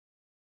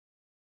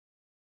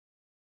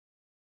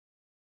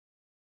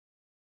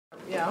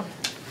Yeah.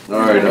 All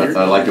right,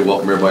 I'd like to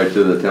welcome everybody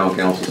to the Town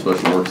Council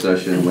Special Work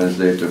Session,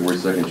 Wednesday, February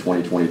 2nd,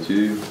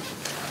 2022.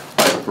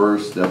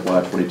 First,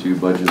 FY22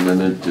 budget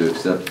amendment to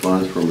accept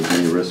funds from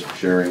Virginia Risk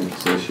Sharing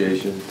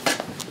Association.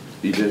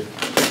 BJ?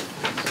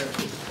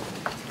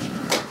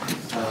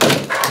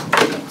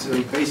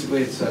 So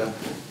basically, it's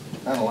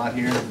not a lot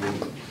here.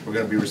 We're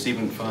going to be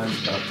receiving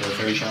funds, about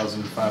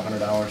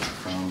 $30,500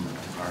 from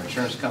our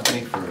insurance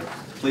company for a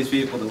police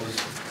vehicle that was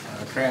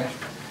crashed.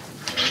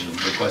 And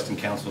requesting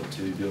council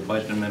to do a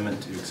budget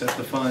amendment to accept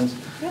the funds.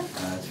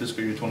 It's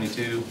fiscal year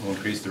 22. We'll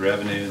increase the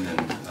revenue and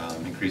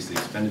then increase the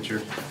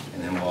expenditure.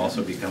 And then we'll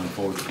also be coming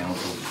forward to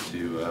council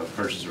to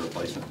purchase a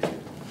replacement vehicle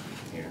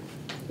here.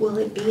 Will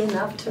it be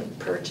enough to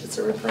purchase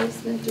a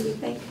replacement, do we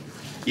think?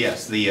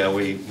 Yes,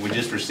 we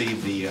just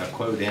received the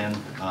quote in.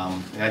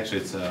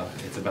 Actually, it's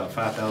about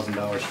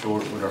 $5,000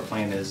 short. What our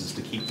plan is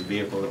to keep the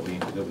vehicle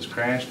that was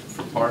crashed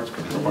for parts,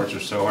 because parts are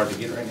so hard to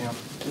get right now.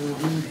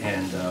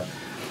 And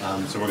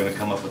so we're going to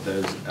come up with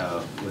those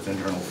with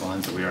internal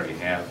funds that we already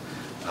have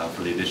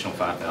for the additional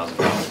 $5,000.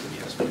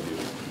 Yes, we do.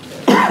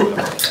 I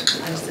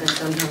just know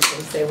sometimes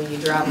they say when you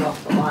drive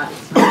off the lot,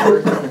 it's not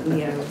worth,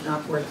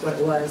 not worth what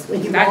it was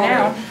when you Not bought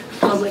now.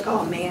 it. I was like,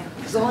 oh man,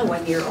 it's only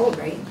 1 year old,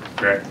 right?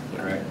 Correct.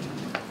 Correct.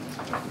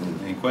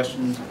 Any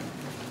questions?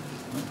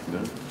 No.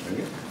 Very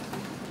good.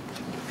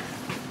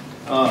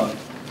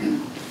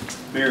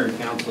 Mayor and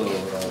council,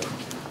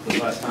 the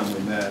last time we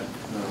met,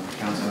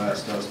 council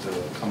asked us to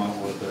come up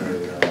with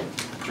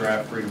a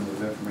draft Freedom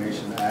of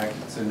Information Act.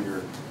 It's in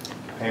your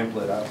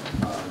pamphlet.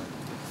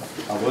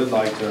 I would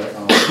like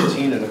to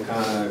Tina to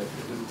kind of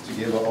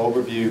give an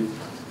overview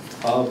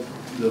of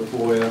the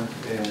FOIA,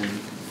 and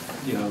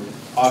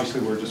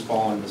obviously we're just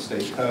following the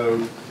state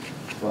code,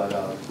 but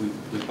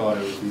we thought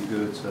it would be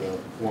good to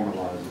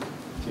formalize it.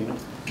 Tina?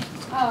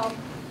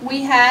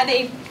 We had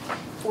a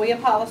FOIA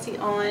policy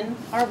on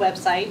our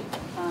website.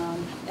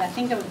 I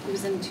think it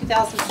was in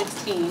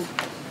 2016.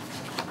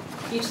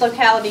 Each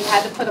locality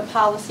had to put a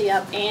policy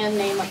up and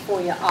name a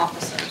FOIA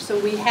officer. So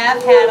we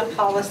have had a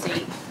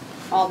policy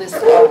all this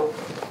time.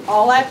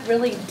 All I've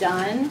really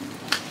done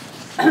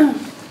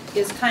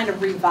is kind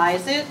of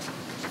revise it.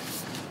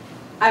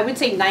 I would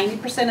say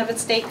 90% of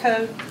it's state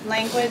code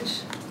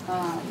language.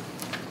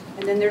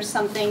 And then there's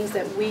some things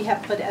that we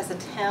have put as a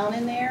town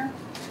in there.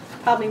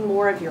 Probably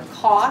more of your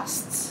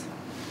costs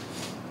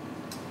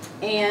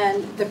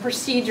and the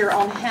procedure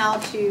on how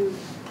to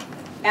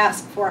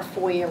ask for a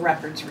FOIA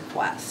records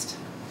request.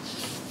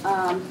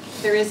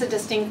 There is a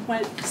distinction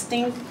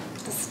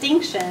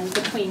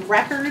between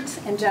records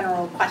and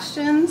general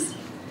questions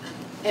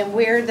and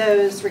where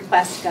those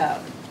requests go.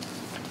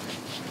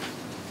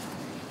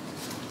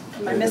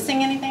 Am I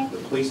missing anything? The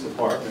police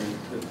department,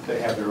 they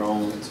have their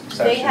own sections.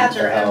 They have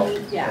their own,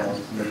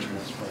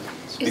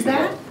 Is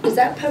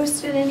that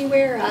posted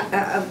anywhere?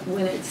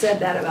 When it said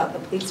that about the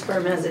police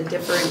department has a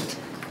different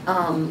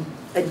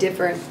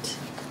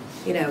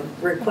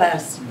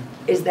request,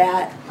 is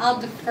that? I'll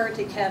defer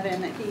to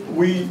Kevin.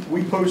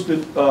 We post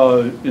it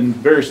in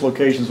various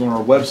locations on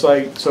our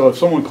website. So if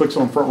someone clicks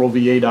on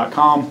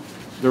frontrollva.com,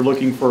 they're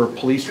looking for a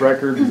police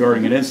record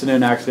regarding an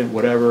incident, accident,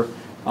 whatever.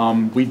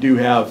 We do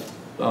have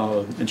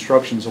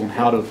instructions on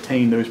how to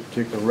obtain those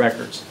particular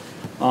records.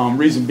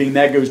 Reason being,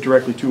 that goes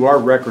directly to our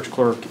records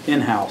clerk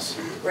in-house.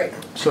 Right.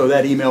 So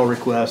that email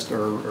request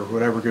or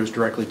whatever goes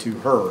directly to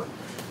her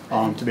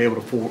to be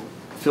able to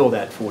fill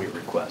that FOIA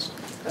request.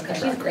 Okay.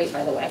 She's great,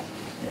 by the way.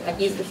 I've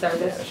used the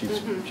service. Yeah, she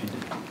did.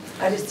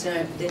 I just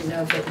didn't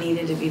know if it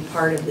needed to be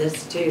part of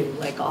this too,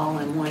 like all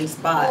in one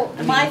spot.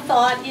 Well, my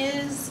thought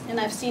is, and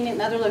I've seen it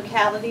in other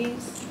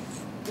localities,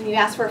 when you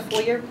ask for a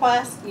FOIA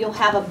request, you'll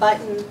have a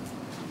button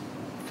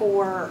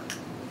for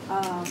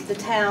the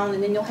town,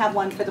 and then you'll have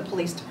one for the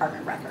police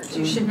department records.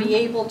 You should be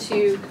able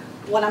to,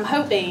 what I'm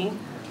hoping,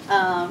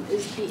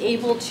 is be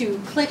able to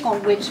click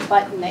on which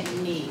button that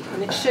you need,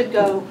 and it should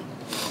go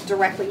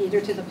directly either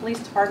to the police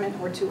department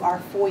or to our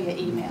FOIA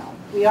email.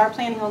 We are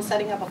planning on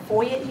setting up a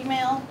FOIA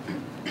email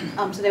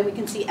so that we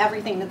can see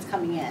everything that's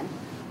coming in.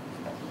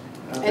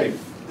 I think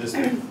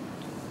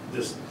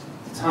this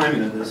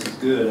timing of this is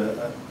good.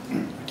 I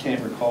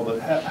can't recall, but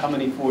how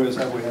many FOIAs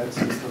have we had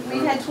since the first?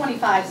 We've had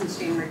 25 since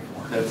January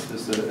 4th. That's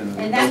just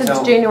And that's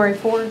Since January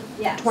 4th,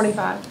 Yes.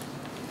 25.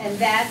 And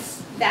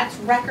that's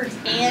records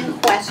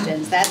and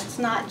questions. That's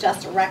not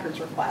just a records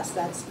request.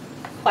 That's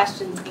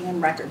questions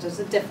and records. There's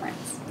a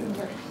difference.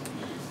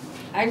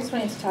 I just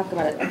wanted to talk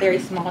about a very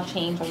small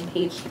change on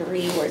page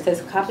 3 where it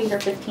says copies are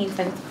 15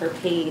 cents per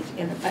page,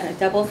 and a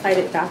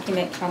double-sided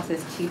document counts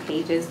as 2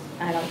 pages.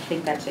 I don't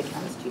think that should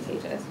count as 2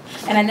 pages.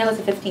 And I know it's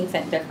a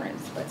 15-cent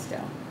difference, but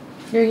still.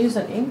 You're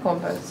using ink on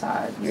both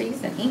sides. You're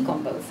using ink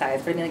on both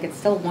sides, but I mean, like, it's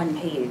still 1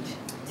 page.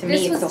 To me,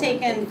 This it's was still 1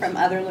 taken page. from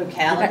other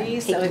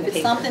localities, so Taking if the it's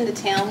paper. something the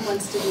town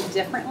wants to do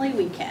differently,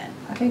 we can.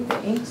 I think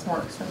the ink's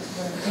more expensive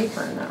than the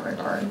paper in that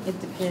regard. It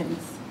depends.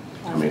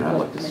 I mean, I'd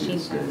what like to the see machine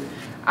it stay. has.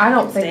 I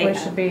don't think Stay we up.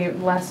 should be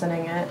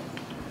lessening it.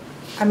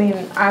 I mean,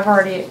 I've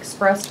already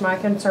expressed my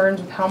concerns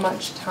with how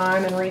much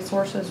time and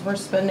resources we're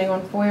spending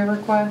on FOIA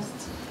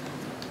requests.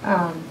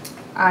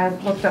 I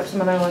looked up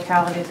some other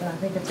localities and I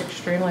think it's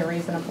extremely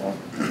reasonable.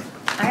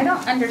 I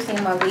don't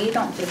understand why we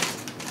don't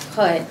just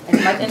put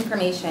as much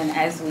information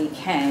as we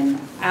can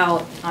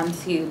out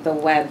onto the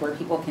web where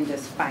people can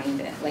just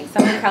find it. Like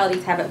some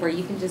localities have it where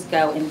you can just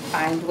go and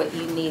find what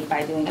you need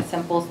by doing a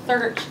simple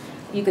search.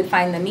 You could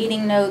find the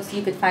meeting notes,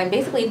 you could find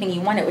basically anything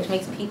you wanted, which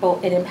makes people,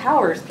 it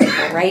empowers people,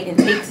 right? It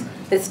takes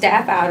the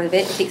staff out of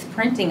it, it takes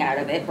printing out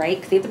of it, right?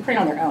 Because they have to print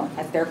on their own,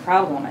 that's their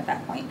problem at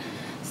that point.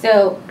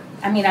 So,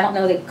 I mean, I don't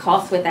know the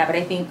cost with that, but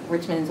I think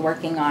Richmond's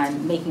working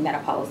on making that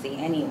a policy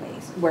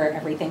anyways, where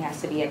everything has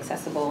to be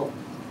accessible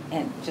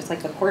and just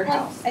like the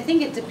courthouse. I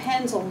think it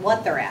depends on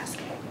what they're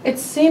asking. It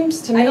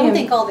seems to me. I don't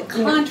think all the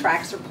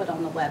contracts are put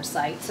on the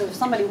website, so if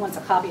somebody wants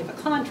a copy of a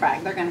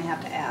contract, they're gonna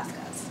have to ask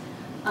us.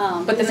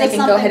 But then is they it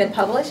can go ahead something- and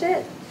publish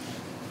it?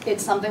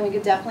 It's something we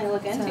could definitely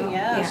look into, So,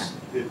 yes.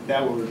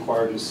 That would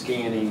require just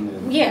scanning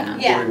and. Yeah.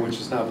 Yeah. recording, which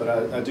is not,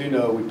 but I do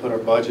know we put our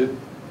budget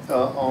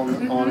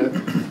on it.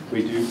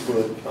 We do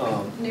put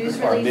News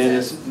our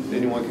minutes, releases.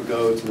 anyone can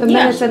go to. The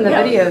minutes and the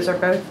Yeah. videos are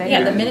both there.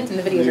 Yeah, the minutes and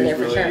the videos are there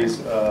for News sure.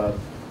 release,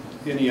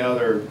 any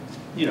other,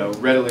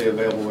 readily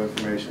available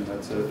information,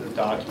 that's a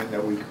document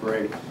that we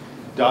create.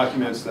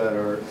 Documents that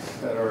are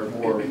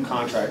more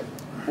contract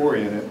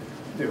oriented,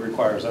 it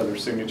requires other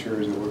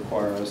signatures, it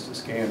requires us to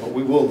scan, but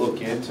we will look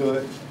into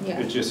it. Yeah.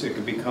 It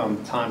could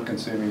become time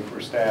consuming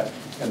for staff,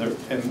 and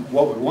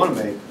what we want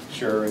to make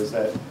sure is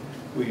that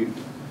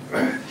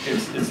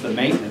it's the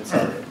maintenance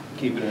of it,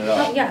 keeping it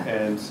up. Oh, yeah.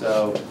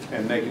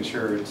 And making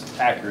sure it's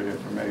accurate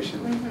information.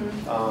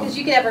 Because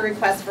you could have a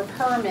request for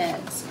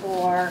permits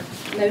or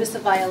notice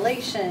of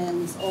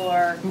violations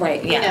or,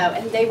 Right, you know, yeah.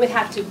 and they would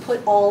have to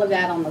put all of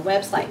that on the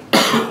website.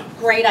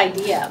 Great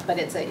idea, but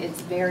it's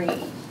very,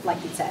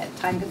 like you said,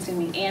 time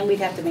consuming, and we'd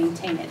have to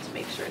maintain it to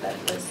make sure that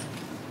it was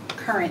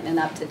current and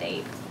up to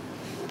date.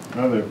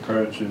 Another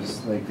approach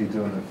is like they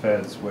do in the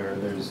feds, where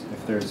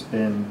if there's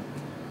been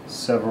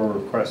several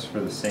requests for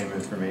the same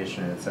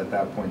information, it's at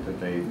that point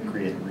that they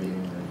create a reading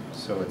room.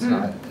 So it's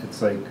not,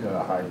 it's like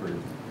a hybrid.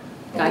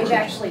 We've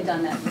actually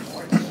done that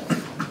before too.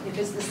 If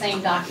it's the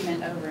same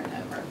document over and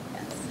over,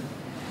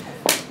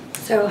 yes.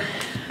 So,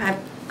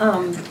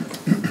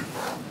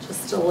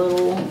 just a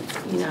little,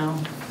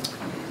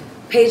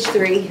 page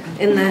 3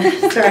 in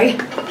the, sorry.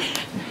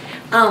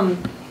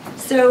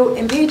 So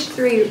in page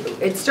 3,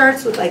 it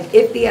starts with like,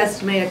 if the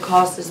estimated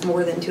cost is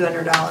more than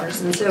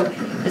 $200. And so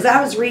as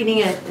I was reading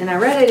it, and I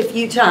read it a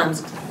few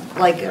times,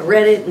 like I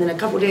read it and then a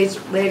couple days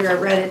later I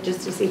read it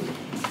just to see.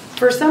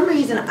 For some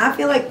reason, I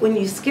feel like when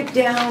you skip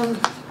down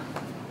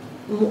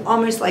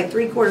almost like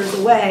 3/4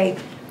 away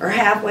or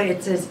halfway,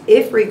 it says,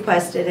 if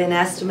requested, an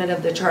estimate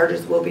of the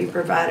charges will be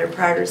provided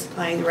prior to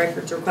supplying the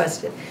records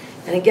requested.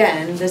 And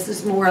again, this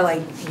is more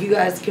like, you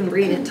guys can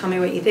read it and tell me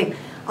what you think.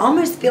 I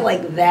almost feel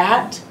like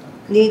that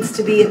needs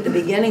to be at the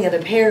beginning of the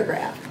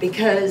paragraph,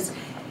 because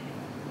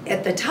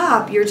at the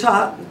top,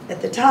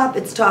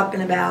 it's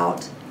talking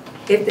about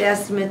if the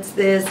estimate's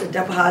this, the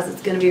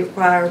deposit's gonna be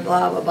required,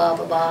 blah, blah, blah,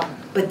 blah, blah.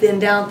 But then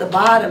down at the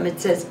bottom, it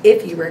says,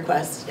 if you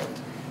requested it.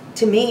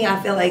 To me, I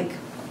feel like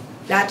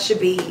that should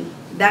be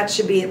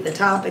at the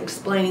top,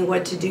 explaining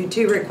what to do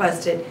to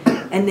request it,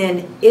 and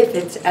then if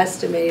it's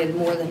estimated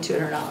more than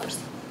 $200.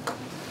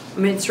 I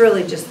mean, it's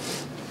really just,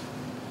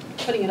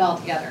 Putting it all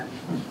together.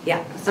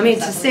 yeah. I mean,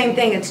 it's the same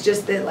thing, it's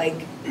just that like,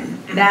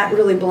 that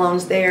really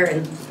belongs there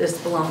and this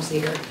belongs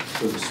here.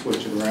 So to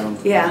switch it around.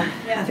 Yeah,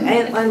 Yeah.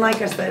 and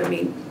like I said, I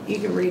mean, you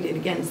can read it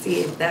again and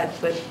see if that,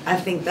 but I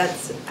think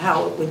that's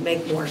how it would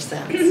make more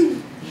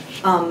sense.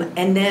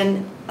 And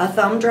then a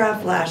thumb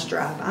drive, flash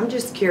drive, I'm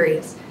just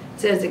curious,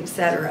 it says et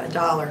cetera,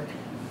 $1.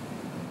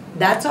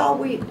 That's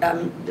all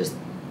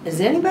is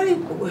anybody,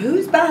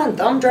 who's buying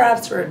thumb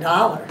drives for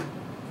 $1?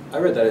 I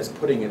read that as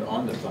putting it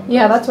on the thumb drive.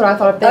 Yeah, that's what I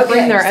thought. If they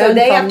bring their so own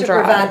they thumb have to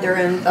drive. provide their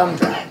own thumb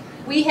drive.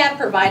 We have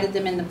provided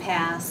them in the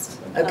past.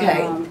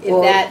 Okay, If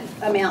well- that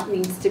amount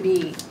needs to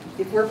be,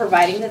 if we're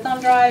providing the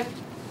thumb drive,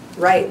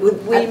 Right?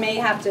 we may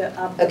have to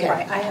up the Okay.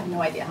 price. I have no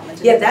idea how much it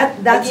is. Yeah,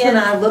 that's when Again,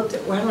 I looked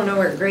at, well, I don't know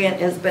where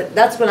Grant is, but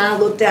that's when I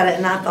looked at it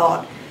and I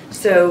thought,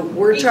 so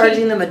we're It charging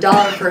came- them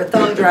 $1 for a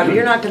thumb drive,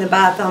 you're not gonna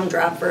buy a thumb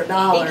drive for It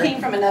 $1. came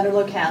from another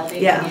locality,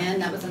 Yeah. again,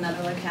 that was another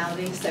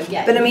locality, so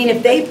yeah. But I mean,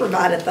 if they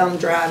provide a thumb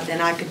drive,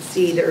 then I could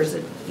see there's a,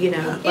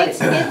 but,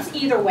 It's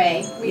either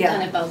way, we've Yeah.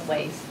 done it both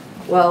ways.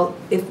 well,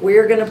 if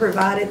we're gonna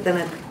provide it, then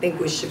I think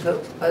we should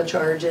put a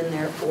charge in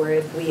there for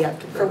if we have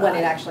to For provide. what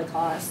it actually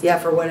costs. Yeah,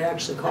 for what it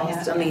actually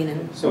costs, I Yeah. mean,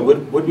 and, So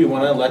would we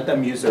want to let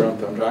them use their own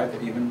thumb drive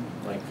even,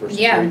 like for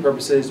Yeah. security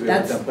purposes? Do we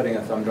want That's- them putting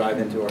a thumb drive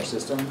into our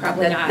system?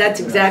 Probably not. that's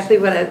exactly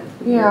what I.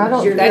 Yeah, I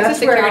don't- That's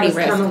a where I security was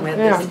risk. coming with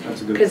Yeah. this.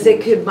 That's a good Because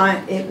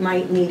point. it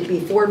might need to be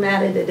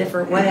formatted a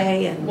different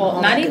way and all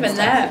Well, that not good even stuff.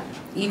 that.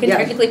 You can Yeah.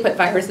 technically put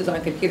viruses on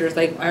computers,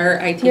 like our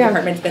IT Yeah.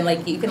 department's been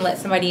like, you can let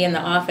somebody in the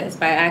office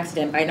by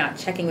accident, by not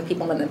checking with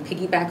people and then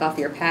piggyback off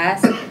your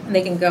pass, and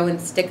they can go and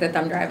stick the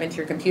thumb drive into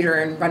your computer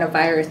and run a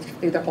virus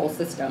through the whole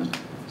system.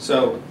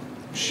 So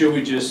should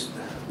we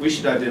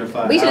should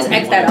identify. We should how just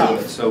X wanna that do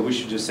off. it. So we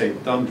should just say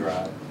thumb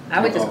drive. I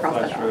would just Oh, cross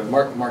Flash that Road.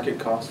 off. Market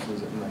cost,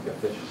 was it like a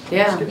fish?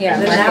 Yeah, Yeah,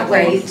 then that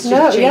way it's No,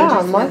 just yeah,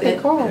 changes. market with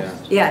it. cost.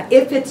 Yeah. Yeah,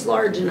 if it's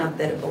large enough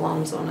that it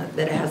belongs on it,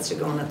 that it has to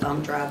go on a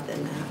thumb drive,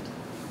 then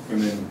that.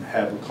 And then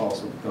have the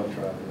cost of the thumb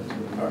drive.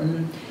 All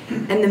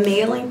right. And the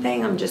mailing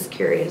thing, I'm just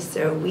curious,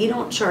 so we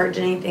don't charge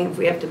anything if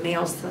we have to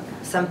mail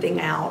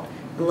something out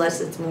unless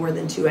it's more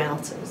than 2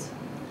 ounces.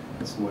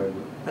 That's the way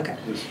we. Okay.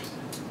 just-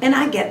 And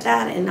I get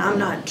that, and I'm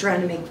not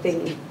trying to make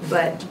things,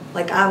 but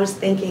like I was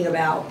thinking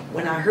about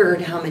when I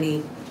heard how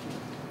many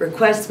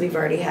requests we've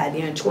already had,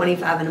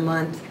 25 in a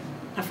month.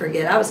 I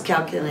forget, I was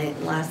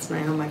calculating last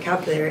night on my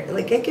calculator,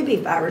 like it could be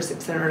 $500 or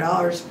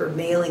 $600 for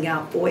mailing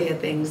out FOIA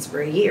things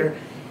for a year.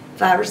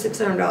 $500 or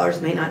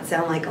 $600 may not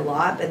sound like a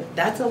lot, but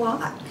that's a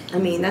lot. I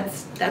mean,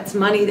 that's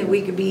money that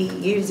we could be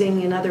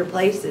using in other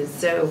places,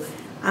 so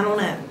I don't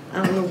know.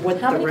 I don't know what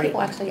the How many right.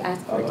 people actually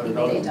ask for it to be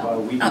 $100 mailed? by a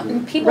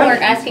week. People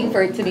aren't asking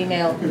for it to be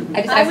mailed.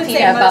 I just I asked would Tina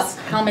say about most-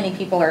 how many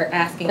people are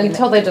asking. in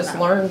Until the- they just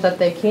learn that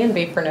they can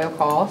be for no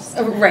cost.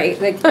 Right,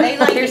 like, They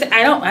like-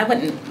 I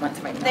wouldn't want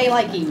to make. They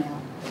like email.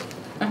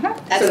 Uh-huh.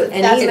 That's, So,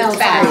 and that's email's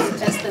fast. fine.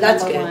 That's the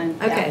That's number good. one.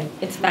 yeah. Okay.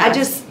 It's I fast.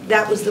 just,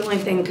 that was the only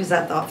thing, because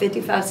I thought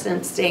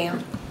 55-cent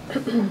stamp,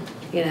 if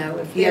you have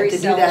Very to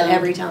do that seldom.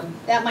 every time.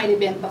 That might have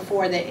been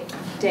before the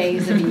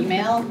days of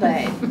email,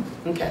 but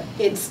Okay,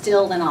 it's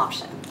still an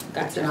option.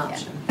 that's an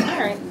option. All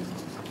right,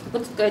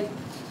 looks good.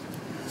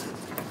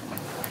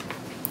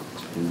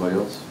 Anybody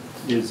else?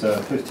 Is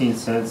 15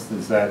 cents,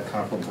 is that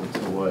comparable to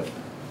what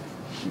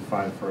you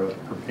find for,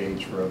 per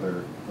page for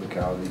other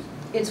localities?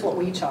 It's what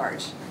we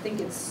charge. I think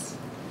it's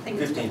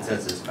 15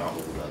 cents is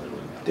comparable to other ones.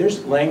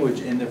 There's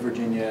language in the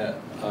Virginia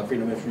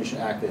Freedom of Information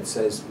Act that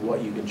says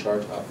what you can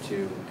charge up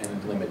to and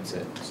it limits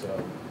it. So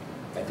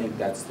I think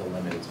that's the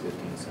limit, is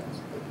 15 cents.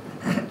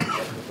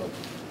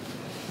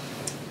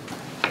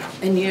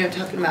 And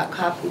talking about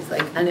copies,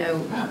 like, I know,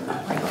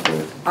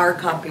 like, our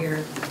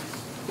copier,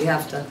 you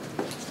have to,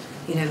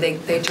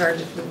 they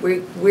charge,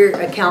 we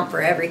account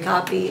for every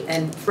copy,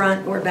 and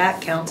front or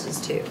back counts as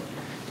 2,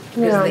 because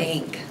Yeah. of the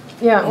ink.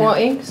 Yeah, well,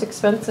 Yeah. ink's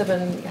expensive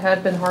and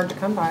had been hard to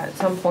come by at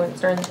some points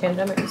during the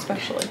pandemic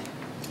especially.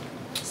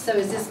 So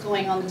is this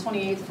going on the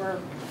 28th for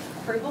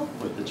approval?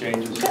 With the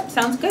changes. Yep,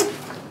 sounds good.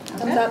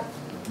 Thumbs up.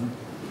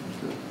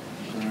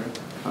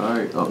 All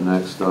right, up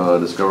next,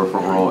 Discover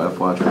Front Royal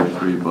FY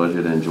 '23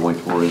 budget and joint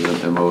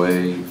tourism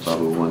MOA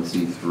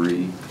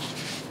 501c3.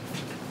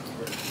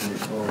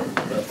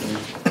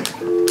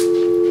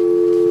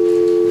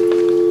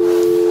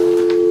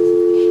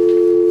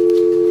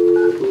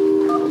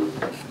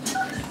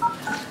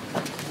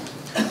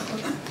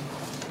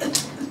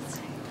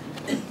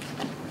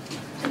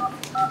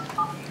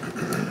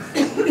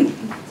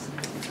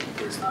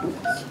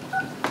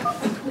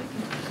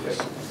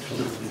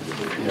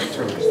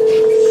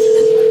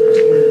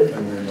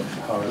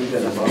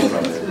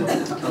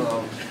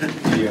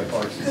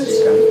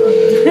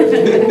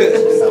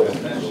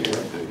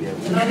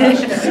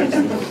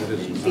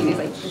 Phoebe's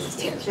like, this is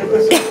terrible.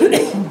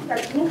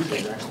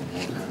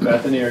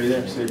 Bethany, are you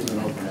there? See if you can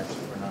open it.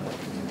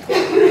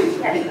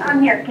 Yes,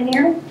 I'm here. Can you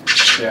hear me?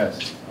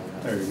 Yes.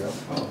 There you go.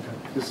 Oh, okay.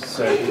 Just a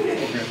second. We're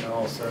getting it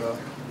all set up.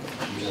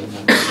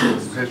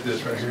 Hit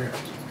this right here.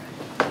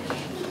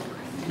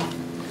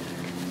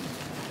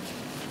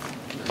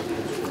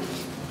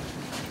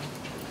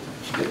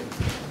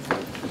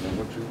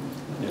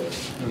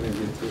 Yes. Let me get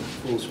to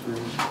full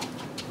screen.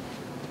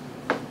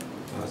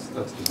 That's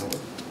the number.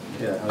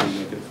 Yeah, how do you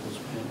make it full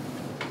screen?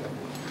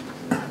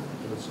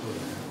 Let's go to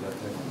that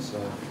thing on the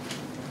side.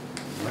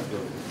 Might be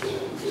able to.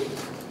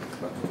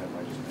 But that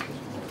might just make it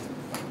smaller.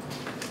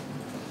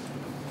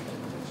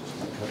 It's just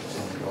gonna cut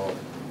something off.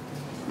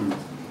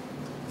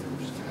 We're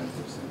just gonna have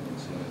this thing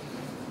inside.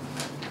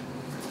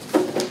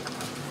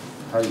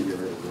 How do you get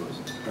rid of those?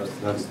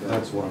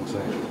 That's what I'm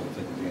saying. I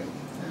think again.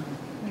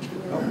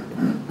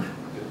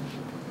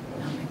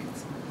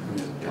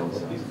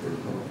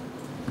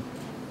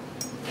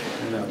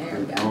 There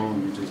we go.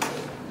 You just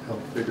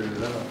help figure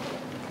it out.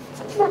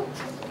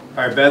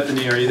 All right,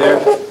 Bethany, are you there?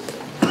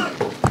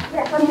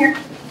 Yes, I'm here.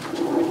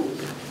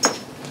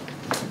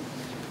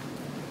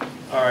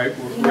 All right,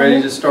 we're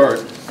ready to start.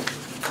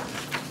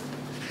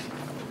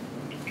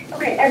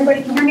 Okay,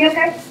 everybody can hear me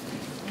okay?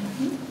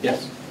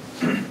 Yes.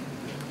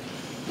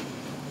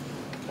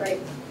 Great.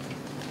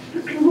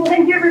 Well,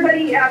 thank you,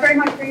 everybody, very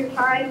much for your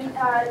time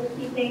this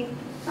evening.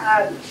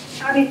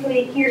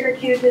 Obviously, here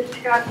to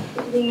discuss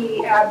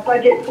the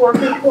budget for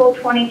fiscal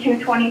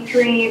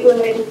 22-23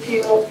 related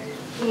to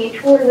the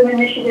tourism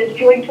initiatives,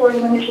 joint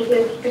tourism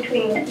initiatives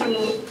between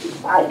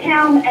the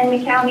town and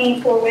the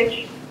county, for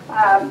which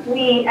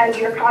we, as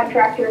your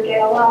contractor,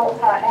 JLL,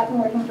 have been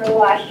working for the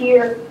last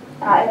year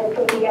and have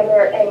put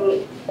together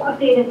a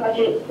updated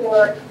budget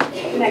for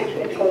the next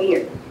fiscal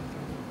year.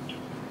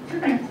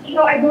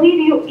 So I believe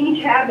you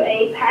each have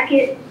a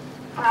packet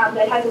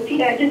that has just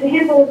a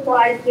handful of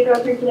slides to go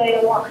through today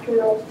to walk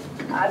through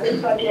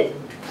this budget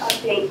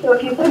update. So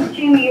if you flip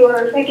to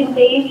your second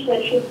page,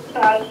 that should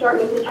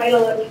start with the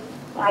title of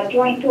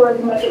Joint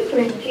Tourism Budget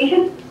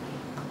Presentation.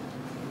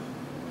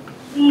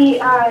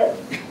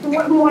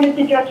 What we wanted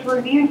to just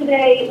review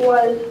today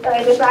was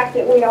the fact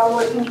that we are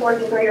working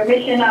towards a greater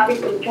mission,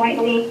 obviously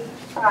jointly,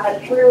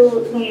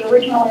 through the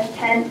original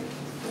intent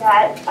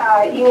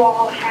that you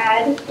all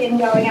had in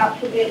going out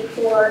to bid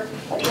for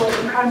a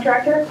tourism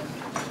contractor.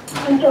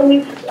 And so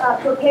we've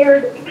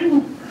prepared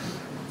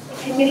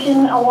a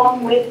mission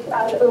along with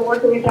the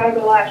work that we've done over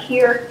the last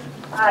year.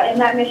 And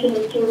that mission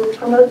is to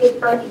promote the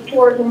growth of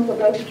tourism for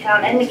both the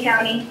town and the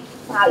county,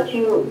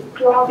 to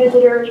draw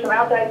visitors from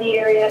outside the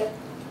area,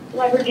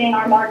 leveraging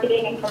our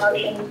marketing and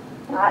promotion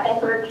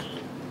efforts,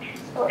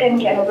 and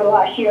again, over the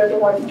last year,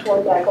 been working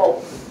towards that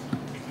goal.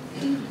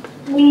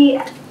 We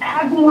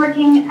have been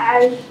working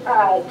as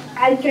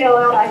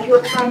JLL, as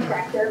your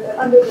contractor, but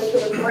under the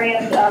sort of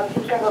brand of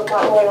Discover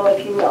Port Royal,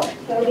 if you will.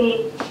 So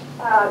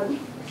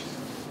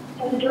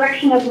the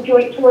direction of the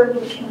Joint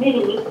Tourism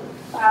Committee,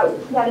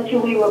 that is who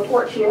we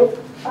report to,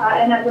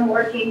 and I've been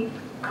working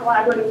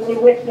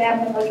collaboratively with them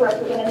and with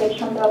representatives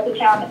from both the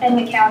town and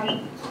the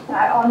county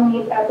on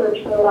these efforts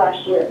for the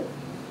last year.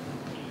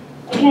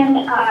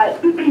 Again,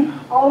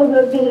 all of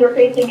those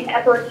visitor-facing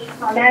efforts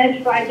are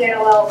managed by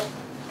JLL,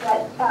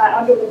 but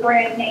under the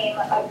brand name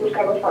of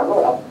Discover Port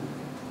Royal.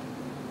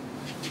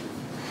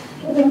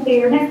 Moving to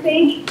your next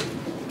page,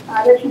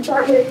 that should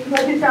start with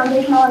budget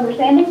foundational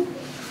understanding.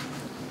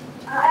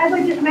 As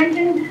I just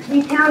mentioned,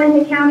 the town and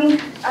the county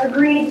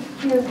agreed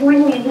to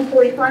jointly and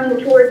equally fund the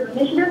tourism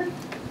initiative.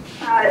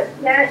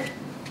 That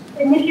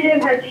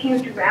initiative has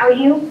huge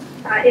value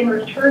in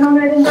return on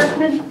that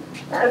investment.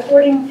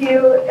 According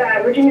to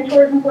Virginia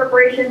Tourism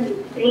Corporation,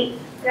 the state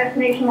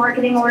destination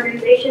marketing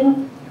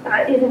organization,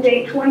 it is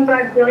a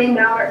 $25 billion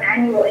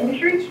annual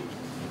industry.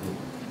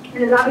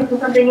 It is obviously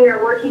something we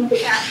are working to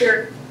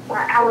capture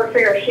our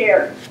fair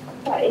share,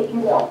 if you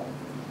will.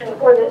 And of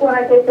course, when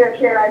I say fair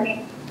share, I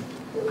mean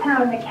the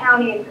town and the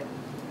county's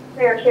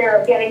fair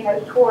share of getting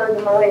those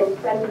tourism-related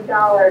spending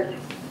dollars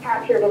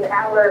captured in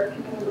our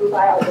community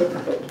by our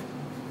businesses.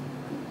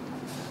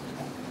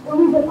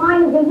 When we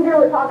define a visitor,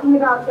 we're talking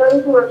about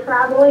those who are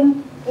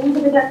traveling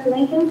into the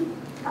destination.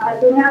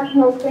 The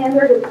national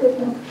standard is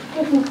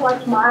 50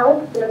 plus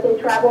miles that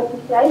they travel to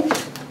stay.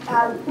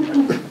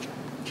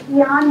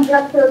 Beyond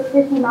just those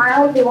 50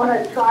 miles, they want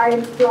to try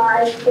and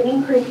drive an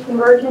increased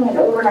conversion in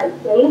overnight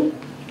stays.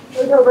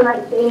 Those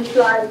overnight stays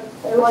drive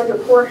a larger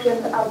portion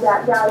of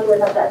that value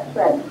and of that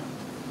spend.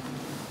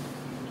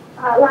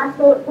 Last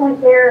bullet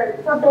point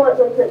there, sub-bullet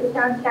was that the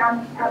town and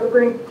county have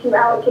agreed to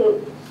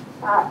allocate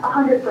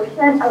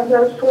 100% of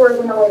those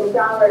tourism-related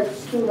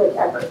dollars to this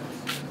effort.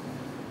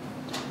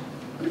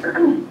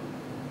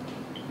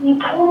 The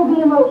total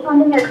BMO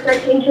funding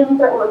expectations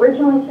that were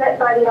originally set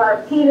by the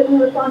RFP that we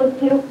responded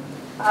to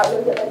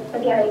was,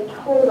 again, a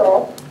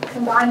total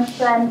combined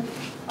spend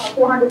of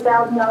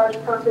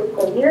 $400,000 per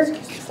fiscal year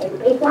as a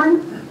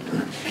baseline.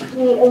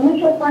 The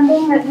initial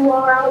funding that you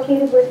all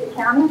allocated with the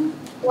county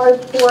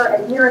was for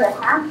a year and a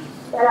half.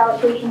 That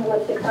allocation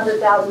was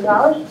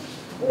 $600,000,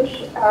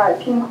 which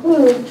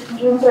concludes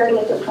June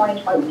 30th of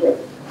 2022.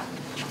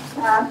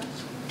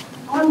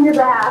 On your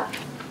behalf,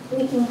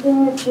 we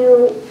continue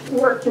to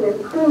work to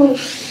improve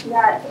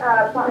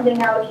that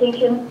funding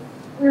allocation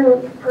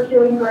through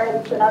pursuing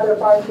grants and other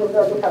funds as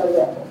those become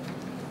available.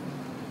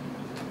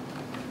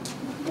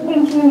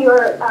 Moving to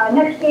your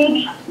next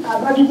page,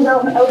 budget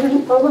development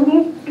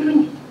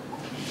overview.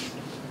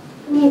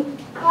 The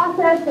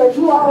process, as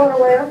you all are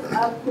aware,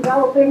 of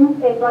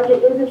developing a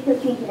budget is a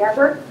strategic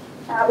effort.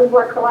 We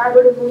work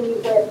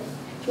collaboratively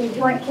with the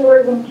Joint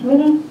Tourism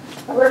Committee,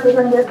 a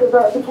representative of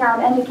both the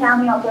town and the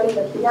county on putting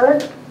this together.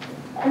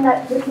 And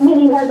that the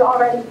committee has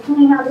already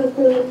seen,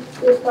 obviously,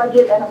 this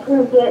budget and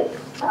approved it,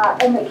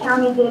 and the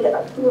county did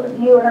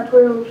review and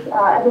approve,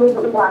 I believe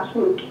it was last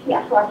week.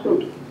 Yes, last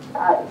week.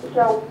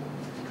 So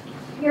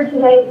here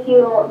today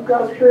to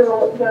go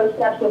through those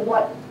steps of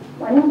what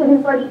went into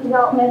this budget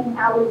development and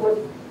how we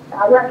would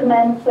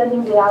recommend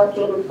spending the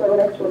allocated for the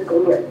next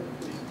fiscal year.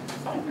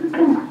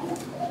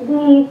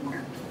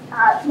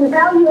 The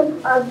value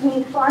of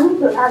these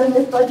funds, of having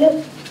this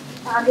budget,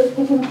 is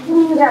to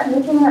continue that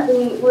mission that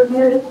we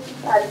reviewed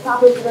at the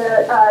top of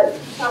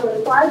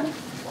the slide.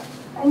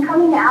 And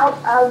coming out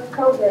of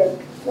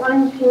COVID,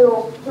 wanting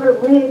to sort of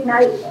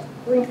reignite,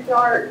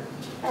 restart,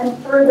 and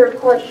further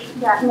push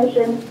that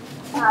mission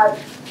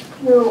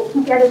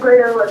to get a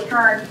greater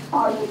return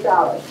on these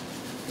dollars.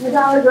 The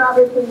dollars are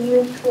obviously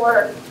used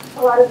for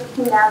a lot of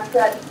key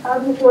aspects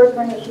of the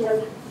tourism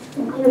initiative,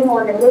 including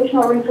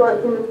organizational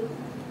resources,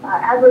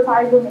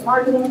 advertising and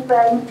marketing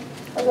spend,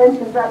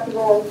 events and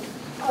festivals,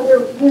 other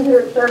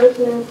visitor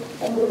services,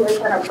 and visitor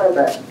center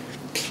programs.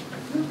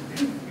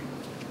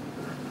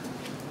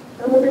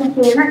 So moving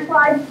to your next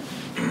slide.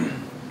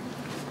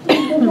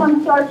 This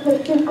one starts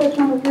with fiscal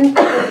 23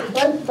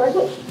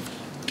 budget.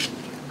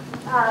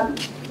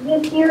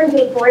 This here is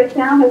a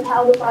breakdown of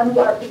how the funds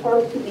are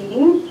proposed to be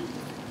used.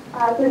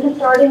 So just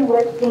starting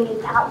with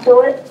the top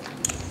bullet.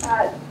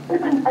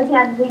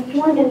 Again, the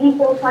joint and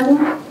equal funding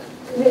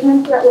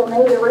commitments that were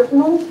made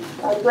originally,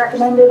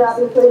 recommended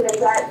obviously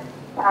that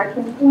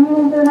continue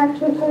into the next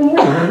fiscal year.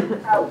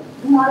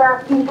 Not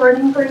asking for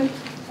an increase,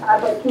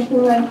 but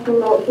continuing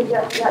to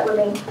suggest that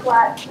remains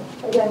flat,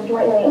 again,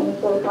 jointly in the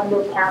fully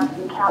funded town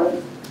and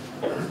county.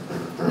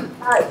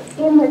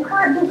 In the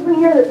current fiscal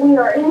year that we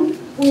are in,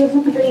 we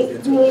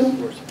anticipate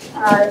being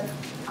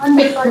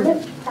under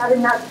budget,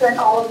 having not spent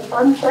all of the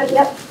funds quite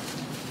yet.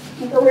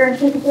 And so we're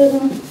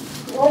anticipating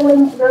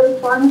rolling those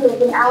funds that have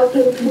been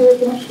allocated to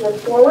this initiative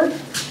forward.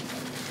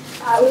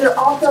 We are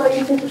also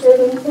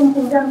anticipating, in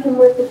conjunction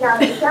with the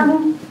county,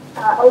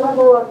 a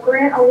level of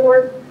grant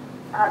awards.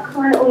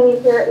 Currently,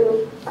 there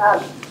is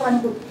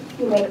funds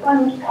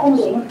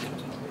pending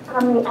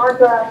from the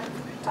ARPA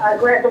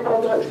grant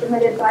proposal that was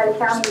submitted by the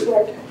county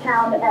with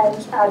town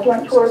and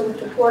joint tourism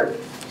support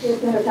to the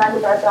tune of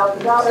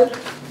 $95,000.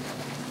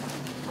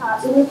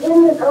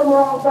 Within this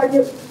overall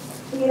budget,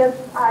 we have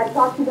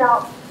talked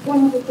about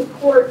wanting to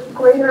support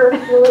greater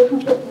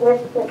relationships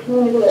with the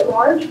community at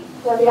large,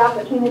 so the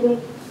opportunity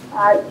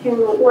to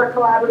work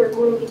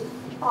collaboratively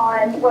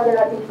on whether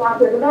that be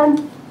sponsored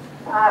events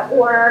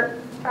or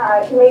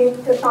ways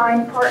to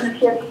find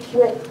partnerships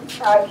with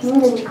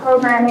community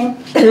programming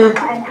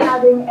and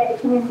having a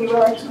community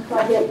relations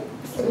budget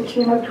to the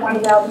tune of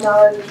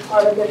 $20,000 as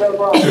part of the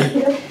overall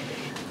initiative.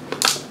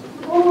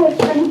 Total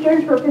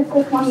expenditures for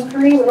fiscal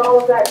 23, with all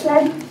of that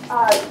said,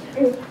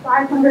 is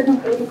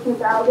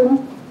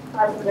 $582,500.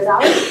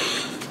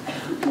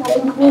 That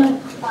includes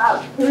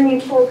 3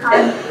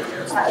 full-time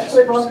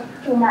equivalents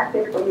in that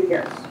fiscal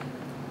year.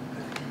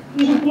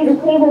 You can see the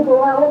table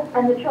below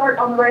and the chart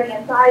on the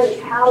right-hand side is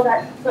how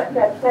that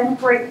spend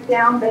breaks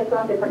down based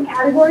on different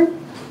categories.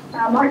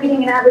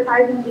 Marketing and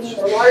advertising being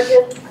the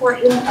largest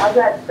portion of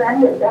that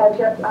spend is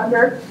just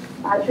under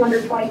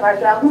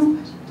 $225,000.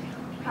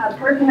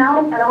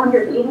 Personnel at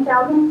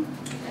 $180,000.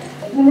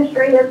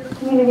 Administrative,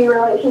 community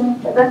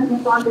relations, events and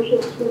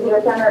sponsorships, studio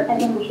center,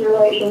 and industry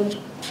relations,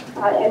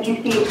 as you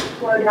see,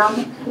 slow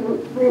down to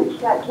reach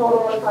that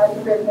total of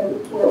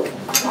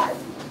 $582,500.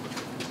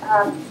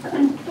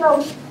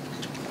 So,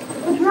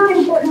 what's really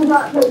important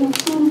about what we've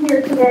seen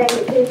here today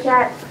is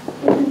that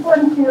it's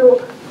important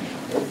to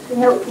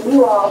note to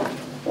you all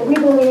that we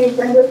believe,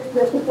 and with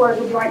the support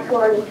of the Joint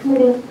Tourism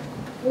Committee,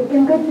 we've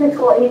been good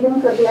fiscal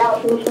agents of the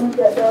allocations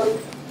that those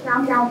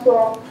town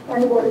council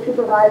and the board of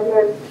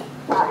supervisors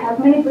have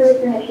made for this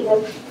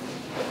initiative.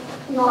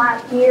 In the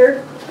last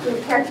year,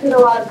 we've tested a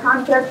lot of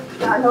concepts,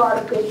 gotten a lot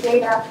of good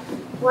data,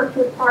 worked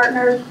with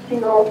partners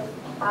to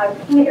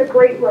see a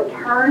great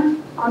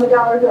return on the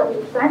dollars that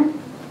we've spent.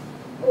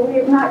 We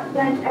have not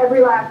spent every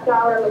last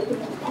dollar with the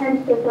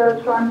intent that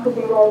those funds could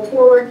be rolled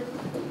forward.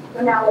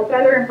 So now with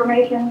better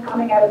information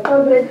coming out of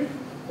COVID,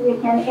 we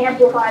can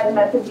amplify the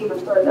message even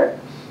further.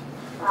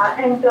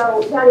 And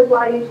so that is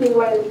why you see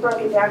what is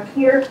broken down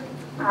here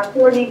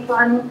for these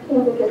funds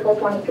into fiscal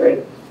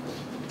 23.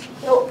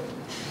 So,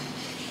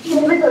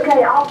 if it's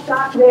okay, I'll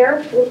stop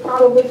there. There's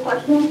probably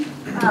questions,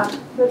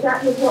 but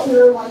that is what we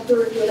really want to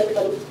review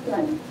everybody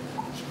tonight.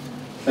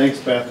 Thanks,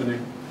 Bethany.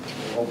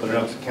 We'll open it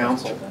up to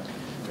council.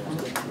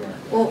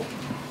 Well,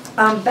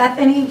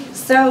 Bethany,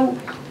 so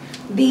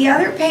the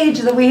other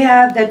page that we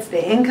have, that's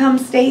the income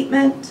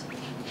statement,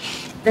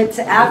 that's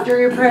after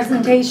your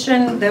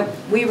presentation that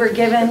we were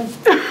given.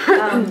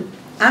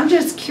 I'm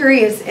just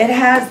curious, it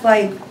has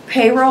like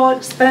payroll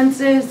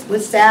expenses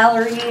with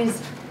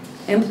salaries,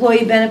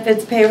 employee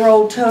benefits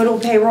payroll, total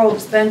payroll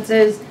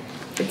expenses.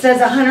 It says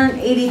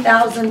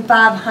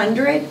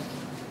 $180,500.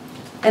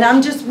 And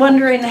I'm just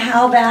wondering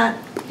how that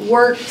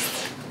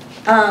works,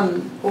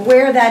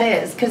 where that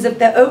is. Because if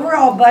the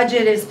overall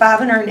budget is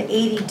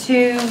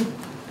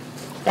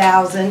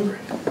 $582,000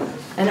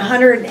 and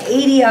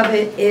 180 of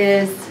it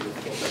is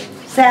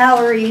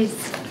salaries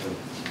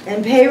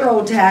and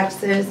payroll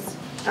taxes,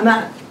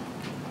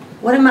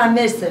 what am I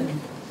missing?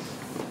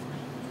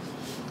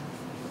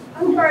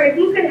 I'm sorry, if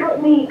you could help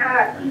me,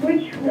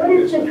 what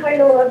is the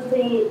title of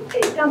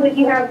it sounds like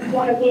you have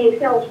one of the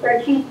Excel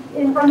spreadsheets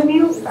in front of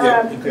you. It's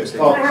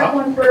called, I have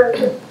one for.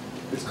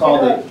 it's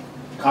called a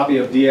copy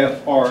of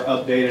DFR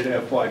updated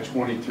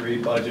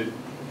FY23 budget.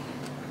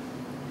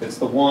 It's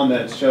the one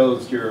that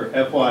shows your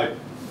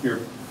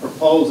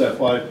proposed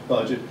FY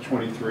budget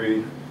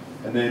 23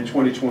 and then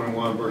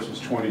 2021 versus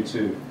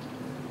 22.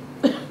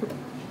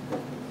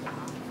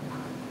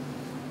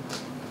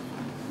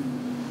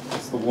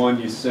 It's the one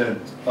you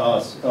sent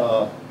us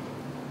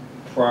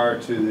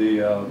prior to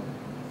the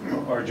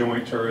our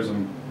joint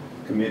tourism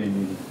committee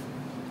meeting,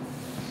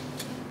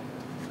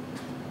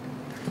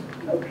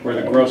 where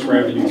the gross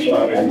revenue is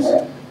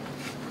 586.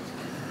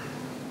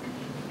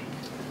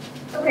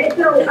 Okay,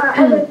 so as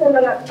I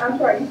said, I'm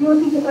sorry, could you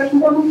repeat the question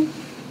for me?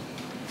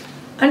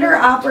 Under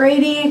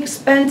operating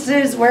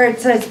expenses, where it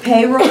says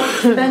payroll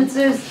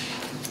expenses,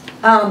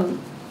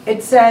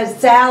 it says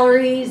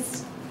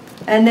salaries,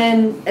 and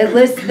then it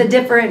lists the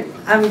different,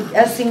 I'm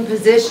guessing,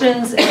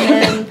 positions, and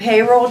then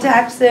payroll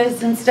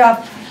taxes and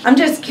stuff. I'm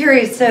just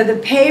curious, so the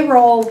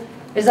payroll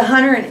is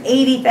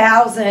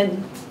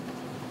 $180,000,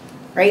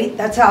 right?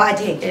 That's how I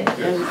take it.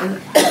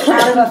 And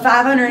out of a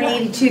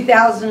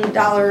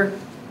 $582,000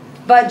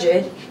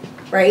 budget,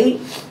 right?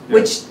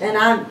 Which, and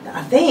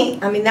I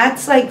think, I mean,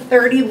 that's like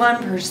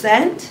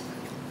 31%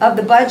 of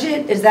the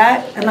budget, is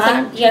that, am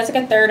I? Yeah, it's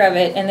like a third of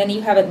it, and then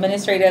you have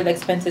administrative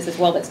expenses as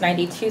well, that's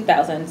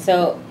 92,000.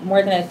 So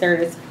more than a third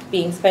is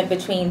being spent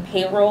between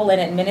payroll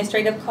and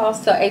administrative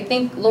costs. So I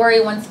think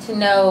Lori wants to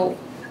know,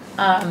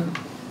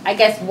 I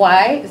guess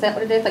why, is that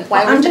what it is? Like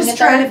why we're I'm doing just it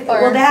trying to, that,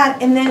 or- well,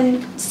 that, and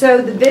then,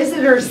 so the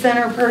visitor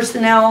center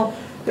personnel,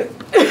 it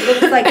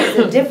looks like it's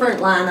a different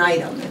line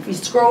item. If you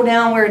scroll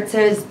down where it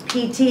says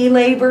PT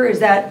labor, is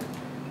that?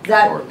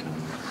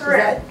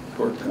 Correct.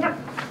 Part-time. Yep.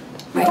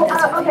 Right, So,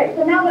 that's okay. okay,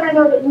 so now that I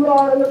know that you all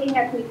are looking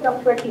at the Excel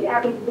spreadsheet,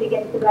 happy to dig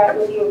into that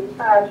with you.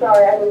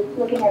 Sorry, I was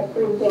looking at the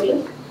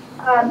presentation.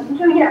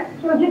 So yeah,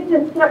 so just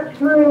to step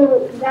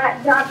through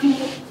that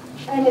document,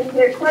 and if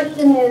the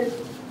question is,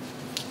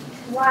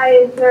 why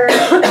is there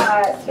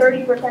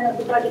 30% of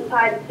the budget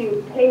tied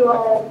to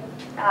payroll?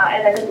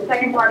 And then the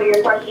second part of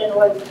your question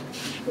was,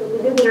 does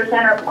the visitor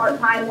center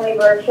part-time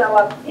labor show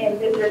up in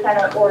visitor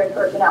center or in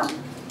personnel?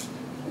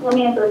 Let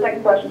me answer the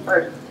second question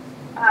first.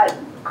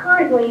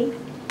 Currently,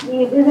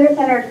 the visitor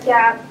center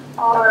staff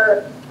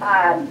are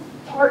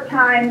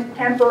part-time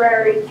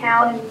temporary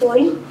town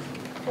employees.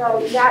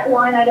 So that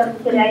line item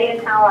today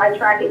is how I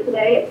track it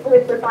today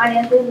with the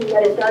finances, is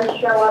that it does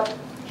show up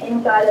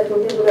inside of the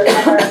visitor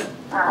center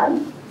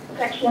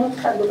section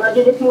of the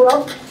budget, if you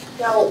will.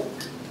 So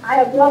I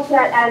have left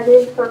that as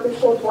is for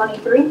fiscal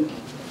 23.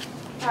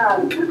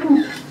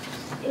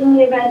 In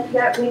the event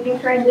that we do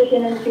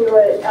transition into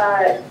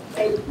a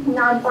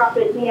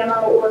nonprofit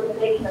DMO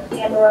organization, a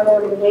standalone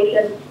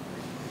organization,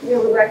 we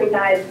would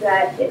recognize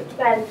that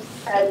expense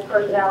as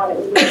personnel and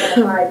it would be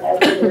identified as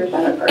visitor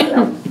center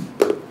personnel.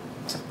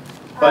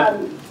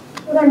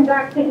 So then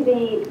back to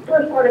the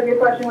first part of your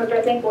question, which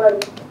I think was,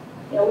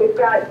 we've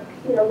got,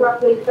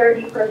 roughly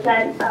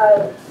 30%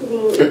 of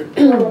the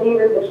total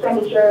year's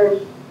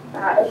expenditures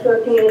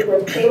associated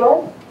with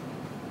payroll.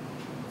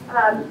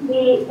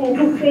 The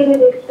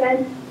anticipated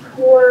expense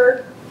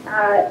for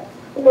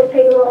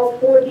payroll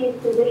for these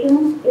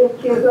positions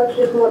is to, let's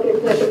just look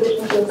at the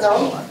positions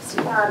themselves.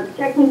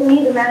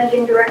 Technically, the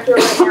managing director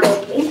right now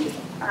is me,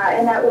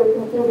 and that was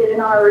included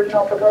in our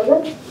original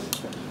proposal.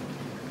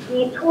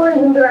 The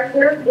tourism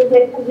director is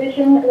a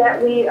position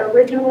that we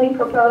originally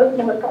proposed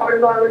and was part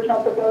of our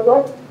original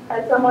proposal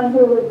as someone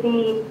who would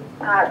be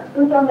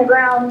boots on the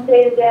ground,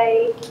 day to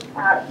day,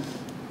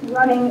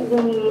 running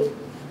the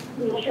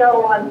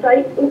show on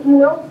site, if you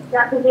will.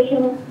 That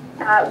position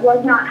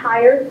was not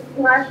hired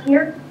last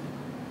year.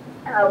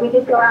 We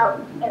did go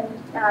out and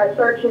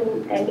search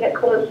and get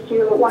close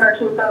to one or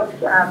two folks,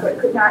 but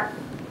could not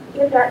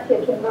get that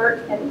to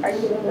convert, and I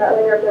can get into that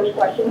later if there's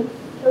questions.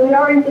 So we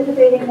are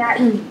anticipating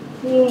that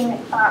being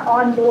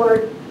on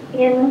board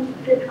in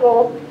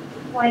fiscal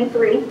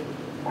 23,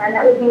 and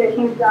that would be a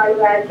huge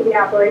value add to the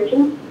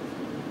operation.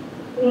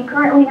 We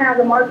currently have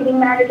a marketing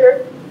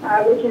manager,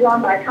 which is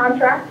on by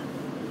contract,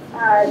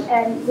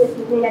 and this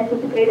is the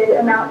anticipated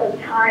amount of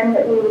time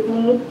that we would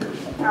need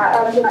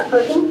out of that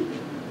person.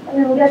 And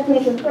then the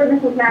destination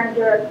services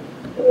manager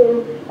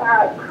is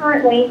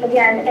currently,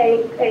 again,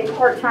 a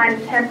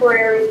part-time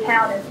temporary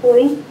town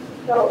employee.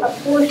 So a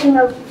portion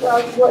of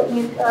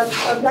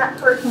that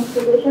person's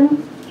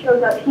position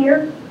shows up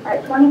here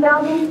at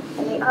 $20,000,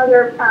 and the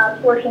other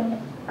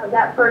portion of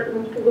that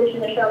person's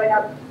position is showing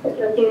up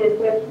associated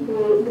with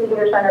the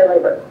visitor center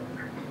labor.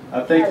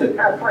 I think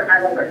that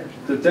part-time labor.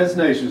 the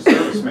destination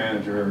service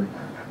manager,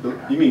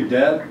 you mean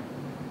Deb?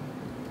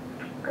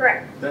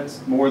 Correct.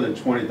 That's more than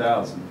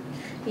 20,000.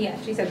 Yeah,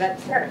 she said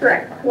that's. That's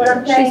correct. What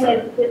I'm saying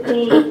is that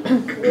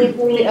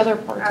we The other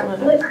parts of it.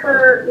 split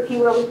her, if you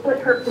will, we split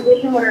her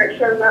position where it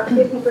shows up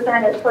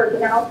 50% as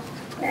personnel,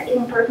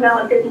 in personnel,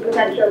 and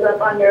 50% shows up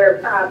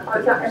under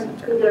part-time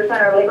visitor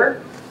center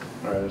labor.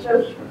 All right,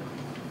 So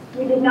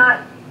we did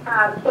not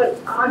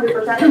put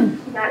 100%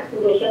 of that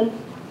position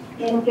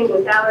into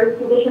the salary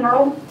position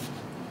role,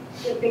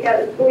 just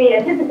because we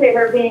anticipate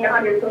her being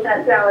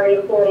 100% salary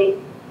employee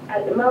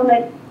at the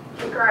moment.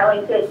 She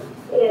currently sits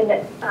in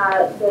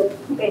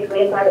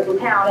basically inside of the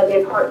town as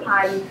a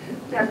part-time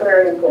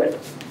temporary employee.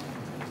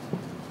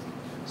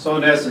 So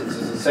in essence,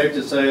 is it safe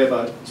to say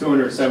about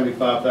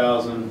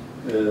 275,000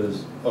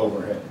 is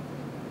overhead?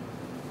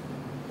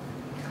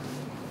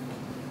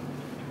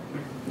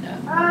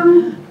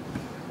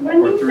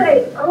 When you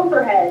say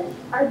overhead,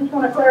 I just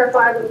want to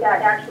clarify what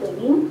that actually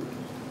means.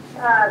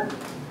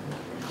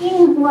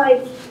 Seems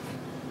like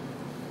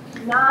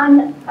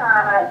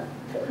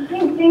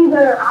things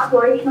that are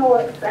operational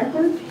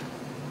expenses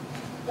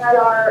that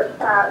are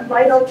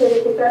vital to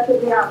the success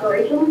of the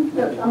operation.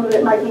 So some of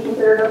it might be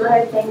considered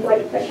overhead, things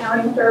like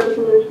accounting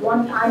services,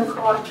 one-time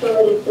costs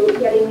related to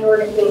getting the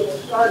organization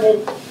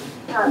started.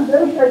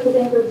 Those types of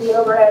things would be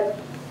overhead.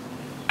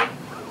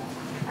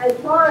 As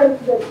far as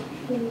the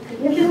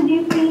positions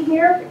you see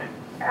here,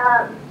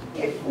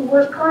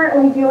 we're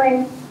currently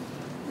doing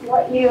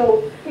what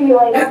you see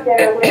laid up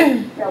there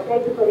with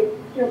basically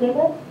two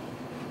people.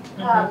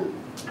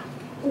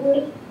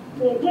 With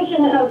the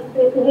addition of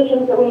the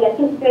positions that we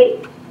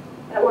anticipate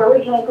that were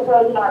originally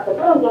proposed in our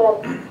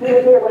proposal, we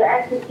would be able to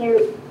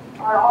execute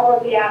on all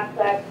of the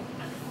aspects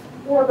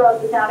for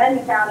both the town and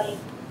the county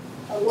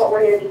of what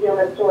we're here to do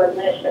with tourism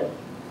initiative.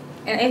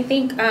 And I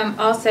think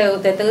also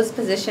that those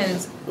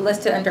positions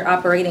listed under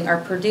operating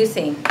are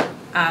producing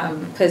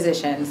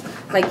positions,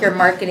 like your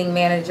marketing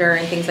manager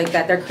and things like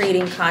that. They're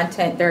creating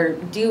content, they're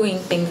doing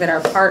things that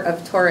are part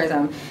of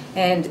tourism.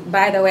 And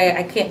by the way,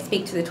 I can't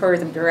speak to the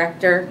tourism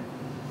director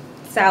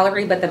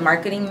salary, but the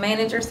marketing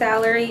manager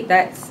salary,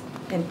 that's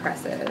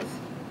impressive.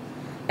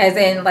 As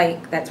in,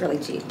 like, that's really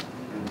cheap.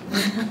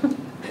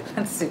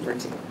 That's super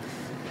cheap.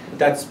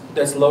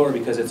 That's lower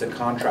because it's a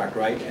contract,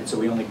 right? And so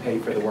we only pay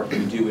for the work that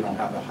we do. We don't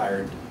have a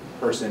hired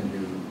person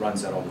who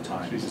runs that all the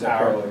time. She's Is that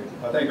correct? hourly.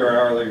 I think our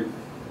hourly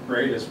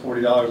rate is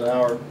 $40 an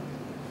hour.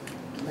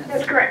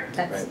 That's correct.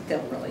 That's Right.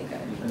 still really good.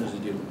 You can usually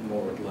do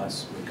more with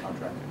less with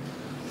contract.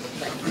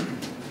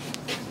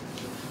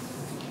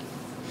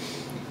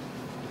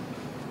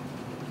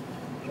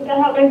 Does that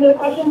help answer the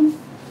question?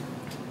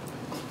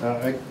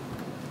 I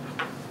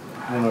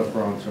don't know if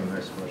we're on to the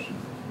next question.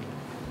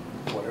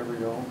 Whatever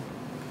y'all.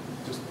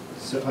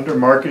 So under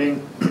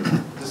marketing,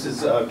 This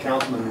is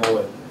Councilman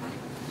Lloyd.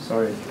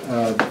 sorry,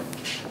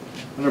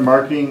 under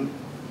marketing,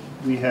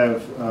 we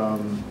have,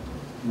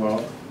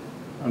 well,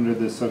 under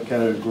the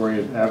subcategory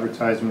of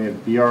advertising, we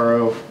have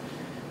BRO,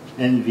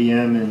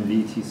 NVM, and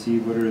VTC.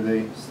 What do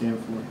they stand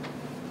for?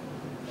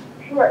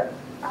 Sure.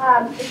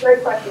 It's a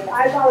great question.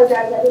 I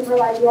apologize. I didn't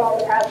realize you all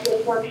would have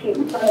this worksheet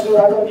in front of you.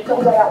 I would have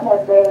filled that out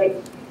more clearly.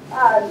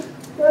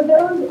 So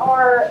those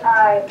are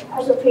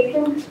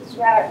applications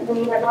that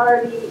we have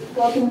already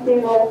spoken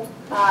to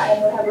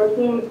and we have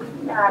received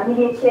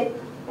media kits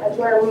as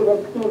where we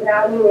would see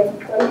value in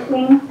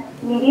placing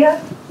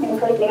media and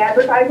placing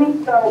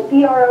advertising. So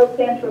BRO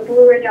stands for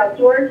Blue Ridge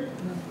Outdoors.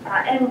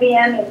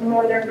 NVM is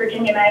Northern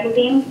Virginia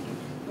Magazine.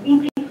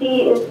 VTC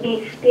is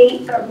the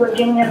state of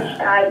Virginia's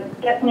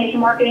destination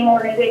marketing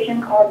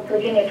organization called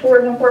Virginia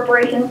Tourism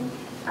Corporation.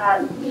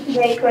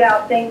 They put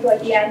out things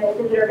like the annual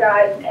visitor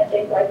guides and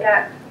things like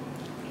that.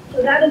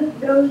 So that is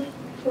those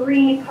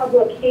three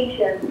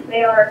publications.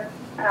 They are,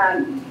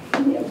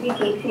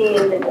 VTC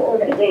is an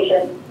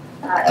organization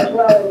as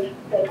well as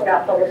they put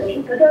out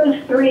publications. So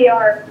those three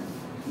are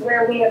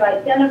where we have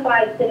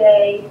identified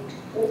today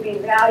would be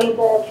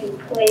valuable to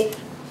place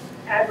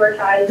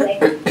advertising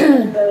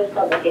in those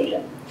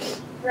publications.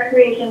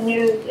 Recreation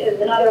News is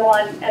another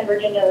one, and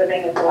Virginia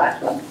Living is the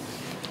last one.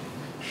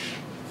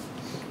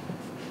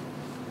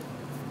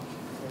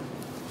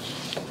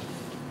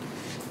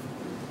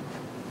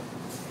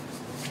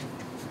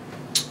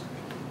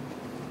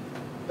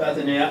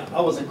 Bethany,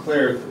 I wasn't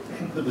clear.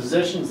 The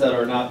positions that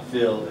are not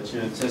filled, that you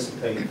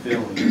anticipate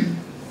filling,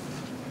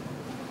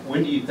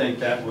 when do you think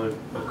that would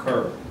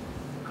occur?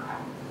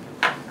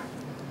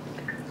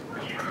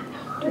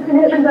 The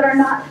positions that are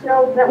not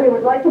filled that we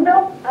would like to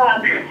fill,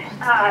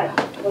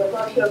 would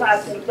love to have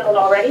had them filled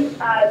already.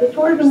 The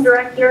tourism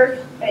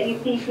director that you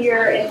see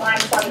here in line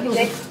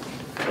 26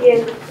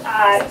 is,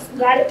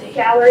 that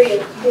salary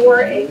is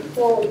for a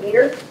full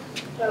year.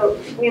 So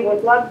we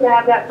would love to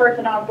have that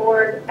person on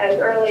board as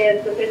early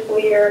as the fiscal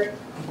year,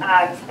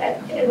 as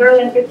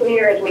early in the fiscal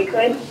year as we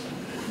could.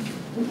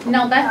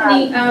 Now,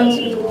 Bethany,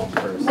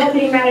 The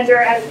marketing manager,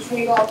 as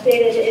we've all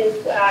stated,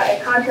 is a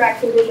contract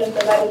position, so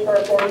that is for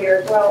a full year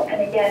as well. And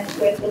again,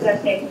 with the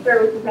destination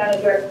services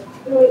manager,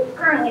 who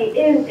currently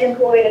is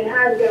employed and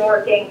has been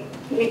working,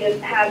 we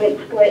just have it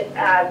split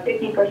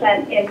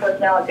 50% in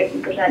personnel and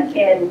 50%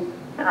 in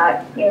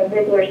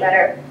visitor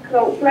center.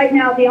 So right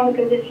now, the only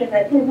position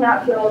that is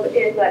not filled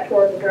is that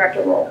tourism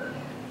director role.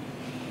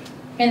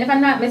 and if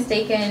I'm not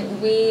mistaken,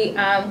 we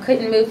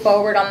couldn't move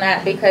forward on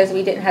that because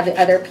we didn't have the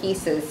other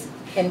pieces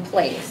in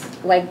place,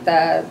 like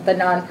the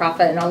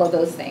nonprofit and all of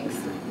those things.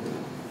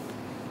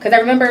 Because I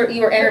remember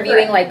you were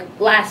interviewing like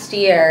last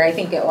year, I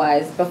think it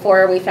was,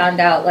 before we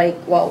found out like,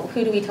 well,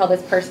 who do we tell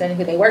this person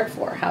who they work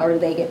for? How do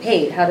they get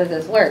paid? How does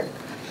this work?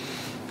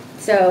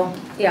 So,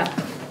 yeah.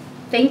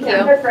 Thank you.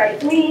 Yeah, that's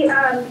right. We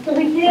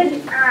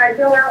did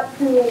go out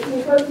to,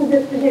 we posted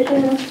this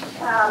position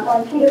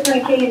on 2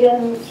 different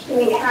occasions.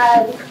 We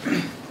had,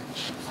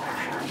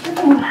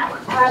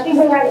 I think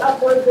we had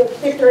upwards of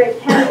 6 or 8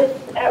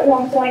 candidates at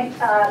one point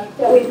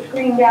that we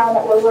screened down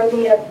that were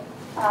worthy of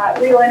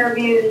real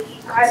interviews.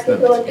 I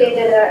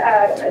facilitated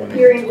a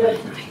series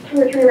of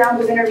 2 or 3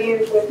 rounds of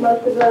interviews with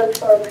most of those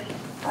folks.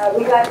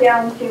 We got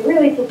down to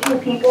really to 2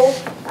 people,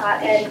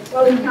 and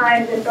both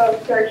times in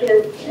both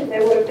searches, they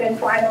would have been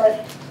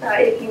finalists,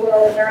 if you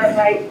will, in their own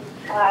right,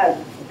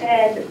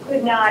 and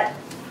could not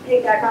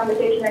take that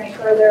conversation any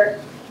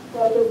further.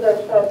 Both of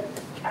those folks,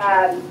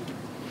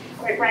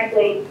 quite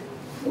frankly,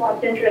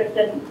 lost interest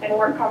and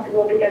weren't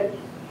comfortable because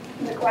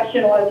the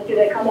question was, do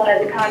they come on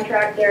as a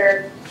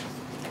contractor,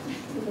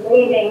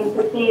 waiting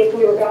to see if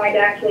we were going to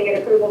actually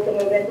get approval to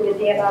move into the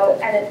DMO,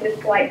 and at this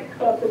point,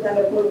 both of them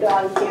have moved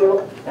on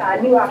to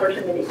new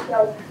opportunities.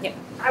 So Yep.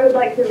 I would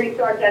like to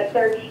restart that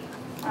search,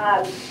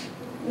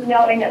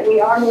 knowing that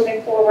we are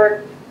moving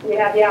forward. We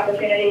have the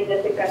opportunity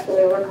to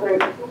successfully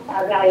recruit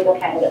valuable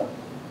candidates.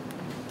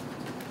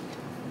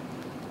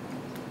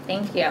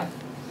 Thank you.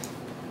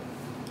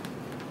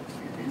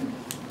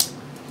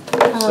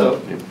 So,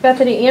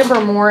 Bethany,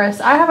 Amber Morris,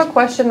 I have a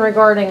question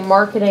regarding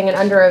marketing and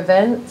under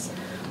events.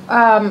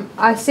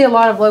 I see a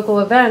lot of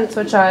local events,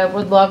 which I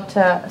would love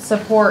to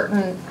support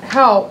and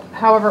help.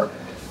 However,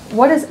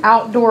 what is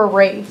outdoor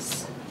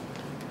race?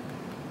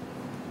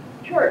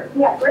 Sure,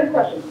 yeah, great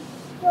question.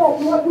 So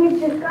what we've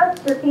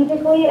discussed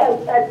strategically as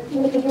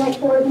with the Joint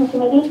Tourism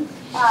Committee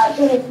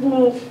is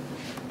the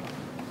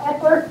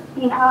effort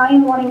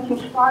behind wanting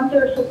to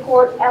sponsor,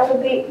 support,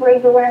 elevate,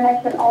 raise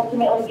awareness, and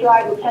ultimately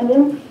drive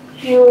attendance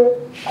to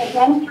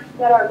events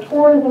that are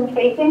tourism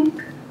facing,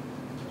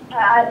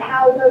 and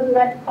how those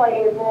events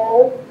play a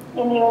role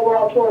in the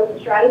overall tourism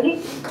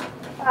strategy.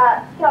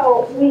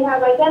 So we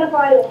have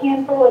identified a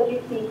handful, as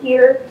you see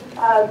here,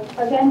 of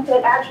events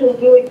that actually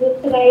do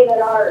exist today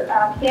that are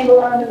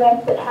standalone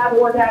events that have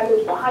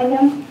organizers behind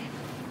them.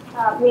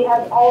 We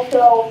have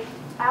also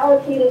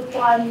allocated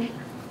funds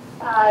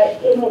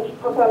in this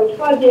proposed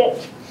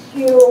budget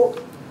to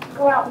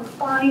go out and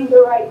find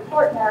the right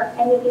partner.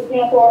 And this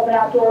example of an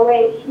outdoor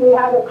race, we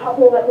have a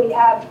couple that we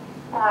have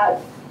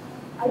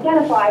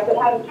identified but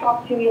haven't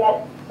talked to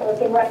yet, that have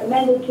been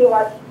recommended to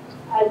us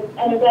as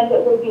an event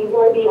that would be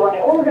worthy, or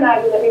an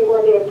organizer that would be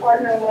worthy of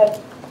partnering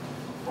with,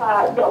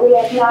 but we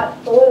have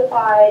not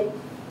solidified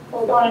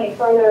or gone any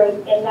further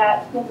in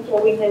that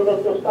until we knew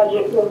that this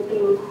budget would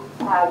be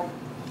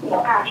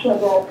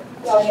actionable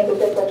going into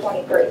fiscal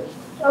 23.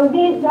 So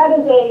that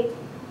is a,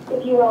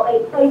 if you will,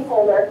 a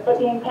placeholder, but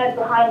the intent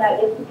behind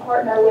that is to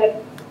partner with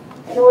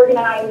an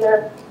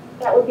organizer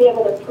that would be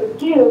able to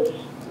produce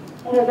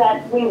an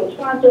event. We would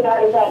sponsor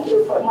that event, we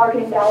would put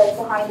marketing dollars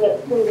behind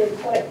it, we would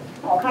put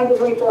all kinds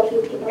of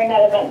resources to bring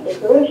that event to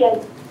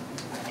fruition.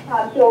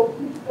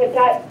 But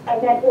that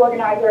event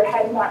organizer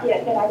has not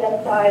yet been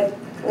identified,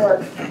 or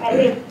at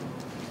least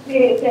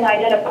maybe it's been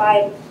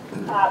identified,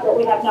 but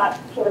we have not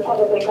sort of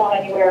publicly gone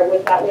anywhere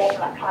with that. We have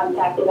not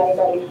contacted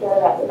anybody for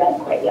that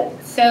event quite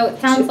yet. So it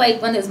sounds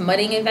like one of those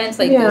mudding events,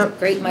 like Yeah. those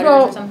Great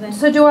Mudders or something?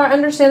 So do I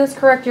understand this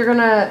correct? You're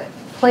gonna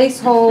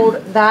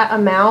placehold that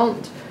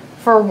amount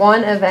for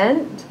one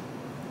event?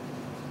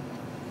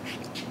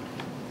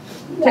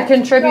 To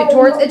contribute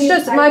towards, it's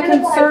just my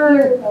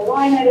concern. The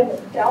line item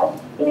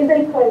itself is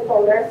a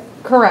placeholder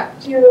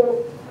Correct.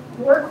 to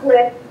work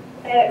with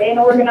an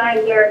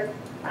organizer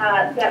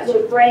that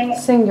would bring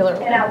Singular.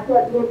 an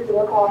outdoor group, so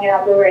we're calling it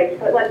outdoor race,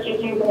 but let's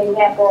just use an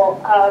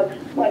example of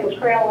like a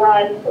trail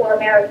run or a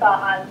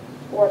marathon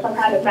or some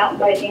kind of mountain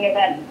biking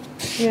event.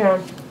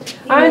 Yeah.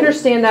 I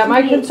understand that.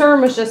 My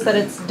concern was just that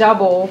it's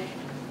double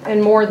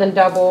and more than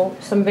double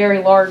some very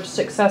large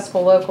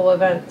successful local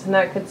events, and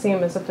that could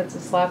seem as if it's a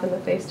slap in the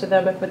face to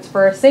them if it's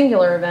for a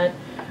singular event.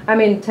 I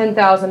mean,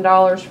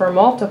 $10,000 for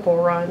multiple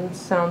runs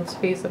sounds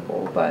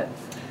feasible, but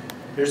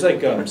There's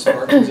like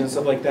Spartans and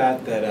stuff like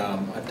that, that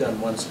I've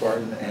done one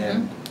Spartan,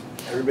 and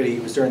everybody,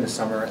 it was during the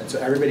summer, and so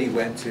everybody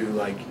went to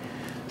like,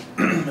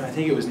 I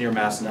think it was near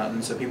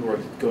Massanutten, so people were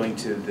going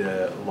to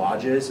the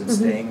lodges and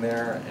staying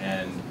there,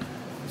 and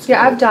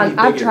yeah, I've Pretty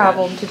big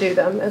traveled to do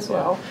them as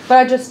well.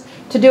 But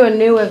to do a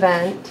new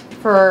event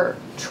for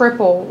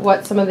triple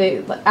what some of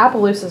the,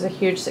 Appaloosa is a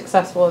huge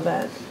successful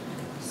event.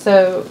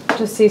 So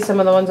to see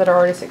some of the ones that are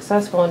already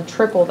successful and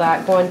triple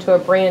that going to a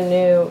brand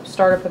new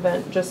startup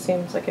event just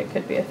seems like it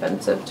could be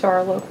offensive to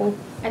our local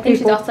I think she's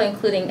people. also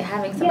including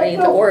having somebody Yeah,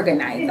 to so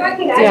organize if I it.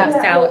 could So add a to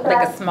that sal- with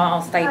like a that,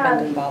 small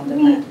stipend involved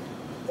in that.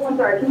 Oh, I'm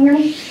sorry, can you hear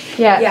me?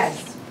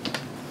 Yes.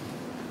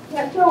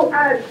 Yeah, so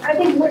I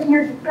think what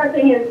you're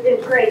discussing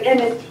is great,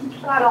 and it's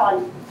spot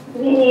on.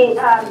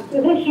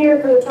 So this year,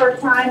 for the first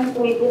time,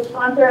 we did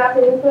sponsor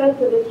Appaloosa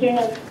to the tune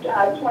of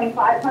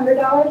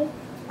 $2,500.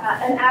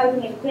 And as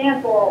an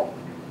example,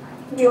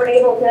 we were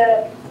able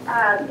to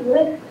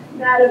list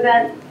that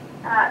event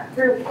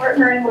through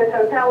partnering with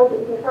hotels. It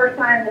was the first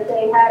time that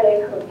they had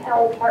a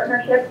hotel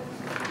partnership,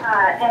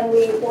 and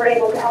we were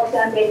able to help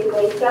them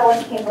basically sell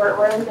and convert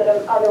rooms that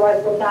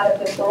otherwise would not have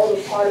been sold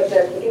as part of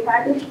their ticket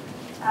package.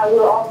 We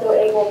were also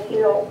able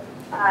to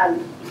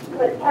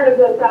put part of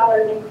those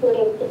dollars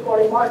included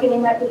supporting marketing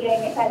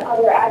messaging and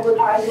other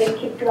advertising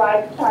to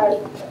drive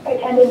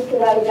attendance to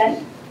that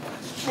event.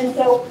 And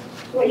so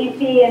what you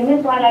see in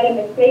this line item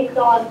is based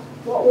on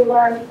what we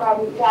learned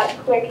from that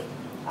quick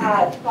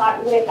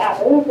spot with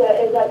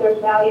Appaloosa, is that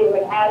there's value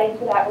in adding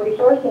to that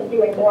resource and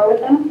doing more with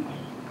them.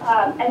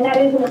 And that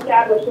is an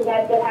established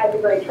event that has a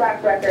great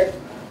track record.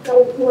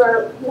 So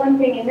we're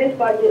wanting in this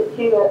budget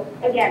to,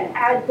 again,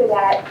 add to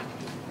that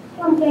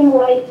something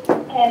like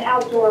an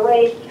outdoor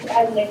race,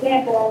 as an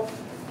example,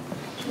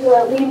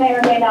 where we may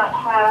or may not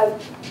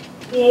have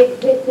the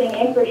existing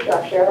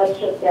infrastructure, let's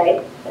just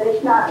say, that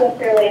it's not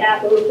necessarily an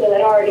Appaloosa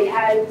that already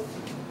has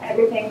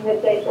everything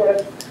that they sort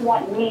of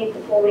want and need to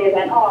pull the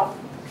event off.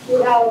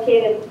 We've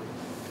allocated,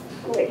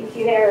 what you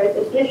see there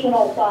is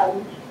additional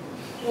funds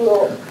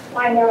to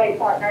find the right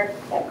partner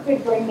that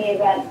could bring the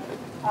event.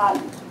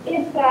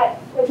 If that,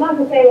 it's not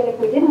to say that if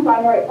we didn't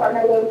find the right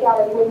partner, those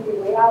dollars wouldn't be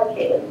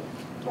reallocated.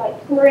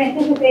 But we're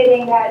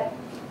anticipating that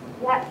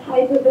that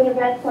type of an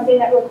event, something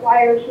that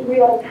requires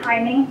real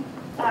timing,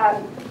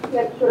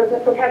 with sort of the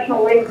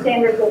professional rate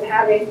standards of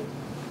having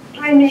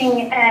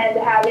timing and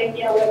having,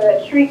 whether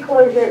it's street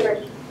closures or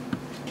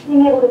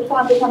being able to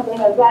sponsor something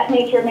of that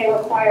nature may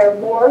require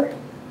more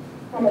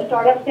from a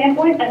startup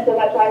standpoint, and so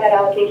that's why that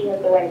allocation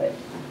is the way it is,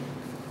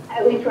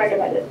 at least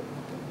recommended.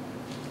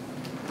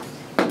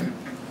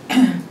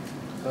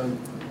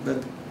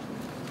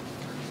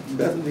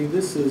 Bethany,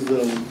 this is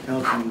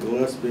Councilman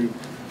Gillespie.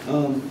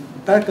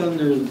 Back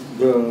under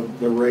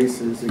the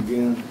races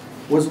again,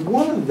 was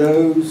one of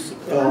those...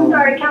 I'm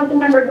sorry,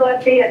 Councilmember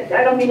Gillespie,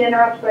 I don't mean to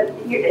interrupt, but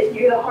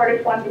you're the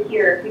hardest one to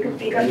hear. You can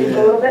speak up just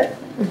a little bit.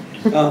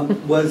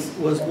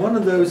 Was one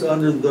of those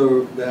under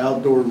the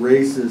outdoor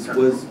races,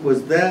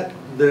 was that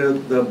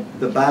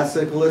the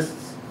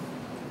bicyclists?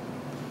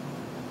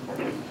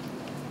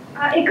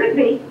 It could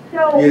be.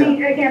 So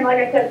we, again, like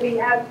I said, we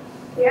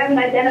haven't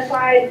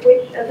identified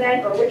which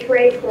event or which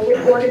race or which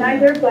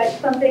organizer, but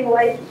something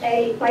like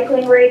a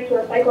cycling race or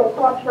a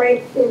cyclocross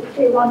race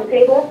is on the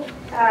table.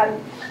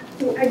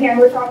 Again,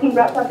 we're talking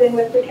about something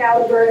with the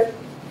caliber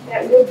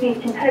that would be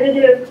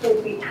competitive,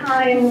 would be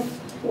timed,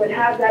 would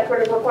have that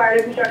sort of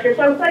required infrastructure.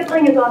 So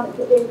cycling is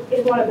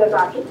one of those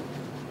options.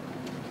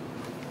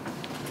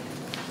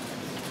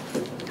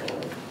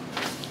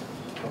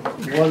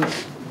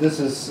 This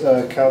is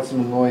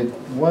Councilman Lloyd.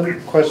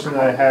 One question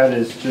I had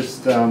is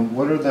just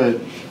what are the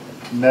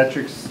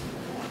metrics?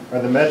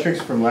 Are the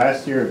metrics from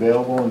last year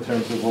available in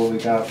terms of what we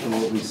got for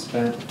what we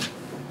spent?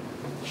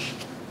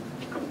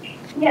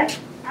 Yes,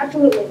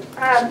 absolutely.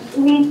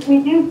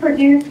 We do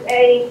produce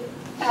a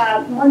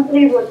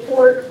monthly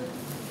report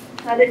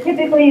that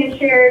typically is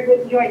shared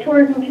with the Joint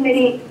Tourism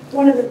Committee.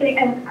 One of the things,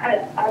 and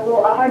I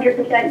will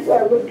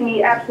 100% would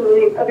be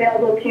absolutely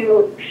available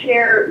to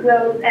share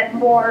those and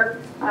more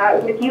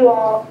with you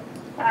all.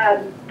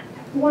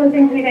 One of the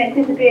things we've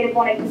anticipated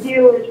wanting to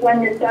do is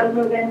when this does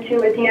move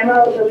into a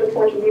DMO, those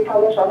reports will be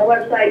published on the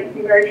website,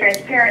 be very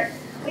transparent.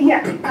 But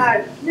yes,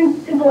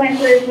 simple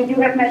answer is we do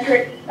have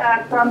metrics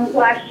from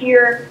last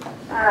year.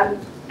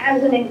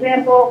 As an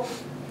example,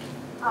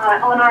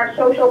 on our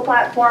social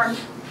platforms,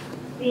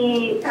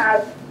 the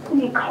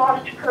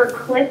cost per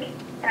click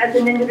as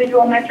an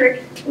individual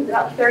metric is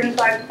about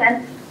 35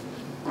 cents.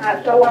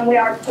 So when we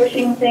are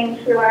pushing things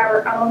through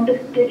our own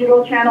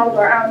digital channels,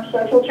 our own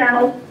social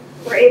channels,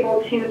 we're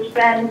able to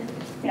spend,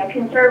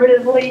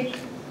 conservatively,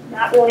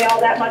 not really all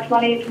that much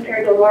money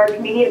compared to large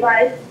media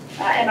buys,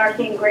 and are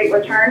seeing great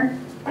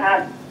return.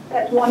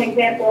 That's one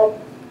example.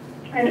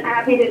 I'm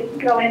happy to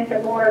go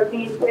into more of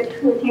these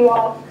with you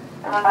all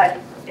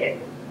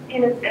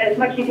in as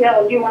much detail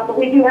as you want, but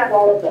we do have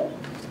all of those.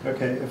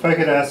 Okay, if I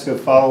could ask a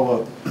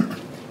follow-up.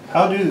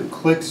 How do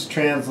clicks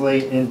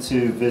translate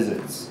into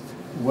visits?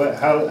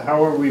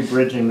 How are we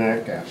bridging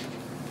that gap?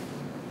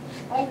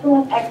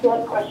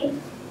 Excellent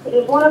question. It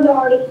is one of the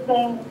hardest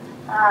things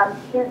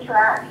to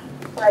track,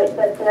 right?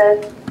 But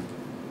the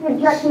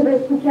objective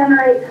is to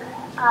generate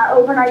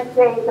overnight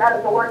stays out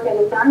of the work that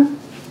is done.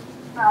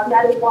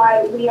 That is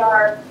why we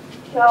are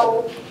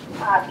so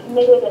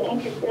committed and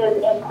interested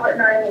in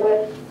partnering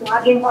with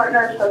lodging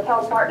partners,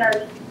 hotel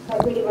partners,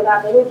 like we did with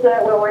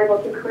Appaloosa, where we're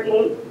able to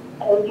create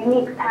a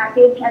unique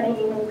package and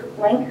a unique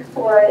link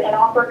for an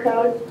offer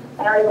code,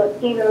 and are able to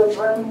see those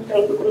rooms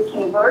basically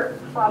convert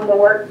from the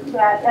work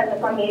that, and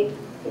from the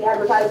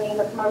advertising and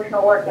the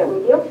promotional work that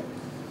we do.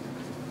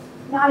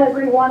 Not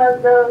every one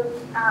of those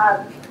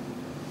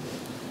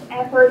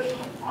efforts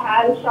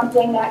has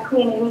something that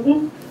clean and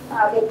easy.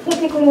 But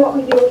typically what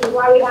we do, which is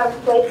why we have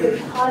placed a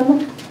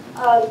ton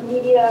of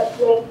media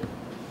with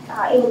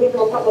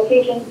individual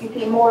publications. You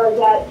see more of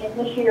that in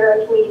this year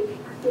as we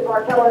dip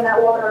our toe in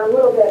that water a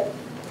little bit.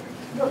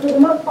 But for the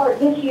most part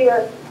this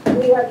year,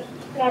 we have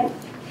spent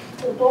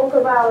the bulk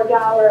of our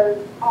dollars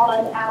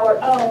on our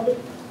own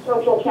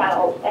social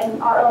channels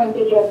and our own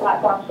digital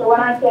platforms. So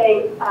when I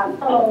say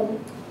own,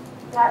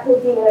 that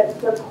would be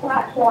the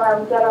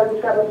platforms that are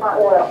Discover Front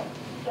Royal.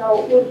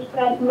 So we've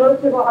spent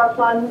most of our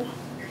funds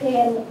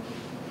in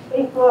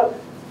Facebook,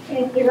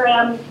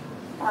 Instagram,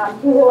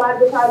 Google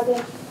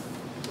advertising.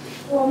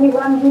 When we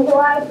run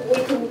Google ads,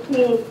 we can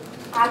see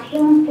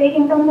action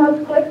taken from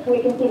those clicks.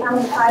 We can see how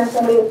many times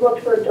somebody has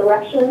looked for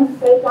directions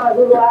based on a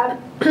Google ad.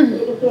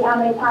 We can see how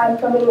many times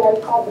somebody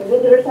has called the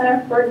visitor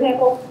center, for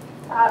example,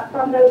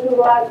 from those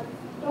Google ads.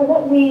 So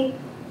what we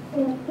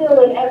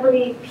instill in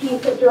every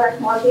piece of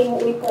direct marketing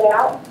that we put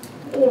out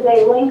is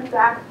a link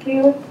back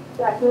to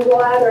that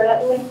Google ad, or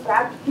that link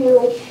back to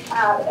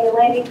a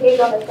landing page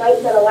on the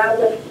site that allows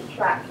us to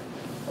track.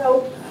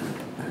 So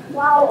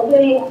while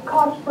the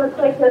cost per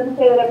click doesn't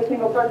say that every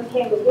single person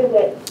came to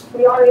visit,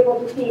 we are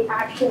able to see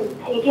actions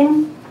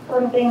taken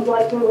from things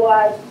like Google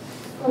ads,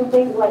 from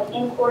things like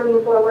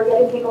inquiries where we're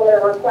getting people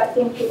that are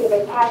requesting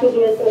specific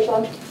packages based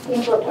on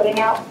things we're putting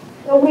out.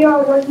 So we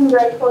are working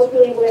very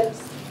closely with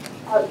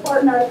our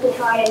partners to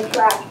try and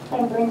track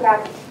and bring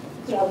back,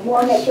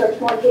 more metrics,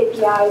 more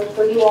KPIs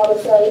for you all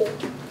to say,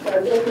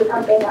 this is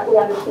something that we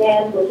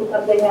understand, this is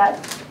something that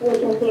we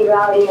can see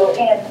value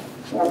in.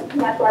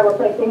 That's why we're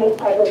placing this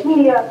type of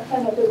media,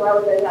 and this is why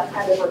we're getting that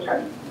kind of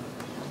return.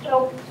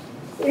 So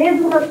it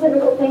is the most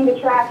difficult thing to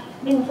track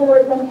in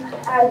tourism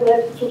as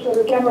a just sort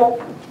of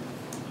general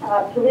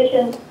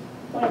position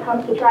when it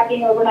comes to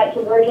tracking overnight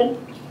conversion.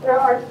 There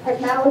are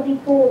technology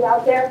tools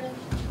out there.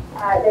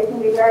 They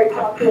can be very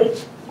costly,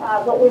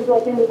 but we've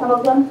looked into some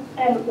of them.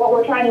 And what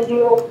we're trying to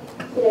do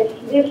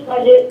with this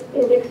budget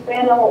is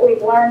expand on what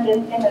we've learned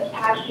in this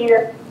past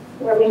year,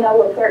 where we know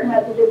what certain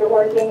messages are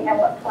working and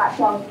what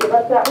platforms give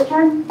us that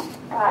return.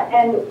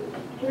 And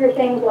through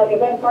things like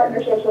event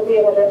partnerships, we'll be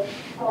able to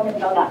hone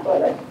in on that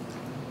further.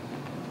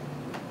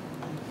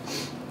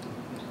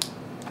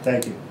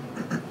 Thank you.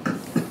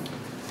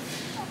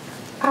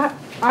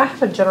 I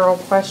have a general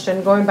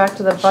question, going back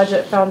to the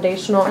budget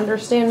foundational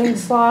understanding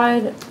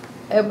slide.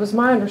 It was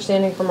my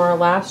understanding from our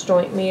last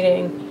joint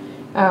meeting,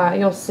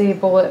 you'll see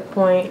bullet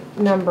point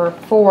number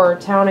 4,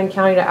 town and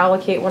county to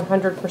allocate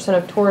 100%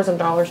 of tourism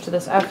dollars to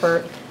this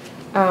effort.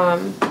 I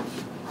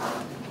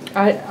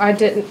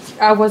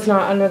was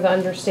not under the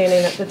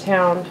understanding that the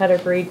town had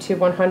agreed to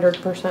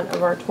 100%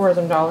 of our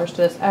tourism dollars to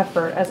this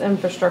effort as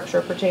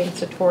infrastructure pertains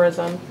to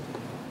tourism.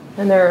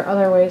 And there are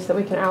other ways that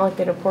we can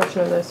allocate a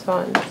portion of those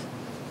funds.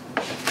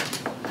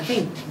 I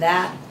think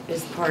that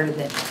is part of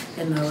the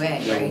MOA,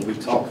 That right? we'll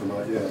be talking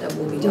about, yeah. That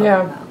we'll be talking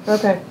Yeah, about.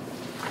 okay.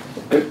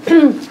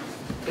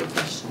 Good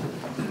question.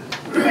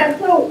 Yeah,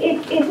 so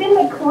it's in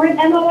the current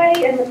MOA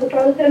and the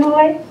proposed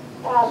MOA.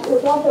 It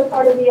was also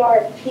part of the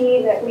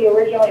RFP that we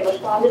originally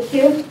responded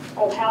to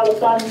of how the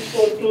funds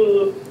would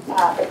be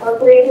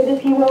appropriated,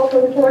 if you will,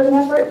 for the tourism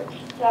effort.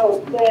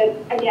 So the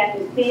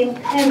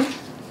intent,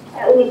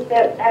 at least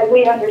that as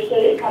we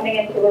understood it coming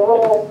into the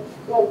role,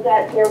 was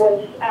that there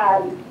was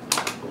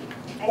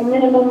a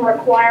minimum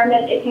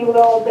requirement, if you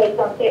will, based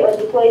on state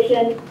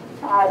legislation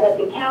that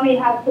the county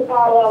has to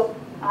follow,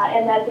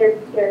 and that there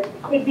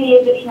could be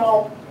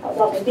additional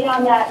above and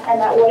beyond that, and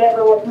that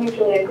whatever was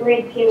mutually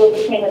agreed to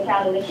between the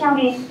town and the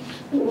county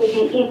would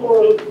be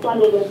equally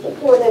funded and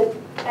supported,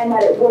 and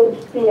that it would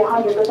be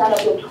 100% of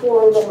the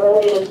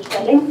tourism-related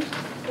spending,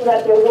 so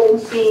that there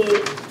wouldn't be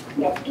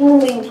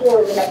fueling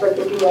tourism efforts,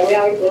 if you will. We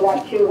obviously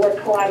want to work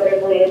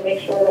collaboratively and make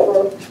sure that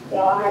we're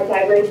on high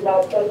tide rates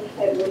about those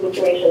types of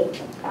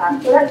situations.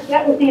 So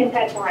that was the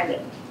intent behind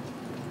it.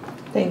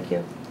 Thank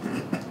you.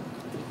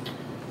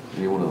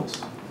 Anyone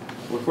else?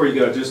 Before you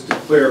go, just to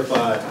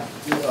clarify,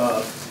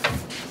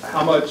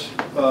 how much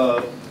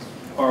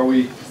are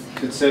we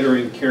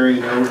considering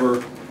carrying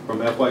over from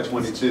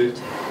FY22?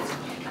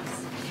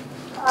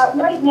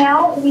 Right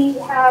now, we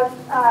have,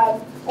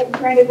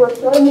 granted, we're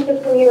still in the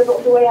fiscal year,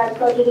 but the way I've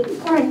budgeted the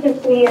current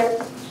fiscal year,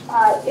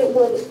 it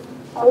would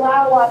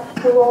allow us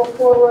to roll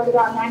forward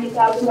about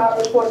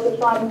 $90,000 worth of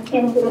funds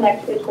into the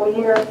next fiscal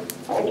year.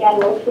 Again,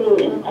 we'll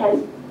see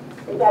intent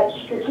that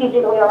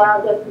strategically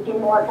allows us to do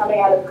more coming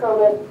out of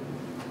COVID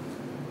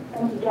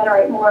and to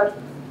generate more,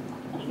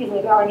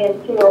 going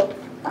into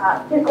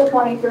fiscal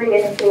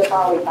 23 and into the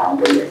following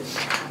calendar year.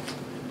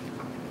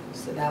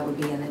 So that would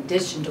be in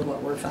addition to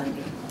what we're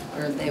funding,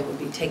 or they would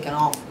be taken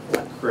off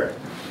what? Correct.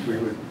 We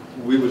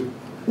would.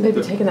 They'd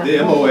be taking that.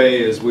 The MOA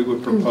is we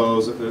would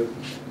propose,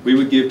 we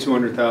would give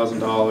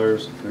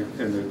 $200,000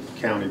 and the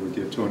county would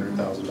give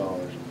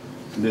 $200,000.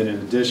 And then in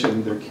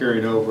addition, they're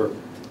carrying over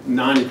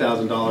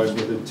 $90,000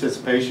 with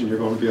anticipation you're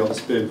going to be able to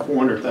spend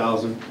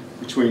 $400,000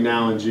 between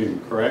now and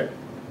June, correct?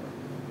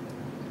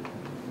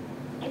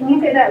 Can you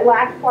say that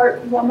last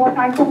part one more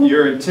time, please?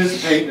 You're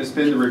anticipating to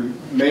spend the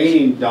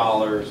remaining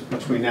dollars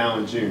between now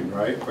and June,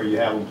 right? Or you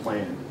have them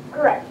planned?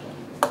 Correct.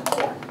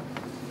 Yeah.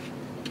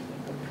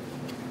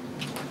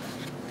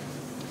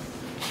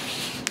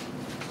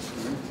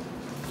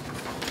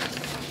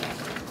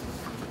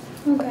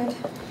 Okay.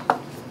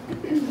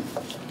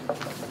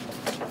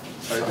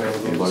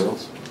 Anybody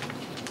else?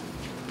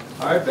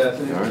 All right,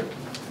 Bethany. All right.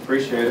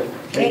 Appreciate it.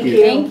 Thank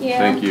you. Thank you.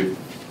 Thank you.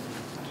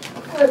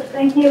 Good,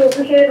 thank you.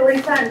 Appreciate it.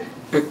 Refund.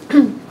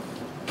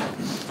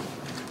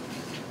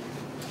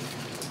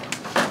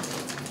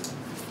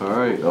 All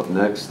right, up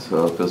next,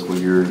 fiscal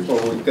year.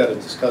 Well, we've got to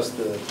discuss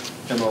the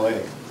MOA.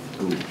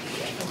 Ooh.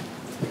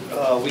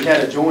 We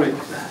had a joint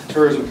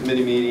tourism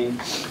committee meeting,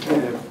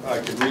 and if I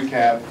could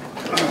recap,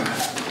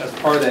 as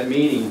part of that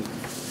meeting,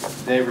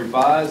 they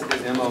revised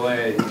the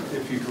MOA.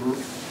 If you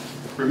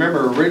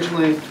remember,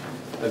 originally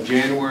of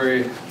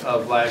January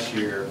of last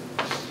year,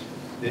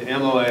 the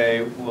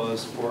MOA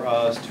was for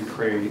us to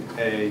create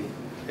a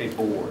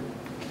board.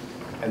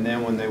 And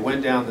then when they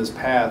went down this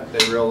path,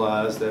 they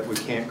realized that we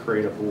can't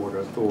create a board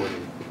of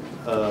authority.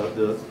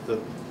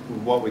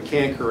 What we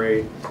can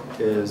create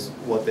is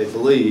what they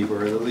believe,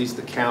 or at least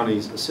the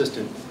county's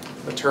assistant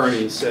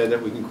attorney said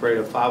that we can create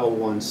a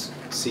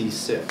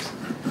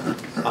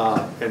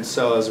 501c6. And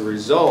so as a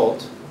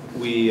result,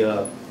 we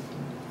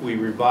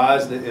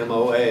revised the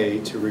MOA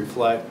to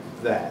reflect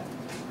that.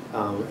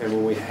 And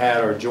when we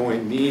had our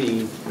joint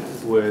meeting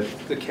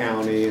with the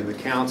county and the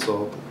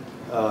council,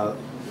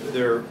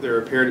 there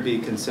appeared to be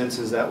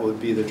consensus that would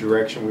be the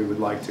direction we would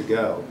like to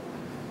go.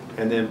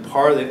 And then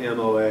part of the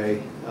MOA,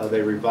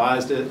 they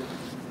revised it.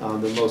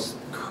 The most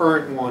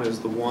current one is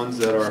the ones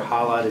that are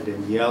highlighted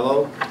in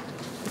yellow,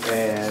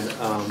 and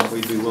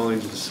we'd be willing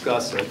to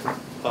discuss it.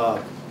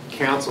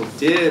 council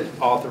did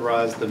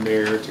authorize the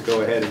mayor to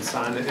go ahead and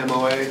sign the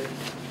MOA,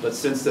 but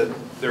since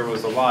there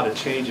was a lot of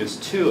changes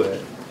to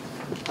it,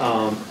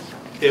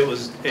 it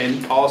was,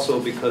 and also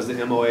because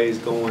the MOA is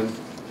going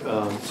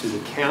to the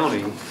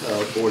county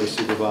Board of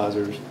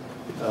Supervisors,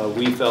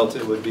 we felt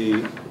it would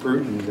be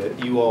prudent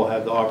that you all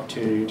have the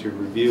opportunity to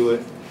review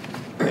it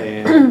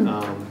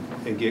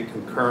and get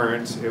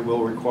concurrence. It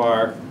will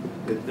require,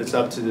 it's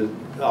up to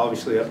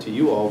obviously up to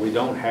you all. We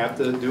don't have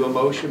to do a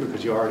motion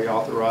because you already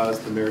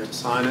authorized the mayor to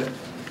sign it.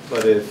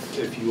 But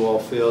if you all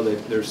feel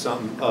that there's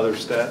some other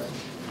step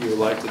you would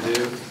like to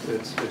do,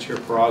 it's your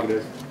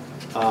prerogative.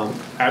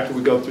 After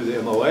we go through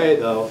the MOA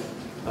though,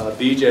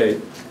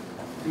 BJ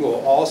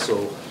will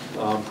also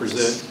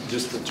present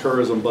just the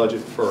tourism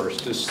budget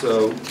first, just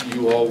so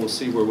you all will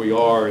see where we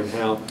are and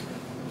how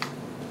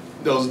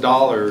those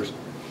dollars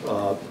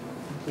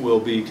will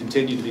be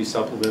continue to be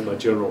supplemented by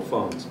general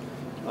funds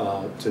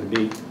to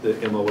meet the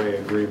MOA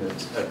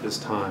agreements at this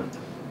time.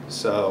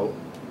 So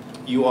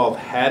you all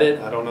have had it.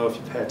 I don't know if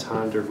you've had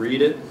time to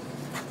read it,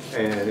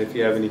 and if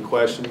you have any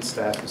questions,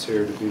 staff is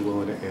here to be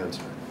willing to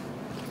answer.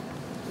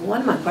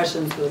 One of my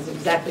questions was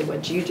exactly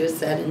what you just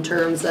said in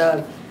terms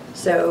of,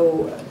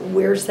 so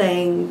we're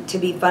saying to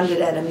be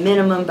funded at a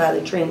minimum by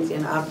the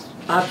transient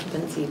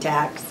occupancy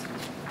tax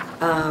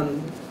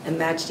and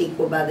matched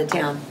equal by the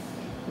town.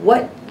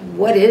 What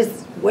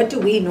do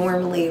we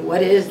normally,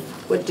 what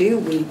do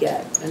we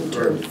get in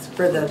terms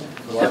for the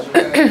lodging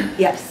tax?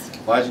 Yes.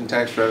 Lodging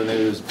tax revenue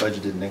is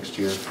budgeted next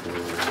year for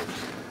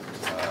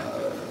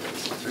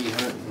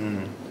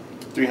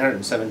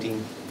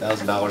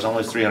 $317,000,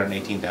 almost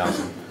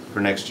 $318,000 for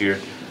next year.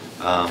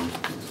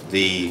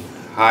 The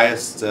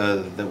highest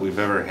that we've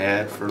ever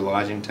had for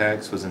lodging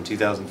tax was in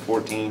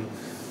 2014,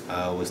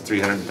 was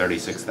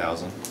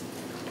 $336,000.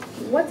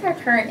 What's our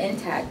current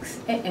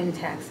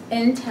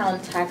in-town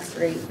tax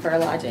rate for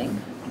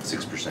lodging?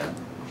 6%.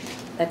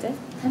 That's it?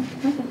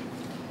 Okay.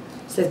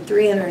 So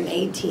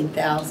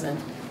 318,000,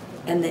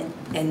 and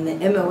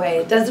the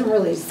MOA, it doesn't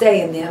really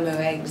say in the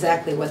MOA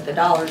exactly what the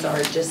dollars are.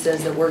 It just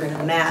says that we're going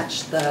to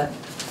match the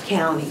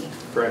county.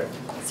 Correct.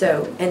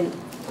 So and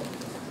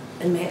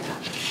man,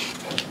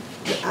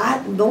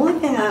 the only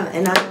thing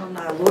I'm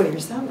not a lawyer,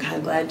 so I'm kind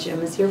of glad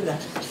Jim is here for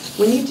that.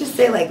 When you just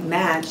say like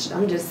matched,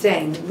 I'm just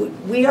saying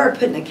we are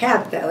putting a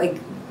cap that,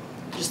 like,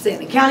 just saying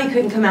the county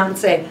couldn't come out and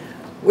say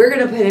we're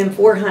going to put in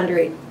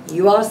 400.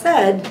 You all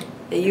said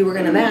that you were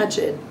going to match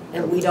it,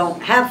 and we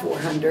don't have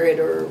 400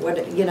 or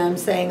what, you know what I'm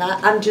saying?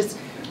 I'm just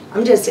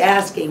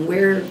asking,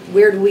 where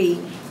do we?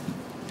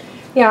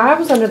 Yeah, I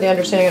was under the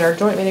understanding in our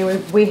joint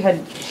meeting, we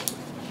had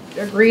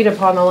agreed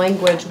upon the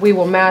language, we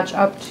will match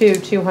up to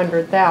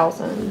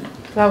 200,000.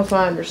 That was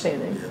my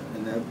understanding. Yeah,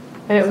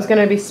 and it was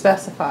gonna be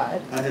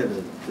specified. I had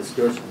a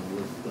discussion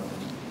with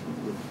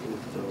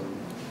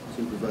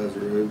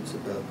Supervisor Oates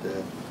about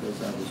that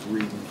because I was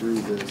reading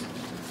through this.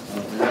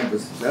 And that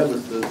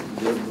was the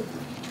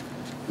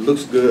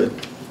looks good,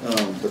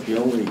 but the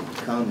only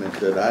comment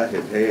that I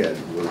had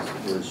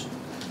was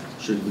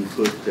should we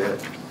put that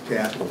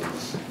cap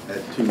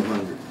at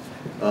 200?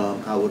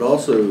 I would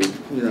also,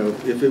 you know,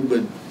 if it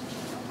would,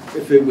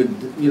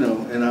 you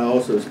know, and I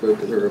also spoke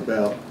to her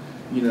about,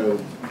 you know,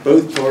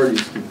 both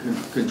parties can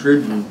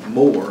contribute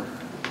more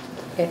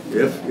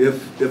if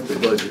the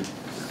budget,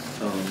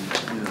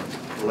 you know,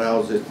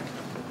 allows it.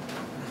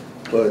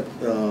 But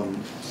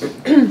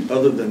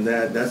other than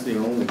that, that's the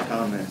only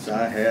comments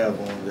I have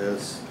on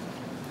this.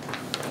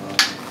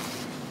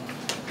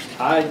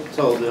 I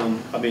told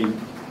them, I mean,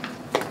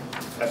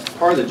 as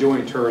part of the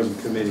Joint Tourism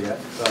Committee,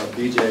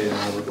 BJ and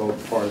I were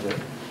both part of it.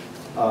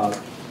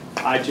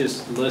 I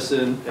just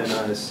listened and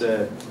I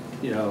said,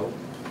 you know,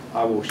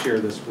 I will share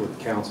this with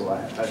council.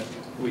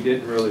 We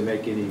didn't really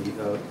make any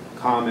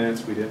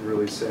comments. We didn't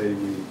really say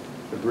we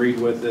agreed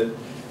with it.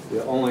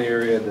 The only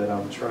area that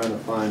I'm trying to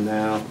find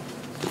now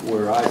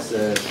where I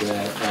said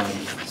that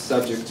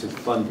subject to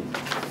funding,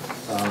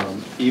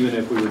 even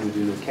if we were to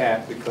do the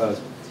cap,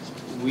 because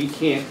we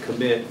can't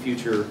commit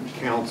future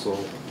council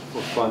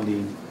for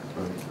funding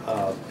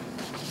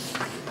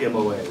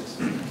MOAs.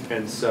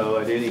 And so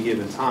at any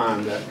given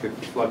time, that could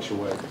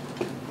fluctuate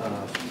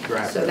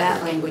drastically. So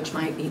that language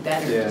might be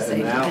better Yeah, to say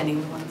and now,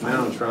 depending on funding.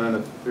 now I'm trying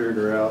to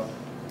figure out,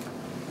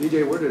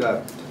 BJ, where did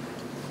I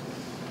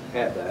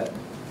add that?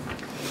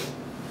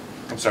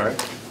 I'm sorry?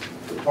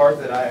 The part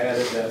that I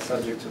added that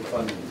subject to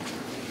funding.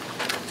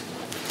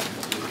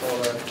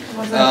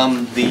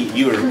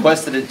 You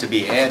requested it to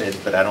be added,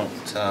 but I don't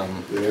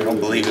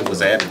believe it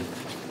was added.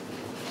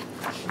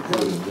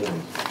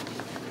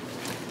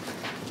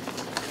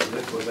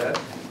 Was that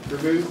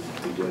removed?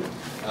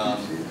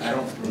 I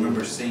don't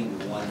remember seeing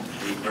the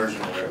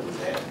version where it was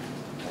added.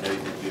 I know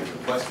that you had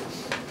requested.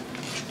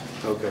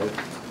 Okay.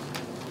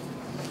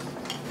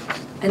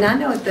 And I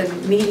know at the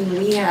meeting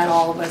we had,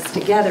 all of us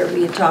together,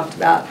 we had talked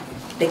about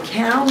the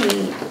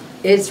county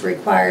is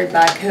required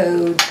by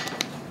code,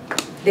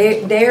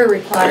 they're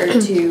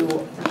required to use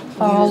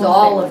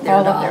all of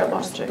their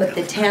dollars, but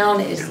the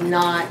town is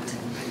not.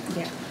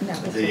 Yeah,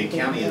 the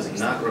county is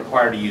not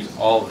required to use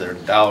all of their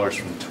dollars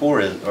from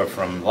tourism, or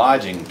from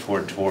lodging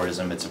toward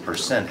tourism, it's a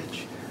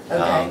percentage.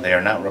 Okay. They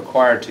are not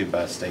required to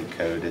by state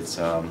code, it's,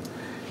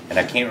 and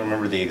I can't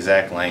remember the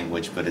exact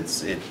language, but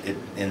it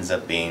ends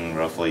up being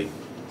roughly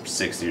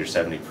 60 or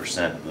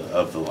 70%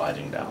 of the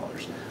lodging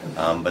dollars.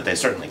 But they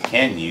certainly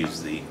can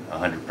use the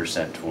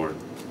 100% toward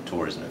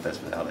tourism if that's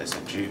how they so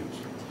choose.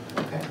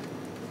 Okay.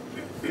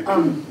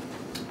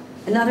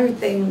 Another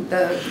thing,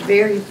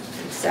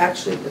 it's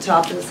actually at the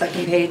top of the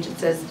second page, it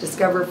says,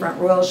 Discover Front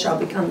Royal shall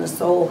become the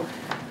sole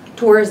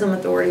tourism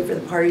authority for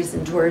the parties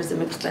and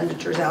tourism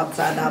expenditures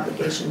outside the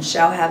obligation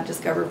shall have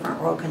Discover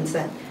Front Royal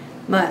consent.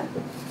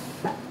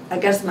 I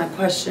guess my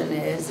question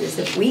is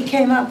if we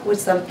came up with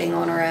something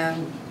on our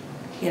own,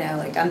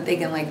 like I'm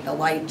thinking like the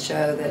light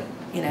show that,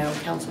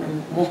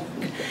 Councilman Moore,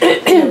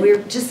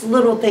 we're just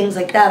little things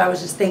like that. I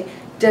was just thinking,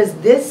 does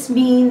this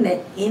mean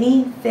that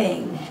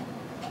anything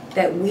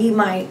that we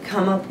might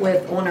come up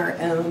with on our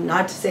own,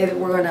 not to say that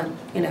we're gonna,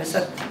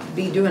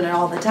 be doing it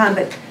all the time,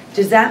 but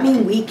does that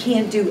mean we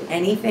can't do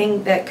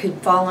anything that could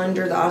fall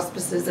under the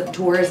auspices of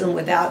tourism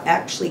without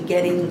actually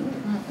getting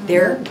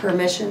their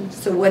permission?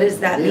 So what does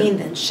that mean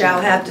then?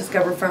 Shall have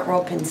Discover Front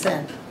Royal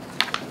consent.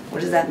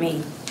 What does that mean?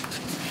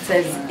 It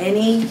says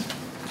any,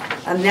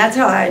 that's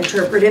how I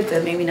interpret it,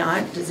 but maybe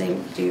not. Do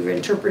you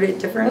interpret it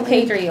differently? What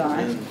page are you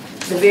on?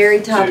 The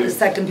very top of the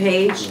second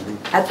page,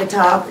 at the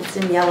top, it's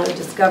in yellow,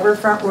 Discover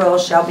Front Royal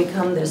shall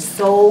become the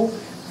sole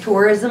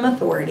tourism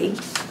authority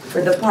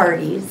for the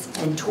parties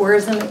and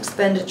tourism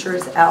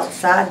expenditures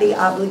outside the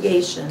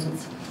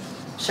obligations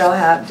shall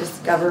have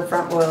Discover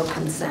Front Royal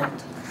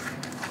consent.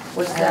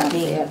 What does that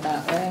mean? I don't see it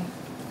that way.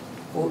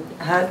 Well,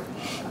 how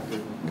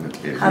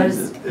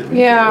does,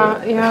 Yeah,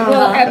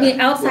 Well, I yeah. mean,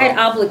 outside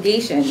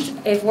obligations,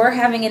 if we're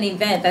having an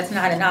event, that's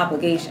not an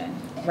obligation,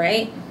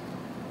 right?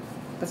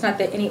 That's not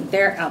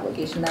their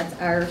obligation, that's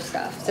our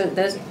stuff. So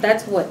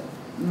that's what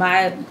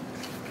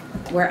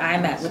where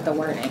I'm at with the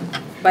wording.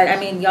 But I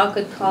mean, y'all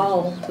could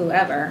call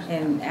whoever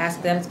and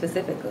ask them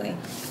specifically.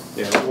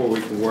 Yeah, or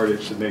we can word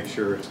it to make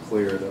sure it's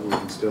clear that we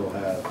can still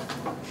have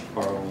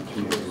our own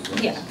community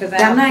events. Yeah, because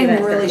I'm not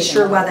even really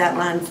sure why that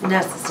line's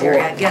necessary,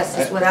 I guess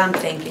is what I'm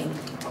thinking.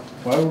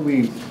 Why would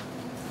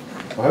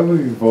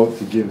we vote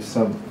to give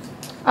some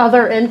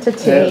Other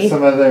entity.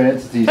 some other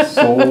entity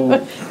sole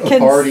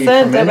authority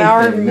Consent from of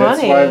our anything? That's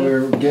money. why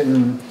we're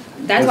getting,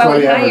 That's that's why why we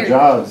we have our hired.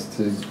 jobs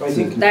to.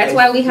 That's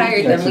why we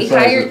hired them. We Exercise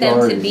hired them to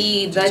authority.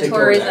 be the Take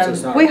over that, so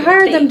it's tourism. not- We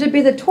hired them to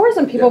be the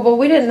tourism people, but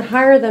we didn't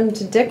hire them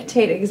to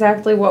dictate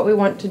exactly what we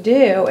want to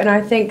do. And I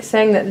think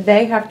saying that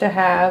they have to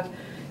have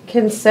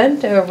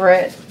consent over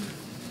it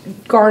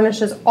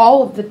garnishes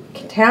all of the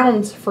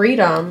town's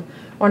freedom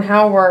on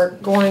how we're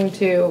going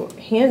to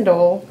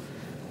handle.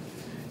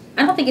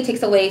 I don't think it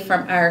takes away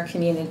from our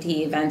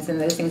community events and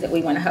those things that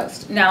we want to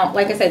host. Now,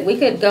 like I said, we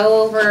could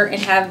go over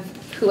and have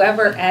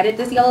whoever added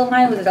this yellow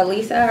line, was it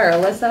Elisa or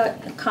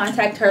Alyssa,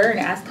 contact her and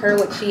ask her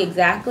what she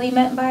exactly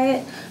meant by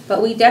it.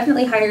 But we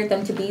definitely hired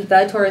them to be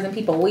the tourism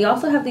people. We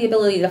also have the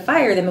ability to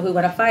fire them if we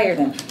want to fire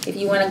them. If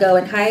you want to go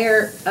and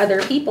hire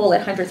other people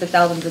at hundreds of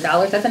thousands of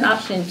dollars, that's an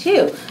option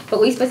too. But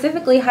we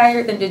specifically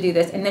hired them to do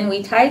this, and then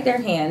we tied their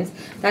hands.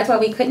 That's why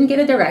we couldn't get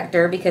a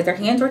director, because their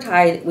hands were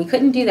tied. We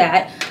couldn't do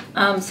that.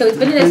 So it's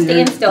been at a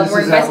standstill, and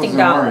we're investing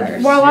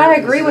dollars. Well, I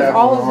agree with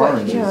all of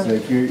what, yeah.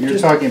 Like you're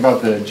talking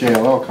about the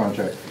JLL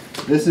contract.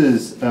 This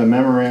is a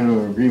memorandum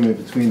of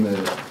agreement between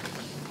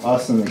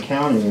us and the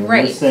county. And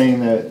Right. we're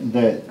saying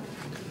that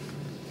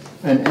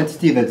an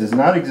entity that does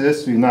not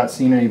exist, we've not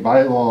seen any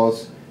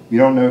bylaws, we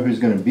don't know who's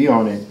going to be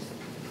on it,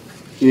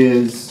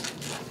 is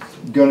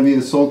going to be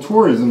the sole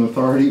tourism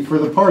authority for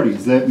the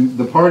parties. That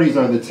the parties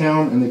are the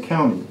town and the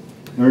county.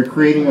 And we're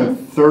creating a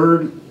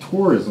third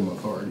tourism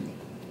authority.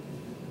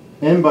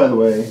 And by the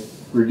way,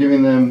 we're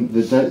giving them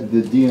the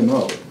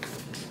DMO.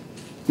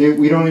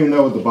 We don't even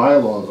know what the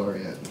bylaws are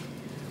yet.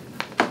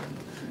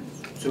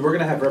 So we're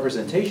gonna have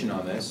representation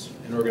on this,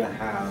 and we're gonna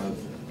have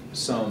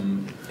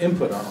some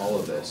input on all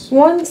of this.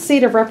 One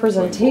seat of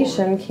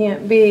representation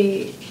can't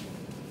be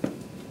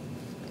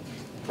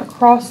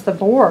across the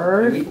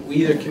board. We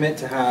either commit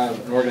to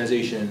have an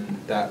organization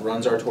that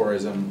runs our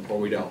tourism, or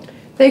we don't.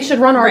 They should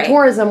run our Right.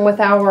 tourism with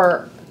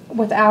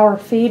our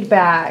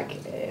feedback.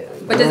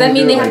 But does that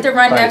mean they have to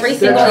run every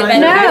single They're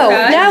event trying after No,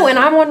 us? no, and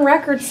I'm on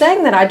record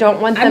saying that I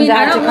don't want I them mean, to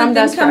I have to don't come want to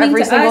them us for coming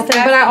every to single us,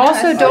 thing, but I asking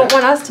also us. don't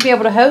want us to be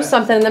able to host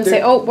something and them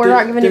say, oh, we're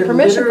not giving you they're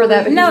permission for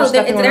that because No, you're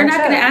stepping on they're our not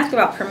gonna toes. ask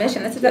about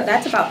permission.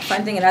 That's about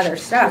funding and other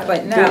stuff,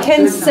 but no.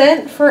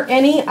 Consent for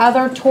any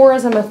other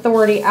tourism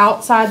authority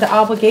outside the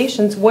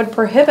obligations would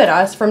prohibit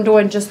us from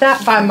doing just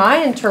that by my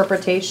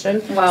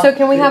interpretation. Well, So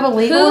can we have a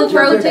legal who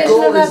wrote interpretation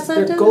it? of that Their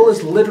sentence? goal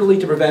is literally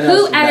to prevent us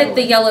Who from added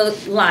the meddling. yellow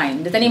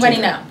line? Does anybody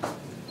know?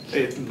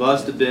 It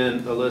must have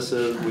been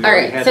Alyssa. We All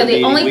already right, had so the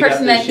meeting. only We got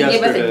person that this can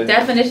give us a yesterday.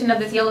 definition of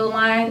this yellow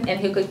line and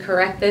who could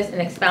correct this and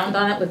expound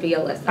on it would be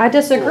Alyssa. I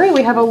disagree.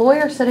 We have a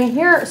lawyer sitting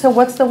here. So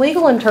what's the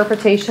legal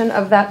interpretation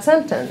of that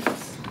sentence?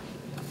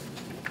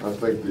 I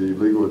think the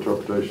legal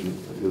interpretation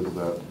is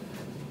that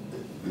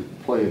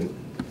it's plain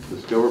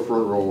Discover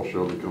Front Royal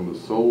shall become the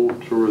sole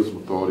tourism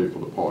authority for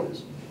the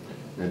parties.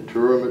 And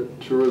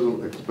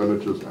tourism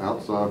expenditures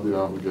outside the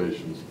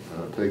obligations,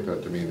 and I take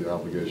that to mean the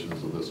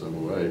obligations of this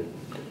MOA,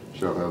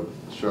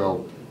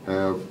 shall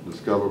have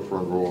Discover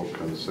Front Royal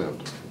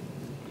consent.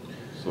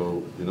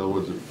 So, in other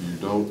words,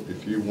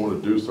 if you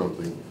want to do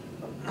something,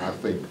 I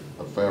think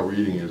a fair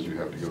reading is you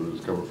have to go to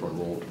Discover Front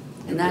Royal.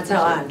 And that's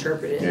how I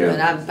interpret it,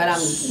 Yeah. but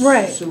I'm.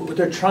 Right. So what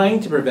they're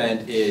trying to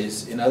prevent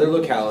is, in other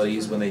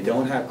localities, when they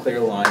don't have clear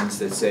lines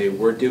that say,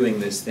 we're doing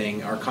this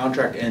thing, our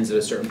contract ends at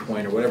a certain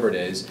point, or whatever it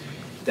is,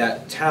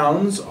 that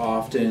towns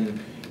often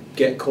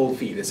get cold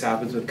feet. This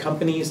happens with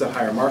companies that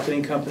hire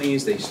marketing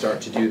companies. They start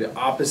to do the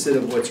opposite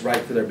of what's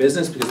right for their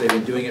business because they've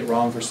been doing it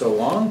wrong for so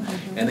long,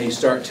 and they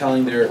start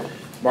telling their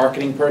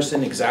marketing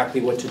person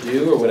exactly what to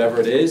do or whatever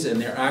it is,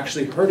 and they're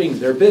actually hurting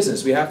their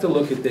business. We have to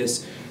look at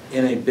this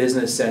in a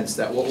business sense,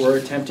 that what we're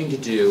attempting to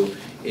do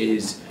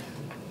is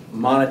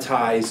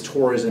monetize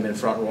tourism in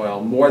Front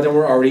Royal more than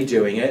we're already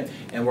doing it,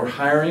 and we're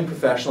hiring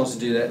professionals to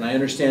do that. And I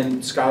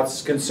understand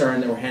Scott's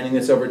concern that we're handing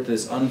this over to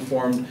this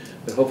unformed,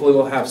 but hopefully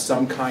we'll have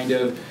some kind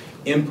of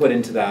input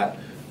into that.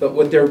 But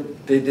what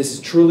this is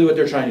truly what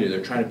they're trying to do.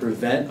 They're trying to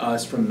prevent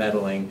us from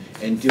meddling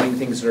and doing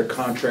things that are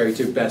contrary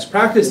to best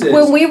practices.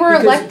 When we were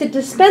elected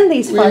to spend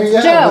these funds,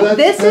 Joe,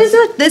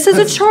 this is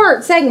a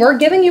chart saying we're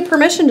giving you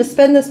permission to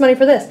spend this money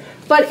for this.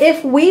 But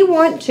if we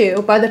want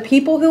to, by the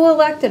people who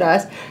elected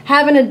us,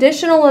 have an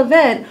additional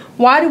event,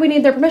 why do we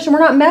need their permission? We're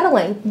not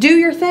meddling. Do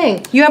your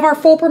thing. You have our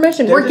full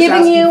permission. They're We're just giving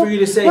asking you, for you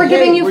to say, we're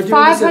giving "Hey, you we're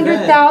doing this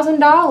event.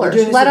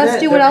 $500,000. Let us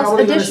do what else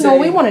additional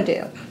we want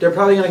to do. They're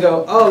probably going to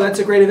go, oh, that's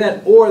a great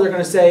event, or they're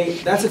going to say,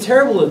 that's a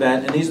terrible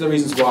event, and these are the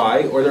reasons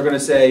why, or they're going to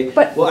say,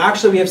 well,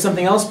 actually, we have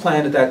something else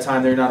planned at that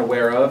time they're not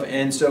aware of,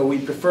 and so we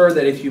prefer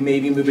that if you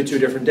maybe move it to a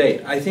different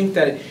date. I think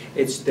that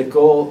it's the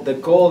goal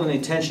and the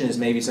intention is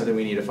maybe something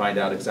we need to find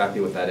out exactly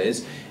what that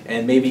is,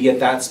 and maybe get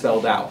that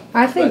spelled out.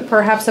 I think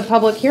perhaps a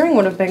public hearing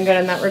would have been good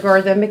in that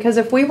regard then, because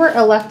if we were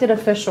elected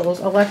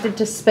officials, elected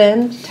to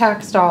spend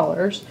tax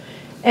dollars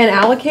and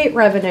allocate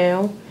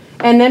revenue,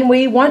 and then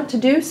we want to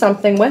do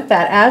something with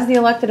that as the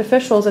elected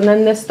officials, and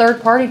then this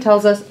third party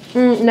tells us,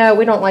 no,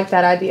 we don't like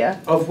that idea.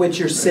 Of which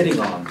you're sitting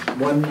on.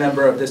 One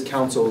member of this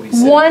council will be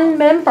sitting One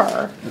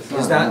member.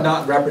 Is that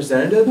not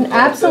representative?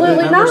 Absolutely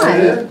of the members not.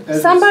 here?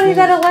 Somebody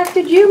that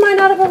elected you might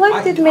not have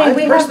elected me. I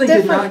We have personally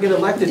did different. not get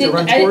elected to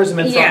run tourism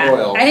in Front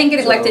Royal. I didn't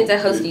get elected so-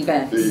 to host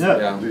events.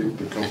 Yeah.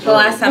 The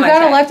last time You I got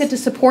checked. elected to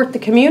support the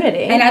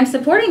community. And I'm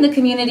supporting the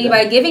community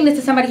by giving this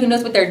to somebody who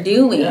knows what they're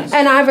doing.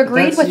 And I've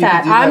agreed with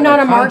that. I'm not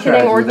a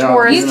marketing or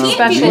tourist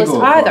specialist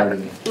either.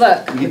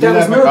 Look,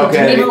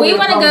 Okay. if we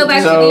want to go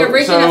back to the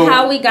origin of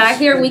how we got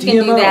here, we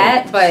can do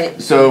that,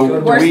 but So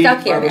we're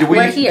stuck here.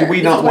 We're here. Do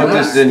we not want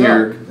this in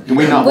your? Do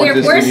we not want We're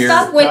this in your?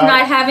 stuck with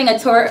not having a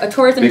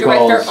tourism Because-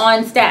 director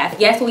on staff.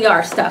 Yes, we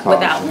are stuck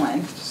without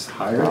one.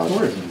 Hire a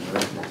tourism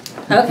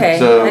director. Okay,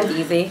 So- that's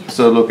easy.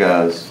 So look,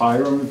 guys.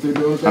 Fire them if they're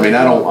doing I mean,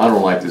 I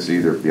don't like this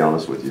either, to be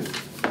honest with you.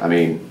 I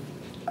mean,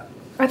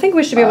 I think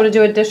we should be able to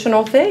do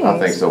additional things. I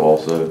think so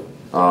also.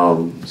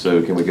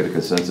 So can we get a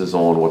consensus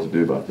on what to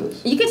do about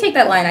this? You can take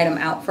that line item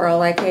out for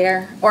all I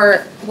care,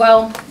 or,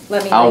 well,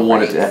 let me. I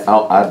want it rephrase. to,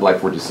 I'd like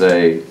for it to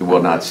say, it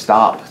will not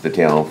stop the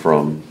town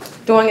from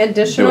Doing doing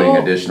additional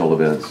additional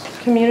events.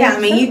 community. Yeah, I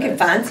mean, you could service.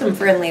 find some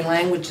friendly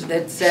language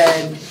that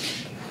said,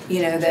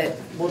 you know, that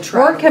we'll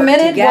try We're to work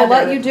committed, we'll let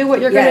together. you do what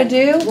you're Yeah. gonna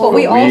do, but Well,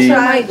 we also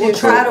try- might do. We'll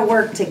try to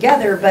work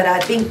together, but I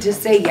think to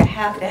say you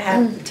have to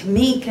have, to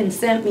me,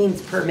 consent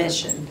means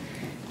permission.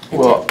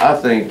 Well, I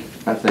think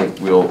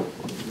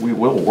we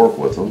will work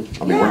with them.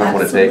 I mean, we're not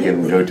gonna take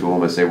and go to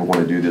them and say we're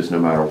gonna do this no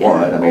matter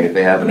what. I mean, if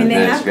they have I an mean, they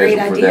event have great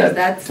scheduled for ideas, that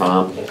that's-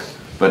 time.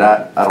 But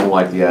I don't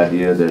like the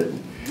idea that,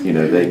 you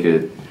know, they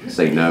could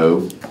say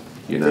no.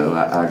 You know,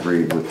 I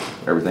agree with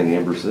everything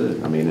Amber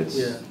said. I mean, it's.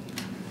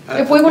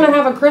 If we wanna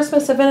have a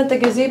Christmas event at the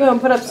gazebo and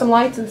put up some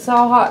lights and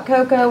sell hot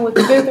cocoa with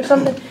the booth or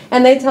something,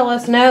 and they tell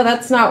us, no,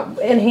 that's not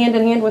in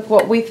hand with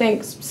what we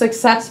think's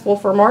successful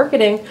for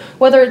marketing,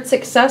 whether it's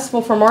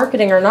successful for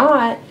marketing or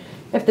not,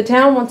 if the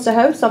town wants to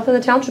host something, the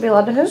town should be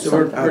allowed to host So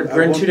something.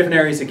 we're in two different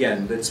areas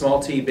again, the small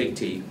T, big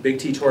T. Big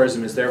T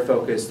tourism is their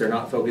focus, they're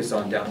not focused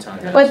on downtown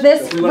events. But this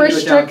So if we wanna do a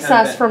restricts downtown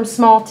us event- from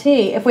small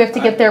T, if we have to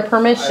get their I don't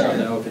permission.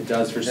 know if it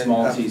does for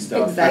small T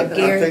stuff.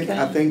 Exactly.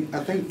 I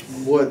think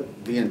what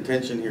the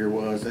intention here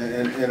was,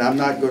 and I'm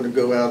not gonna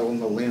go out on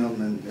the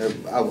limb, and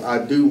I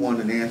do want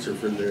an answer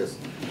for this.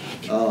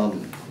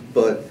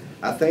 But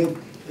I think,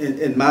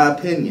 in my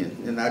opinion,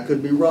 and I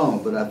could be wrong,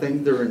 but I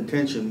think their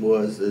intention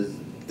was, is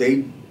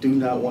they do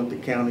not want the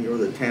county or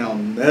the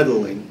town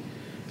meddling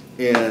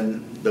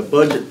in the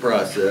budget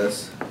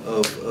process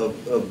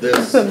of this.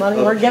 That's the money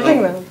we're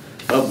giving them.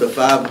 Of the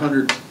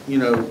 500, you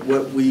know,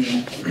 what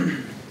we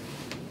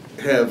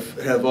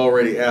have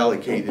already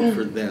allocated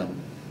for them.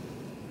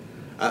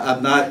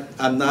 I'm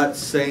not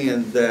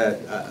saying that,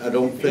 I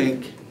don't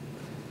think,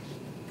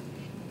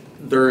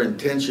 their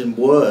intention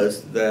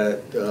was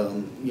that,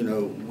 you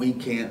know, we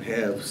can't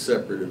have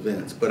separate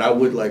events, but I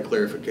would like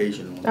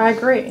clarification on that. I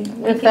agree.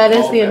 If that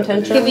is the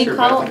intention. Can we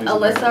call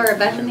Alyssa or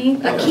Bethany?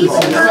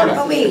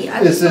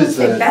 This is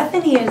a-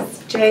 Bethany is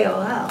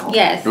JOL.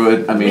 Yes.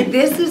 Good, I mean.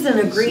 This is an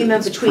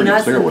agreement it's between pretty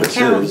us clear and what the it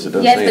county. says. It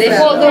doesn't Yes, say but if-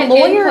 anything. Well, the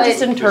lawyer Input-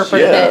 just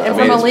interpreted Yeah, it, I and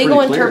mean, from a it's legal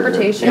pretty clear.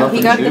 interpretation,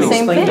 he got the Nothing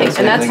same to thing, do. and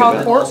that's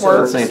how court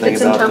works, Same thing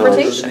it's about the-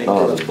 interpretation. the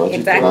budget.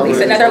 Exactly,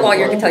 so another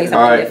lawyer can tell you All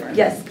something right. different.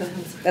 Yes, go ahead.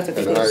 That's what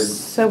they And do. I-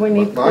 So we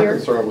need My clear.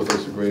 concern with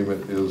this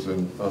agreement is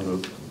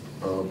under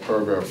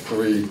paragraph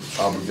 3,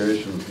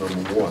 obligations,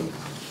 number 1.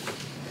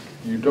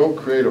 You don't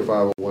create a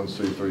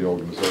 501c3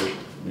 organization.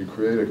 You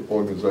create an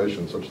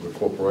organization such as a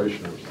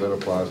corporation, which then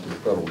applies to the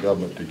federal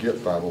government to get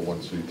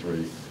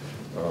 501c3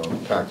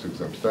 tax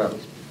exempt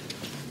status.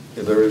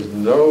 And there is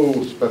no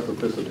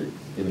specificity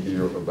in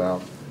here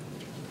about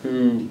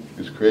who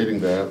is creating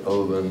that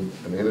other than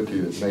an entity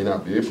that may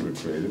not be able to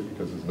create it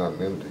because it's not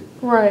an entity.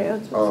 Right.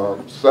 That's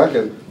what's-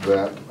 Second,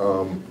 that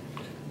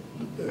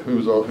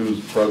who's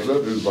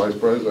president, who's vice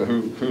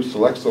president, who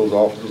selects those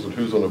officers and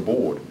who's on the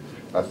board.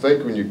 I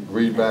think when you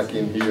read back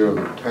in here,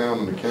 the town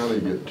and the county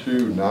get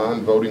 2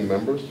 non-voting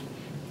members.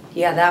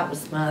 Yeah, that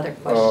was my other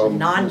question,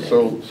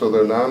 non-voting. So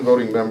they're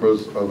non-voting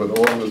members of an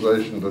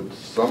organization that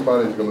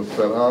somebody's gonna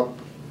set up.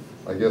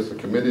 I guess the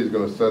committee is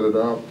gonna set it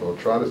up or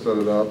try to set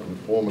it up and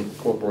form a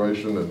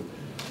corporation and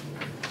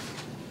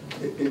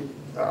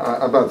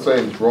I'm not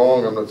saying it's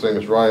wrong, I'm not saying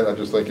it's right, I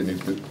just think it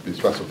needs to be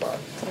specified.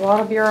 It's a lot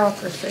of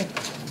bureaucracy.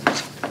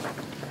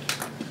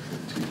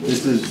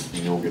 This is,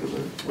 You don't get a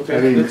vote. Okay,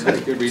 I mean-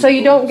 that's good. Good So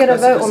you don't get a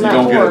vote on You that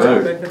don't get a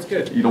board. vote. That's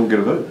good. You don't get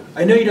a vote.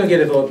 I know you don't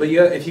get a vote, but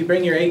if you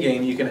bring your A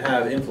game, you can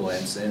have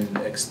influence and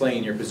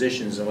explain your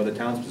positions and what the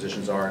town's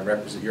positions are and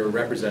represent, you're a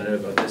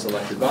representative of this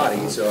elected body,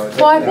 so.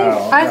 Well, I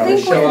No,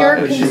 think show what your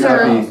up and show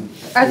concerns,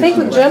 I think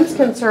with Jim's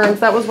concerns,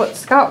 that was what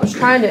Scott was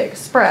trying to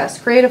express.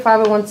 Create a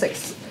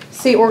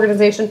 501c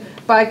organization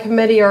by a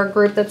committee or a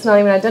group that's not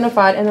even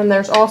identified, and then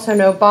there's also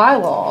no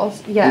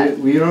bylaws yet.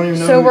 we don't even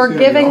know. So who's we're gonna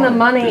be giving on the it.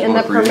 money and the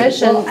Who's gonna create it?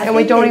 permission, Well, I and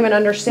we think don't they- even We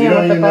understand don't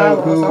what the even know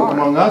bylaws who are.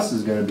 among us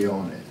is gonna be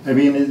on it. I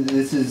mean,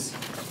 this is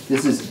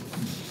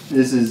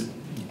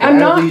I'm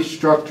not- badly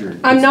structured.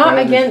 I'm It's not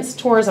badly- against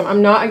tourism,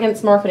 I'm not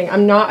against marketing,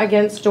 I'm not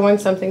against doing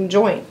something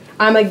joint.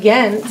 I'm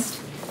against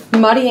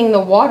muddying the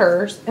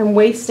waters and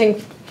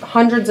wasting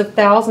hundreds of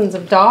thousands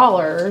of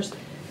dollars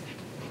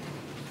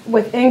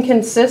with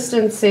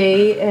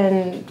inconsistency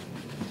and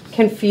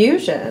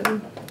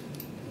confusion.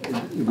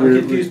 I'm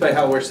confused by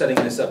how we're setting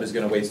this up is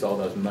gonna waste all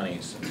those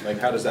monies. Like,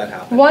 how does that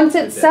happen? Once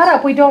it's set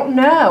up, we don't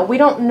know. We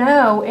don't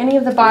know any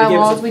of the They gave us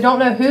bylaws. a- We don't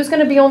know who's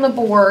gonna be on the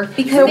board.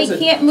 Because it's we a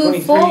can't move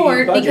 23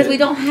 forward because budget. we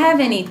don't have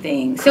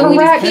anything. So we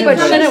Correct, just keep but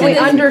coming shouldn't to we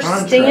this.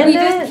 understand We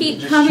just it? keep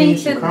Just coming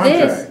change to the this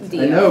contract.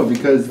 deal. I know,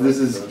 because this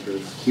is,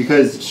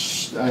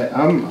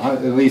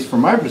 at least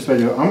from my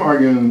perspective, I'm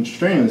arguing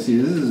strenuously,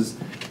 this is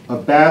a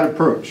bad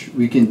approach.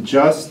 We can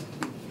just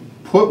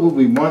put what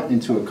we want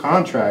into a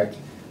contract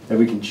that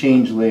we can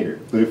change later.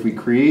 But if we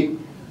create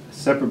a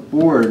separate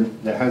board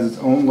that has its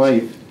own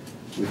life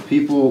with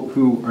people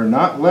who are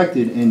not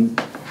elected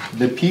and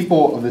the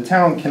people of the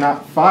town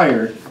cannot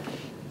fire,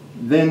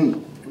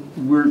 then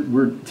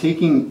we're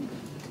taking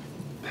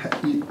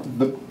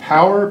the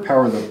power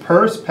of the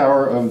purse,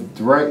 power of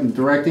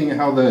directing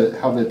how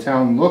the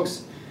town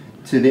looks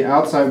to the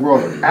outside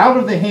world out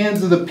of the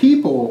hands of the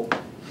people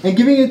and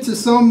giving it to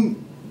some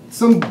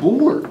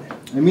board.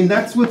 I mean,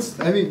 that's what's.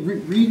 I mean,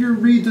 read your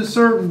Road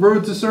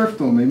to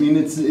Serfdom. I mean,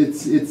 it's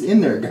in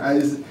there,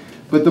 guys.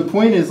 But the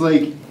point is,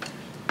 like,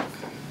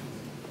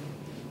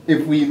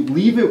 if we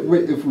leave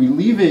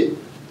it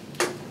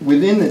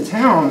within the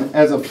town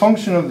as a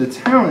function of the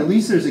town, at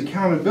least there's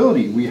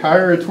accountability. We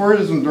hire a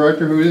tourism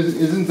director who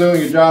isn't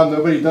doing a job.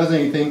 Nobody does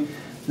anything.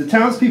 The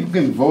townspeople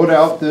can vote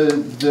out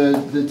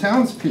the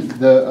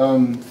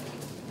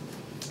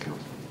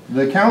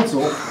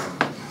council.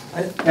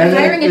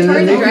 Hiring a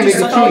tourism director Are we just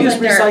falls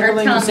under our recycling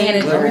the town same, are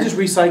we manager. just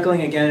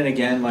recycling again and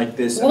again like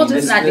this? I We'll mean,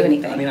 just this- not do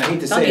anything. I mean, I hate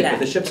to Don't say do it, that. but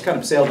the ship's kind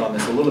of sailed on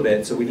this a little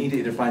bit, so we need to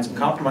either find some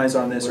compromise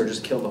on this or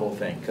just kill the whole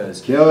thing,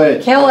 because. Kill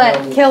it. Kill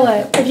it, kill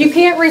it. If you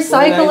can't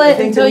recycle it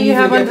until you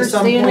have Get to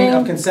some point of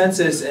understanding.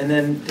 consensus and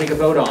then take a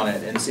vote on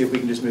it and see if we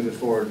can just move it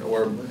forward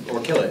or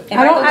kill it. And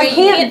I you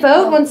can't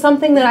vote on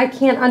something that I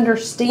can't You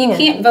understand.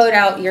 can't vote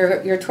out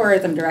your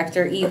tourism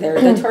director either.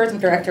 The tourism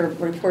director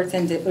would report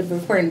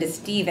into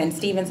Steven.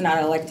 Steven's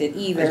not elected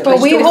either.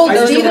 But we hold I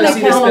just don't Steven wanna see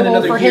this spend accountable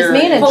another for his year in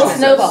management. Whole process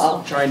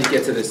snowball. Trying to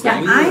get to this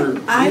Yeah,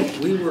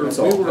 thing. We were That's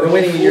all. I've been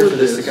waiting a year for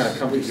this to kind of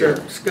come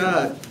together.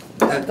 Scott,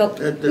 at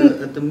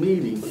the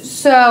meeting,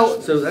 So,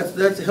 so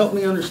that's, help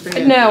me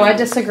understand. no, I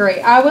disagree.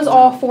 I was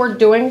all for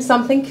doing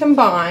something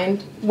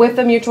combined with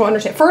a mutual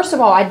understanding. First of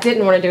all, I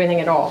didn't want to do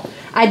anything at all.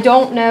 I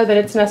don't know that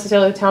it's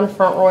necessarily the town of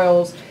Front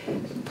Royal's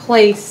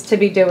place to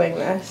be doing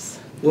this.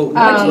 Well,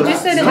 But you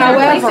just said it was our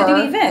place to do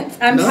However- events.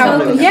 I'm No, so but-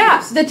 confused.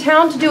 Yeah, the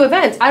town to do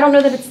events. I don't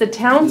know that it's the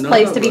town's None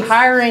place of to be us.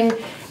 hiring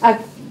a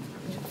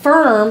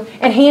firm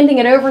and handing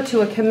it over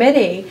to a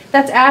committee,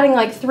 that's adding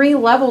like 3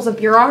 levels of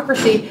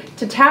bureaucracy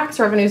to tax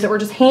revenues that we're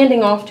just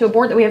handing off to a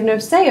board that we have no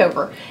say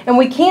over. And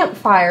we can't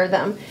fire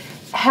them.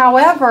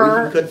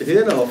 However, We can cut the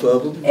head off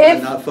of them by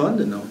if- not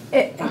funding them.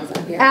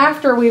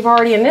 after we've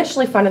already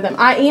initially funded them,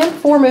 I am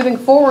for moving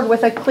forward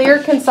with a clear,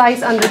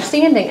 concise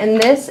understanding, and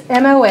this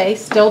MOA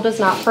still does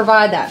not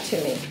provide that to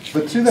me.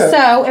 But to that,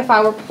 So if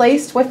I were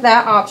placed with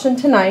that option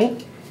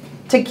tonight,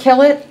 to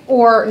kill it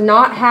or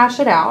not hash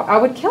it out, I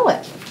would kill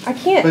it. I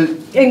can't,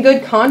 in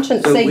good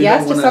conscience, So say we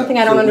yes don't to wanna- something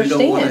I don't so we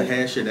don't wanna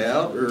understand. hash it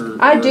out, or?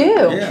 I do.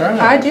 Yeah.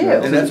 I do.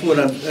 And that's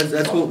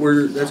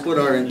what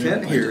our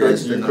intent here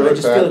is I tonight.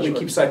 just feel like we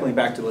keep cycling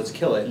back to let's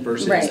kill it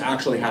versus Right.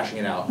 actually hashing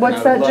it out. What's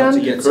And I would that, love to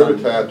Jim? get You some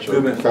could attach a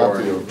movement copy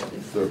forward.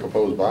 of the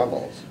proposed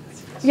bylaws.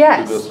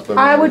 Yes,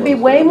 I would be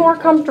way more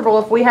comfortable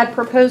if we had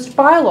proposed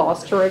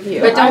bylaws to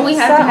review. But don't we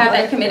have to have Accept.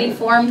 that committee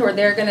formed where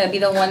they're gonna be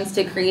the ones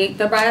to create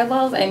the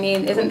bylaws? I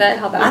mean, isn't that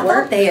how I that thought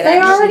works? they had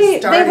They've actually already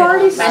started. I know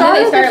they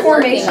started the started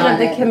working formation on of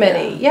the it,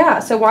 committee. Yeah,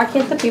 so why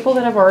can't the people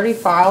that have already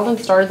filed and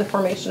started the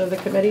formation of the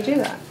committee do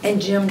that? And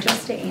Jim,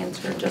 just to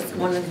answer just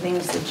one of the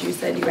things that you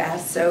said you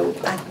asked, so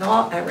I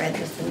thought I read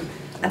this, and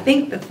I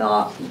think the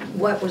thought,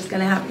 what was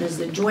gonna happen is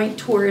the Joint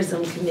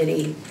Tourism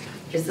Committee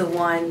is the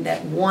one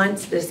that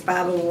once this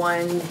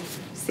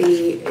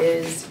 501c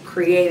is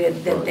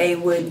created, that they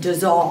would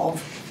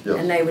dissolve Yes.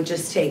 and they would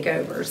just take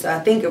over. So I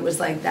think it was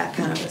like that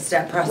kind of a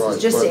step process, Right,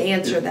 just to but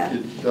answer it- that.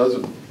 It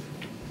doesn't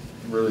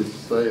really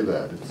say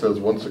that. It says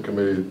once a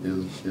committee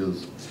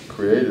is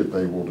created,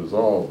 they will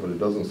dissolve, but it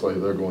doesn't say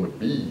they're going to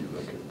be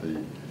the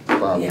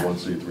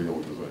 501c3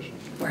 organization.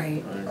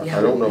 Right,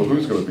 I don't know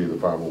who's going to be the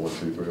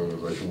 501c3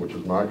 organization, which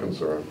is my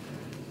concern.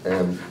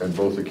 And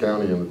both the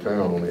county and the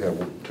town only have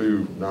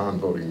 2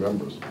 non-voting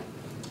members.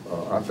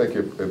 I think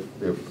if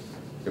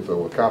there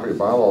were a copy of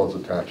bylaws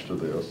attached to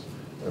this,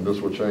 and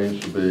this would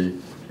change to be,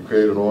 to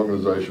create an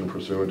organization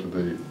pursuant to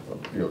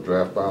the,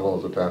 draft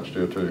bylaws attached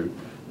here too,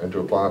 and to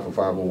apply for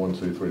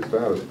 501c3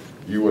 status,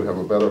 you would have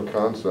a better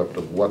concept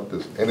of what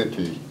this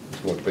entity is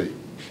going to be.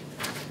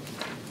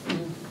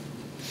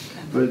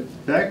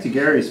 but back to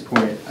Gary's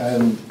point,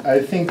 I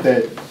think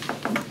that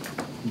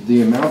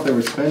the amount that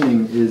we're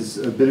spending is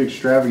a bit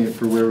extravagant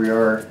for where we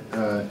are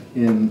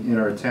in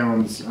our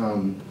town's,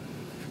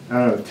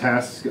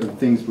 tasks of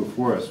things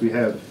before us. We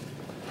have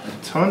a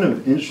ton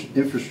of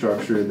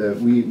infrastructure that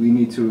we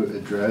need to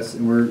address,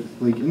 and we're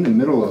like in the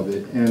middle of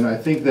it. And I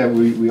think that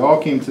we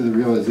all came to the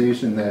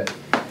realization that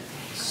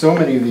so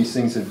many of these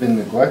things have been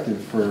neglected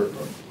for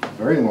a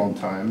very long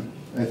time.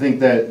 I think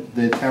that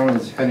the town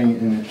is heading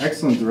in an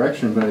excellent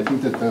direction, but I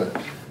think that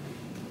the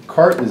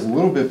cart is a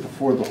little bit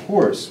before the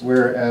horse,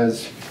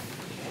 whereas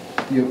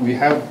we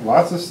have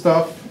lots of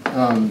stuff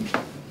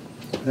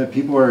that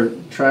people are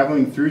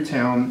traveling through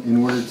town in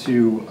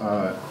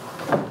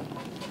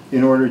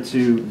order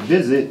to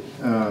visit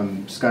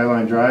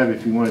Skyline Drive,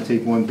 if you want to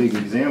take one big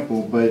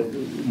example. But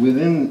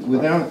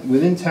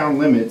within town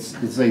limits,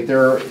 it's like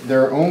there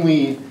are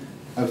only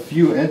a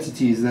few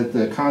entities that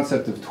the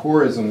concept of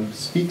tourism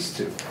speaks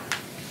to,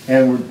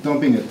 and we're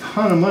dumping a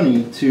ton of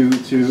money to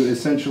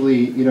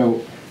essentially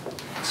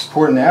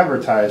support and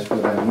advertise for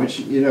them, which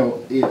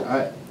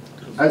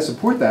I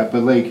support that,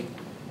 but like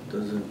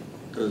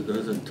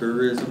Doesn't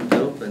tourism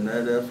help in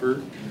that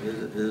effort,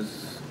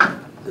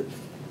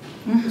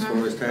 as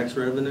far as tax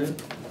revenue?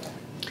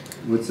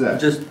 what's that?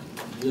 Just,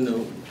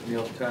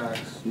 Meal tax.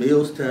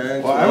 meals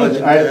tax. Well, lodging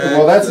tax,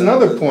 well, that's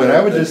another point.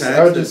 I would the just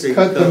tax that they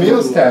cut the cover.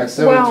 meals tax.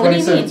 So Well, in what do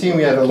you 2017,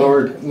 we had a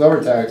lower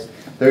tax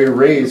that we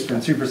raised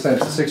from 2%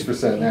 to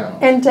 6% now.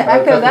 And to I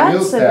would echo cut the that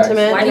meals tax.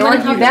 sentiment Why do and you wanna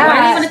argue cut, why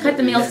do you wanna that cut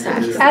the meals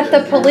tax? at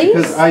the police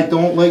Because I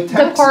don't like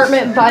taxes.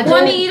 department Well, I mean,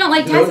 budget. you don't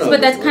like taxes,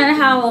 but that's kind of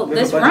how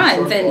this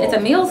runs, and it's a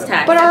meals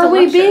tax. But That's are a we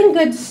luxury. being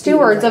good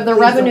stewards of the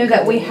revenue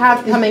that we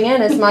have coming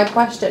in is my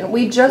question.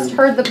 We just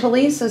heard the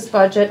police's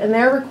budget and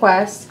their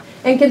request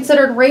and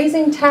considered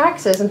raising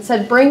taxes and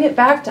said, bring it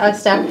back to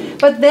us, staff.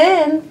 But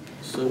then,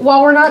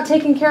 while we're not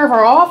taking care of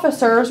our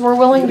officers, we're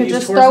willing to Use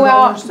just tourism throw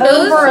out dollars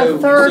to- over a So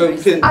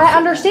third. can- I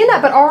understand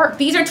that, but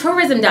These are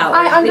tourism dollars.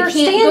 I They can't go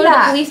understand to the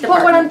that, police but what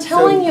I'm department.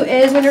 telling you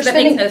is when you're That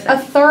makes spending no a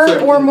sense. third So-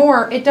 or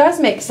more, it does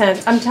make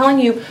sense. I'm telling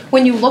you,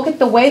 when you look at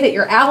the way that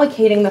you're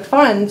allocating the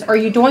funds, are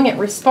you doing it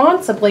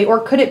responsibly or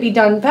could it be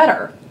done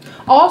better?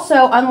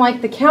 Also,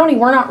 unlike the county,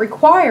 we're not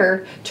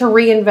required to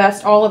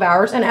reinvest all of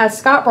ours. And as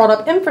Scott brought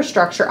up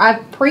infrastructure,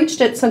 I've preached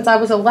it since I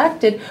was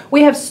elected.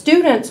 We have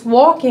students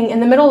walking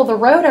in the middle of the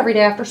road every day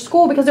after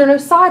school because there are no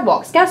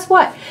sidewalks. Guess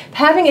what?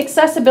 Having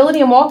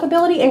accessibility and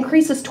walkability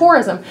increases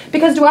tourism.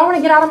 Because do I want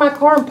to get out of my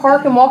car and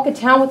park and walk a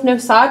town with no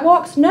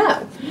sidewalks? No.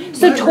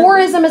 So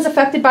tourism is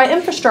affected by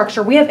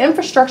infrastructure. We have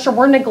infrastructure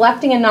we're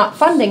neglecting and not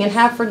funding and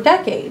have for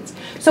decades.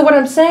 So what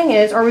I'm saying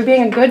is, are we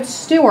being a good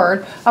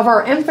steward of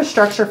our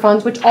infrastructure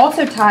funds, which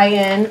also tie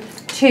in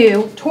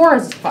to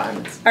tourist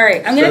funds. All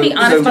right, I'm gonna be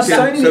honest Does with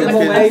signing you. the I'm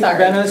MOA sorry.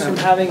 prevent us from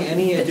having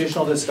any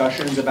additional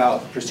discussions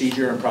about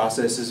procedure and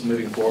processes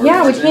moving forward?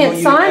 Yeah, we There's can't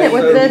MOU sign it at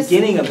with the this.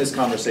 beginning of this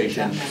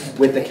conversation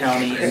with the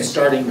county and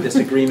starting this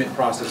agreement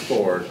process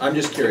forward. I'm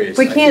just curious.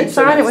 We I can't think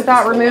sign it that's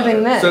without the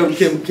removing latter. this.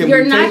 So can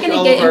You're we not take gonna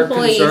all get of our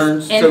employees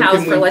concerns? so in-house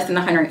can for we- less than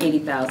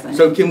 180,000.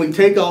 So can we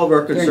take all of our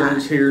You're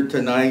concerns not. here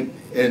tonight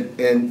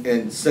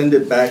and send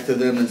it back to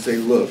them and say,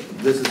 look,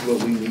 this is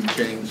what we need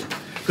changed?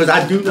 Because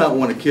I do not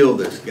want to kill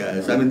this,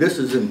 guys. I mean, this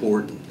is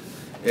important.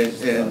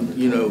 And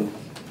you know,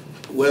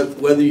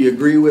 whether you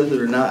agree with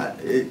it or not,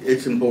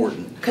 it's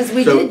important. Because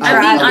we So did I-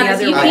 I'm being try the honest,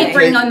 other you way. can't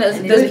bring on those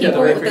And it those didn't people,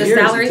 work for those years.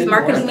 It salaries, didn't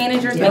marketing work.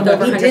 managers Yeah, make but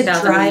over we did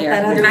 100,000 try a year.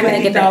 that You're other not gonna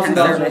way. get that kind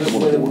of $50,000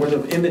 service. worth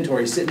of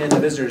inventory sitting in the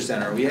visitor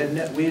center.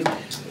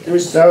 There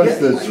was. That was yeah,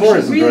 the you should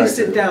tourism really director.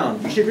 sit down.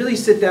 You should really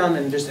sit down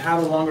and just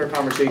have a longer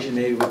conversation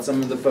maybe with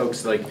some of the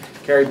folks like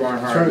Carrie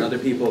Barnhart and Sure. other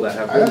people that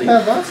have I've really.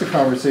 had lots of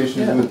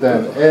conversations Yeah. with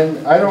them,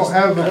 and I don't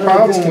have I a don't know what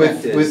problem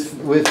with, disconnect is.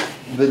 with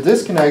the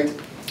disconnect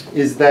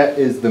is that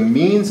is the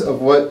means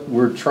of what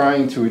we're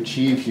trying to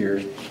achieve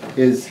here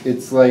is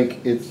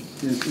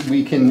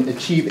we can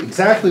achieve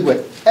exactly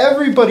what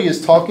everybody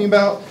is talking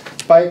about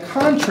by a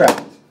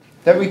contract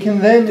that we can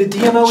then The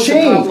DMO was a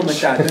change. problem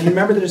with that. Do you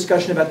remember the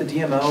discussion about the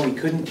DMO? We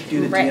couldn't do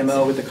the Right.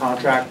 DMO with the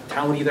contract.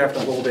 Town would either have to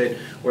hold it,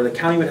 or the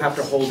county would have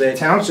to hold it.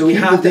 Town So we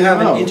should have keep to the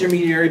have an DMO.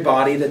 intermediary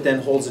body that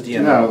then holds the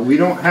DMO. No, we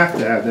don't have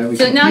to have that. We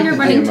So can now keep you're the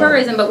running DMO.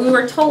 tourism, but we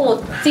were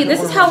told, see,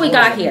 this is how we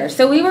got here.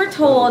 So we were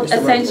told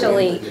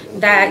essentially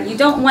that you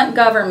don't want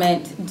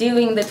government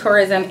doing the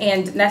tourism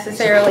and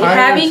necessarily Hire a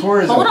having,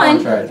 tourism hold on,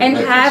 contractor. and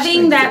That's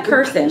having that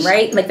person,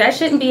 right? Like that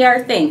shouldn't be our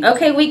thing.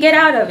 Okay, we get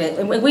out of it.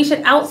 And we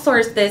should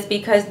outsource this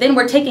because then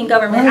we're taking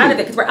government out of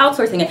it because we're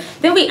outsourcing it.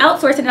 Then we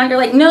outsource it and now you're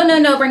like, no,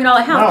 bring it all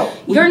in-house.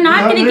 No, You're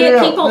not gonna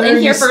get people in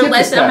you here for skipped a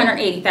less than step.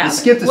 180,000. You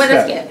skipped a What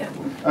is step.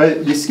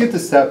 skip? You skipped a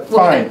step,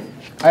 Okay.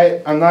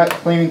 fine. I'm not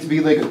claiming to be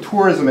like a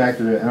tourism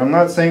expert, and I'm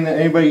not saying that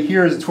anybody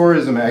here is a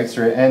tourism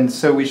expert, and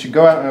so we should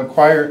go out and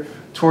acquire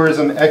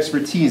tourism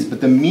expertise,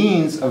 but the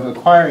means of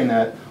acquiring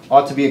that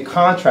ought to be a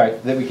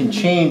contract that we can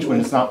change when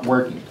it's not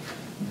working.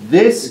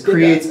 This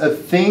creates a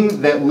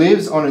thing that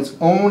lives on its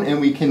own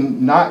and we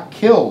cannot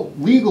kill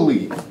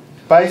legally.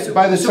 By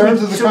the so terms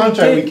we- of the so we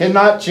contract, we did-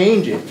 cannot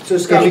change it. So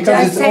Scott, It It becomes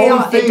does its say,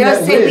 own it thing does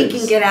that say we lives.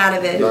 can get out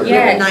of it Yes.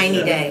 within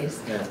 90 days.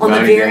 On the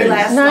 90 very days.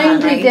 last line,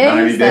 90 right?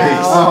 90 days days.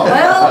 now.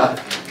 Well,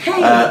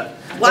 hey,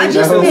 why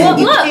just no. then Well,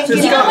 you look, can't So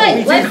you get know out Scott, what? we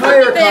did Let's look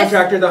hire at a this.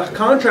 contractor. The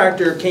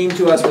contractor came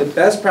to us with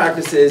best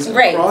practices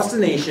Right. across the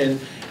nation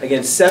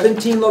against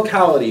 17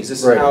 localities. This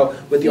is Right. how,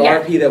 with the Yeah.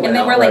 RP that And went they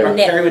out, were like, right?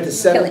 "Nick, Carrie went to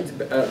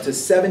kill to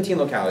 17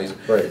 localities.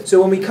 Right.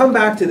 So when we come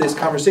back to this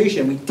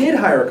conversation, we did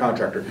hire a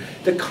contractor.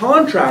 The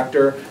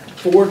contractor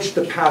forged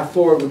the path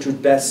forward which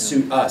would best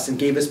suit us and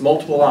gave us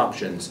multiple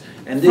options.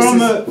 And this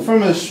is.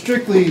 From a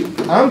strictly,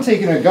 I'm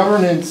taking a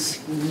governance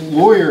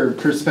lawyer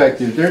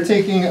perspective. They're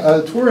taking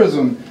a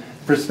tourism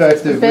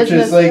perspective, which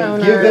Business is like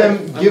owner. give them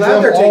I'm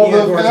glad they're all taking it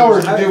the towards powers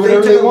us. to If do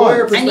whatever took they a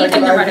lawyer want. I need them perspective, to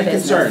I'd run a be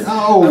business. concerned.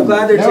 No, I'm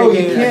glad they're no,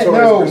 taking you a can't,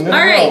 tourism no, perspective. no.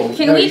 All right,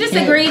 can no, we you just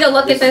can't. agree to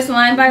look at this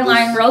line by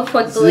line real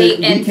quickly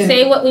we and can-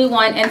 say what we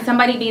want and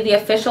somebody be the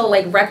official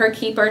like record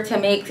keeper to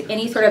make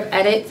any sort of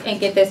edits and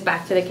get this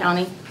back to the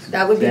county?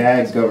 That would be,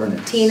 Bad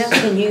governance. Tina,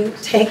 can you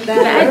take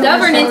that? Bad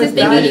governance is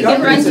thinking you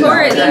can run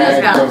tourism in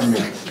this Bad house.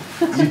 governance.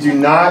 You do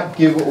not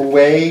give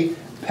away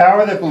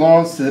power that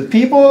belongs to the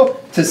people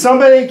to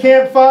somebody you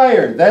can't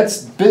fire.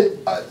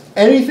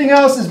 Anything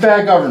else is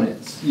bad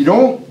governance. You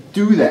don't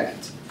do that.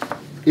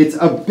 It's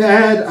a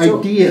bad So,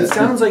 idea. It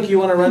sounds like you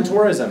want to run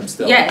tourism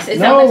still. Yes, it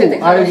No, sounds like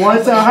it's I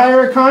want to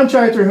hire a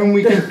contractor whom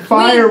we can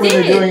fire when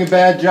they're did. doing a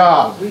bad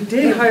job. We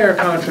did hire a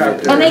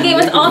contractor. And they gave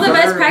us all the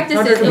best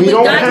practices and We we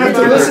don't got have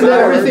to to listen to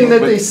everything that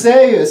they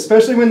say,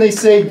 especially when they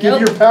say, give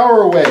your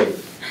power away.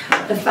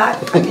 The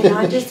fact, can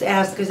I just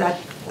ask, because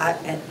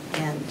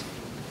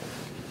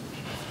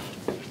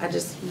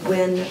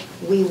when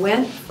we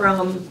went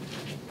from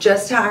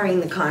just hiring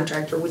the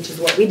contractor, which is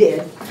what we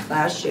did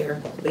last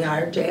year, we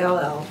hired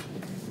JLL,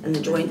 and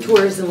the Joint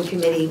Tourism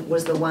Committee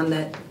was the one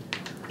that,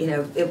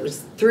 it was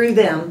through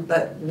them,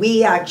 but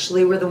we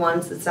actually were the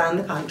ones that signed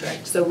the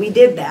contract, so we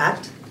did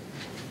that.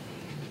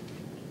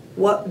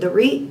 What, the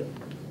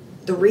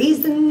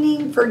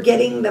reasoning for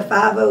getting the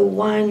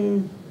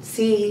 501c6?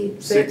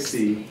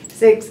 6C.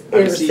 Six,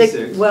 Or or six,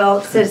 C6. well,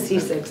 it says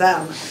C6, I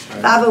don't know,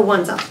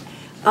 501 something.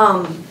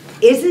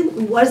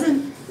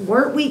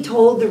 Weren't we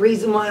told the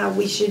reason why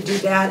we should do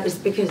that is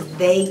because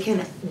they can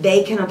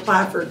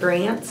apply for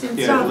grants and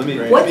Yeah, stuff? let me.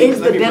 What is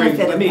let the me bring-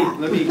 benefit of that?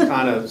 Let me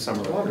kind of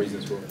summarize.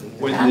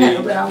 When I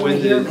know, but I wanna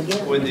hear 'em the,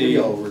 again. when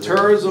the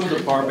tourism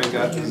department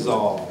got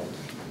dissolved,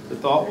 the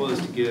thought was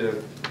to get a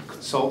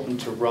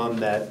consultant to run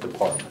that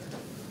department,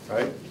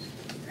 right?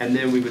 And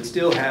then we would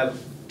still have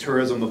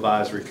tourism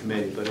advisory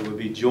committee, but it would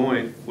be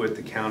joint with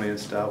the county and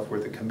stuff, where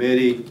the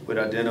committee would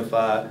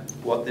identify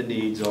what the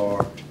needs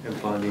are and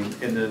funding,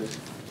 and the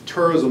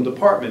tourism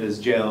department is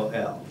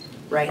JLL.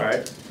 Right.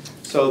 Right?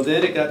 So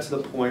then it got to the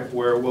point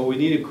where, well, we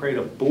need to create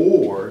a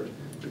board,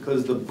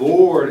 because the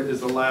board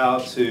is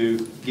allowed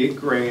to get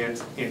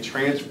grants and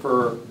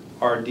transfer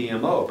our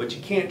DMO, but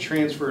you can't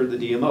transfer the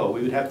DMO.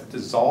 We would have to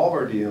dissolve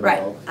our DMO,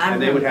 Right.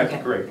 and they would have to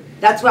Okay. grade.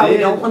 That's why we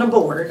Then- don't want a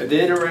board. And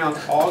then around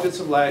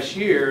August of last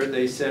year,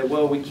 they said,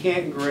 well, we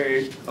can't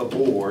grade a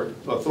board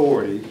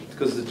authority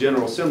because the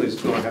General Assembly is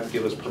going to have to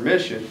give us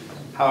permission.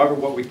 However,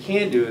 what we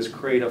can do is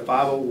create a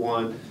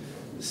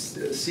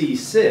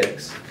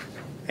 501c6,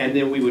 and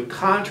then we would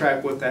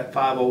contract with that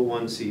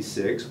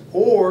 501c6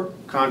 or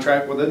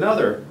contract with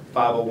another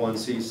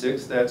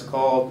 501c6 that's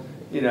called,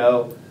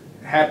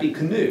 Happy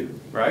Canoe,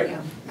 right?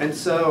 Yeah. And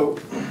so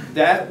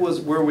that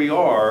was where we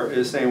are,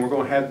 is saying we're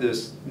going to have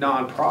this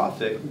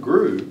nonprofit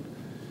group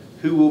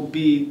who will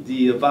be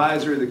the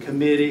advisor of the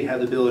committee, have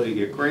the ability to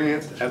get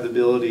grants, have the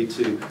ability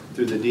to,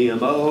 through the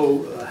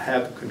DMO,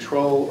 have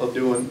control of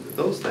doing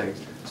those things.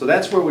 So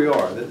that's where we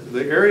are.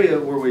 The area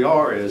where we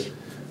are is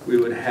we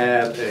would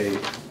have a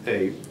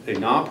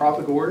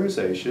nonprofit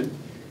organization.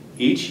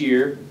 Each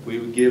year, we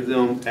would give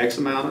them X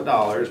amount of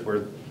dollars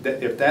where,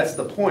 if that's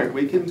the point,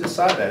 we can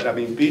decide that. I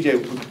mean,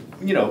 BJ would,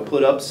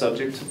 put up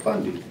subject to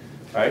funding,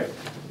 right?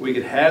 We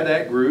could have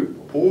that group,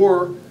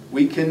 or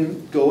we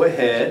can go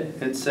ahead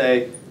and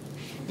say,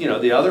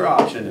 the other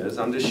option is,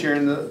 I'm just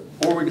sharing or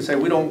we can say,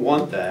 we don't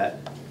want that.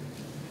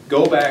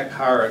 Go back,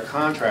 hire a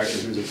contractor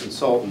who's a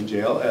consultant,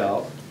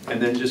 JLL,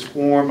 and then just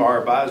form our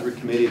advisory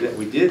committee that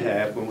we did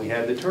have when we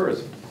had the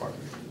tourism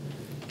department.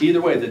 Either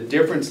way, the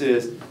difference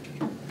is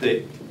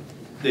that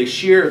they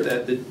share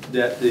that the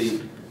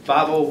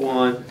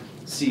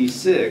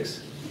 501c6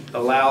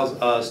 allows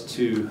us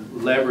to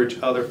leverage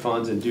other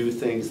funds and do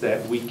things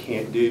that we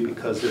can't do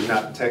because they're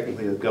not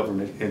technically a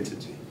government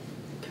entity.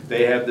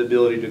 They have the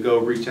ability to go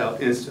reach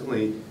out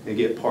instantly and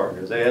get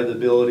partners. They have the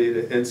ability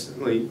to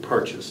instantly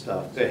purchase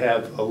stuff. They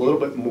have a little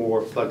bit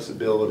more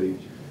flexibility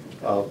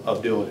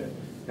of doing it.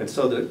 And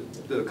so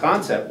the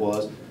concept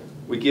was,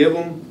 we give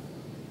them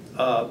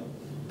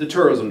the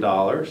tourism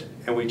dollars,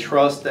 and we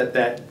trust that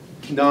that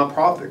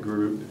nonprofit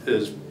group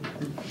is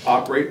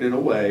operating in a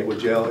way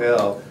with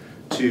JLL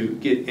to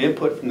get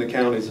input from the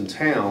counties and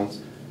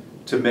towns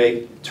to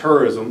make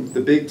tourism,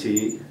 the big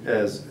T,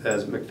 as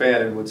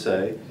McFadden would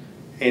say,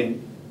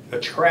 and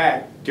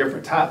attract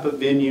different type of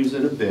venues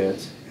and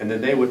events, and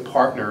then they would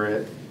partner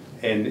it,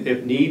 and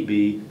if need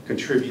be,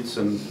 contribute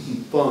some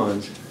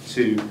funds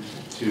to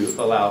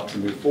allow it to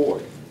move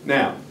forward.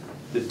 Now,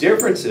 the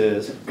difference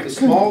is, the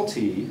small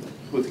T,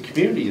 with the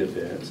community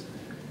events,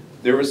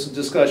 there was some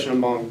discussion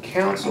among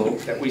council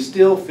that we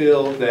still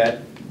feel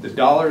that the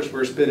dollars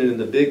we're spending in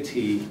the big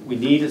T, we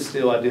need to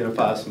still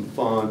identify some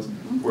funds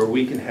where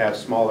we can have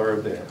smaller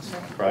events,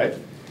 right?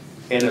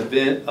 An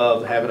event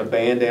of having a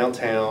band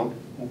downtown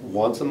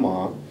once a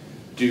month,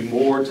 do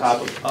more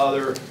type of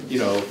other,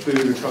 food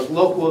and truck,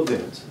 local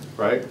events,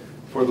 right?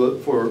 For the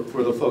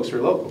folks who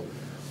are local.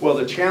 Well,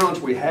 the challenge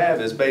we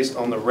have is based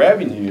on the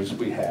revenues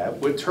we have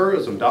with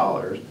tourism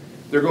dollars,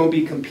 they're going to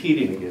be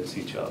competing against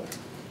each other.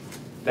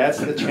 That's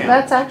the challenge.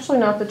 That's actually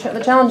not the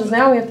challenge is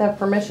now we have to have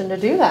permission to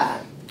do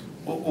that.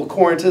 Well,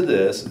 according to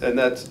this, and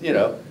that's,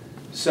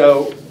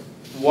 so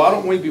why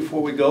don't we,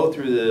 before we go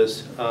through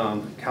this,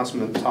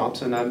 Councilman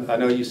Thompson, I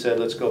know you said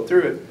let's go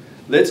through it.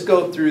 Let's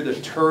go through the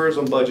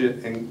tourism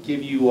budget and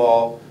give you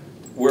all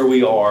where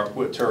we are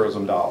with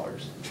tourism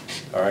dollars,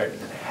 all right?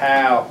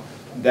 How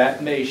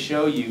that may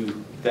show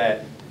you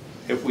that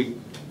if we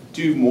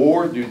do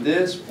more, do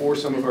this, or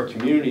some of our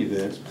community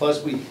events,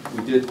 plus we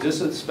did this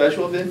as a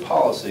special event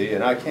policy,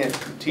 and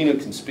Tina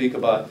can speak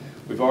about,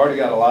 we've already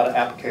got a lot of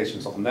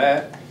applications on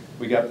that.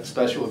 We got the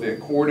special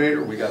event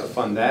coordinator, we got to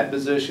fund that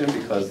position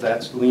because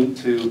that's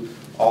linked to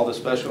all the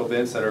special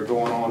events that are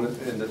going on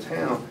in the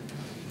town.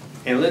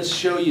 And let's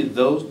show you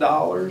those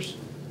dollars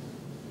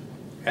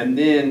and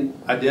then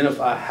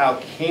identify how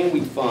can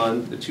we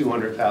fund the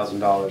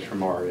 $200,000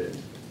 from our end.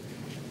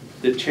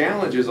 The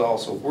challenge is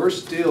also, we're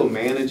still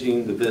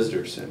managing the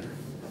visitor center.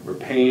 We're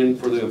paying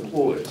for the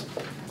employees.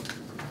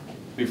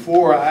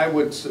 Before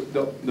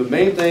the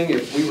main thing,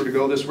 if we were to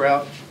go this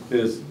route,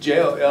 is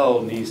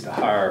JLL needs to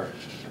hire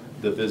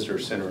the visitor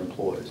center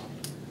employees.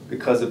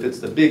 Because if it's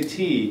the big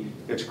T,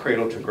 it's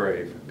cradle to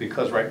grave.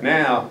 Because right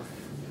now,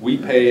 we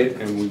pay it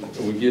and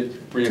we get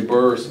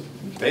reimbursed.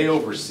 They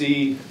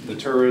oversee the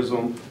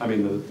tourism,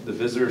 the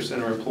visitor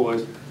center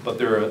employees, but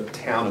they're a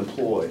town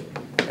employee.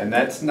 And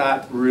that's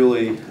not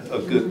really a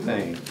good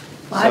thing.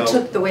 Well, I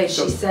took the way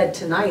she said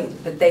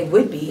tonight that they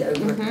would be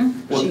over.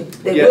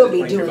 They Yeah, will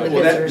be doing the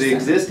well, visitor the center.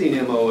 existing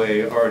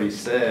MOA already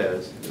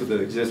says,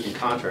 the existing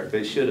contract,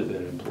 they should have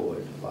been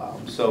employed.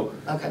 So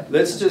Okay.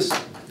 let's just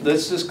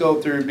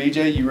go through.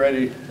 BJ, you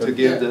ready to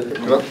give the?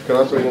 Can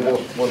I say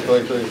one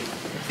thing to you?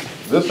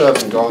 This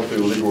hasn't gone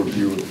through legal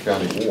review with the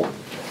county warrant.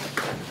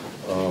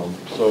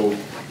 So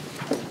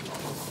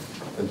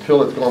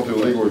until it's gone through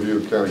legal review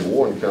with county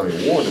warrant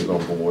is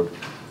on board,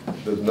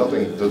 there's no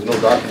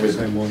document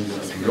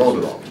goes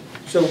at all.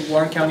 So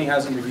Warren County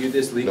hasn't reviewed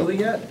this legally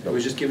yet? It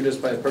was just given to us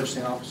by the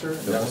purchasing officer, and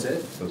that was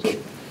it? That's it.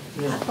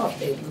 I thought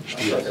they,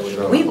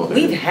 Yeah.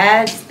 we've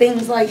had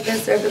things like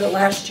this over the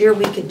last year,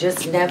 we could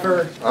just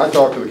never, I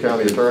talked to the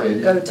county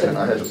attorney, Go to- and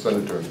I had to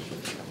send it to him.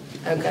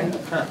 okay.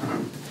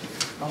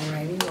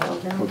 Alrighty, well,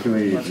 Well, no. can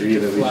we agree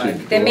that we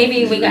should? Then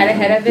maybe we got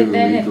ahead of it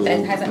then, if Do a that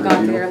legal hasn't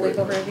gone through review. our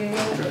legal review yet.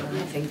 I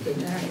think they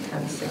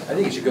kind of sick. I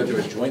think you should go through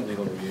a joint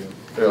legal review.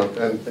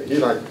 Yeah, and he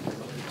and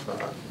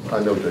I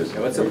know Jason.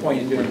 Yeah, what's the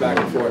point in doing back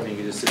and forth, you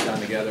can just sit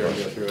down together and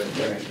go through it?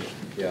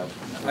 Yeah.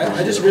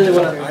 I just really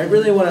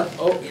wanna,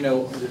 oh, you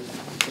know,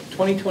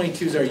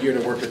 2022 is our year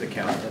to work with the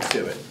county, let's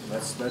do it.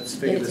 Let's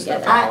figure this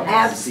stuff I out.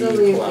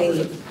 absolutely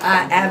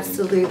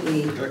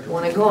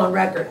wanna go on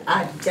record,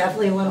 I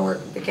definitely wanna work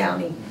with the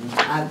county.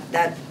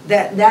 That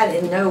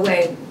in no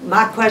way,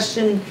 my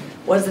question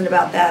wasn't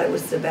about that, it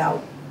was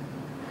about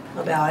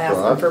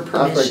asking for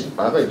permission.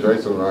 I think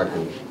Jason and I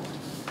can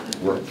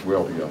work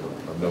well together.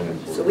 I've known him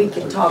for. So we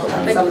can talk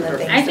about some of the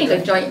things. I think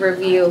a joint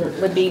review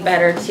would be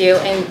better too,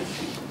 and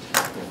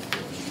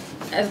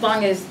as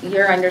long as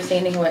you're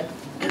understanding what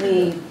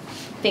we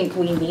think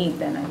we need,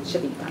 then it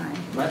should be fine.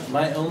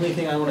 My only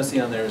thing I wanna see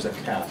on there is a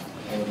cap.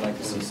 I would like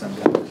to see some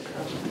kind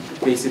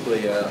of,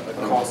 basically a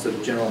cost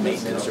of general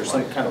maintenance or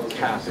some kind of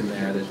cap in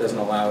there that doesn't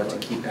allow it to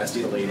keep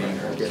escalating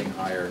or getting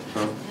higher.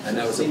 And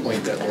that was a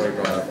point that Lori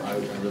brought up, I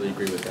really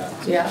agree with that.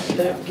 Yeah,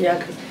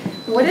 yeah.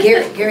 What is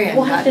Gary, it,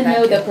 we'll have to back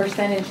know the in.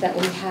 percentage that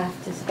we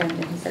have to spend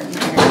in certain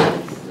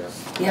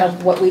areas Yeah.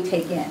 of what we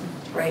take in.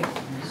 Right.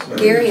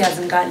 Gary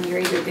hasn't gotten here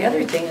either. The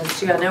other thing is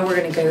too, I know we're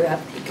gonna go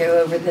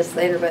over this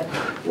later, but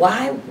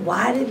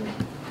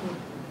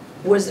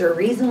was there a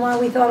reason why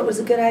we thought it was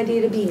a good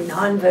idea to be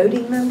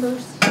non-voting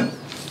members?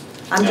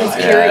 I'm just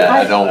curious.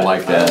 I don't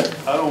like that.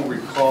 I don't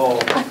recall,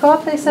 I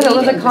thought they said it We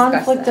was a didn't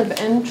discuss conflict that. of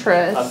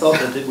interest. I thought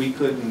that we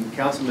couldn't,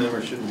 council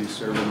members shouldn't be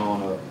serving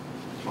on a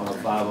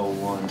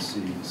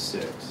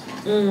 501c6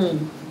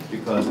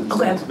 because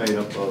Okay. it's made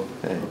up of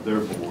their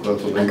board.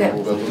 That's a legal, Okay.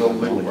 that's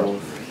another legal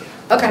question.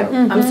 Okay,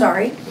 I'm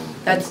sorry.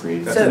 That's,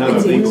 That's so another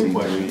it's legal easy.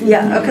 question.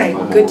 Yeah, okay,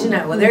 good to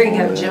know. Well, there you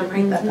go, Jim,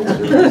 write that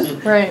down.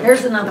 Right.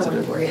 There's another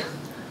one for you.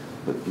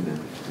 But, you know,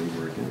 they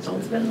were against Don't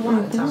it. spend a lot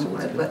of time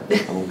on it, but.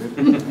 I'm good.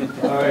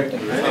 All right,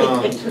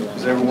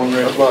 is everyone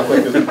ready? That's why I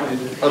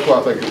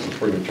think this is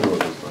premature at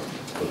this time.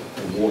 But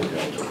warn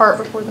y'all. Cart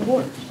before the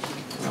horse.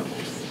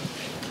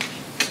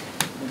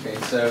 Okay,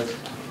 so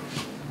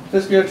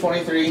fiscal year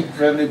 '23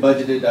 revenue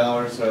budgeted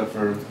dollars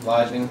for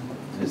lodging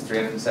is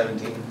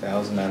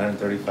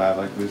 $317,935,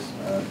 like we was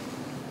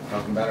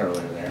talking about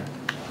earlier there.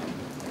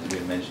 As we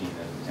had mentioned,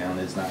 the town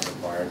is not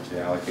required to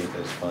allocate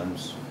those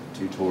funds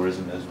to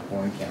tourism as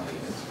Warren County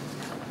is.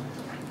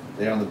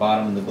 There on the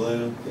bottom in the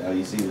blue,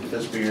 you see the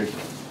fiscal year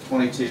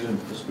 '22 and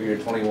fiscal year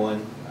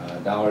 '21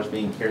 dollars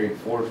being carried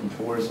forward from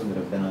tourism that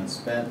have been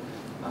unspent.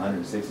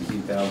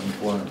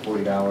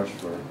 $162,440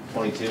 for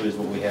 '22 is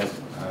what we have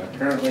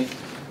currently.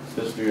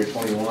 Fiscal year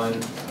 '21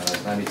 is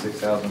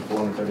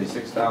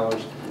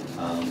 $96,436.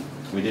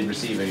 We did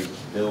receive a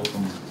bill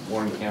from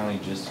Warren County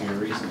just here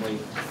recently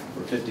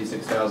for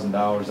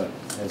 $56,000 that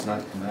has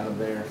not come out of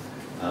there.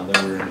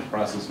 That we're in the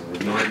process of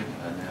reviewing,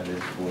 and that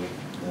is for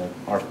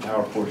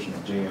our portion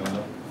of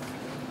JLO.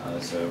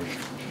 So,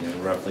 you know,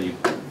 roughly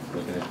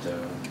looking at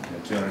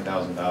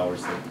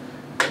 $200,000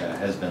 that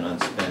has been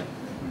unspent.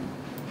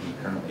 We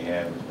currently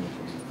have.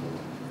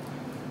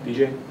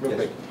 DJ, real Yes.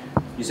 quick,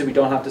 you said we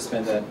don't have to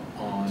spend that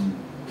on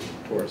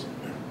tourism.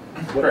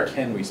 What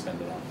can we spend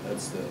it on?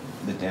 That's the.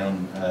 The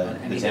town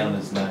anything?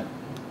 does not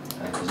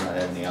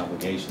have any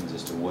obligations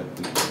as to what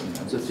we,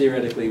 So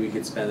theoretically, we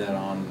could spend that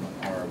on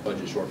our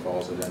budget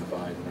shortfalls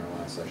identified in our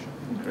last session.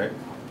 Correct?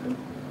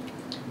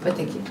 But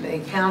the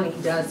county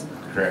does.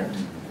 Correct.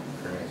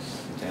 Correct.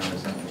 The town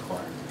is not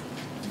required.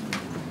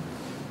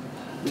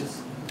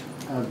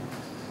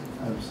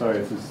 I'm sorry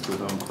if this is the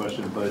wrong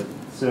question, but,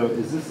 so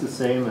is this the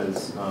same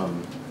as, so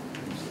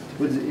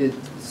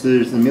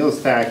there's the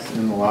meals tax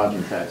and the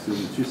lodging tax,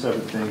 those are two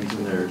separate things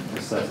and they're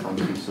assessed on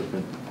two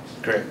separate.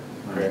 Correct.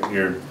 Correct.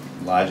 Your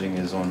lodging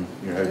is on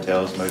your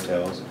hotels,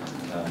 motels,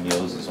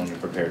 meals is on your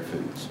prepared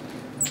foods.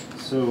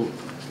 So,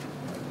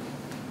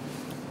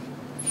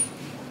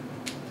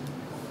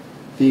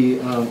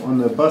 on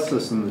the bus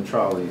system, the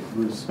trolley,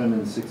 we're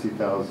spending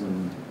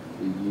 $60,000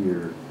 a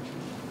year.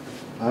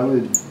 I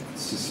would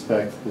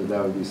suspect that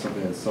that would be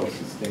something that's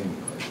self-sustaining,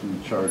 like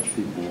we charge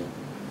people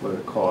what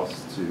it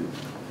costs to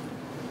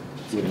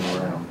get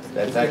them around.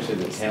 That's actually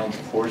the town's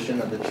portion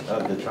of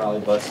the trolley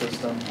bus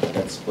system.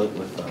 That's split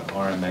with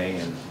RMA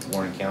and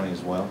Warren County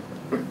as well.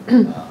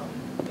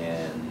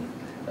 And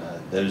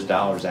those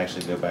dollars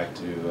actually go back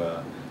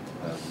to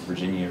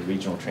Virginia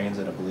Regional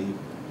Transit, I believe.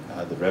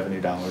 The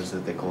revenue dollars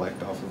that they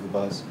collect off of the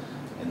bus.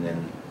 And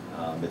then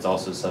it's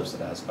also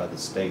subsidized by the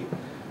state.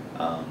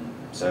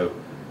 So,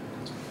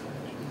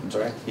 I'm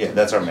sorry? Yeah,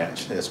 that's our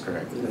match. That's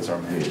correct. That's our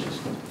match.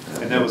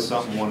 And that was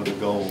one of the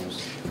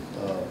goals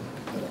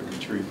at the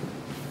retreat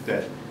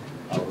that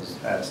I was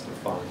asked to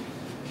fund.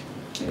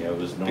 Yeah, it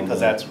was normal. Because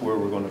that's where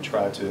we're going to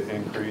try to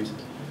increase.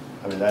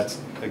 I mean, that's,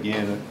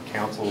 again,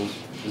 council's,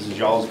 this is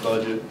y'all's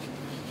budget,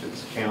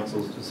 it's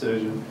council's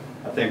decision.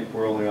 I think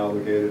we're only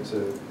obligated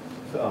to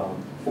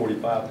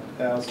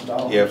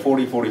 $45,000. Yeah,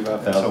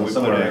 45,000, So we put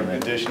somewhere around an there.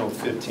 additional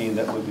 15,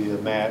 that would be a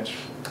match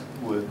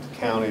with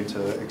county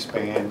to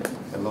expand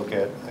and look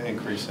at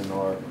increasing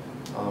our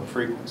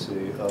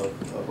frequency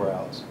of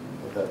routes.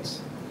 But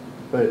that's,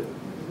 But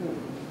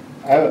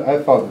I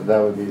thought that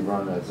would be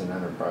run as an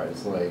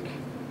enterprise, like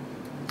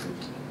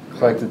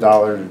collect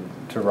 $1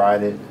 to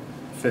ride it,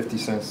 50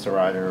 cents to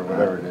ride it, or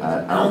whatever it is.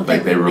 I don't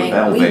think they make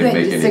any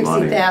money.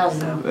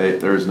 60,000.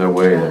 There's no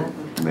way that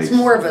makes. It's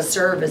more of a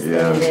service than it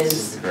Yeah.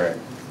 is. Correct.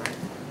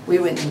 We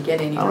wouldn't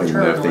get any I don't even know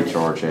return if on they it.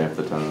 charge half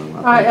the time.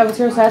 I was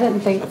gonna say, I didn't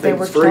think they think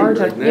were it's free right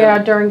charging. now. Yeah,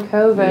 during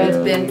COVID. It's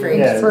been free.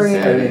 Yeah, It's free.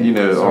 And, you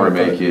know, So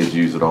RMA but- kids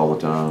use it all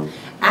the time.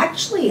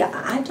 Actually,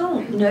 I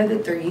don't know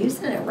that they're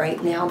using it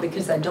right now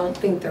because I don't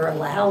think they're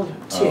allowed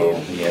to.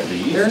 Oh, yeah, they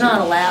used They're to.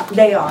 not allowed,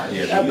 they are,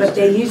 Yeah, they but used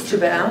they to. used to,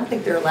 but I don't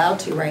think they're allowed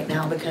to right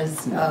now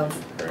because of,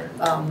 Correct.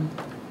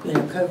 you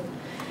know, COVID.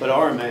 but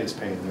RMA is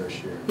paying their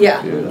share.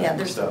 Yeah, Yeah. yeah,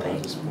 they're still So, paying.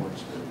 at this point.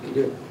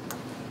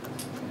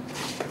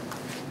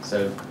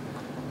 So,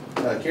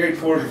 carried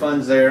forward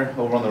funds there,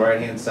 over on the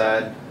right-hand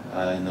side,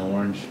 in the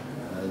orange,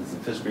 is the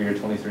fiscal year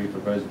 23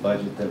 proposed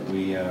budget that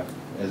we,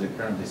 as it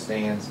currently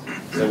stands.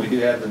 So we do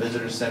have the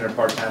visitor center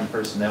part-time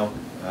personnel,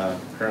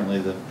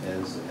 currently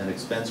as an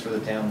expense for the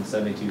town,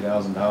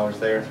 $72,000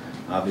 there.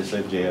 Obviously,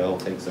 if JL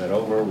takes that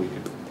over, we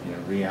could, you know,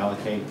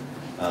 reallocate.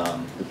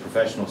 The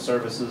professional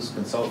services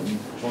consultant,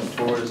 joint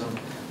tourism,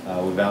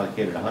 we've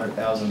allocated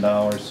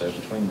 $100,000, so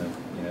between the,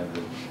 you know,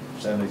 the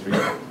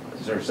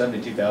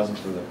 72,000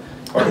 for the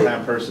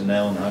part-time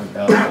personnel and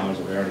 $100,000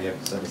 that we already have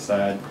to set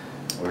aside,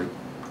 we're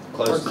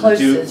close to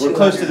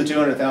the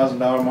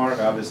 $200,000 mark.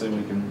 Obviously,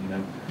 we can, you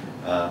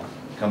know,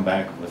 come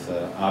back with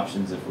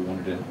options if we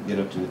wanted to get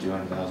up to the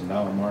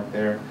 $200,000 mark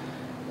there.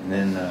 And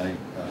then a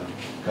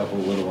couple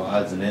of little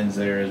odds and ends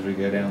there as we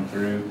go down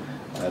through.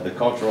 The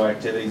cultural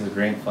activities, the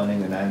grant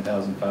funding, the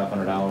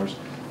 $9,500.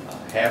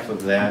 Half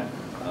of that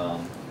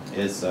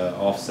is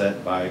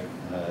offset by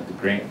the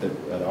grant,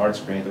 the arts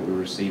grant that we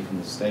received from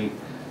the state.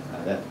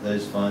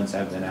 Those funds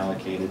have been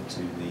allocated to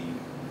the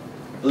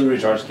Blue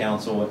Ridge Arts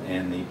Council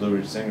and the Blue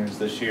Ridge Singers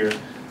this year.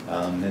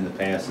 In the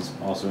past, it's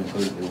also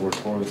included the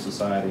Wortorial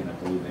Society, and I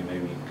believe they may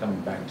be coming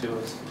back to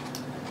us.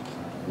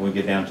 When we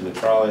get down to the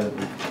trolley that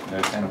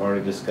we've kind of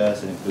already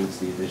discussed, it includes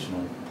the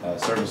additional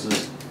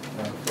services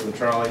for the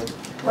trolley.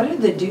 What are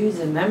the dues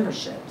and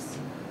memberships?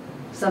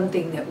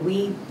 Something that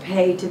we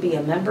pay to be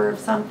a member of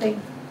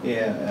something?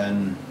 Yeah,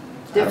 and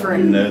I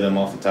Different. don't know them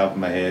off the top of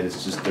my head.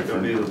 It's just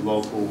There'll be different. the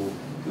local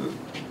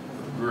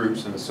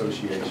groups and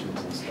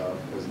associations and stuff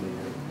as needed.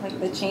 Like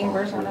the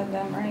chamber's one of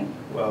them, right?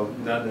 Well,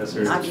 not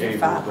necessarily Not the your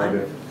chamber, but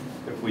 500.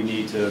 if we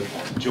need to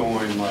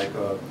join like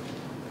a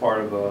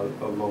part of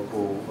a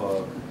local,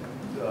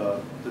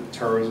 the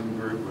tourism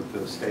group with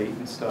the state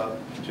and stuff,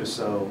 just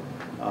so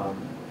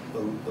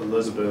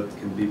Elizabeth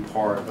can be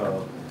part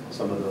of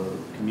some of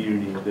the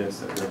community events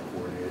that they're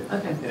coordinated.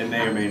 Okay. It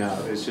may or may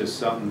not, it's just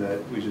something that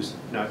we're just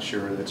not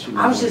sure that she.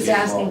 I was would just get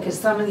asking, involved. because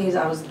some of these,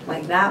 I was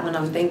like that when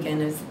I'm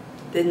thinking is,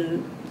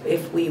 then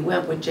if we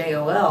went with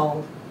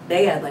JOL,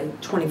 they had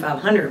like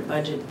 2,500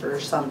 budget for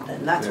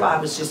something. That's why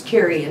I was just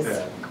curious.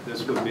 Yeah,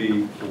 this would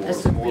be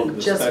This for would more be of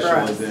the just for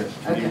special us. events,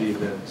 Okay. community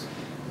events.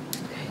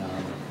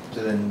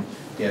 So then,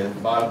 yeah, the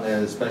bottom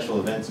there, the special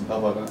events and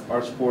public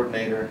arts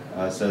coordinator.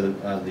 So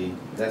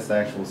that's the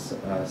actual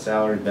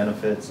salary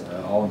benefits,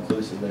 all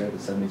inclusive there, the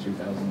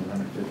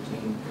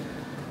 $73,115.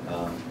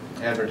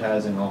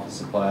 Advertising, office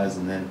supplies,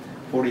 and then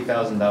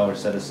 $40,000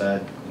 set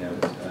aside, you know,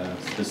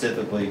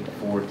 specifically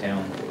for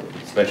town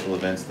special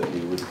events that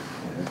we would.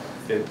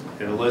 And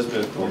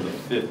Elizabeth, on the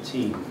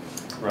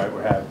 15th, right,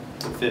 we have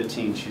the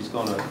 15th, she's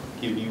gonna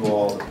give you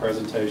all the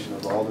presentation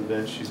of all the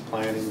events she's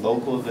planning,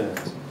 local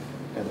events,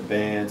 and the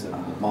bands and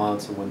the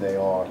months and when they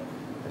are.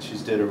 And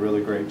she's did a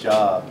really great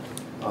job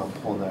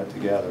pulling that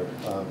together.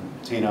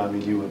 Tina, I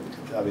mean,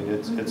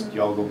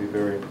 y'all gonna be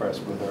very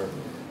impressed with her.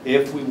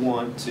 If we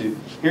want to,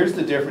 here's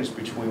the difference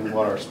between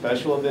what our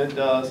special event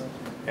does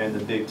and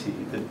the Big T.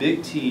 The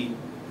Big T,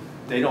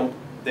 they don't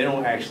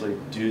actually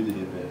do the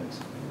events.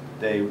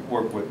 They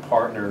work with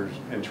partners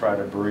and try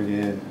to bring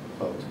in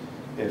folks.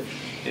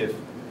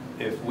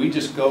 If we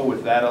just go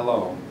with that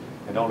alone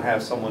and don't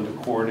have someone to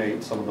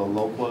coordinate some of the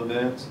local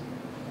events,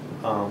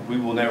 we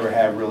will never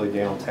have really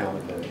downtown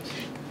events.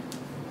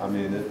 I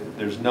mean,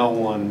 there's no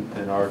one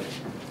in our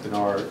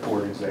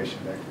organization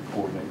that can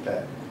coordinate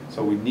that.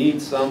 So we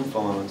need some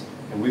funds,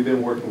 and we've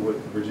been working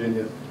with the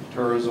Virginia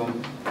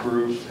Tourism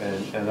Group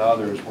and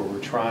others where we're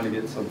trying to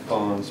get some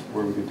funds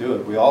where we could do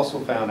it. We also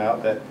found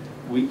out that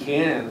we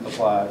can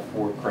apply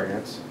for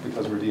grants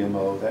because we're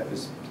DMO that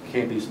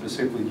can be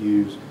specifically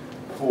used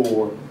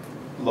for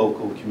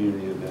local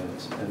community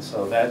events. And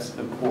so that's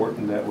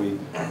important that we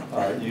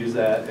use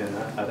that, and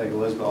I think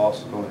Elizabeth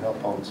also going to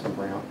help on some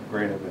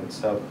grant events.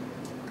 So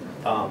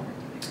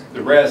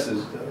the rest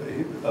is,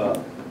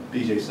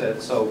 BJ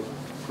said, so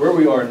where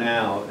we are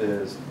now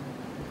is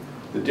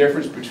the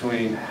difference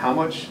between how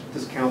much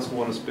does council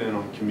want to spend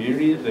on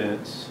community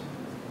events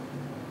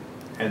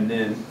and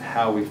then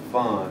how we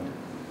fund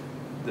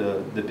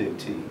the Big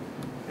T.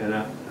 And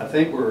I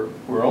think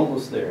we're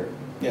almost there.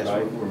 Yes,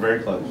 right? we're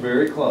very close.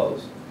 Very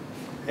close.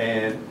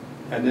 And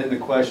then the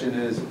question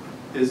is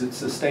it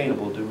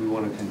sustainable? Do we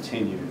want to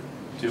continue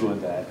doing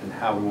that and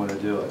how we want to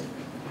do it?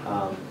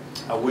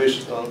 I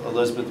wish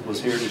Elizabeth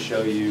was here to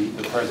show you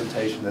the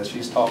presentation that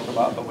she's talked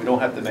about, but we don't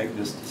have to make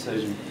this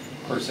decision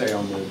per se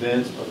on the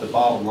events, but the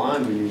bottom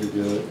line, we need to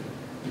do it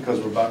because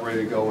we're about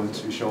ready to go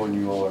into showing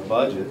you all our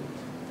budget.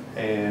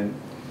 And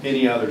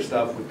any other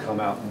stuff would come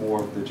out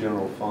more of the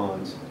general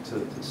funds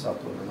to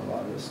supplement a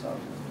lot of this stuff.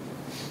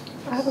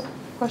 I have a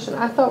question.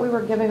 I thought we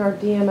were giving our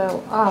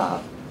DMO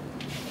up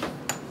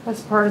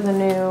as part of the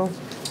new.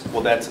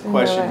 Well, that's a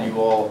question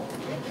you all,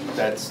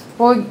 that's.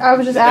 Well, I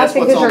was just that's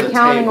asking what's because on you're the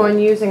counting table. on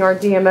using our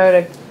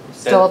DMO to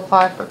still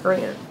apply for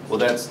grant. Well,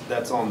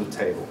 that's on the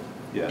table,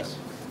 yes.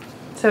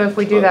 So if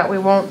we do that, we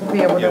won't be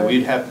able to. Yeah,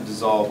 we'd have to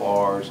dissolve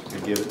ours to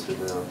give it to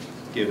them,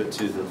 give it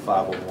to the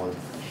 501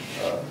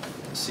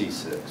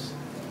 C6.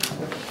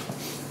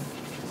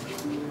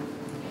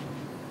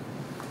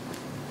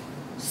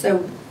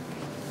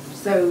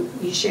 So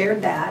you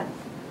shared that.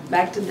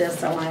 Back to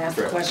this, I want to ask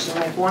a Correct. question,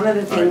 like one of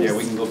the All right, things. yeah,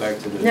 we can go back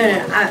to the.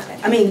 No,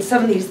 I mean,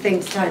 some of these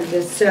things kind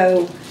of,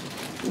 so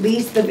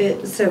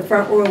so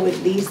Front Royal would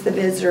lease the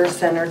visitor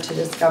center to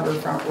Discover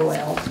Front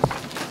Royal.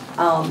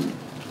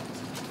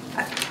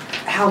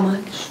 How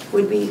much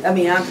would be, I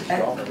mean,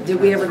 did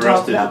we ever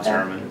talk about that? For us to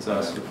determine, it's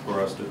us, for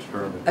us to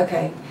determine.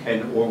 Okay,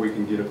 And, or we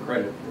can get a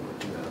credit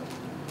for it,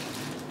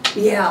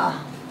 you know.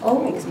 yeah.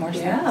 Oh, Makes more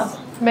yeah.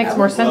 sense. Makes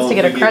more sense to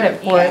get a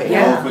credit for it,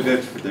 Yeah. Well, if we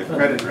go for the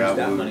credit route,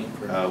 that money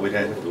for- we'd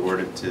have to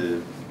word it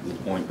to the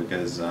point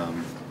because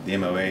the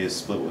MOA is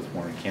split with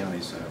Warren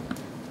County, so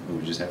we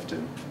would just have to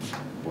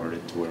word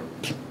it to where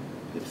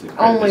if the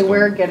credit Only is going-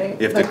 we're getting,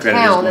 if the the credit is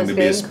town going is to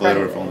be a being split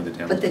or if credited. only the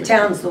town. But the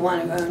town's the one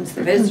who owns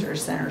the visitor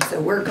center, so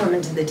we're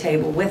coming to the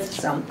table with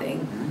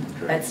something.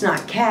 That's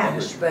not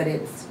cash, but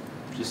it's,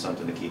 Just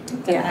something to keep.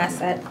 It's an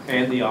asset.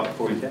 And the,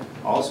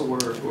 also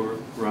we're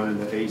running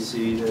the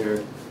AC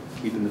there,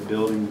 keeping the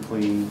building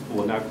clean,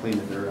 well, not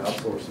cleaning, they're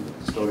outsourcing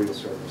the custodial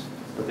service.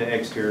 But the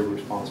exterior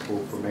responsible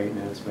for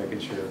maintenance, making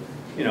sure,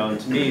 you know, and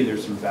to me,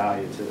 there's some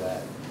value to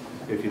that.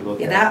 If you look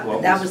yeah, at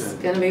what that we was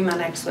spend. gonna be my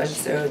next question,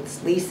 so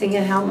it's leasing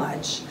and how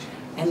much?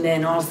 And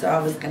then also I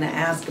was gonna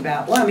ask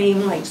about, well, I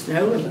mean, like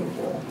snow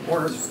removal,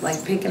 or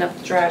like picking up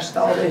the trash,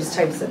 all those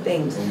types of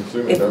things. I'm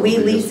assuming If that we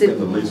would be lease it, in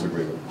the lease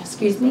agreement.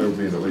 excuse That me? would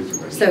be in the lease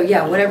agreement. So,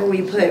 yeah, whatever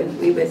we put,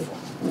 we would,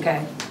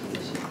 okay.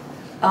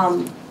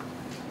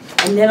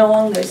 And then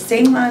along those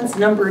same lines,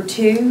 number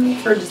 2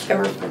 for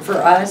Discover, for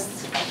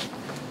us,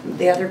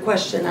 the other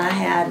question I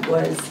had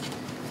was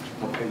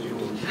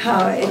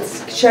how it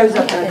shows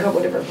up in a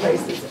couple different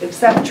places.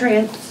 Accept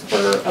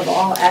transfer of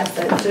all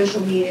assets,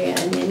 social media,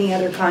 and any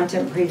other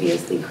content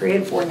previously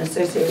created for and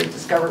associated with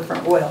Discover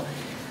Front Royal.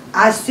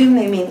 I assume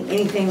they mean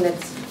anything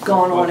that's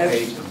gone What on.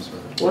 page, I'm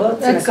sorry? Well,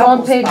 it's in a It's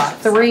couple on page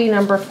spots. 3,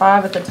 number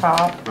 5 at the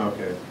top.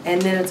 Okay.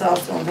 And then it's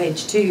also on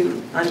page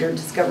 2, under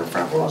Discover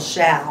Front Royal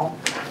shall,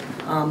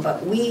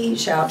 but we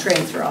shall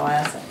transfer all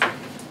assets.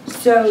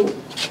 So,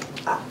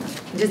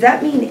 does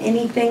that mean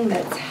anything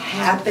that's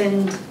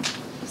happened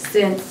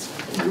since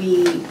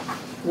we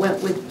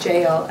went with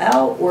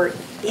JLL, or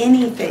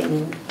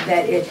anything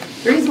that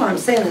the reason why I'm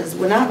saying this is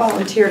when I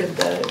volunteered at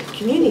the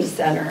community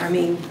center, I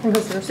mean,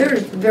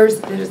 there's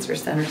visitor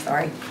center,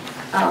 sorry.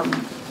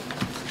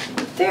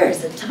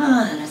 There's a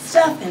ton of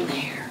stuff in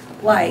there,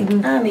 like,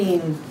 I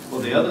mean,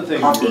 Well, the other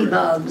thing. coffee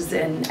mugs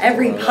and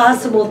every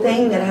possible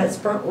thing that has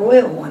Front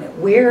Royal on it.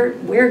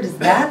 Where does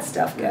that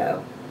stuff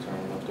go?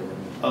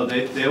 Oh,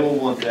 they will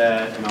want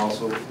that, and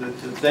also, the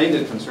thing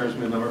that concerns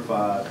me, number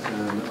 5,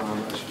 and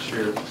I should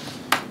share,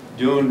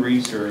 doing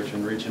research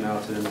and reaching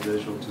out to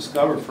individuals,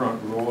 Discover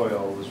Front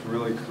Royal was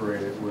really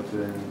created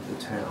within the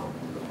town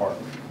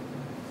department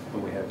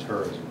when we had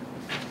tourism.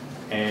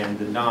 And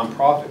the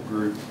nonprofit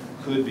group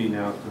could be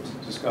now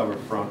Discover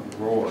Front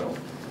Royal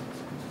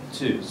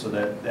too. So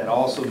that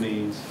also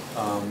means,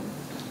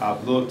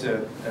 I've looked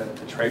at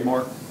the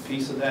trademark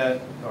piece of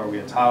that. Are we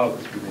entitled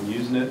because we've been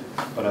using it?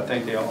 But I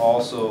think they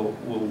also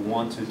will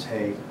want to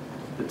take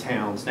the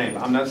town's name.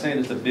 I'm not saying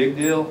it's a big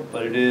deal,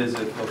 but it is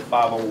if a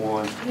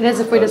 501. It is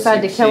if we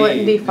decide to kill it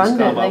and succeeds, defund it,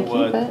 come then up keep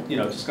with, it. You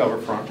know, Discover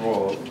Front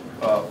Royal.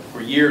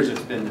 For years,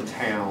 it's been the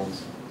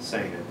towns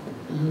saying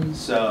it.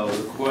 So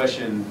the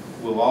question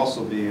will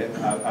also be,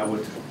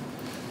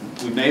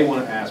 we may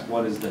want to ask,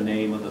 what is the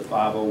name of the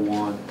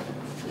 501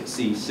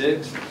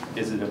 C6?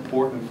 Is it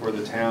important for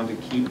the town to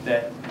keep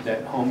that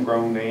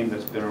homegrown name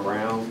that's been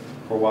around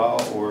for a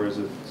while, or is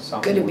it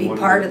something? Could it be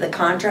part of the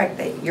contract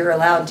that you're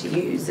allowed to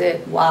use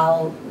it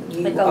while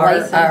you Like a are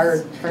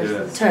license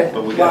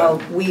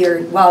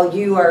versus. while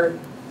you are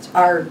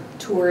our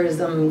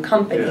tourism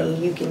company, Yeah.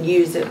 you can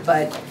use it,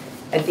 but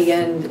at the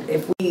end,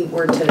 if we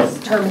were to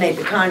terminate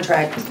the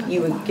contract,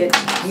 you would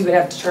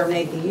have to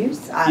terminate the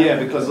use? Yeah,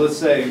 because let's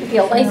say, Be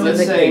a license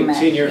let's say agreement.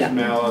 10 years Yeah. from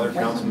now, other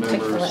council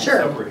members and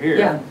Sure. stuff are here.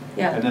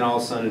 Yeah. And then all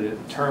of a sudden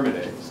it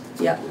terminates.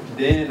 Yeah,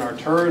 Then our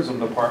tourism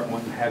department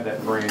wouldn't have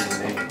that brand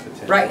name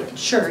potentially. right,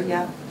 sure,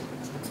 yeah.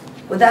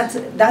 Well, that's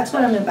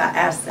what I'm about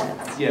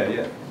assets,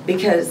 Yeah.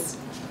 because,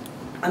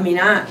 I mean,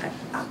 I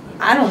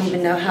don't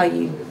even know how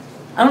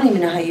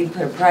you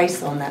put a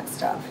price on that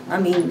stuff. I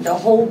mean, the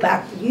whole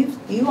back, you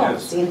all have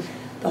Yes. seen,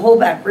 the whole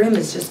back room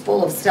is just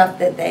full of stuff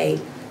that they,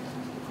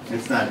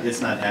 It's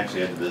not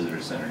actually at the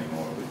visitor center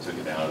anymore, we took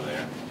it out of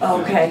there.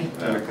 okay,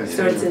 Okay.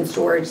 so it's in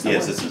storage somewhere.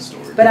 Yes, it's in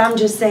storage. But I'm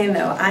just saying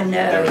though, I know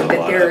There was a that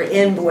lot there are of it.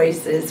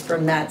 invoices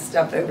from that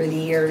stuff over the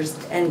years,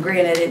 and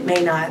granted, it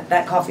may not,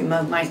 that coffee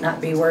mug might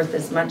not be worth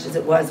as much as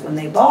it was when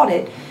they bought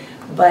it,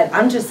 but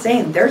I'm just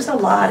saying, that's a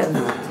lot of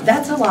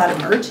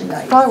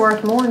merchandise. Probably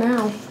worth more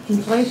now,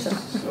 inflation.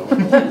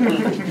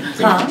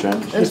 Huh?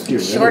 Just get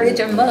rid of Shortage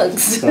it. of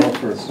mugs. Sell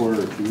for a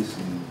quarter piece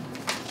and.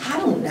 I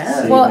don't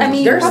know. Well, I mean,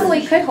 you There's-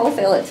 probably could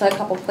wholesale it to a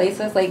couple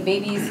places, like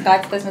maybe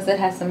Scott's business that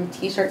has some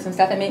t-shirts and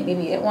stuff, and maybe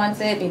it wants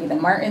it, maybe the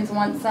Martins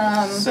want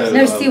some. So,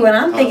 No, see, what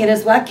I'm thinking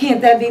is, why can't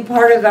that be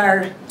part of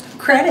our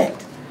credit?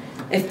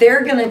 If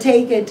they're gonna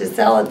take it to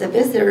sell at the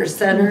visitor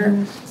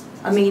center,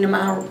 I mean, am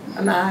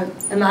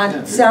I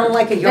sounding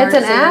like a yard It's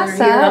an sale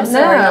here? I'm asset,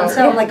 sorry, I'm no.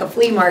 sounding like a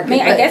flea I market,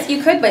 mean, I but- guess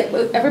you could, but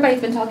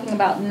everybody's been talking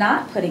about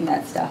not putting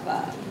that stuff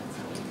up.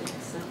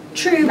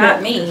 True, Not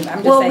but- me, I'm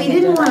just Well, saying we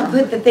in didn't wanna general.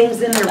 put the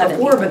things in there Other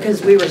before people.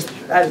 because we were,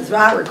 as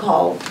I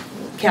recall,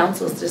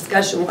 council's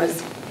discussion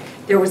was,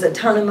 there was a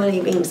ton of money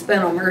being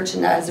spent on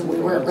merchandise and we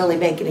weren't really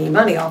making any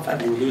money off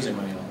of We're it. losing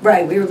money on it.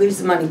 Right, we were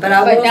losing money, but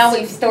I But will. now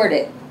we've stored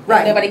it.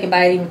 Right. Nobody can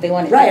buy it even if they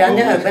want it. Right, I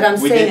know, but I'm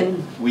We did-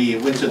 saying, We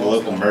went to the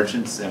local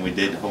merchants and we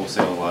did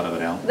wholesale a lot of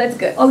it out. That's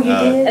good. oh, you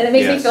Uh, did? And it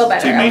makes me Yes, feel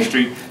better. To Main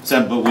Street,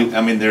 so, but we, I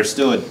mean, there's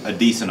still a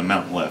decent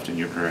amount left, and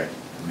you're correct.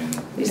 I mean,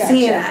 You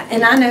see, Gotcha.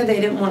 and I know they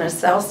didn't wanna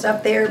sell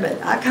stuff there, but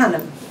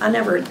I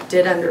never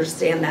did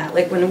understand that.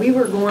 Like, when we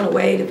were going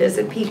away to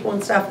visit people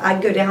and stuff,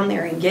 I'd go down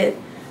there and get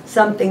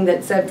something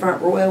that said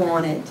Front Royal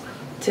on it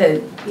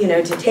to,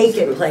 to take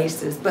it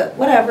places, but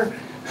whatever.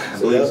 I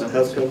So believe so.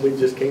 how come we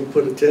just can't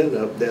put a tent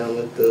up down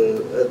at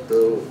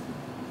the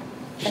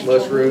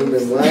Mushroom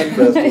and Wine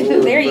Festival?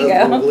 or There you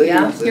Festival go. of Leaves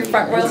Yeah, Your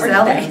front row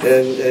Sell it.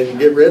 merchandise. And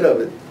get rid of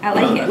it. I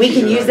like it. We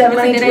can use that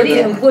money That's a towards good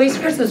the idea. employees'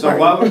 Christmas So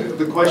party. why,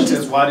 the question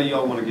is, why do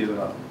y'all wanna give it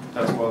up?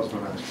 That's what I was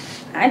gonna ask.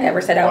 I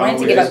never said I Why wanted to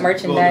would give it- up Well,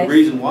 merchandise. the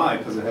reason why,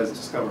 because it has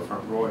Discover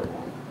Front Royal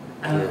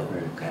on it. Oh,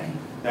 okay.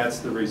 That's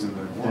the reason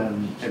they want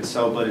it. And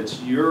so, but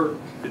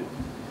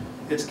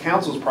it's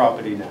council's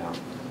property now,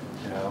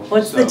 you know?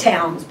 What's the so-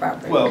 town's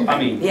property? Well, I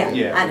mean, Yeah, I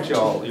yeah,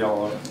 know but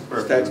y'all are.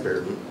 It's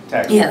taxpayer.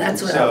 Taxpayer. Yeah,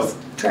 that's what I was So,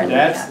 trying to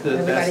that's get at. the-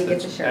 Everybody that's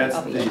gets a the- shirt. that's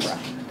I'll be the- Oprah.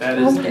 That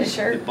I'll is get a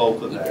shirt. the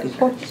bulk of You that. get a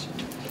shirt.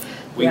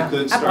 We Yeah.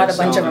 could I bought a start bunch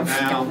of selling them it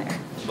down now, there.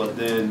 but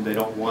then they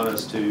don't want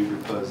us to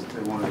because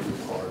they want to be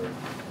part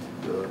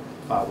of the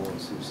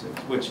 501c6,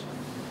 which,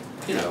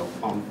 Yeah.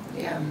 on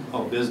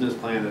business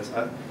plan,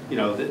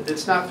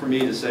 it's not for me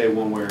to say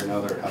one way or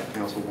another how the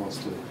council wants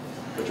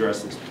to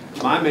address this.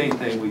 My main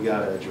thing we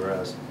gotta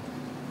address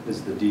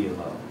is the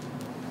DMO.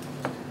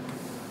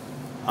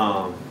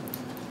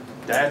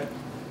 That,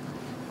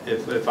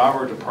 if I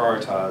were to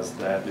prioritize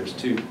that, there's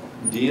two,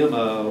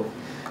 DMO,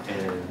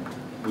 and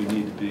we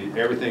need to be,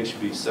 everything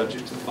should be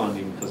subject to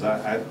funding, because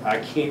I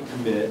can't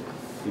commit,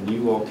 and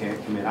you all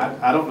can't commit.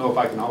 I don't know if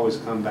I can always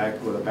come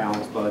back with a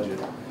balanced budget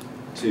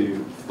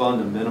to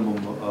fund a minimum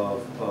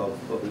of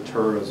the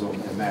tourism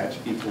and match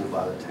equal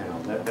by the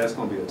town. That's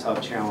gonna be a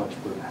tough challenge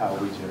with how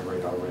we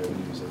generate our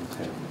revenues in the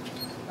town.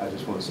 I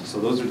just want to, so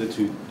those are the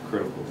two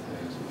critical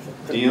things,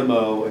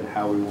 DMO and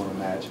how we wanna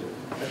match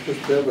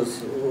it. That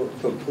was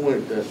a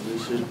point that we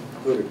should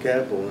put a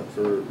cap on it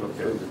for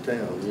the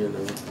town,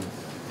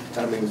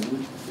 I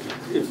mean,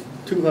 if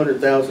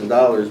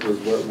 $200,000 was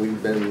what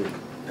we've been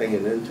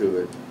paying into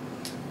it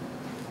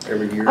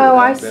every year. Oh,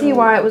 I that I've been see on-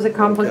 why it was a on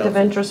conflict of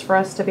council. interest for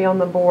us to be on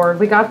the board.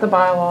 We got the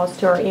bylaws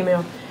to our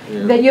email.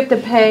 Yeah. That you have to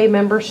pay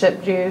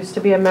membership dues to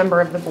be a member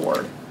of the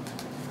board.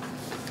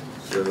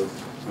 So,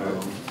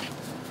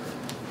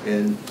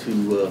 and to,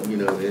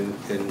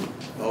 and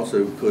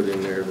also put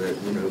in there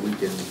that, we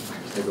can,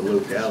 as a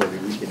locality,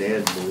 we can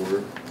add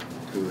more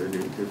to it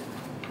if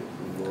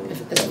we want.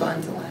 If the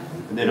funds allow.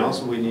 And then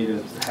also we need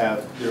to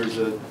have, there's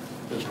a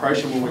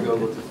impression when we go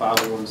with the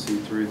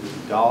 501c3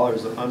 that the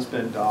dollars, the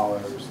unspent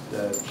dollars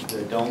that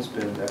they don't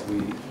spend that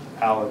we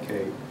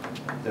allocate,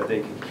 that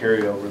they can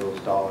carry over those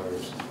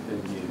dollars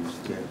and use.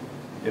 Yeah.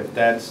 If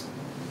that's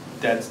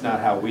not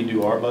how we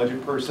do our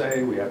budget per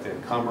se, we have to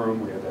encumber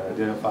them, we have to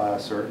identify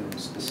certain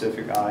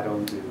specific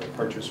items, either a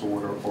purchase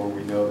order, or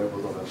we know that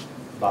we're gonna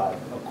buy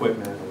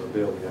equipment or a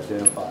bill, we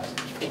identify.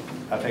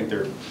 I think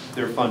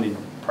their funding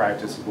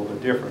practice is a little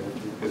bit different.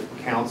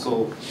 If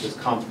council is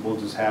comfortable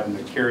just having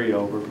the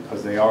carryover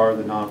because they are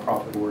the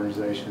nonprofit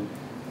organization,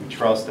 we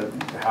trust that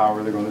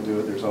however they're gonna do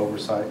it, there's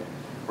oversight,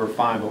 we're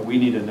fine, but we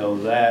need to know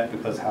that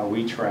because how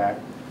we track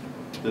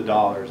the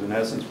dollars. In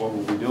essence, what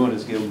we'll be doing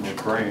is giving them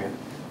a grant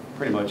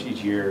pretty much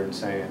each year and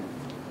saying,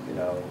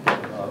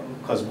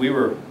 because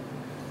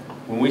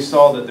when we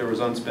saw that there was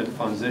unspent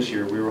funds this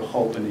year, we were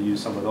hoping to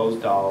use some of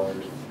those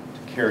dollars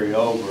to carry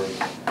over.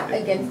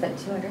 Against that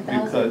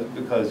 200,000?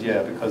 Because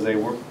they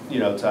were,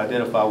 to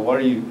identify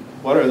what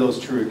are those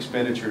true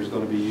expenditures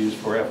gonna be used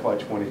for FY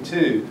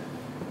 '22?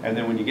 And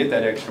then when you get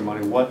that extra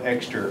money, what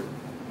extra,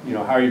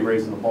 how are you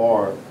raising the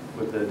bar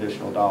with the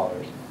additional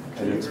dollars?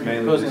 And it's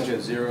mainly Proposing like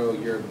just a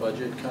 0-year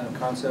budget kind of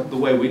concept? the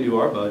way we do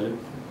our budget.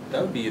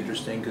 That would be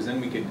interesting, because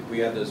then if we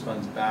had those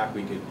funds back,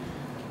 we could,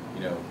 I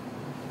don't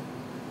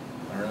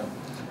know.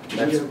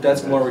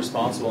 That's more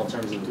responsible in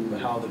terms of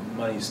how the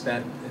money's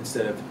spent,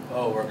 instead of,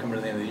 oh, we're coming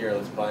to the end of the year,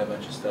 let's buy a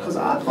bunch of stuff. Because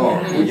I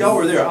thought, when y'all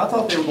were there, I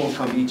thought they were gonna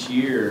come each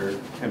year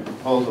and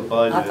propose a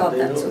budget I thought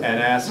that's and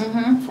ask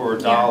for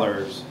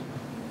dollars,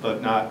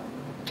 but not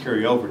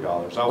carry over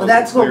dollars. I Well, wasn't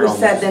that's what clear we on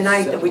said that. the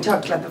night that we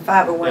talked about the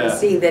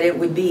 501c, that it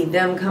would be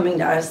them coming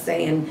to us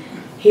saying,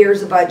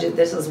 here's a budget,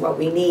 this is what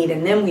we need,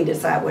 and then we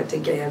decide what to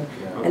give.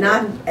 And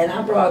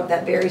I brought up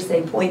that very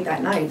same point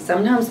that night.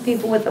 Sometimes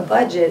people with a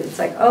budget, it's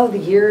like, oh, the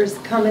year's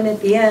coming at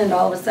the end,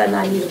 all of a sudden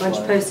I need a bunch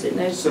of Post-it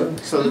notes. So and-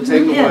 the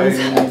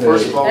takeaway,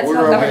 first of all, That's where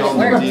how are we government on the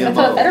works. That's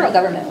how DMO? federal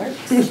government works.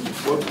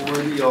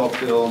 Where do y'all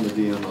feel on the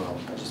DMO?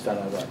 I just found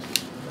out about.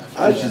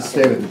 I should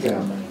stay with the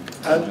town.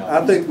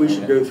 I think we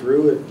should go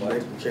through it,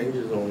 make the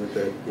changes on it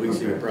that we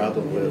see a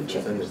problem with, and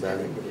send it back.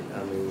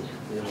 I mean,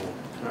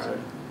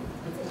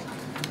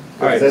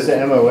 All right. Is that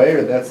the MOA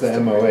or that's the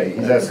MOA?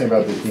 He's asking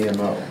about the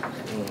DMO.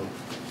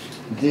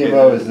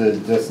 DMO is the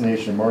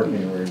Destination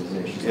Marketing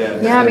Organization.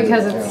 Yeah,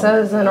 because it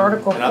says in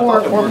Article And I 4,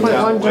 thought it worked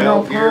out 4.1,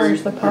 general well, Gary.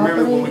 powers, the property.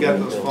 Remember when we got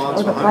those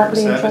funds or the for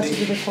property 170? entrusted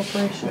to the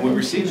corporation. When we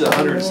received the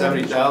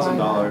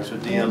 $170,000 for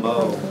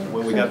DMO,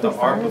 when we got the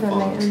ARPA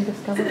funds,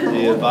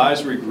 the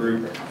advisory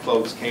group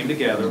folks came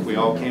together, we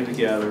all came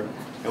together,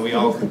 and we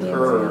all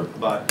concur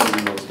about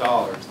using those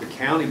dollars. The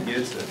county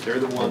gets it, they're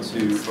the ones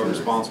who are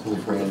responsible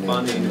for the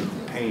funding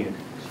and paying.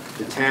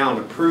 The town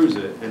approves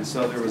it, and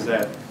so there was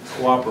that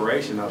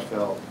cooperation, I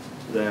felt,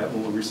 that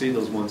when we received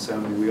those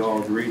 170, we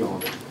all agreed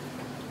on it.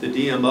 The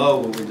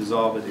DMO, when we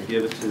dissolve it to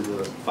give it to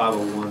the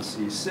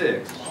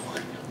 501c6,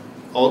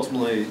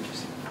 ultimately,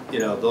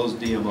 those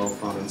DMO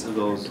funds,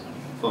 those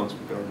funds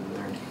would go to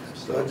there.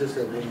 So I just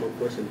have one more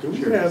question. Do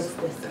we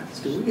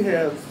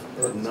have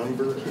a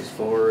number as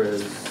far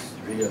as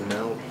the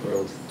amount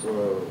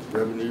of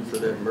revenue for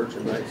that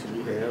merchandise that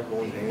we have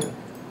on hand?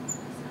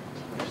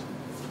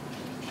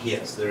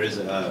 Yes, there is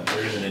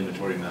an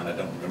inventory amount. I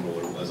don't remember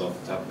what it was off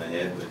the top of my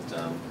head, but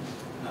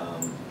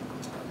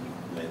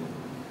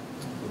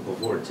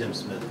before Tim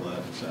Smith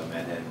left,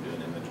 Matt had to do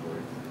an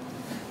inventory.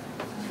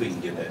 We can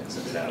get that and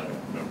send it out. I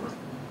don't remember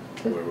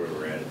where we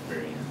were at the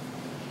very end.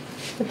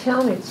 The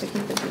town needs to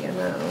keep a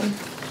DMO.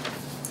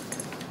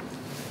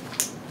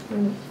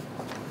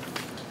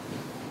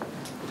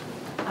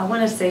 I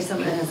want to say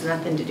something that has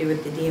nothing to do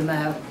with the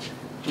DMO.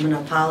 I'm going to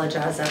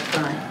apologize up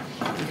front,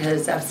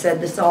 because I've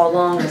said this all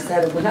along. I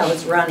said it when I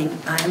was running.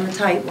 I am a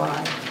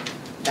tightwad.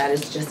 That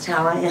is just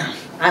how I am.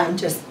 I'm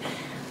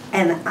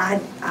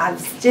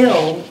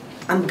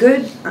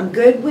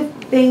good with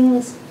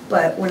things,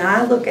 but when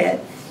I look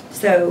at,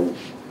 so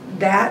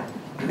that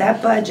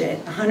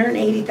budget,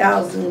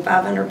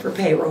 $180,500 for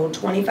payroll,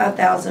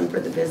 $25,000 for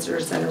the visitor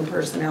center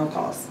personnel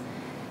costs.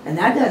 And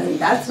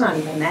that's not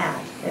even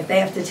that. If they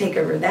have to take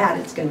over that,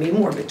 it's gonna be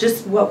more, but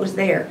just what was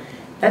there.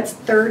 That's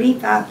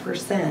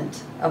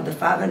 35% of the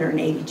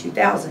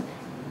 $582,000.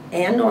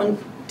 And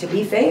to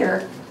be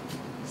fair,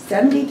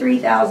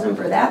 $73,000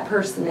 for that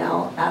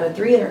personnel out of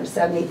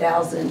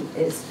 $370,000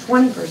 is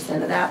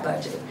 20% of that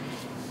budget.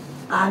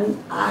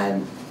 I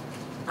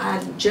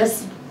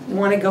just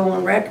want to go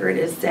on record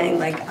as saying,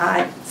 like,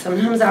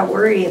 sometimes I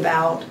worry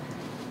about,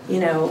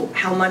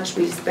 how much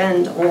we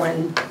spend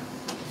on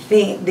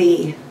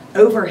the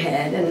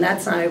overhead, and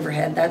that's not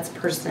overhead, that's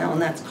personnel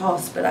and that's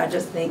cost, but I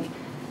just think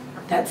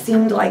that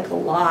seemed like a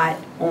lot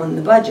on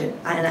the budget.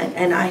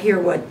 And I hear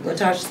what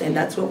Latasha's saying,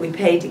 that's what we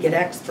pay to get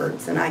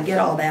experts, and I get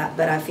all that,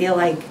 but I feel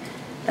like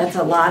that's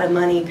a lot of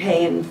money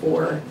paying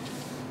for,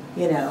 I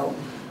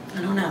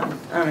don't know.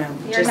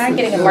 You're not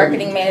getting a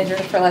marketing manager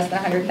for less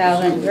than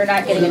 100,000. You're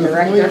not getting a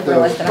director for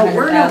less than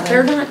 100,000. But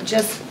they're not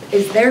just,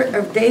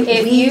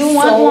 If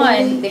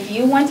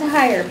you want to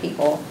hire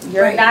people,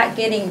 you're not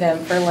getting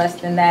them for less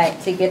than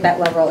that to get that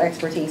level of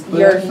expertise.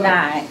 You're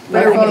not.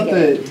 But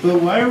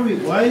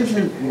why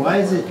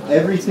isn't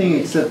everything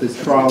except this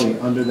trolley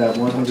under that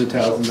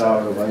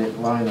 $100,000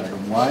 line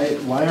item?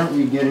 Why aren't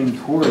we getting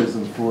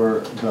tourism for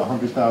the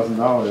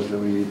 $100,000 that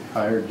we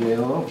hired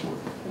JLL for?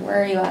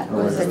 Where are you at?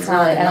 What's the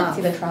trolley? I don't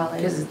see the trolley.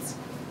 Because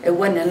it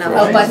wasn't enough.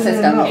 Oh, bus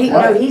system.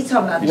 He's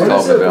talking about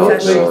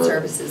professional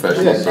services.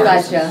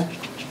 Gotcha.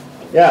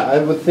 Yeah, I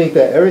would think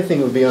that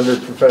everything would be under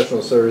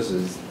professional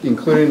services,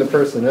 including the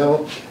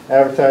personnel,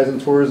 advertising,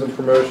 tourism,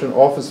 promotion,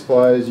 office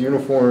supplies,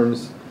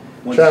 uniforms,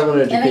 travel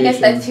and education. And I guess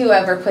that's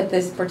whoever put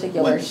this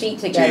particular sheet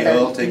together.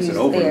 JL takes it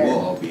over, it will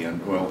all be in,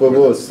 But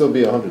will it still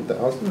be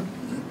 100,000?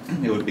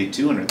 It would be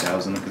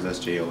 200,000 because that's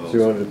JLL's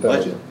 200,000.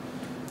 budget.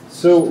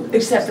 So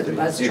except for the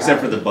bus driver.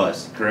 Except for the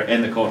bus, correct,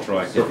 and the cultural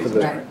activities.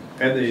 Right.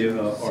 And the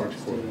arts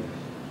court.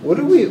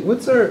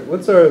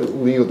 what's our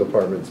legal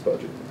department's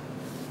budget?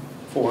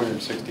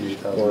 $468,000.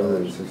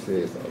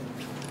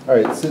 $468,000. All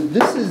right, so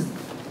this is,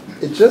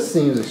 it just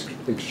seems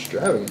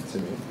extravagant to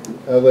me.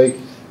 Like,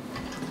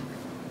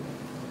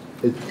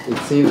 it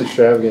seems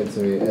extravagant to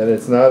me, and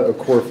it's not a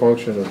core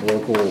function of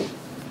local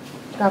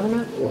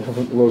government.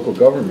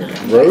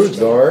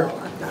 Roads are.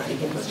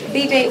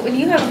 BJ, when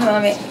you have a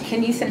moment,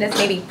 can you send us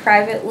maybe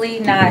privately,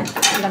 not,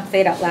 you don't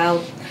say it out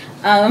loud,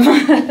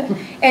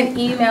 an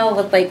email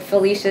with like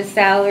Felicia's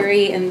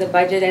salary and the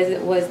budget as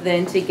it was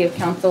then to give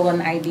council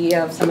an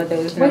idea of some of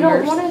those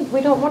numbers?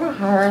 We don't wanna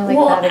hire like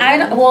Well,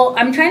 that.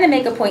 I'm trying to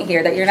make a point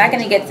here that you're not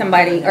gonna get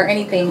somebody or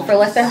anything for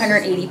less than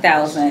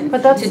 $180,000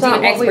 But that's to do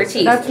not what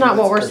expertise. that's not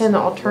what we're saying the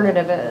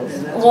alternative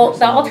is. Well,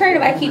 the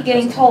alternative I keep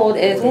getting told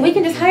is, well, we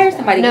can just hire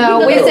somebody.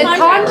 No, We we can go said get a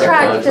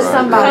contract to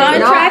somebody,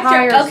 not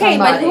hire Contractor, okay,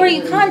 but who are somebody.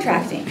 you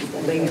contracting?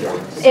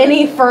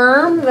 Any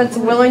firm that's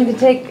willing to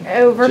take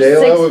over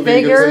JLL would 6 be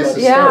a good place figures,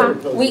 to yeah.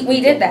 start.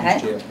 We did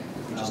that,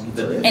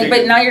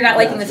 but now you're not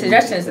liking the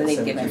suggestions that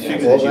they've given. The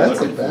figure Well, that you're that's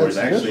a looking for bad is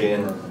actually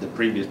in the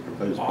previous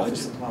proposed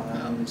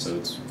budget. So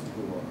it's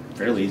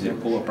fairly easy to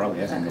pull up,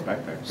 probably ask them to go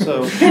back there.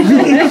 So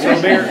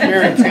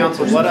Mayor and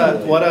Council, what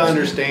I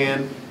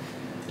understand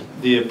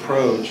the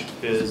approach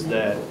is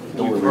that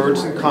you've heard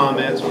some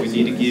comments, we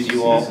need to give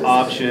you all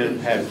option,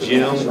 have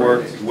Jim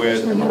work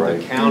with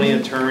the county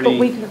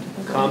attorney,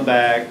 come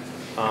back,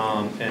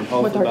 and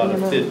hopefully by the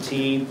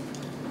 15th,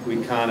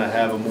 we kind of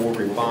have a more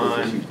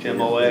refined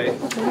MOA.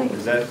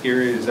 Is that,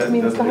 Gary, is that? I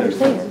mean, that's what I'm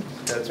saying.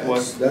 That's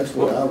what, That's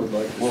what I would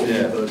like to see,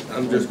 Yeah. but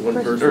I'm just one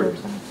person.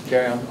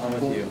 Gary, I'm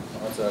with you.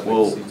 That's what I'd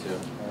Well, like to see too. I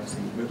want to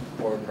see move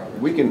forward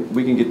progress. We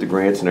can get the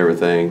grants and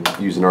everything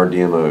using our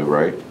DMO,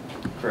 right?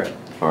 correct.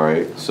 All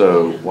right,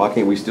 so why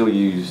can't we still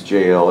use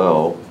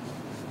JLL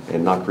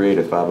and not create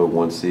a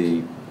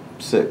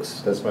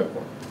 501c6? That's my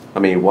point. I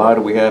mean, why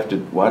do we have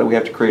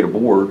to create a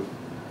board?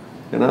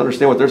 And I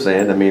understand what they're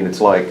saying. I mean,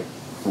 it's like,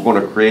 we're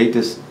gonna create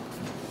this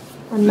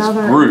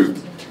group,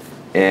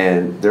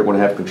 and they're gonna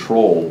have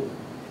control,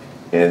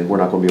 and we're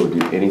not gonna be able to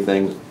do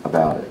anything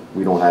about it.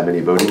 We don't have any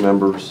voting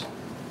members.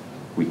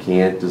 We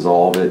can't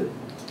dissolve it.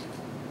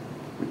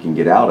 We can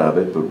get out of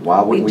it, but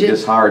why wouldn't we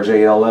just hire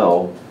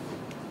JLL,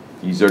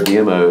 use their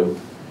DMO?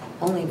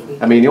 Only if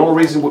we. I mean, the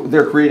only reason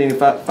they're creating a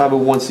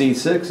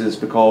 501c6 is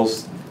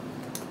because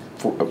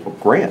for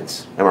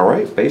grants. Am I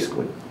right?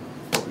 Basically.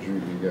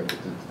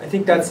 I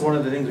think that's one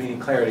of the things we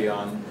need clarity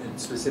on, and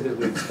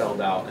specifically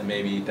spelled out, and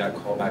maybe that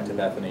call back to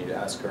Bethany to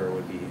ask her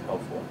would be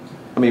helpful.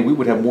 I mean, we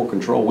would have more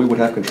control. We would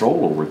have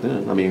control over it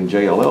then. I mean,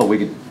 JLL, we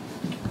could.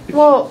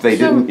 Well, If they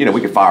didn't,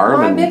 we could fire them.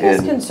 My and, biggest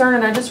and concern,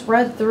 and I just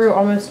read through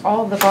almost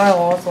all of the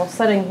bylaws while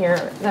sitting here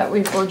that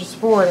we were just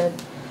forwarded.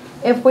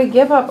 If we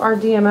give up our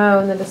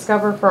DMO and the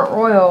Discover Front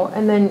Royal,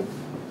 and then,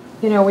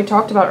 we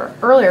talked about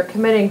earlier,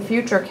 committing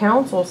future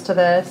councils to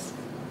this,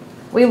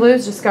 we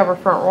lose Discover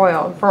Front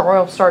Royal, and Front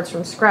Royal starts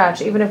from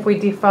scratch, even if we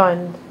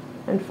defund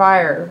and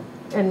fire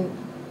and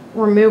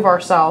remove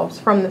ourselves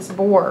from this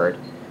board.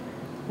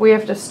 We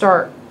have to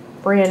start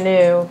brand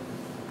new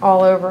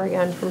all over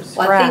again from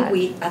scratch.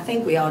 Well, I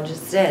think we all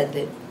just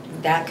said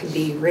that could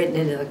be written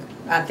into the,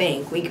 I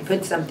think, we could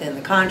put something in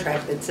the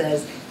contract that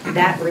says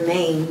that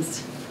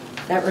remains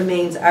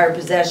our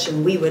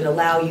possession, we would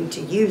allow you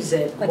to use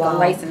it Like while, a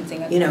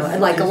licensing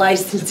agreement. like a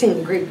licensing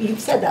agreement.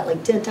 You've said that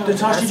like 10 times.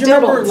 Natasha, do you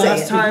remember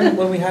last time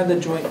when we had the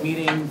joint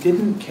meeting,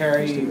 didn't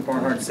Carrie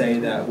Barnhart say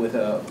that with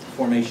a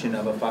formation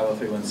of a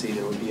 503(c),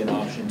 there would be an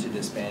option to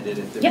disband it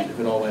if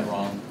it all went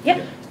wrong?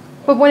 Yep.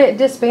 But when it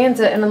disbands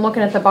it, and I'm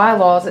looking at the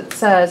bylaws, it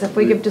says if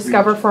we give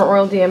Discover Front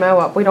Royal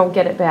DMO up, we don't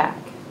get it back.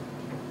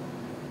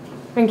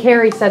 And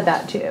Carrie said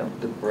that too.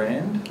 The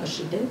brand? Oh,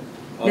 she did?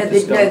 Of No,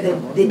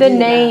 Discover? The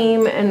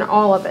name and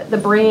all of it, the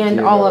brand,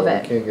 all of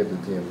it. Can't get the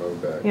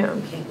DMO back. Yeah.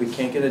 We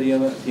can't get a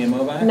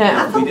DMO back? No.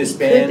 I If thought we we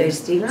disband, could though,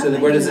 Steve. so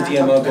then where does the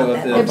DMO go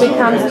if the It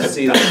becomes- 501c?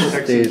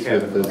 Stays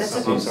with the That's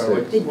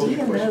C6. The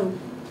DMO,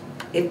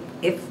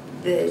 if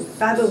the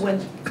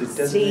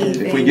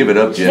 501c. if we give it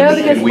up, Jim, No,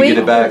 because can we get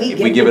it back? If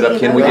we give it up,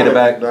 can we get it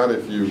back? Not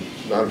if your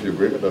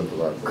agreement doesn't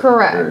allow for it.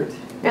 Correct.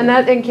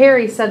 And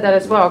Carrie said that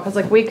as well, because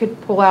like we could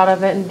pull out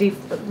of it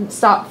and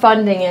stop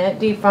funding it,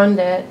 defund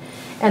it,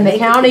 and the Make it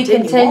county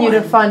continue to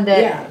on. fund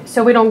it, Yeah.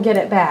 so we don't get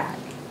it back.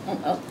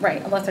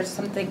 Right, unless there's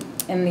something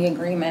in the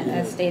agreement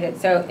as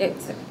stated, so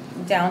it's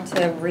down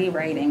to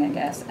rewriting, I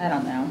guess, I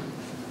don't know.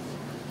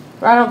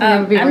 I don't think it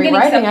would be I'm getting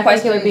rewriting, some I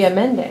think it would be questions.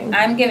 amending.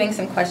 I'm giving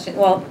some questions,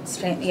 well,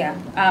 yeah,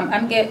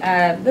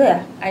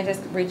 I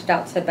just reached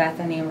out to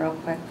Bethany real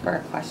quick for a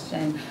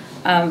question.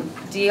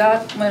 Do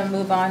y'all wanna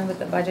move on with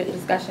the budget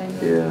discussion?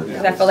 Yeah.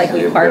 Because I feel like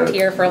we Yeah, parked but-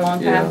 here for a long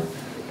Yeah. time.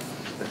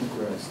 I think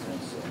we're at a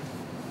standstill.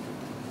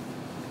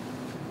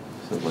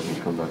 Sounds like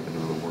we come back into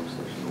another work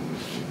session on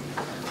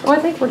this. Well, I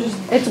think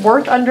it's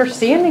worth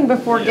understanding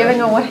before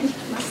giving away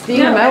the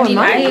No, I DMO and mean,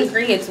 I money.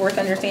 agree, it's worth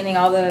understanding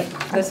all the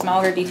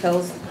smaller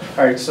details.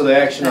 All right, so the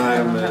action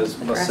item is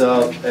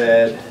myself,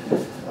 Ed,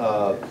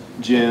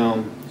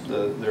 Jim,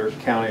 their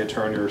county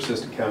attorney or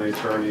assistant county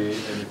attorney,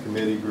 and the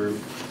committee group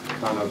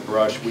kind of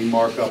brush. We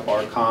mark up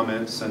our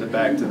comments, send it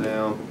back to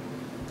them.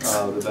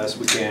 the best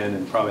we can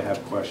and probably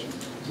have questions.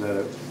 Is that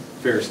a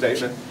fair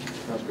statement?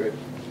 Sounds great.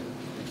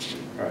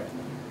 All right.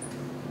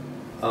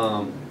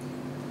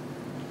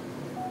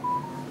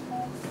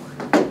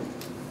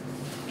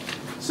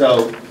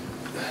 So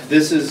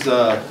this is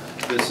the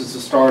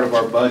start of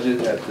our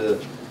budget at the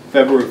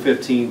February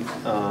 15th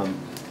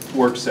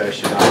work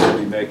session. I will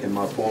be making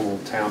my formal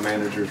town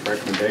manager's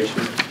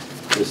recommendation.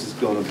 This is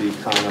going to be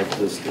kind of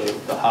just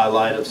the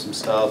highlight of some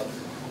stuff.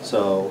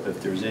 So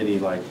if there's any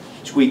like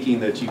tweaking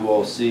that you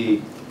all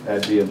see,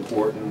 that'd be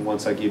important.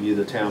 Once I give you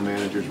the town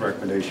manager's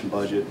recommendation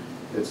budget,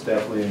 it's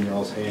definitely in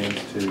y'all's hands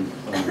to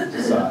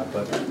decide.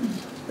 But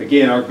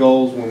again, our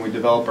goals when we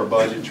develop our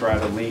budget try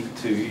to link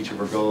to each of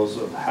our goals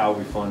of how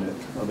we fund it.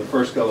 The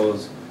first goal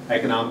is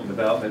economic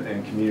development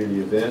and community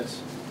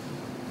events,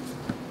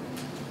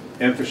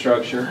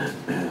 infrastructure,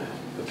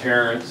 the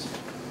parents,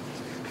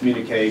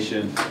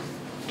 communication,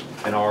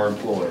 and our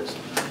employees.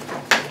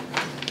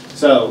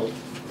 So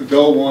the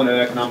goal one at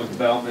economic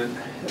development,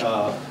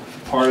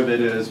 part of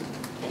it is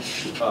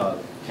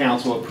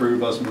council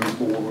approved us moving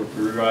forward.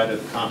 We provide a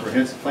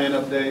comprehensive plan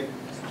update.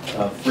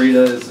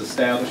 FREDA is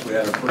established. We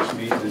had our first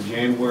meeting in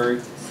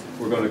January.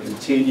 We're going to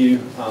continue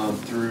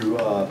through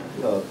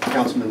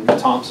Councilman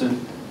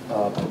Thompson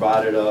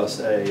provided us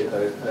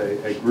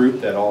a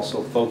group that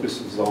also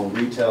focuses on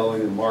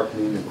retailing and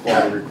marketing and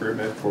quality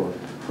recruitment for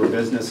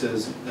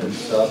businesses and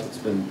stuff. It's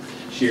been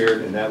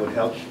shared, and that would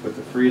help with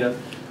the FREDA.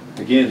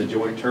 Again, the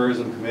Joint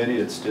Tourism Committee,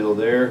 it's still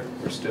there.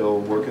 We're still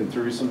working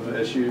through some of the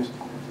issues.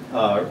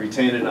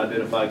 Retain and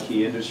identify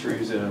key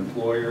industries and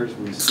employers.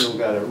 We still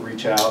got to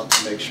reach out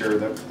to make sure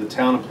that the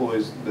town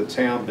employees, the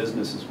town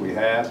businesses we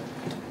have,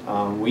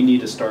 we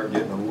need to start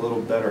getting a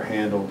little better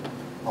handle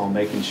on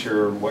making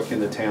sure what can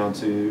the town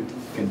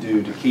can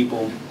do to keep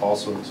them,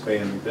 also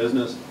expand their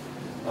business.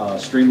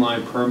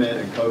 Streamline permit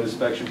and code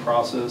inspection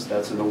process,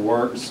 that's in the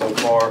works so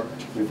far.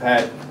 We've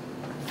had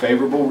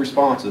favorable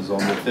responses on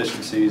the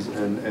efficiencies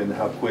and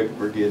how quick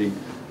we're getting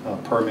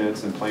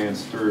permits and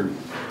plans through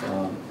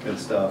and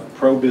stuff.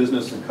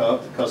 Pro-business and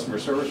customer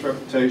service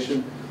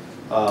reputation,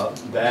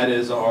 that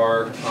is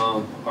our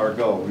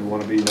goal. We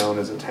want to be known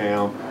as a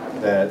town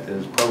that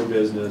is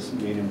pro-business,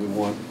 meaning we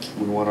want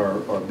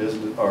our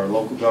business, our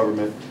local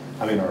government,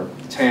 our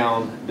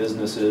town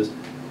businesses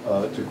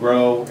to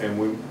grow, and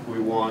we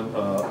want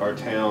our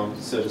town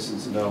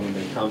citizens to know when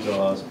they come to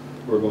us,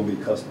 we're going to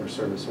be customer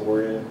service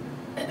oriented.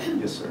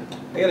 Yes, sir.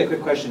 I got a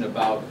quick question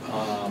about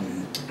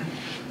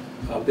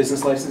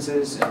business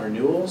licenses and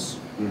renewals.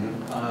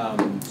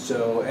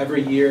 So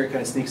every year it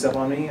kind of sneaks up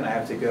on me, and I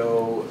have to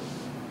go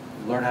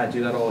learn how to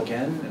do that all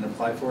again and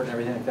apply for it and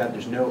everything like that.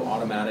 There's no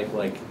automatic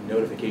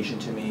notification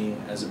to me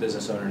as a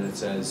business owner that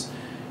says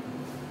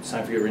it's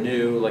time for you to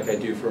renew, like I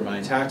do for my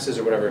taxes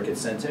or whatever. It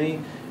gets sent to me,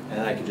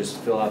 and I can just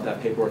fill out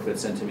that paperwork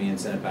that's sent to me and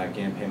send it back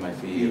in, pay my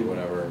fee or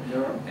whatever.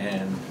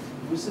 And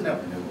we send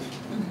out renewals.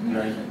 You're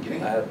not even getting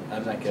them.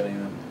 I'm not getting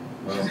them.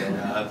 Well,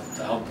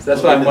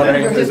 that's what I'm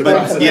wondering if there's a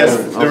process. Yes,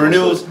 the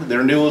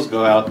renewals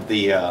go out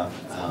they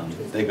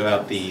go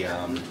out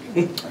does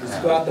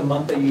it go out the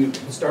month that you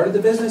started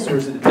the business, or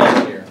is it the beginning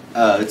of the year?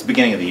 It's the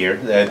beginning of the year.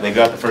 They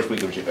go out the first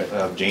week of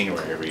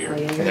January every year,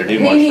 and they're due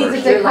March 1st.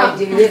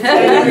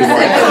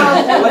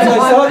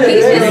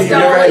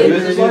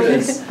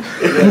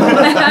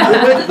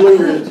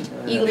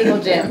 Illegal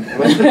gym. He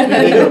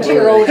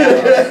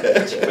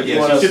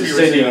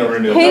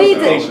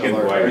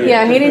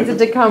needs it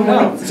to come.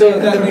 No, so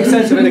that makes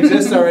sense. If it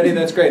exists already,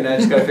 that's great. Now I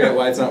just got to figure out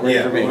why it's not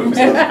working for me. We'll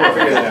figure it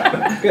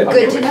out.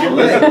 Good to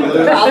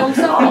know. Problem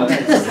solved.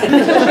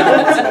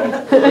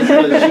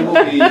 She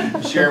will be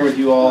sharing with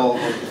you all on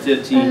the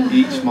 15th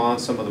each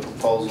month some of the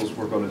proposals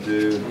we're going to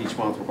do. And each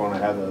month we're going to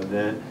have an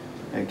event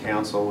and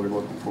council. We're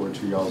looking forward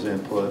to y'all's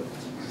input,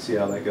 see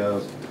how that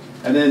goes.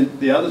 And then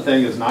the other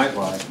thing is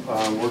nightlife.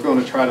 We're going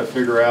to try to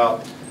figure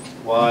out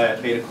why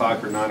at 8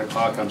 o'clock or 9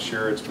 o'clock, I'm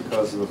sure it's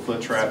because of the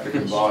foot traffic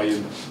and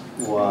volume,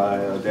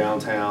 why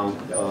downtown,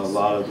 a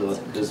lot of the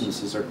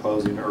businesses are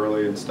closing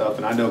early and stuff.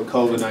 And I know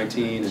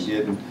COVID-19 and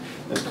getting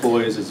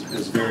employees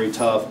is very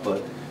tough,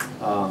 but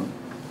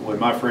when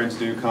my friends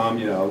do come,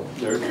 they're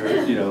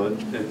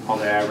on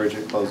the average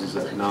it closes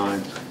at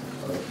 9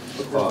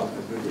 o'clock.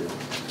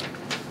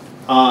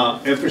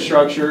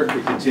 Infrastructure,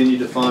 we continue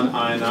to fund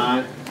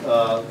I&I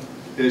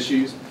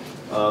issues.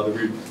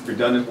 The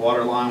redundant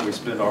water line, we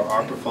spend our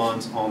ARPA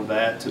funds on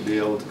that to be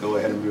able to go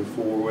ahead and move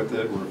forward with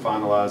it. We're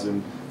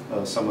finalizing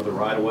some of the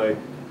right-of-way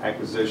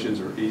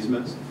acquisitions or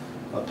easements.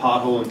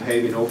 Pothole and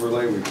paving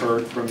overlay, we've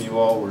heard from you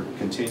all. We're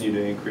continuing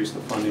to increase the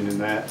funding in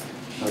that.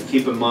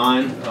 Keep in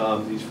mind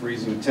these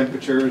freezing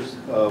temperatures.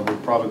 We're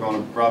probably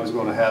going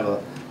to have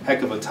a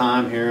heck of a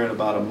time here in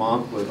about a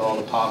month with all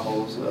the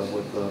potholes,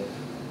 with the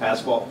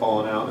asphalt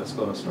falling out. It's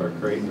going to start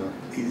creating a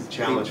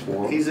challenge for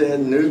them. He's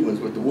adding new ones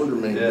with the water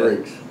main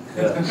breaks.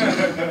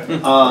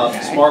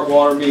 Yeah. Smart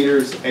water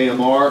meters,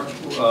 AMR,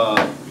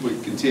 we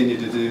continue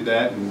to do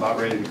that and about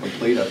ready to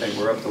complete. I think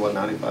we're up to what,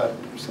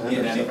 95%?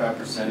 Yeah,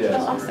 95%. Yes.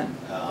 Oh, awesome.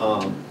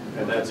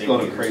 And that's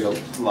going to create a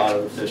lot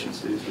of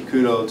efficiencies. So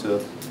kudos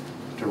to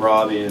to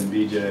Robbie and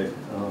BJ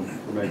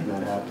for making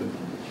that happen.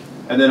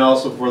 And then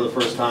also for the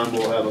first time,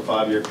 we'll have a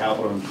 5-year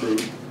capital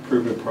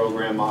improvement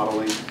program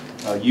modeling.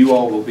 You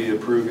all will be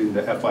approving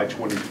the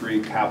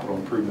FY23 capital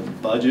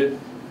improvement budget,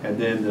 and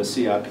then the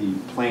CIP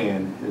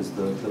plan is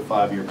the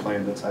 5-year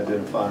plan that's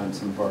identifying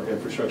some of our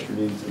infrastructure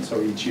needs. And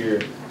so each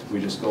year, we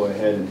just go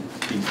ahead and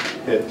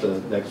hit the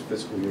next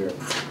fiscal year.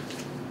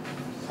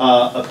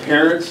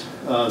 Appearance,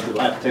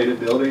 dilapidated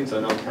buildings.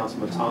 I know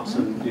Councilman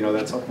Thompson,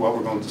 that's what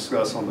we're going to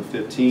discuss on the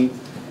 15th.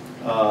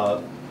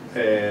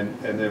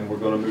 And then we're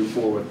going to move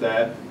forward with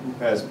that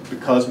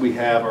because we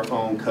have our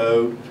own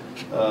code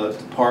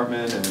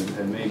department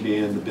and me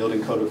being the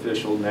building code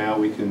official, now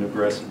we can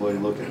aggressively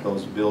look at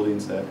those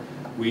buildings that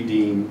we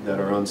deem that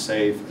are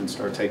unsafe and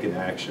start taking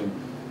action,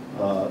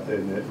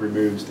 and it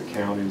removes the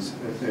county's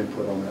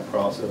input on that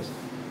process.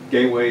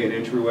 Gateway and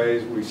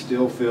entryways, we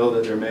still feel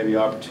that there may be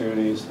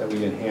opportunities that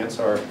we enhance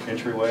our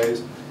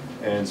entryways.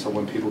 And so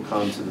when people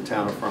come to the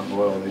town of Front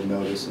Royal, they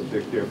notice a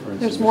big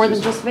difference. There's more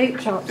than just vape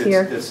shops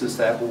here. It's just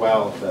that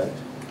wow effect.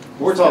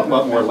 We're talking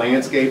about more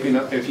landscaping.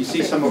 If you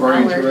see some of our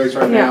entryways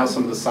right now,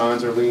 some of the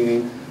signs are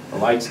leaning, the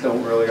lights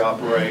don't really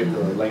operate,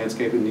 the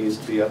landscaping needs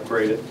to be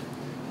upgraded.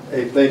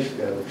 Hey, thank you,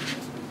 Kevin.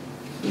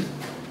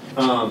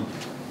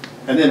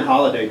 And then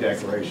holiday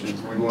decorations.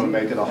 We want to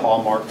make it a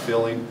hallmark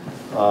filling,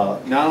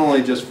 not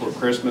only just for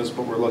Christmas,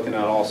 but we're looking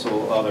at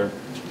also other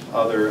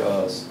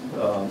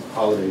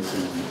holiday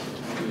seasons.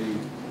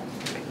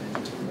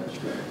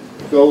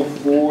 Go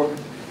for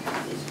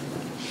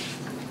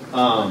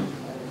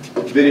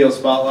video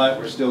spotlight.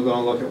 We're still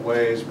going to look at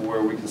ways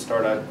where we can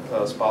start out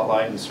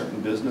spotlighting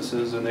certain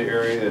businesses in the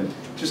area and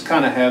just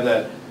kind of have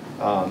that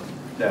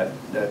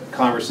that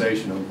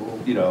conversation of,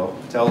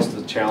 tell us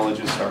the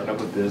challenges starting up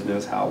a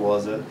business, how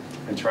was it,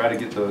 and try to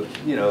get the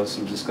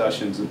some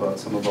discussions about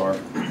some of our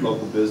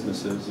local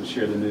businesses and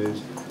share the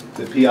news.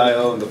 The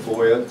PIO and the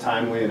FOIA,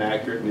 timely and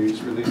accurate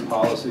news release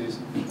policies.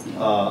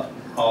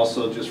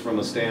 Also, just from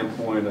a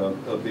standpoint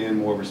of being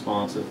more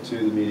responsive to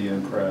the media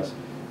and press,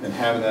 and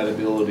having that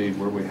ability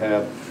where we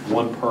have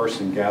one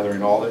person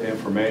gathering all the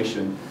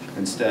information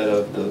instead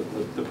of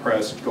the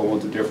press going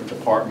to different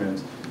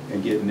departments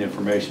and getting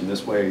information.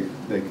 This way,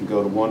 they can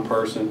go to one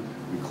person,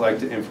 we collect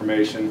the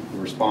information,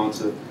 we're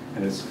responsive,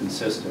 and it's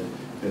consistent.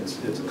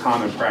 It's a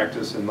common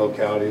practice in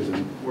localities,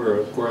 and we're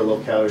a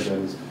locality that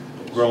is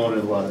growing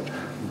in a lot of.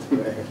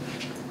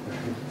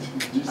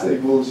 Did you say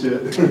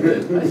bullshit? I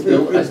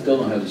still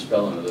don't have the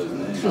spelling of those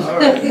names. All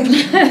right.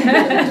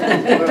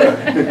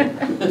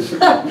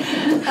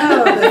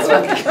 Oh, that's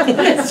right.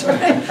 That's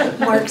right.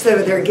 Mark's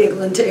over there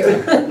giggling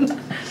too.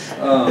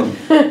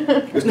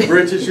 Mr.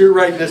 Bridges, you're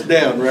writing this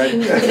down, right?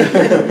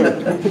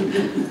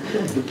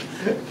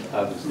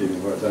 I was just giving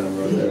you a hard time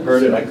right there.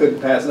 Heard it, I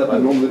couldn't pass it up. I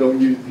normally don't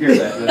hear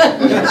that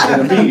in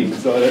a meeting,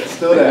 so that's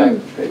still that.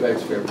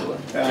 Payback's fair play.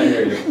 I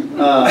hear you.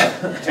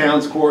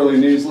 Town's quarterly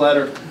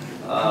newsletter.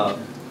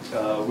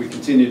 We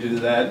continue to do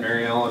that.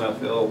 Mary Ellen, I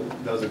feel,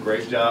 does a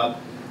great job.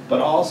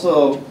 But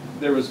also,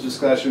 there was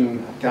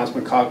discussion,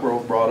 Councilman Cockrell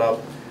brought up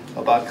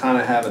about kind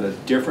of having a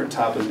different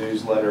type of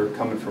newsletter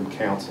coming from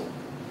council.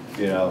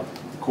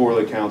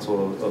 Quarterly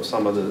council of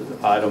some of the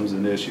items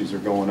and issues are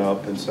going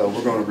up, and so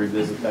we're going to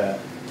revisit that.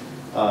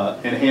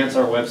 Enhance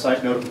our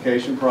website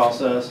notification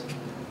process,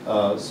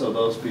 so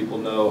those people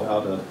know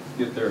how to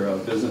get their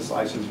business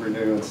license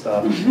renewed and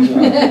stuff. And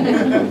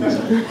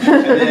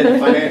then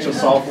financial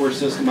software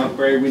system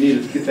upgrade. We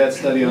need to get that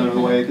study under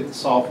the way, get the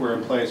software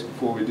in place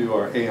before we do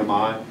our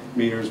AMI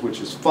meters, which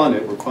is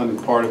funded. We're funding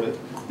part of it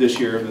this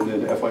year, and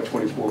then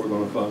FY24 we're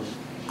going to fund.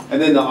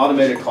 And then the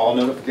automated call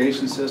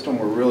notification system,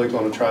 we're really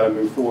going to try to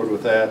move forward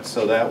with that,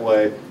 so that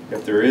way,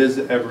 if there is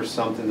ever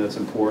something that's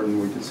important,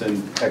 we can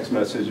send text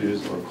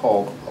messages or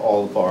call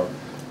all of our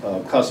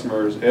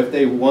customers, if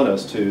they want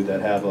us to,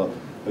 that have a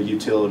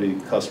utility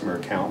customer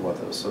account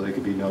with us, so they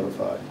could be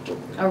notified.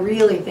 I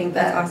really think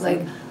that, That's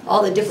awesome. like,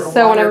 all the different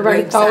So when water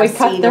everybody breaks thought we I've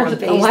cut seen their on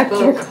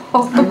electric Facebook,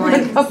 off I'm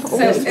like, a couple So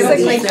this it would was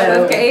be like,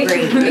 so okay,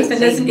 great. we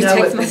send us They new know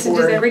text it messages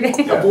before. every day.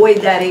 Avoid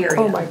that area.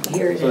 Oh my God.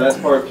 Here it So is. that's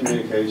part of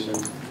communication.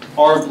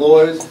 Our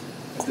employees,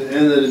 at the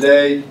end of the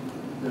day,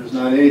 there's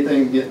not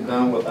anything getting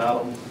done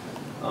without them.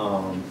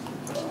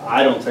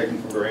 I don't take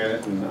them for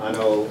granted, and I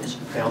know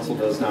council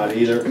does not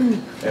either.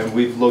 And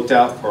we've looked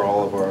out for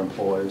all of our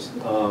employees.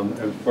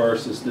 And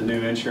first is the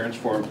new insurance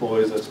for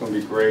employees. That's going to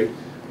be great.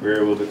 We were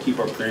able to keep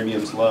our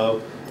premiums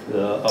low.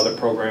 The other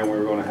program we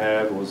were going to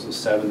have was a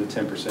 7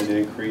 to 10%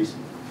 increase.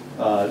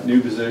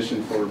 New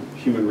position for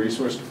Human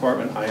Resource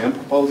Department. I am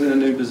proposing a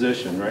new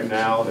position. Right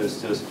now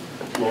it's just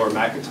Laura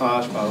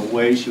McIntosh. By the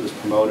way, she was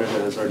promoted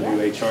as our new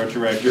HR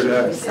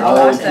director.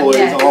 All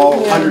employees,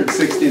 all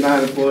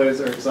 169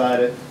 employees are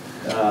excited.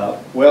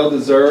 Well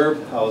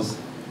deserved. I was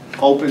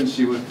hoping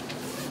she would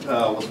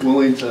was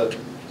willing to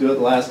do it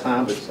the last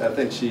time, but I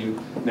think she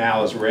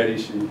now is ready.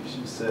 She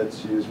said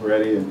she was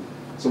ready, and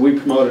so we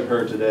promoted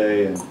her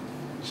today, and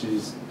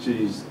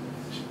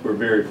we're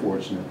very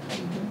fortunate.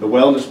 The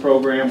wellness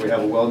program, we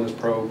have a wellness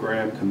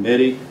program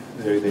committee.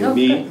 They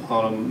meet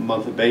on a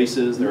monthly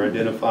basis. They're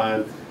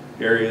identifying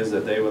areas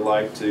that they would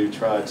like to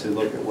try to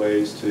look at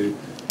ways to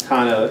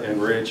kind of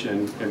enrich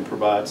and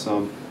provide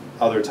some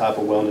other type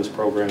of wellness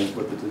programs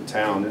with the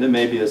town. And it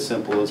may be as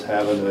simple as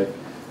having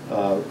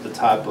the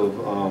type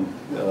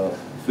of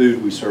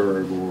food we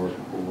serve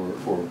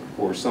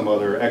or some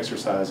other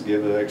exercise,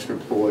 give an extra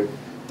employee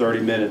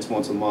 30 minutes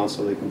once a month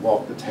so they can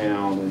walk the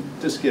town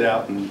and just get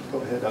out and go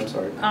ahead. I'm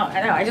sorry. Oh,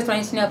 I know. I just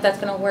wanted to know if that's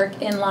going to work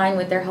in line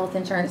with their health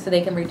insurance so they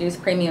can reduce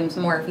premiums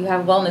more. If you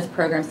have wellness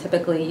programs,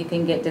 typically you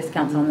can get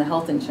discounts on the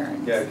health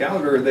insurance. Yeah,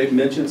 Gallagher, they've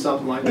mentioned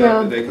something like that,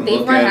 Yeah. that they can They've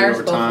look run at it ours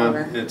over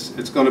time. before.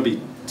 It's going to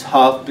be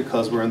tough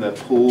because we're in that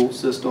pool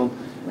system,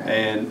 Right.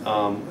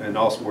 and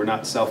also we're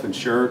not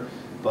self-insured,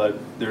 but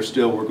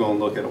we're going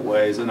to look at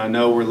ways. And I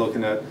know we're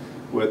looking at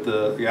with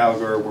the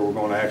Gallagher where we're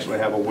going to actually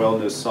have a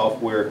wellness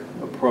software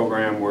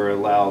program where it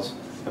allows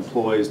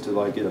employees to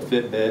like get a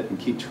Fitbit and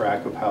keep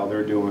track of how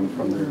they're doing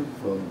from their.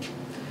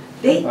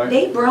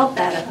 They brought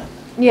that up.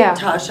 Yeah.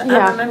 Tasha,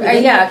 Yeah. I remember.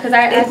 Yeah, because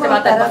I they asked brought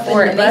about that up in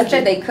before, the and they budget,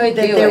 said they could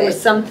do that it. there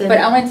was something. But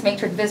I wanted to make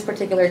sure this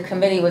particular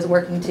committee was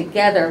working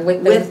together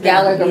with those With them,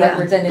 Gallagher yeah.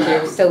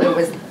 representatives, so it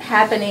was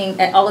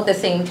happening all at the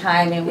same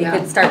time, and we Yeah.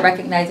 could start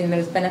recognizing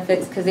those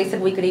benefits, because they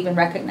said we could even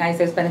recognize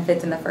those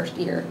benefits in the first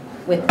year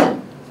with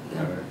them.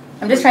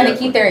 I'm just trying to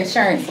keep their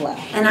insurance low.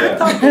 And I Yeah.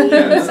 thought they,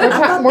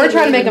 We're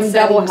trying to make them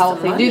double saving some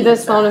healthy. money Do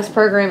this and stuff. wellness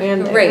program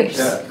and Great.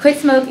 theirs. Yeah. Quit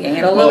smoking,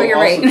 it'll lower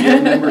your rate. Also,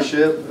 gym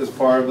membership is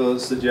part of a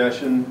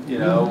suggestion, you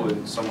know,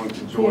 and someone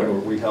can join, or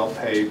we help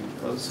pay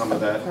some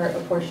of that. Or a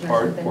portion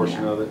or something,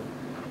 Portion yeah. of it.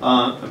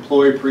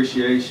 Employee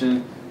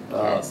appreciation.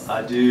 Yes.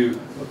 I do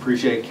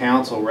appreciate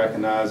council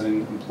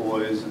recognizing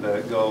employees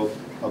that go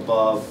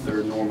above their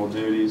normal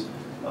duties.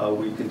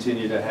 We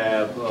continue to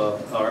have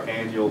our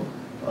annual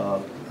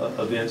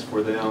events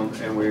for them,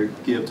 and we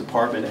give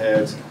department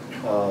heads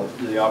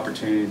the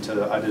opportunity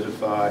to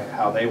identify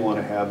how they want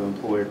to have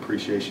Employee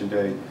Appreciation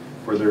Day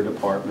for their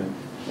department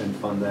and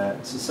fund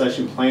that.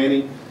 Succession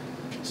planning.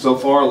 So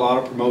far, a lot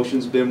of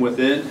promotions been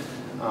within,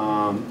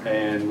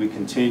 and we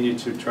continue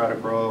to try to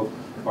grow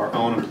our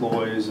own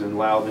employees and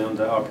allow them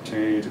the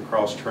opportunity to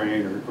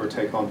cross-train or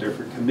take on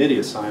different committee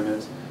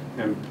assignments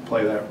and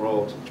play that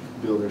role to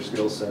build their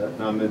skill set.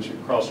 And I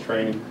mentioned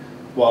cross-training.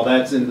 While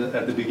that's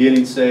at the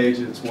beginning stage,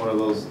 it's one of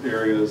those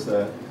areas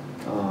that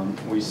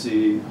we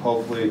see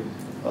hopefully,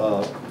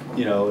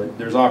 you know,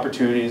 there's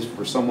opportunities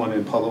for someone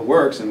in Public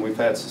Works, and we've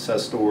had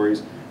success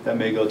stories that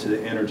may go to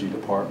the energy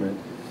department.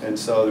 And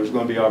so there's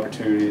going to be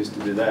opportunities to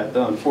do that.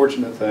 The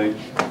unfortunate thing,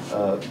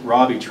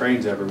 Robbie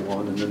trains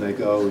everyone, and then they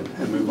go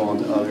and move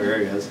on to other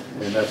areas,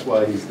 and that's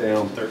why he's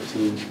down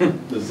 13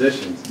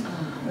 positions.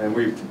 And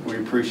we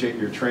appreciate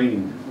your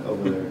training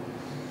over there.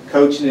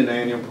 Coaching and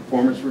annual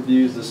performance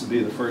reviews. This will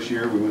be the first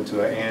year we went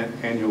to an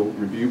annual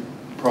review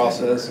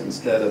process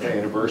instead of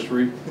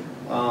anniversary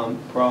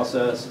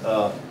process.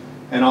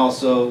 And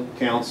also,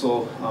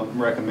 council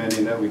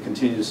recommending that we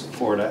continue to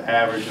support an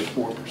average of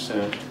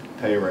 4%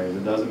 pay raise.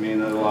 It doesn't mean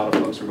that a lot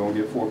of folks are going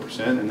to get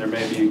 4%, and there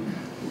may be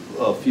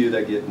a few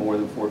that get more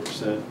than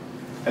 4%.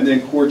 And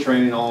then core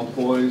training all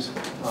employees.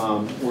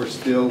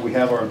 We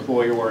have our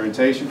employee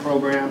orientation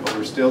program, but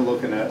we're still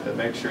looking at to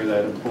make sure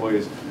that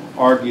employees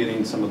are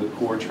getting some of the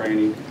core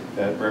training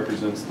that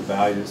represents the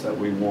values that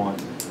we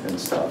want and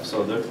stuff.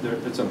 So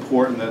it's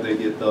important that they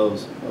get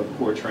those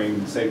core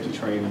training, safety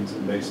trainings,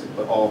 and basic,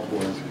 but all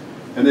employees.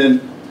 And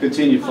then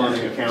continue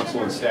funding of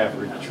council and staff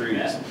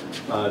retreats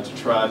to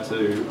try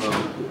to,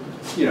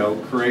 you know,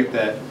 create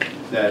that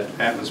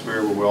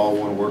atmosphere where we all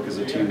want to work as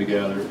a team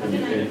together and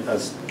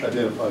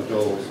identify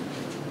goals.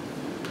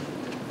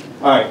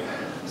 All right,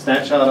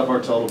 snapshot of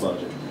our total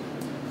budget.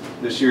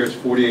 This year it's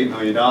 $48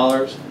 million,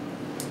 2%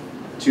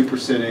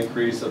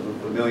 increase of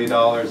 $1 million,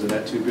 and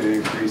that 2%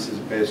 increase is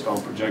based on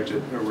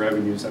projected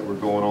revenues that were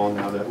going on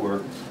now that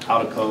we're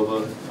out of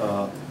COVID.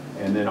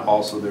 And then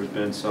also there's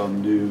been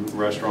some new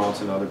restaurants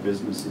and other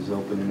businesses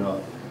opening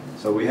up.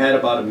 So we had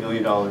about $1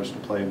 million to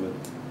play with.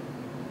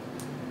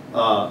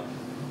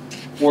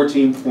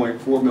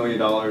 $14.4 million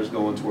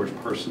going towards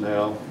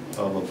personnel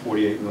of a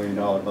 $48 million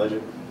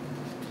budget.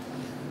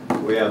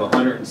 We have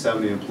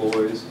 170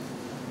 employees.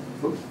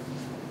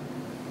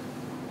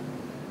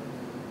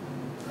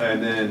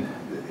 And then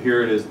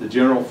here it is, the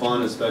general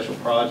fund and special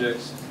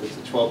projects. It's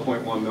a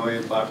 12.1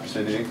 million,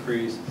 5%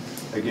 increase.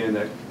 Again,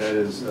 that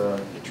is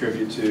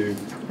attributed to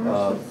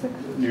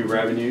new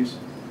revenues.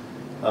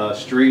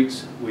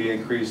 Streets, we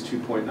increased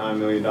 $2.9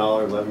 million,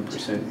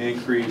 11%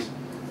 increase.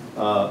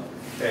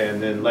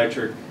 And then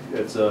electric,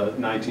 it's a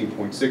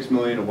 19.6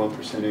 million, a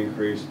 1%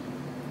 increase.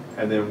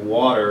 And then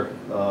water,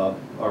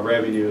 our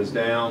revenue is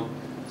down,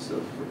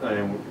 so,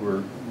 and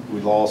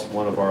we lost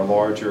one of our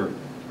larger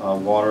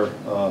water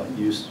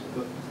use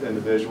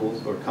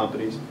individuals or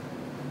companies.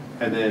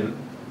 And then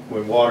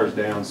when water's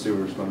down,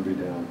 sewer's going to be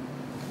down.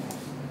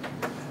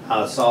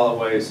 Solid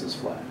waste is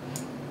flat.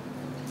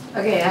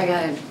 Okay,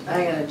 I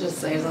gotta just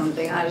say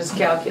something. I just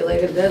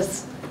calculated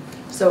this.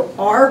 So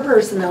our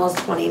personnel is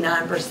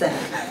 29%.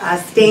 I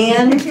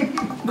stand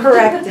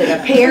corrected.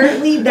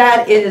 Apparently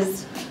that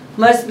is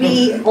must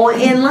be in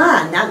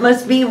line. That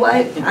must be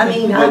what, I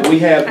mean. But we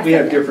have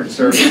different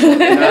services. No,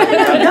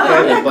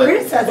 I'm not But-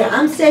 criticizing.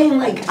 I'm saying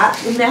like,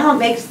 now it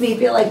makes me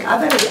feel like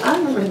I'm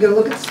gonna go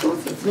look at the school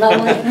system. I'm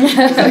like,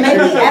 so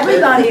maybe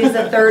everybody is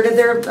a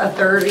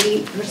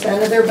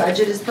 30% of their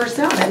budget is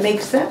personnel. That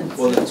makes sense.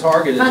 Well, the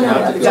target is I know,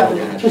 not to the go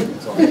government. management,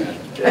 it's all management.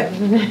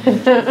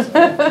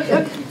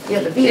 Yeah,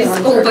 the The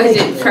school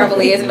budget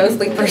probably is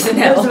mostly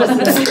personnel, I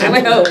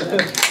would hope.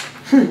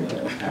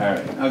 All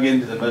right, I'll get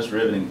into the most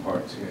riveting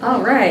parts here.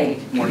 All right.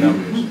 More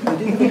numbers.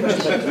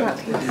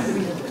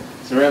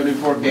 So revenue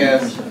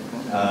forecast,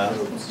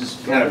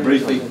 just kind of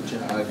briefly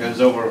goes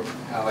over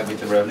how I get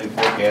the revenue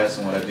forecast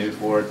and what I do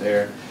for it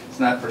there. It's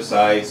not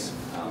precise.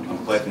 I'm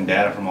collecting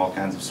data from all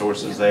kinds of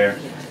sources there.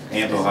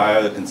 AMP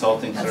Ohio, the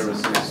consulting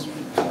services,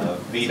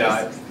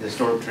 VDOT,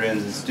 historic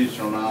trends,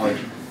 institutional knowledge.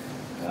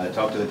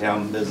 Talk to the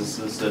town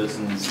businesses,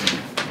 citizens, and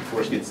of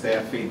course get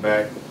staff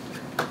feedback.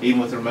 Even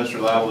with their most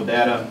reliable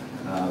data,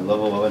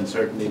 level of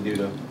uncertainty due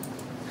to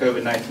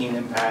COVID-19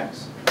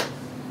 impacts.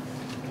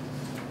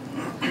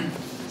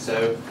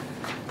 So,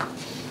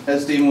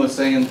 as Stephen was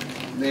saying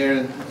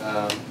there,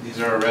 these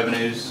are our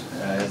revenues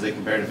as they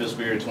compare to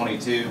fiscal year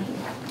 22,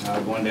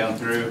 going down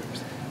through.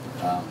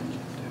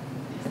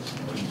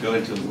 We can go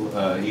into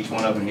each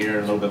one of them here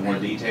in a little bit more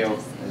detail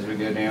as we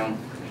go down,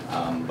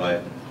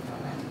 but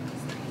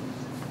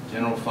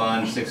general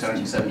fund,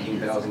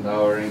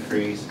 $617,000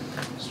 increase,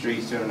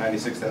 streets,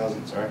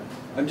 $296,000, sorry.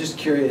 I'm just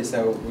curious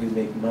how we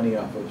make money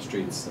off of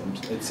streets.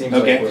 It seems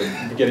Okay. like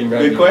we're getting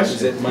revenue. Good question.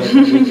 Is it money that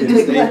we can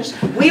Good state?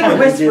 question. We were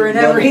whispering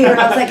over here, and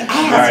I was like,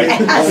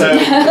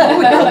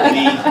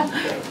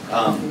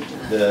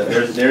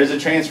 There is a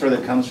transfer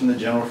that comes from the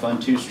general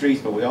fund to streets,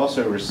 but we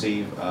also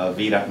receive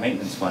VDOT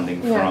maintenance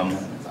funding from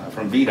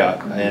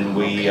VDOT, and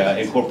we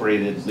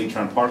incorporated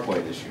Leitron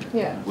Parkway this year.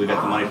 Yeah. We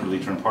got the money for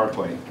Leitron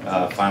Parkway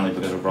finally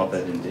because we brought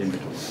that into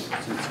inventory. So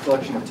it's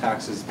collection of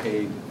taxes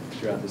paid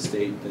throughout the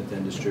state that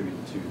then distributed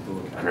to the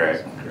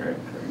localities. Correct.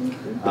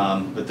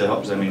 But the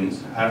helps, I mean,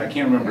 I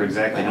can't remember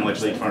exactly how much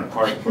Leitron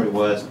Parkway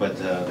was, but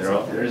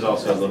there is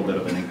also a little bit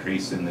of an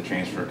increase in the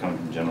transfer coming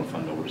from general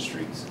fund over to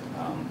streets to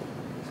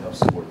help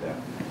support that.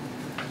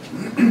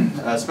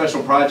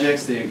 Special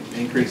projects, the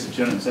increase of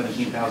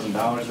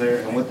 $217,000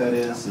 there, and what that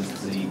is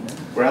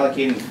we're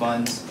allocating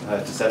funds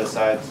to set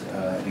aside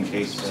in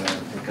case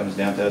it comes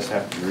down to us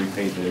having to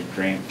repay the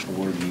grant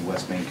for the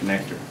West Main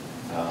Connector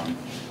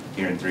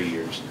here in 3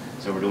 years.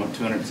 So we're doing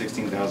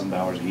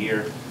 $216,000 a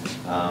year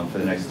for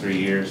the next 3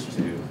 years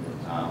to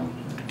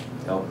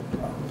help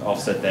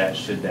offset that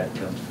should that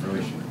come to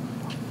fruition.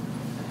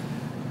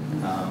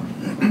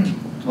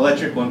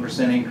 Electric,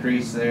 1%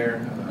 increase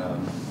there.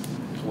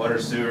 Water,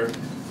 sewer,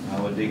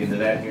 we'll dig into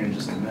that here in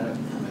just a minute.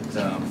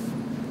 But,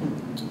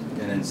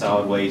 and then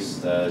solid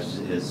waste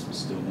is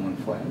still going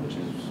flat, which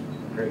is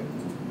great.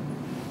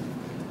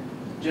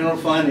 General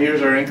fund,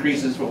 here's our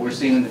increases, what we're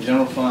seeing in the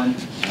general fund.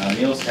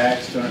 Meals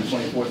tax,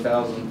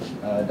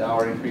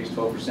 $224,000 increase,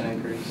 12%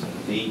 increase.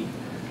 The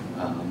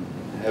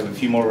have a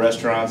few more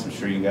restaurants. I'm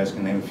sure you guys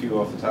can name a few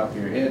off the top of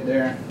your head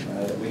there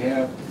that we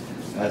have.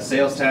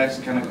 Sales tax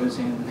kind of goes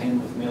hand in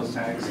hand with meals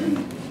tax, and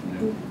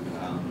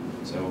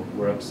so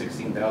we're up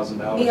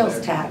 $16,000. Meals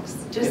tax,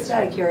 just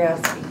out of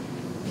curiosity.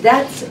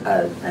 That's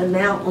an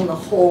amount on the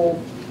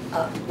whole,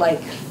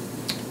 like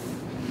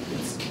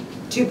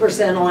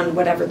 2% on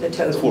whatever the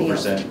total meal.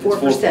 4%.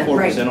 4%,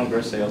 right. 4% on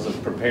gross sales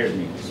of prepared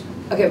meals.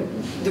 Okay,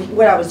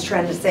 what I was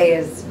trying to say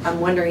is, I'm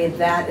wondering if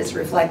that is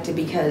reflected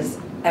because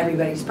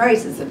everybody's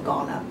prices have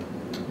gone up.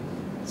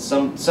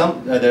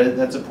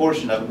 That's a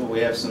portion of it, but we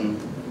have some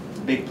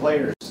big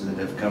players that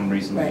have come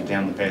recently Right.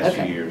 down the past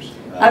few Okay. years.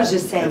 I was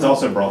just saying. It's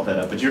also brought that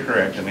up, but you're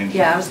correct. I mean,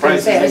 Yeah, I was going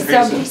to prices say,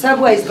 increasing.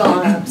 Subway's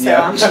gone up, so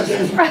Yeah. I'm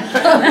thinking. I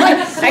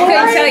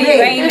couldn't tell you, I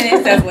ain't been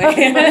in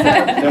Subway.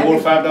 No more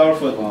 $5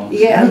 footlongs.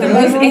 Yeah. The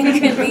most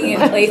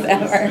inconvenient place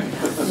ever.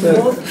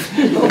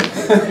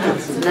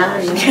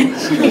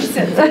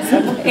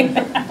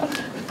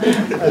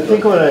 I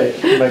think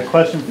my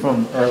question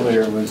from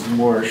earlier was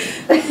more,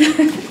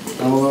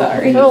 I'm a little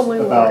Sorry.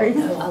 confused about,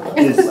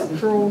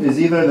 Sorry. is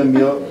either the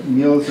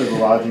meals or the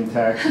lodging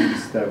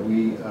taxes that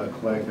we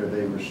collect, are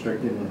they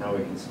restricted in how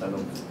we can spend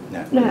them?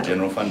 No, No.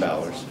 general fund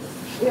dollars.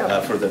 Yeah.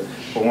 For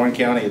Warren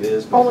County it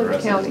is, but Only for the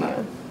us it's county, not.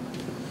 yeah.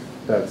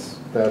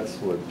 That's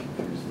what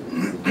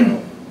confused me.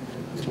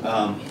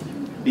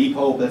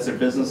 BPOL, that's their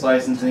business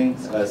licensing,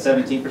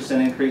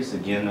 17% increase,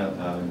 again,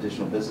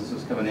 additional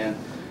businesses coming in.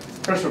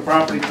 Personal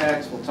property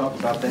tax, we'll talk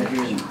about that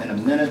here in a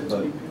minute,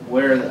 but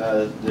where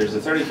there's a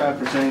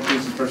 35%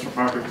 increase in personal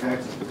property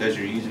tax, it's because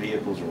your used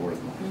vehicles are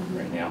worth more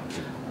right now.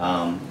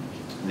 I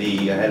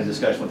had a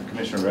discussion with the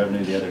Commissioner of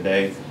Revenue the other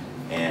day,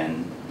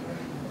 and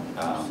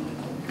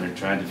they're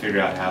trying to figure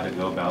out how to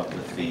go about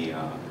with the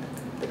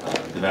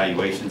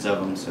valuations of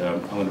them, so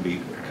I'm going to be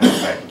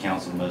coming back to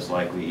council most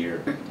likely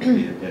here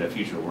at a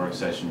future work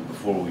session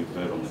before we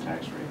vote on the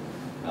tax rate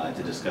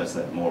to discuss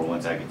that more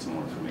once I get some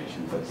more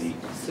information. But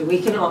So we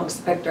can all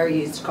expect our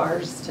used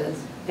cars to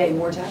pay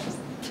more tax?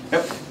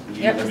 Yep,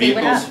 Yep, The they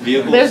went up.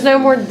 vehicles. There's no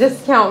more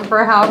discount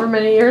for however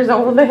many years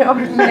old they are.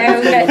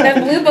 No,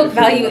 the blue book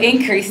value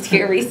increased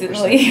here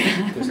recently.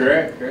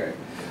 Correct.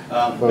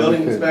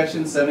 Building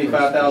inspection,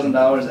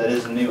 $75,000, that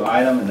is a new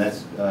item, and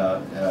that's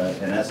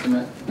an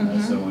estimate,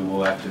 so we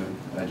will have to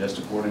adjust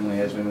accordingly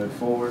as we move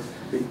forward.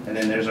 And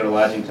then there's our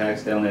lodging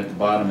tax down at the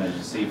bottom. As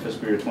you see,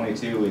 fiscal year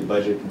 '22, we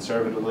budgeted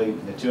conservatively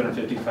at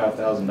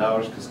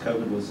 $255,000 because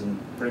COVID was in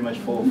pretty much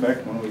full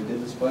effect when we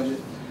did this budget.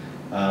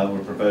 We're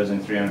proposing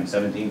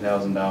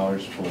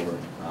 $317,000 for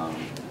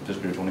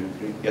fiscal year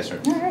 '23. Yes, sir.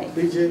 All right.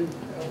 BJ,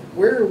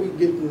 where are we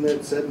getting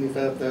that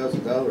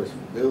 $75,000 for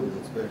building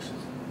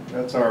inspections?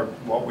 That's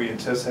what we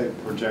anticipate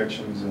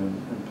projections and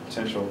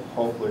potential,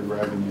 hopefully,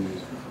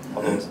 revenues,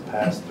 although it's a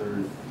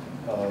pass-through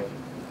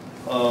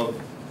of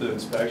the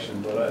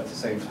inspection, but at the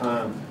same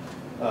time,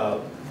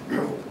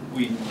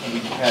 we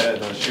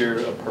had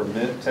a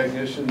permit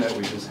technician that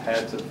we just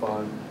had to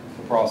fund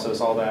to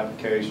process all the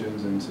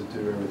applications and to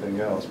do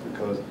everything else,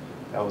 because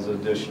that was an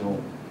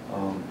additional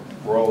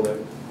role that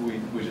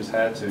we just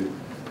had to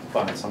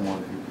find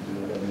someone who could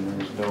do it. I mean,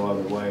 there was no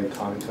other way.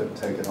 Connie couldn't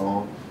take it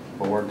on,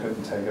 Board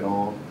couldn't take it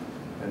on.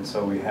 And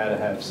so we had to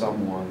have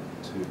someone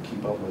to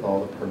keep up with all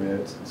the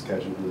permits and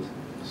schedule the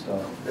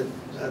stuff.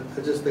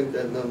 I just think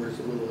that number's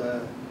a little high.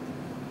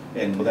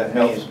 And Well, that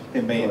may- helps.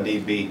 it may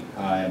indeed be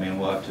high. I mean,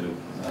 we'll have to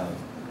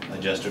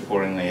adjust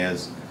accordingly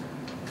as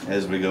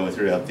we go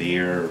throughout the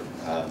year,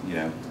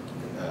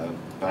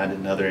 find it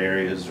in other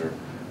areas or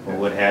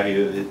what have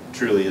you. It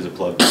truly is a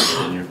plug,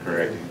 and you're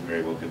correct, it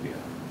very well could be high.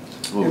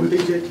 Well, And we-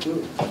 BJ,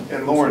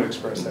 And Lauren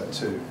expressed that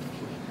too.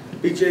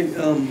 BJ,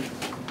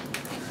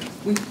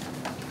 we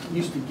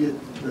used to get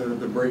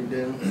the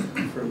breakdown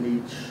from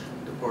each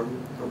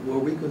department. Were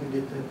we gonna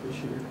get that this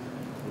year?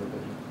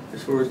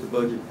 As far as the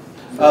budget?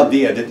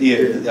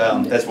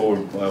 That's what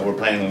we're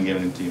planning on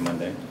giving it to you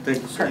Monday.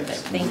 Thank you, sir. Perfect,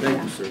 thank you.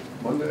 Thank you, sir.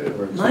 Monday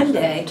or?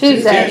 Monday.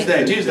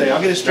 Tuesday,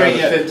 I'll get it straight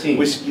yet.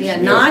 15th. Yeah,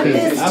 not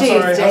this I'm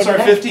Tuesday. sorry,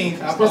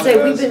 15th. I was gonna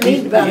say, we've been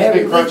meeting about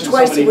every week,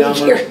 twice a week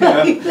here.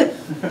 I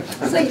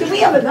was like, do we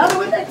have another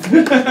one next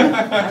week?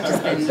 I've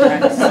just been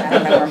trying to set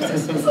up our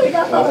systems. It's like,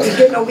 I thought we were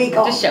getting a week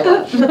off. Just show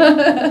up.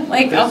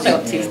 Like, I'll show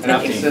up And I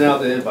can Tuesday. send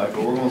out the invite,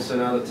 but we're gonna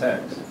send out a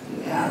text.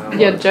 Yeah.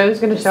 Yeah, Joe's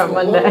gonna show up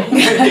Monday.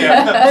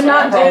 Yeah. And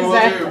not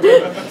Tuesday. We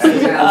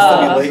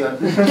love you,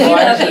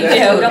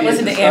 Joe. Don't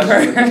listen to Amber.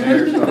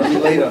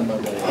 Late on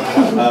Monday.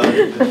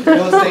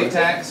 Real estate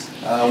tax,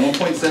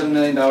 $1.7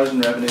 million in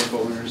revenue is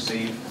what we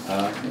received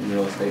in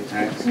real estate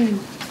tax.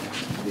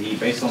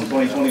 Based on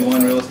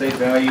 2021 real estate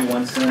value,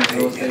 1 cent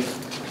real estate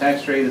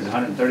tax rate is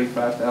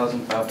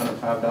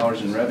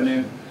 $135,505 in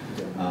revenue.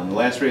 The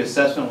last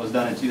reassessment was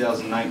done in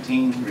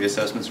 2019.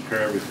 Reassessments occur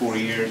every 4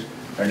 years.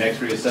 Our next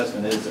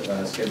reassessment is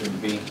scheduled to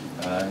be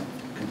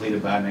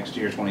completed by next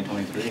year,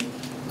 2023.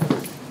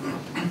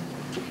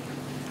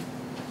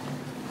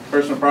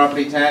 Personal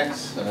property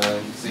tax, you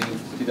can see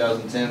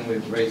 2010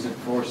 we've raised it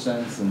 4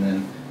 cents, and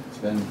then it's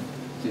been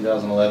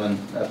 2011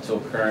 up till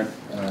current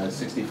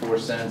 64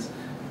 cents.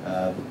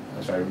 I'm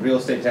sorry, real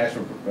estate tax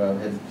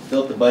has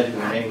built the budget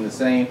remaining the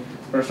same.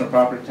 Personal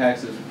property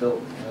taxes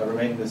built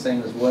remaining the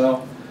same as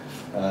well.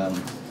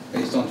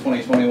 Based on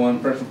 2021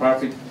 personal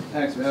property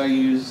tax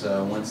values,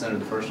 1 cent of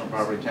the personal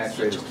property tax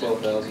rate is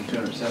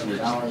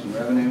 $12,270 in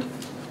revenue.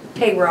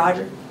 Hey,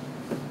 Roger,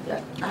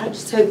 I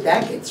just hope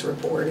that gets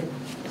reported.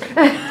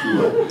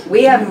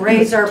 We haven't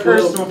raised our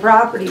personal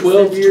property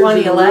 12 since years in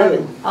a 2011.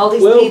 row. All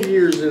these 12 people,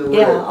 years in a row.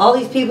 yeah, all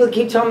these people that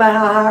keep talking about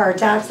how high our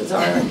taxes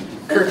are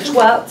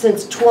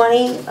since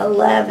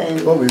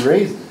 2011. Well, we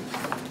raised it.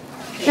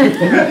 I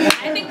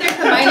think they're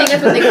combining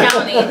us with the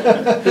county.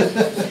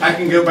 I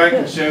can go back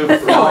and show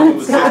for No, how it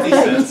was it's not 60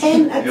 cents.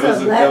 10, that's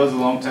That was a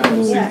long time, it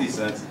was Yeah. 60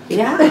 cents.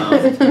 Yeah,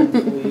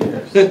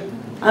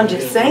 I'm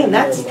just saying,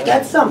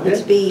 that's something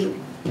to be,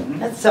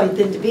 that's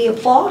something to be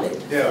applauded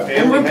Yeah,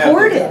 and we have-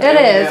 reported. It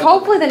is.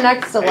 Hopefully the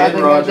next 11 And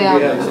go Roger, down.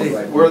 we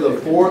have, we're the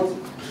fourth.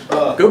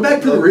 Go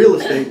back to the real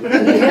estate.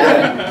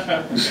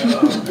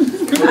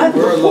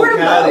 We're a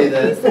locality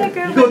that,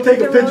 You gonna take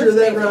a picture of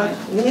that, Rod?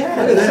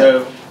 Yeah.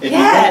 So if you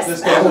Yes, put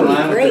this that goes would in be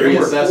line with great. the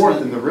we're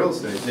fourth in reassessment, the real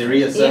estate. the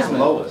reassessment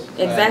Lowest.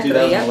 Exactly,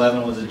 yeah.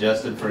 2011 was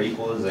adjusted for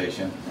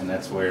equalization, and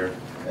that's where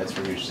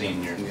you're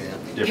seeing your Here,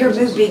 move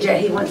differences. BJ,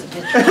 he wants a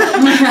picture.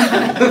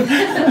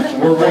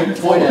 We're right.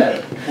 Point at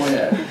it, point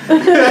at it.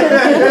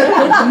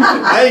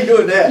 I ain't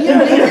doing that. You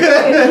don't need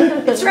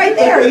it. It's right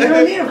there, you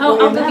don't need it.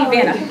 I'll be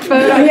Vanna.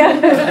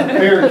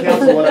 Mayor and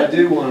council, what I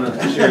do want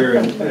to share,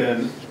 and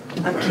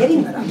I'm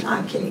kidding, but I'm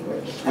not kidding.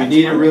 we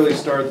need to really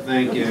start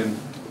thinking,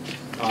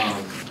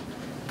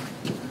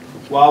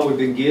 while we've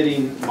been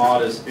getting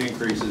modest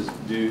increases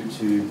due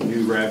to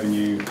new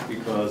revenue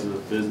because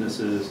of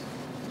businesses,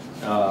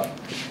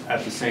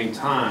 at the same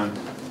time,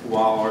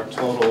 while our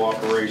total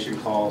operation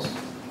cost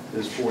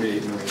is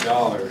 $48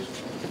 million,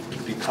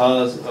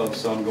 because of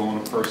some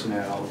going to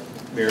personnel,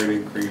 merit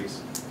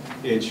increase,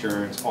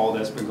 insurance, all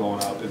that's been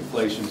going up,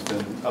 inflation's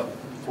been up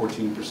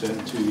 14%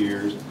 in 2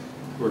 years.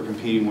 We're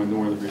competing with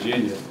Northern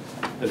Virginia.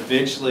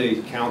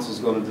 eventually, council's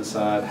gonna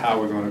decide how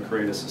we're gonna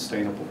create a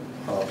sustainable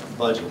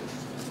budget.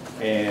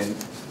 And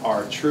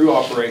our true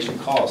operation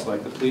costs,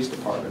 like the police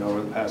department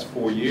over the past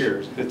 4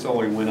 years, it's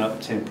only went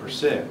up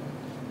 10%.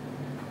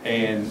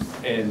 And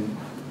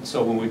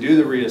so when we do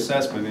the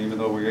reassessment, even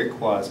though we're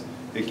equalized,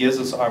 it gives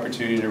us the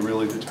opportunity to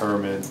really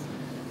determine,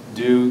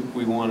 do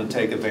we want to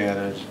take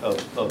advantage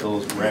of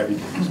those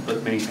revenues,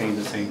 but maintain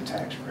the same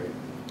tax rate?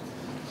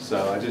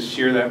 So I just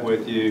share that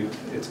with you.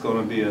 It's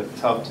going to be a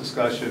tough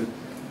discussion,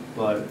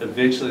 but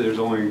eventually there's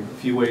only a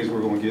few ways we're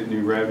going to get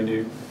new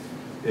revenue,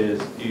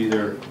 is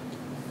either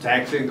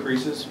tax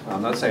increases,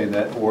 I'm not saying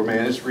that, or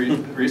managed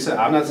reset.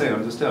 I'm not saying,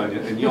 I'm just telling you,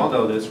 and you all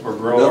know this, or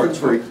grow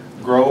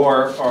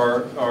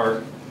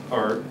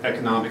our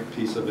economic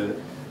piece of it,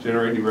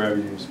 generate new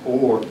revenues,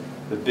 or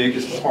the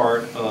biggest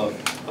part of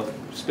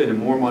spending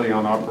more money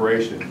on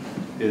operation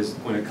is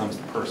when it comes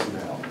to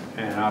personnel.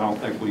 And I don't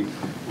think we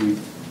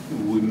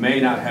may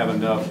not have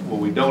enough, well,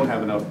 we don't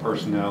have enough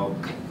personnel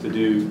to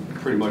do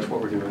pretty much what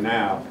we're doing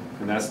now,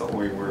 and that's the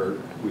only where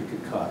we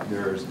could cut.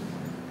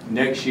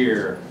 Next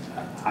year,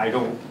 I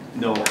don't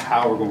know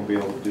how we're going to be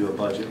able to do a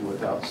budget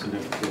without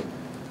significant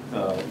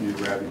new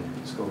revenue.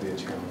 It's going to be a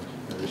challenge.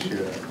 I just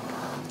share that.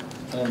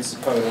 And it's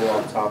probably a little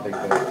off topic,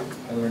 but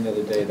I learned the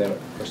other day that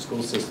our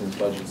school system's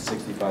budget is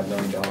 $65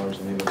 million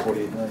and we have a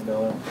 $48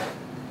 million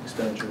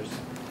expenditures.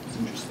 It's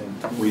interesting.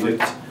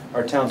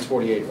 Our town's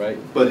 48, right?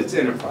 But it's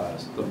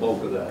enterprise, the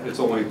bulk of that. It's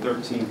only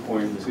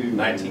 13.2.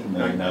 19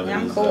 million of it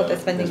I'm is, cool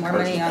with spending more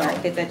money on our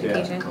kids'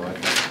 education. Yeah,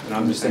 and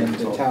I'm just saying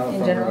the town of in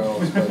Front general.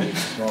 Royal is budget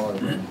smaller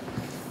than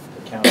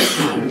the county's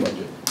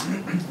budget.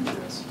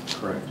 Yes,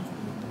 correct.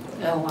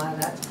 Oh, wow,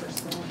 that's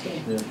personal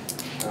too. Yeah.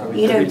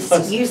 You know,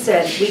 you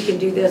said we can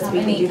do this, we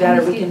can do that,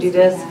 or we can do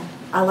this.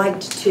 I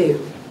liked 2,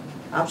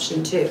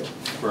 option 2.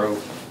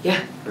 Growth.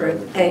 Yeah,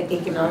 growth and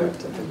economic.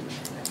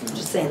 I'm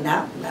just saying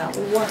that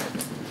will work.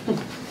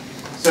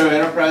 So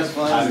enterprise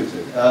I do funds,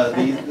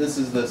 too. this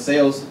is the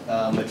sales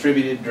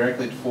attributed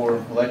directly for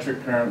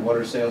electric, current,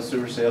 water sales,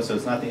 sewer sales, so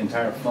it's not the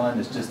entire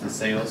fund, it's just the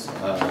sales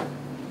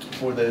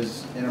for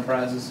those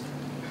enterprises.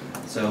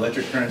 So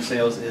electric current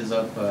sales is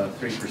up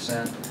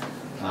 3%,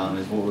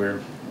 is what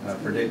we're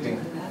predicting.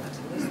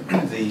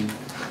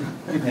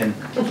 And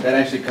that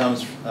actually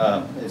comes,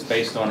 it's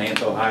based on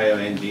Ant Ohio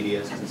and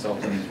GDS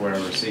Consulting is where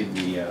I received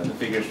the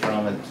figures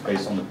from. It's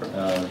based on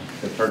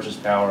the purchase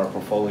power, our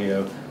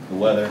portfolio, the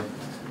weather,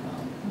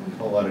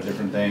 a whole lot of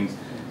different things.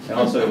 And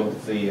also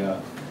with the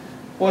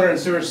water and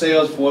sewer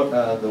sales,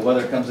 the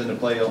weather comes into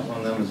play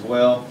on them as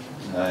well.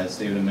 As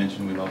Stephen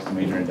mentioned, we lost a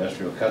major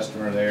industrial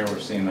customer there. We're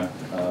seeing a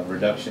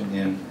reduction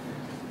in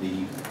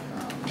the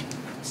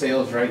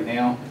sales right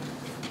now.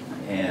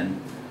 And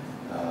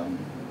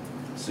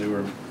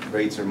sewer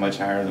rates are much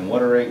higher than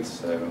water rates,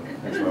 so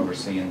that's why we're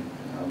seeing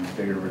a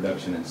bigger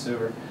reduction in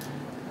sewer.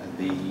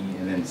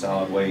 And then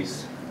solid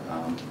waste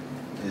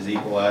is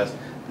equalized.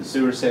 The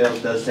sewer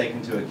sales does take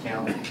into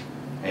account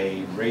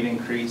a rate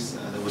increase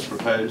that was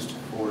proposed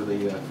for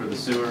the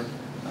sewer,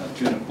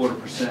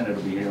 2.25%.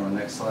 It'll be here on the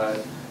next slide.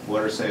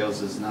 Water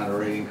sales is not a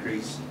rate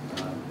increase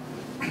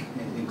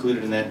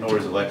included in that, nor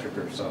is electric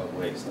or solid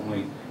waste.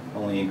 The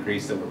only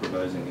increase that we're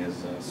proposing is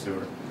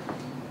sewer.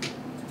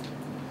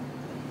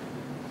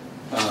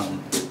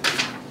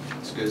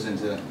 This goes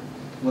into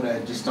what I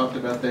just talked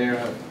about there.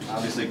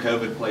 Obviously,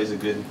 COVID plays a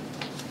good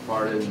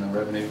part in the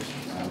revenue.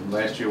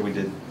 Last year we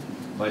did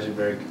budget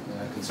very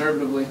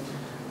conservatively,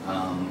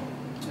 and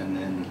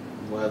then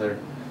weather,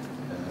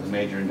 the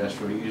major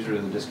industrial user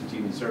of the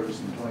discontinued service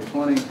in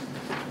 2020,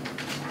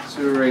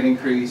 sewer rate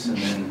increase, and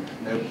then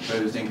no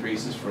proposed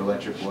increases for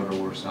electric, water,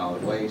 or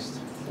solid waste.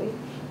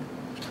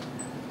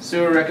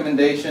 Sewer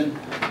recommendation,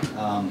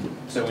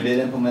 so we did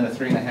implement a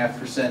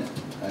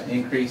 3.5%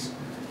 increase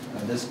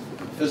this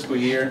fiscal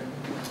year,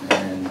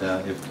 and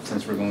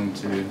since we're going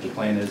to, the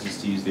plan is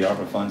just to use the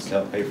ARPA funds to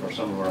help pay for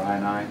some of our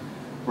I&I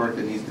work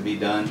that needs to be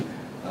done.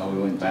 We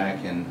went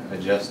back and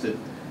adjusted,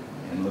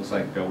 and it looks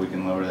like we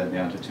can lower that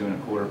down to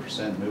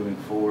 2.25% moving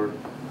forward.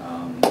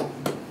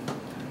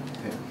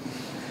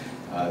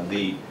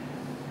 The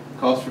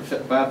cost for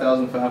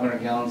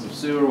 5,500 gallons of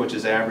sewer, which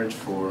is average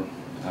for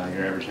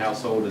your average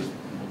household, is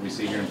what we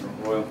see here in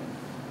Front Royal.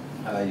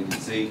 You can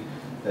see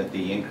that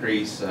the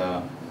increase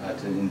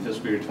in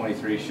fiscal year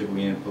 23, should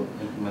we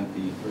implement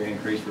the rate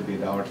increase, would be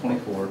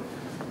 $1.24,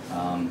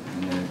 and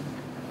then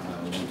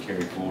we'll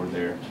carry forward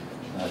there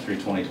through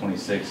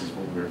 2026 is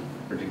what we're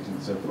predicting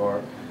so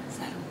far. Is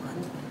that a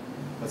month?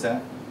 What's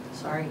that?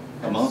 Sorry.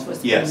 A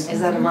month? Yes. Is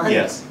that a month?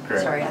 Yes,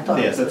 correct. Sorry, I thought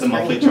it yes, was that's a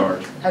monthly spring.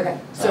 charge. Okay,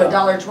 so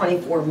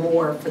 $1.24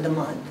 more for the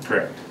month.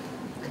 Correct.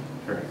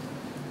 Correct.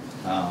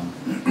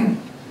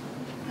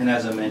 And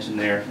as I mentioned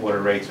there,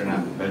 water rates are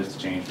not proposed to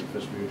change for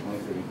fiscal year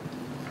 23.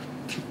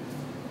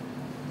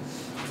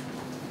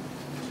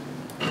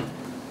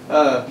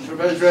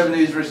 Proposed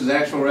revenues versus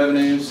actual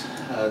revenues.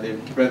 The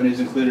revenues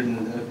included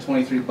in the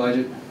 23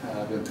 budget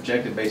have been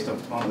projected based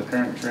upon the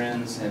current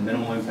trends and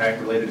minimal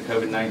impact related to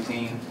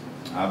COVID-19.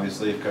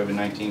 Obviously, if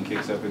COVID-19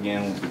 kicks up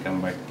again, we'll be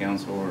coming back to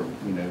council or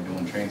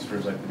doing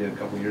transfers like we did a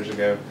couple years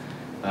ago.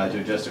 to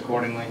adjust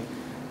accordingly.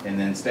 And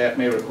then staff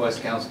may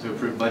request council to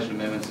approve budget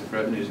amendments if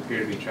revenues appear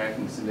to be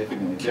tracking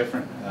significantly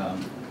different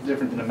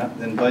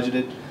than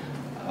budgeted.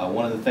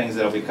 One of the things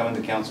that I'll be coming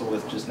to council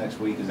with just next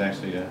week is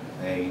actually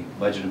a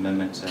budget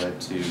amendment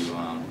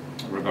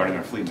regarding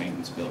our fleet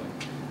maintenance building.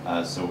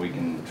 So we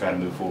can try to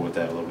move forward with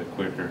that a little bit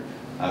quicker.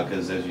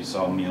 Because as you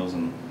saw, meals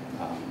and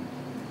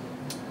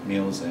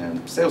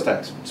sales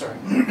tax, sorry,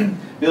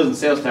 meals and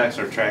sales tax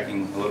are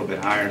tracking a little bit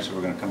higher, so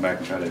we're going to come back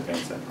and try to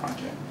advance that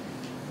project.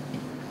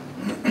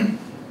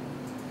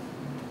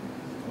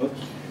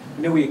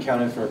 I know we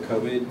accounted for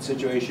COVID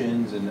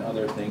situations and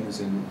other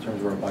things in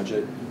terms of our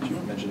budget, which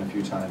you've mentioned a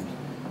few times.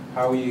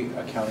 How are we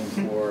accounting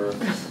for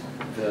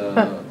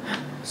the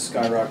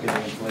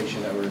skyrocketing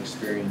inflation that we're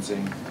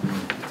experiencing?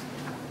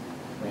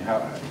 I mean,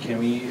 how can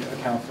we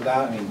account for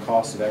that? I mean,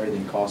 cost of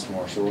everything costs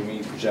more. So when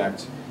we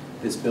project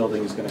this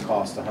building is going to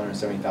cost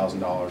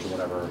 $170,000 or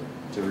whatever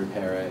to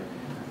repair it,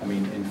 I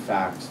mean, in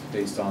fact,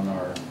 based on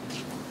our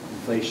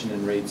inflation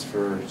and rates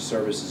for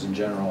services in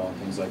general and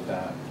things like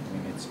that, I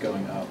mean, it's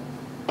going up.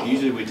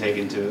 Usually we take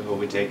that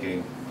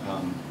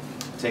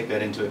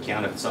into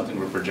account if it's something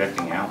we're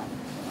projecting out.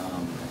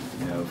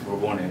 You know, if we're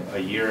going a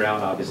year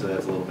out, obviously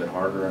that's a little bit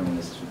harder. I mean,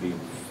 this should be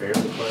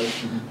fairly close.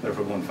 But if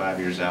we're going 5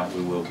 years out,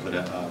 we will put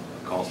a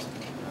cost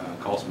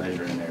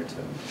measure in there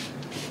to,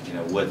 you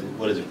know,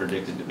 what is it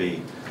predicted to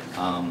be.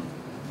 You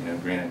know,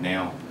 granted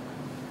now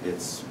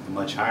it's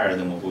much higher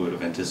than what we would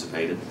have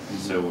anticipated, and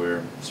so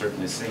we're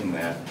certainly seeing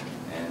that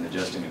and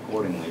adjusting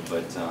accordingly.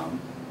 But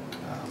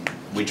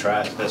we try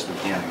as best we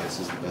can. I guess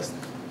is the best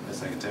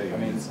I can tell you. I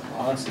mean,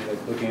 honestly,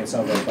 like looking at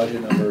some of our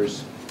budget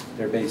numbers,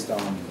 they're based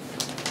on, and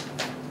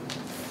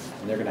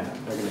they're gonna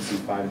see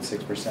 5 and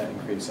 6%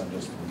 increase on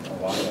just a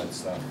lot of that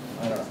stuff.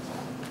 I don't know.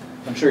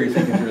 I'm sure you're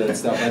thinking through that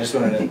stuff. I just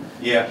wanted to.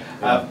 Yeah,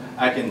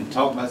 I can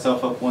talk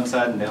myself up one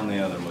side and down the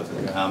other with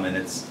it. And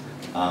it's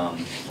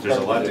there's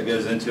a lot that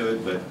goes into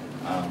it, but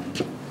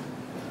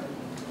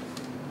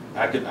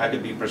I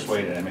could be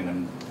persuaded. I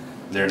mean,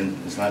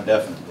 it's not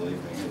definite,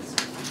 believe me.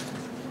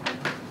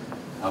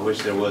 I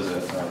wish there was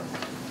an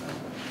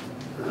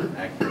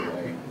accurate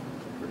way of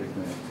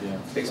predicting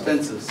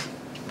expenses.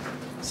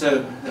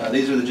 So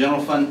these are the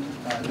general fund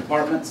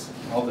departments,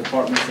 all the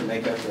departments that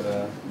make up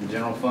the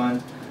general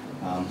fund.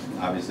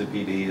 Obviously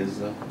PD is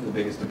the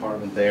biggest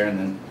department there, and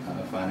then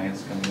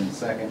finance coming in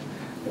second.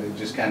 But it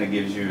just kind of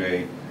gives you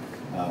a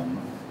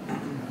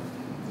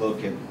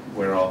look at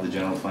where all the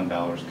general fund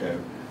dollars go.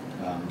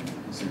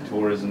 Some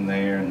tourism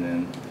there, and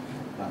then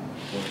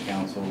work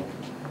council,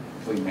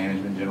 fleet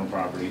management, general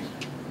properties.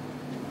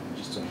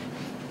 Just a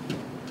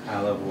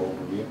high-level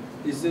overview.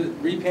 Is the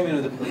repayment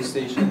of the police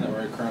station that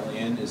we're currently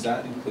in, is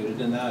that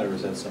included in that, or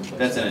is that someplace?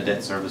 That's in a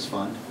debt service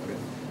fund. Okay.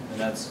 And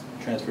that's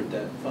transfer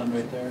debt fund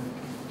right there?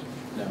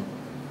 No.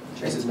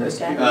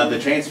 The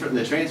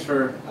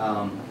transfer,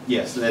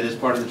 yes, that is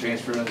part of the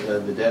transfer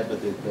of the debt,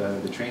 but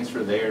the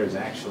transfer there is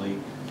actually,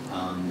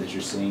 that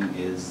you're seeing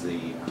is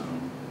the,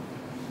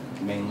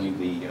 mainly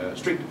the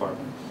street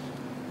department.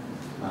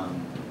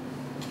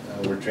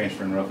 We're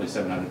transferring roughly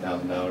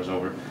 $700,000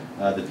 over.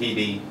 The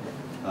PD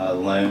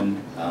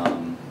loan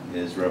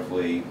is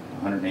roughly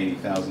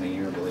 $180,000 a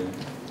year, I believe.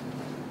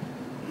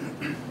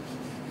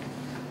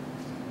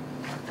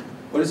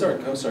 What is our,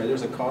 oh, sorry,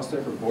 there's a cost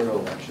there for board of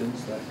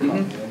elections? That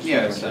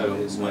Yeah, so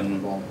is when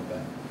involved with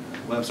that.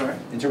 Well, I'm sorry?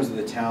 In terms of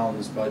the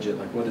town's budget,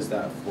 like what is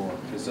that for?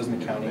 Because doesn't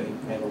the county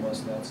handle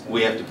most of that stuff?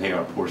 We have to pay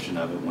our portion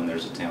of it when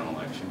there's a town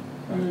election.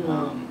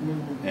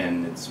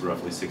 And it's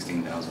roughly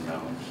 $16,000.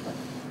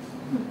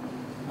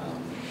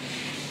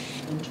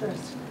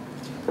 Interesting.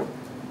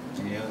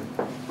 Any other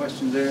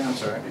questions there? I'm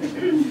sorry.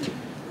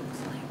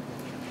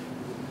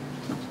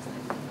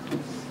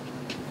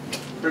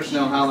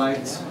 Personnel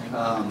highlights.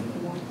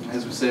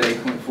 As we said,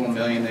 $8.4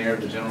 million there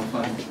of the general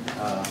fund.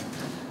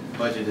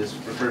 Budget is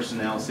for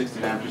personnel,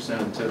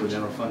 69% of the total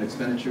general fund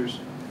expenditures.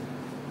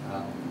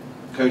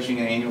 Coaching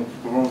and annual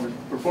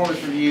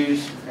performance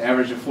reviews,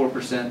 average of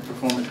 4%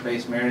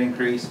 performance-based merit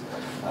increase.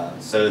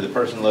 So the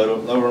person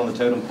lower on the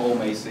totem pole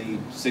may see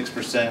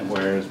 6%,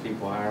 whereas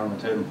people higher on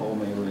the totem pole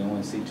may really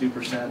only see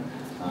 2%.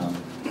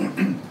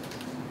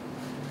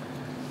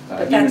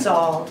 But that's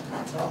all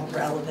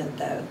relevant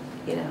though,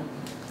 you know?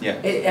 Yeah.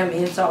 I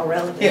mean, it's all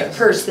relevant. Yes. The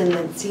person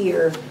that's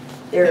here,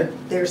 their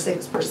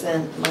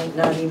 6% might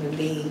not even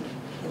be,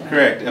 you know.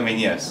 Correct, I mean,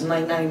 yes.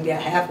 Might not even be a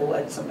half of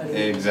what somebody.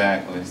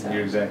 Exactly, So.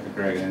 You're exactly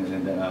correct,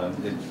 and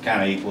it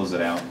kind of equals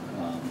it out.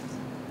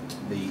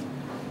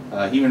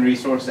 The human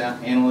resource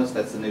analyst,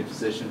 that's the new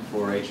position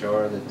for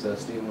HR that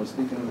Stephen was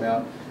speaking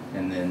about,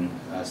 and then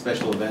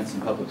special events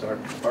and public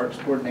arts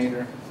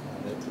coordinator,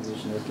 that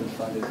position has been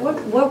funded.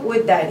 What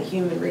would that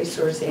human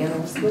resource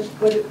analyst,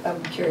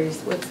 I'm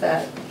curious, what's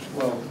that?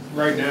 Well,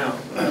 right now,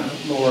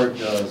 Laura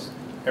does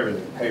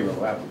everything,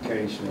 payroll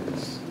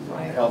applications,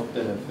 Right. health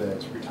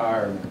benefits,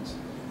 retirements,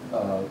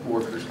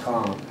 workers'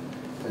 comp.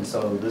 And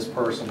so this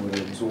person would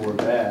absorb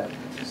that.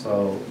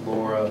 So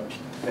Laura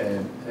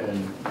and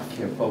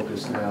can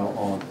focus now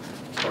on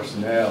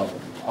personnel,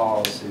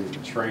 policy,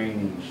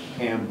 training,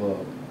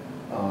 handbook,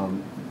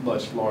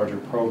 much larger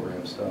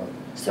program stuff.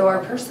 So our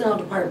personnel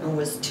department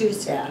was 2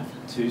 staff.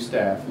 2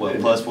 staff. Well,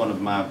 plus one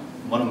of my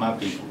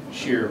people.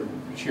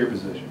 Sheer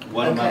position.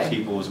 One of my Okay.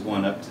 people was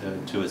going up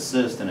to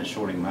assist and is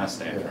shorting my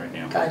staff right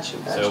now. Gotcha.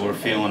 So we're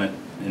feeling it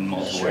in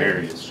multiple Sure.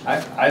 areas.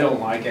 I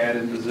don't like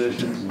adding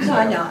positions. No,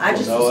 I know, I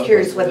just Know was it,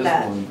 curious but what this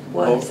that one-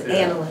 was, oh, yeah.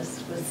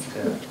 analyst was.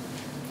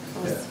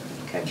 Yeah.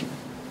 Okay.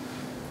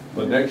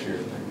 But next year,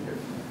 maybe.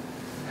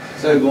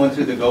 So going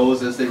through the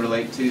goals as they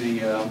relate to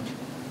the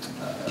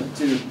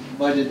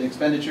budget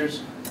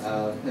expenditures,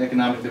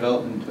 economic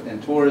development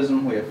and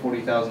tourism, we have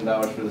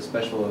 $40,000 for the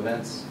special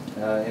events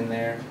in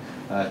there.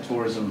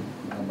 Tourism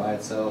by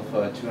itself,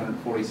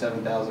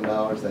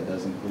 $247,000. That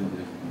does include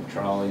the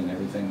trolley and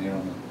everything there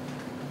on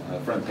the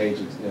front page,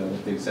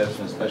 with the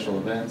exception of special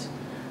events.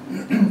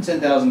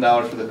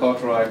 $10,000 for the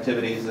cultural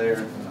activities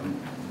there,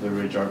 Blue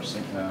Ridge Arts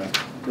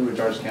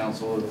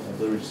Council,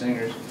 Blue Ridge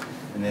Singers,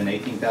 and then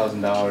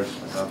 $18,000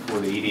 for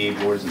the EDA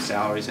boards and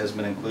salaries has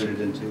been included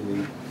into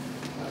the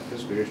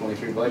fiscal year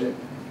 23 budget.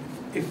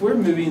 If we're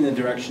moving in the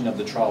direction of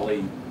the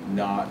trolley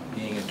not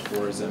being a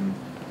tourism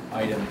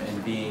item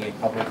and being a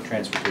public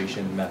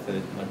transportation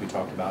method, like we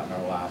talked about in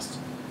our last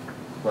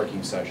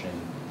working session,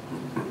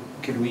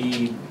 could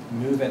we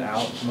move it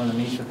out from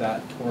underneath of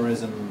that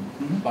tourism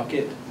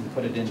bucket and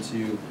put it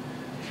into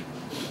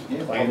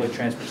public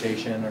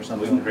transportation or We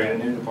something? can create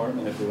a new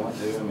department if we want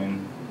to.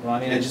 Well, I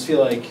mean, I just feel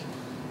like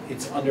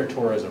it's under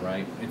tourism,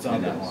 right? It's on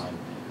It that is. line.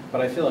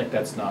 But I feel like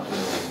that's not really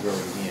where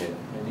we need it.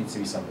 It needs to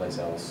be someplace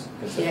else.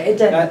 'Cause Yeah, it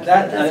doesn't- That,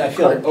 that's I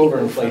feel like hard people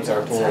overinflates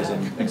our from outside.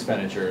 tourism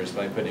expenditures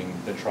by putting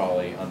the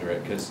trolley under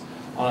it. Because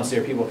honestly,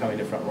 are people coming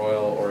to Front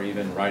Royal or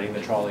even riding the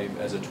trolley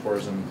as a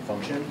tourism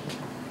function?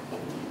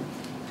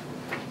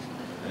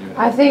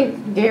 I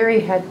think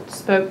Gary had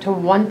spoke to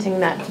wanting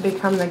that to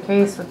become the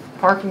case with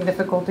parking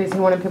difficulties. He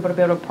wanted people to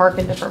be able to park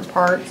in different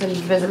parts and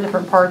visit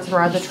different parts and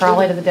ride the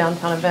trolley to the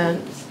downtown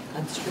events.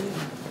 That's true.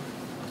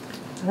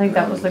 I think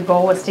that was the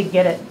goal, was to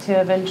get it to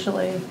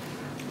eventually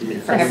For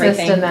assist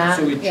everything. in that.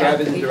 So we Yeah.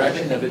 drive in the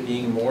direction of it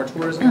being more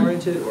tourism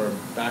oriented, or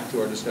back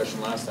to our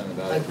discussion last time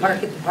about Like it?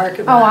 park at the park.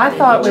 Oh, I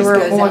thought we Just were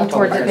goes going out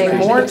towards it park. being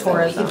more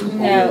tourism.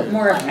 No,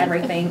 more of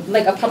everything,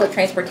 like a public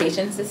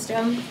transportation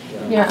system.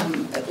 Yeah.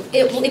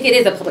 Like it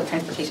is a public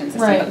transportation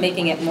system, Right. but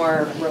making it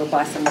more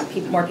robust and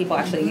more people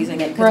actually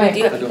using it. Because Right. we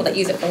do have people that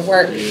use it for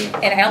work.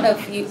 And I don't know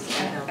if you,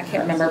 I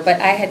can't remember, but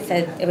I had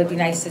said it would be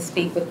nice to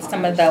speak with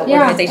some of the Yeah,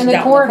 organizations in the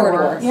out in the corridor,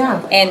 corridor.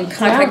 yeah. And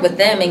contract Yeah. with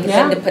them and get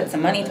them Yeah. to put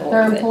some money Their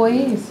towards it.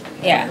 employees.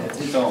 Yeah.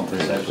 It's all in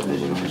perception,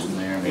 as you mentioned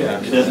there. Yeah.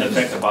 It doesn't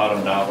affect the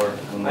bottom dollar.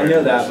 when I we're-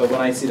 know that, but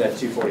when I see that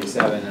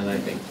 247 and I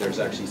think there's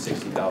actually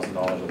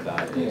 $60,000 of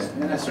that. Yeah,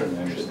 and I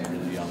certainly understand. Shouldn't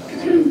really be on that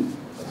line.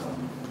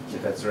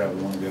 If that's the route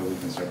we want to go, we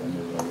can certainly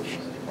move it over to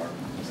the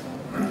department. It's not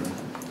a problem.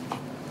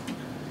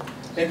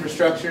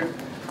 Infrastructure,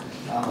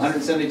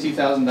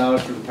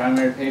 $172,000 for the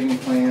primary paving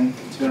plan,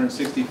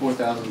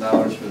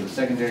 $264,000 for the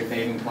secondary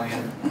paving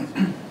plan,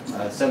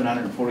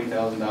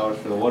 $740,000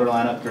 for the water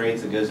line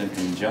upgrades that goes in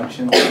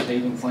conjunction with the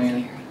paving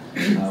plan.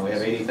 We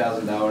have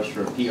 $80,000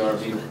 for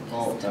PRV,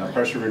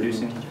 pressure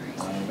reducing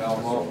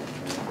valve vault,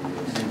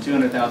 and then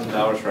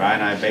 $200,000 for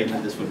I&I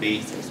abatement. This would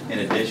be in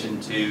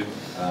addition to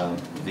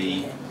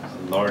the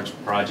large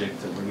project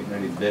that we're getting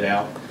ready to bid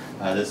out.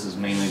 This is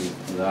mainly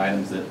the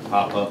items that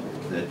pop up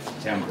that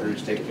town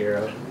crews take care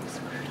of.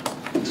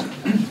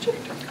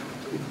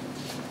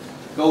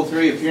 Goal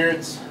 3,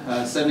 appearance,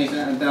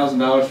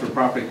 $79,000 for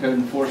property code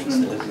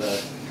enforcement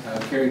is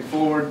carried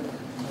forward.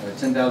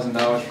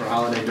 $10,000 for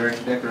holiday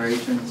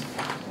decorations,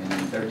 and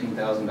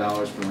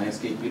 $13,000 for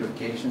landscape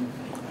beautification.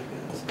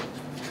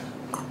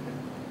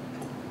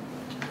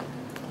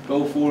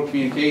 Goal 4,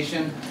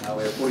 communication,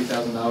 we have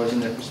 $40,000 in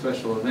there for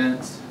special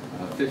events.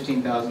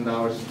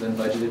 $15,000 has been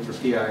budgeted for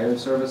PIO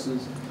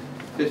services.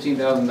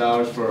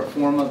 $15,000 for our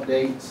form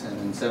updates, and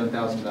then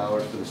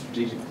 $7,000 for the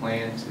strategic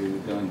plan to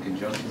go in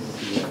conjunction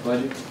with the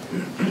budget.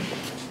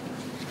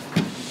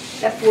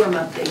 That form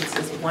updates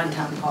is a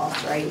one-time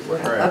cost, right? We're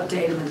gonna Correct.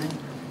 update them and then,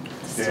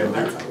 still,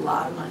 Yeah, that's a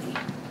lot of money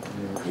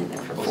in there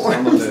for Well,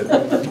 some of forms.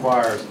 it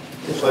requires,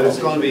 but it's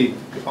gonna be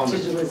on the.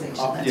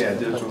 Digitalization. Yeah,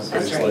 That's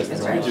digitalization. right,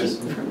 that's right. We just-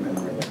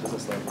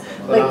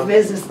 but Like I'm-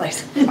 business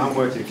license. I'm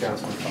with you,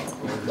 Councilman.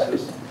 We're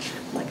just-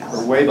 Like I We're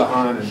love way it.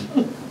 behind in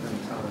time,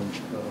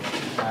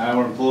 so.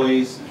 Our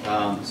employees,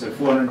 so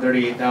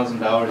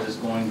 $438,000 is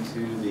going to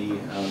the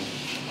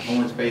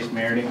performance-based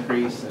merit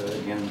increase,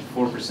 again,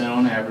 4%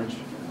 on average.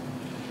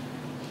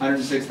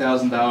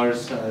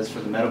 $106,000 is for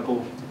the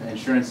medical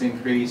insurance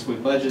increase. We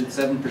budgeted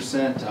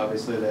 7%,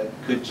 obviously that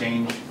could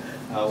change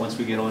once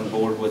we get on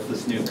board with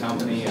this new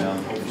company.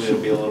 Hopefully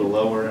it'll be a little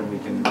lower and we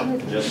can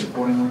adjust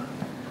accordingly.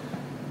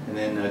 And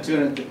then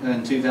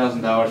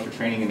 $202,000 for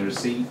training and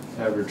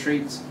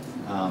retreats.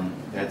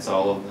 That's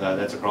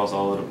that's across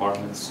all the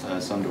departments.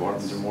 Some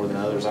departments are more than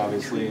others,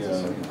 obviously.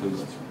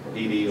 Includes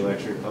PD,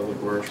 electric, public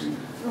works,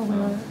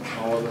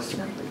 all of us.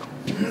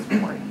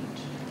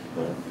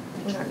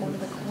 We're not going to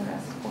the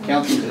courthouse.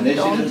 Council's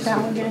initiatives.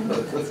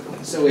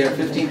 So we have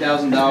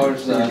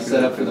 $15,000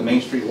 set up for the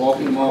Main Street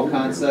Walking Mall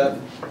concept,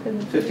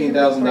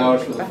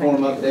 $15,000 for the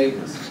form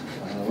updates,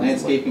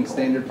 landscaping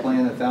standard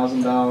plan,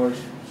 $1,000,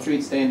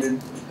 street standard,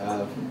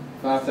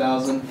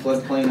 $5,000,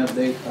 floodplain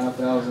update,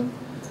 $5,000,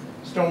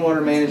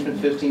 stormwater management,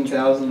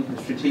 $15,000,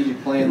 the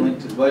strategic plan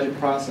linked to the budget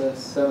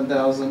process,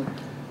 $7,000,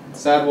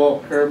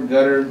 sidewalk, curb,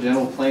 gutter,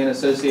 general plan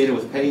associated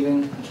with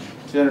paving,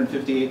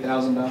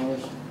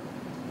 $258,000.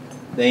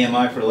 The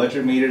AMI for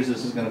electric meters,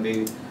 this is going to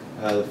be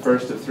the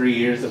first of 3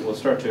 years that we'll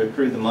start to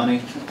accrue the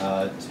money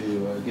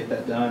to get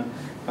that done,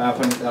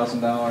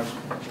 $500,000.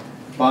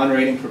 Bond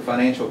rating for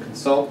financial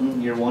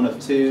consultant, year 1 of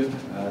 2,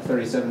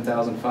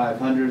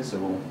 $37,500, so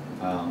we'll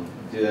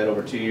do that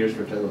over 2 years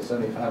for a total of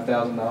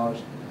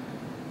 $75,000.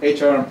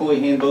 HR employee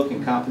handbook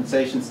and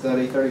compensation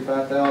study,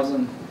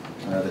 $35,000.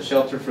 The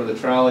shelter for the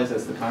trolleys,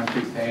 that's the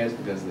concrete pads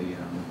because the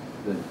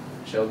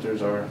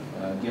shelters are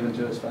given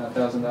to us,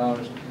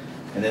 $5,000.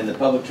 And then the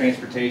public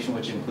transportation,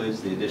 which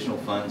includes the additional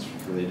funds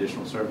for the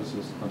additional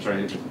services. I'm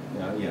sorry,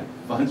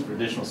 funds for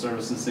additional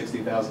services,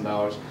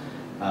 $60,000.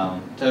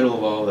 Total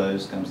of all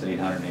those comes to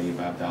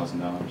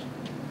 $885,000.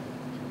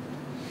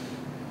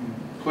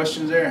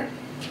 Questions there?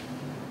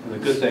 And the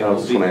good thing I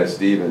was will just going to be, ask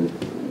Stephen,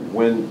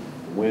 when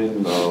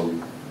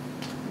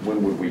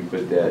would we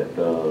put that,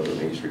 the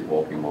Main Street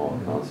Walking Mall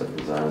concept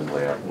design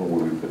layout, when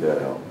would we put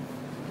that out?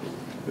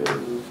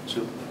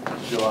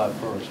 July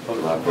 1st.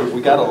 July 1st.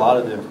 We got a lot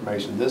of the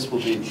information. This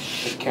will be,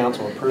 if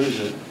council approves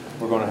it,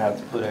 we're going to have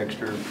to put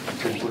extra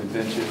potentially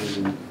benches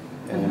and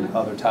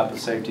other type of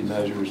safety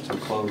measures to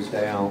close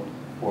down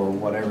or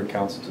whatever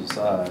council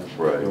decides.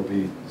 Right. There'll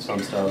be some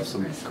stuff,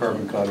 some curb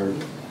and gutter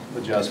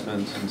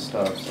adjustments and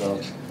stuff.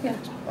 So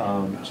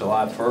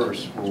July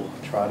 1st, we'll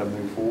try to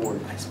move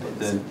forward. But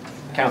then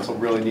council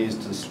really needs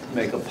to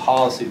make a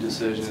policy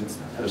decision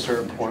at a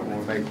certain point when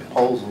we make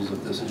proposals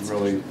if this is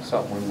really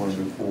something we want to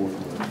move forward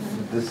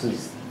with. This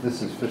is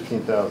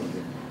 15,000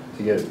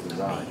 to get it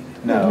designed.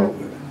 No,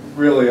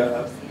 really,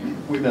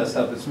 we messed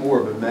up. It's more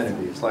of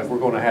amenities. Like, we're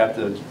going to have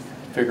to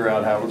figure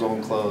out how we're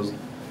going to close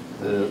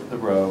the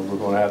road. We're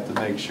going to have to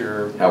make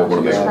sure. How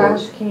we're going to make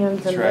trash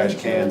cans and trash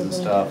cans and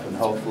stuff, and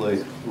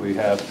hopefully we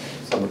have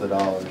some of the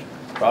dollars.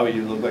 Probably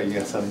you look like you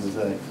got something to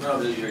say.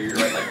 No, you're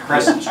right, like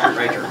Crescent Street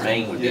right there,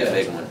 Main would be a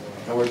big one.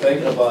 And we're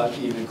thinking about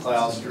even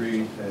Cloud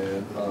Street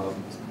and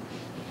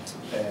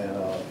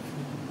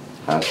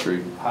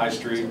High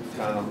Street,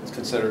 kind of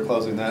consider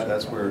closing that.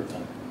 That's where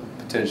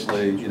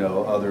potentially,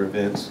 other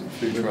events,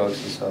 food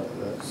trucks and stuff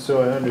like that.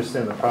 So I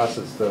understand the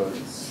process though.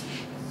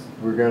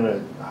 We're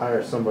gonna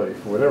hire somebody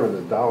for whatever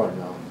the dollar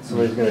amount.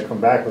 Somebody's gonna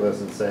come back with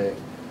us and say,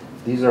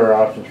 these are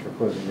our options for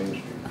closing Main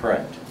Street.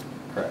 Correct.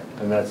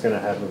 And that's gonna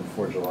happen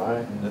before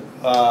July?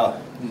 No,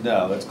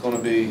 it's gonna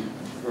be,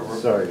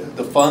 Sorry.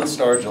 the funds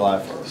start July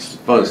 1st.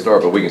 Funds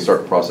start, but we can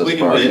start the process We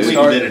prior can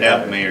to. bid it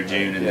out in May or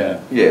June, and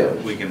then Yeah.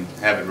 we can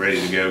have it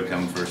ready to go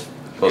come first.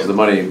 Because the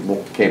money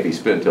can't be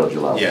spent until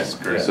July 1. Yes,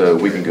 correct. So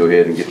we can go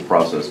ahead and get the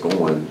process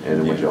going,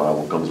 and then when July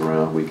 1 comes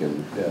around, we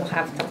can, We'll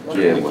have to look.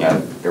 we'll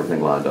have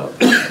everything lined up.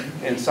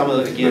 And some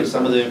of the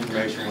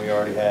information we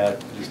already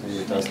had, just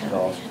need to dust it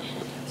off.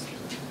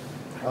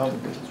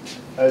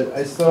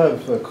 I still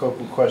have a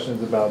couple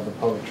questions about the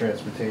public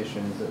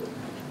transportation.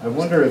 I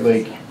wonder,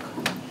 like,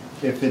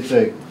 if it's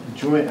a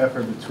joint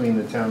effort between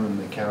the town and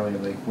the county,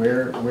 like,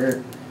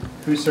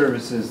 who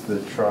services the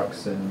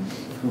trucks and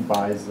who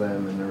buys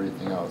them and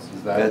everything else?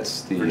 Is that?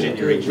 That's the.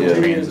 Virginia Regional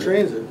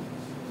Transit.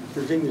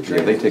 Virginia Yeah,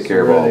 Transit. they take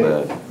care of all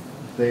that.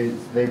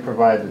 They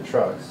provide the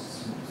trucks.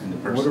 And the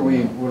What are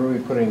we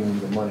putting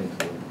the money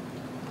toward?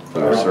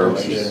 For our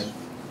services.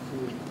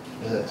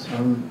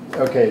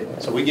 Okay.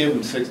 So we give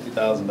them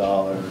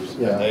 $60,000,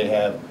 Yeah. and they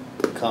have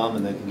to come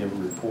and they can give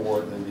a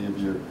report, they give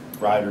your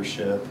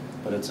ridership,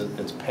 but it's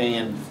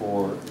paying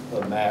for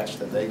a match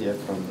that they get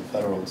from the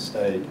federal and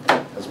state,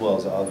 as well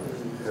as other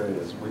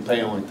areas. We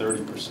pay only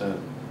 30%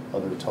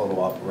 of their total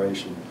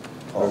operation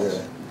costs.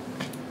 Okay.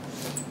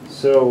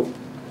 So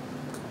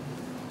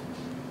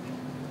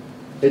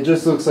it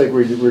just looks like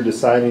we're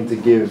deciding to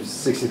give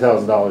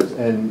 $60,000,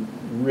 and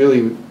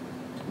really,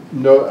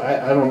 no,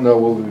 I don't know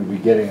what we would be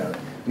getting out of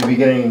it. We'd be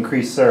getting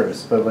increased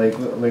service, but like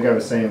I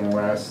was saying in the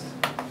last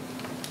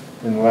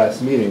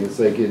meeting, it's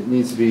like it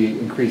needs to be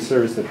increased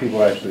service that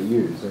people actually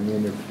use. I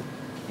mean, if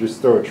you just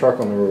throw a truck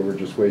on the road, we're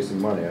just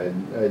wasting money.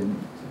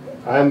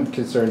 I'm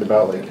concerned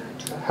about like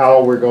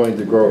how we're going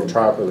to grow it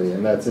properly,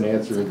 and that's an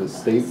answer the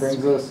state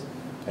brings us,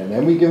 and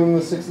then we give them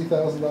the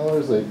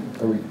 $60,000. Like,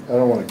 I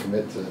don't want to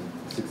commit to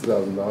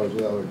 $60,000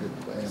 without a good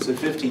plan. So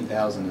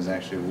 15,000 is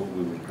actually what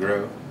we would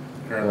grow.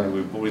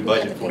 Currently, we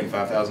budget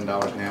 $45,000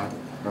 now,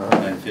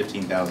 and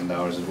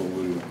 $15,000 is what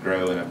we would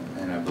grow,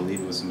 and I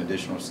believe it was some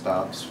additional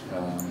stops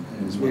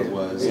is what it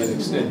was. And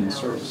extended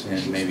service.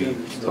 And maybe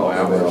Talk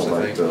hours, about I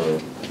like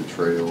think. the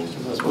trails.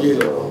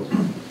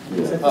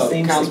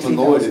 Councilman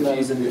Lloyd,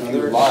 if you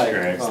like.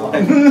 Correct.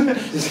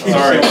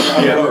 Sorry.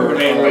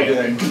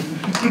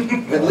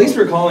 At least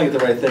we're calling it the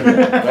right thing, right?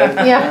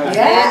 Yeah.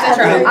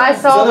 Yeah. I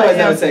saw Otherwise, I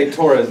that. would say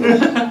tourism,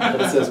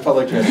 but it says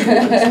public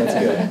transportation, so that's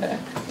good.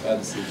 Glad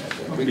to see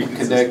that. We can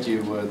connect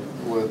you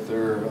with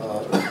their,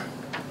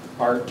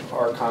 our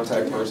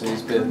contact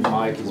person,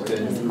 Mike, he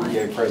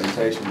gave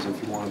presentations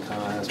if you want to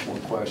kind of ask more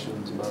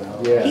questions about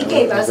how. Yeah. He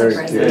gave us a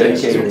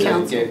presentation to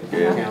council.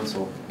 Gave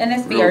council. And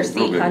this Real BRC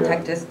good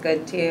contact guy. is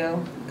good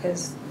too,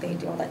 because they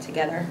do all that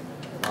together.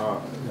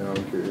 Yeah,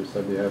 I'm curious,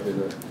 I'd be happy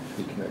to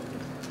be connected.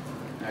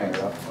 All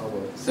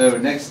right. So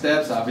next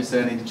steps, obviously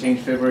I need to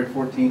change February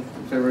 14th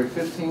to February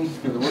 15th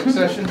for the work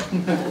session.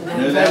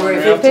 Know that one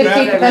right off the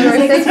bat?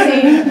 February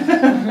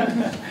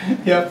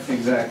 16th. Yep,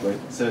 exactly.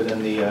 So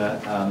then the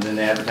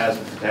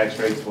advertisement for tax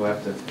rates, we'll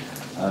have to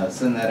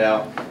send that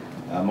out.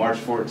 March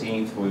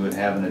 14th, we would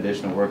have an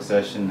additional work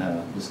session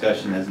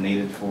discussion as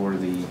needed for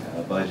the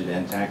budget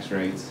and tax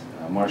rates.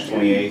 March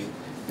 28th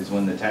is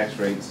when the tax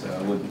rates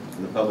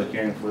the public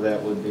hearing for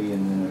that would be,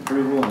 and then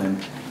approval. And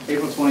then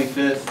April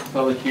 25th,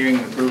 public hearing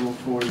and approval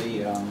for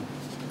the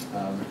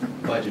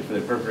budget for the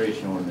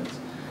appropriation ordinance.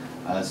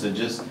 So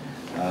just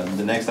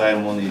the next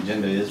item on the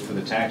agenda is for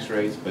the tax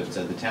rates, but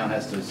the town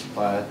has to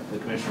supply the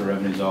Commissioner of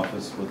Revenue's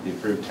office with the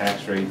approved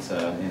tax rates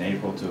in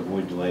April to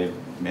avoid delay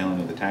of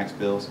mailing of the tax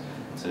bills.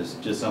 So it's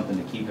just something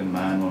to keep in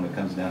mind when it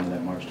comes down to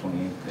that March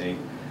 28th date.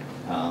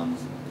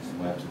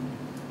 We'll have to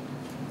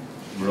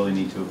really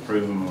need to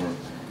approve them, or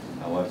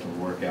we'll have to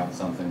work out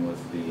something with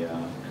the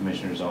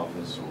Commissioner's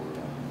office, or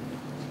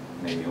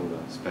maybe hold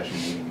a special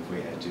meeting if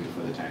we had to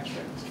for the tax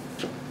rates.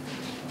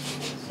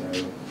 So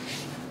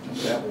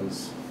that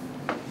was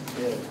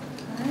it.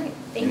 All right,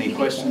 thank you. Any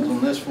questions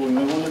on this before we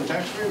move on to the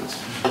tax rates?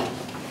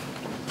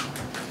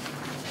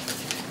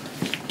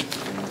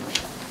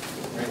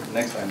 Right, the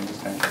next item is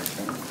tax rates.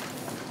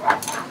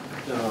 Right?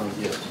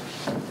 Yes.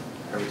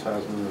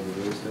 Advertisement of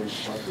the real estate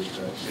property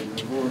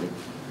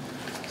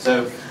tax.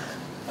 So,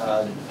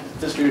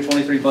 fiscal year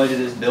 23 budget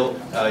is built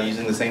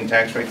using the same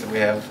tax rates that we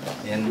have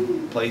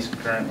in place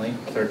currently,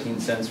 13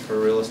 cents for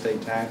real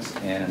estate tax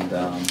and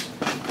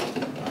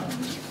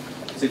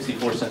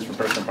 64 cents for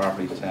personal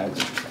property tax.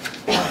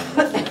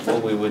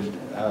 What we would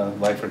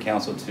like for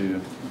council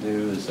to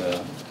do is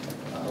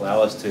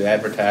allow us to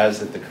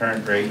advertise at the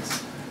current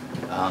rates,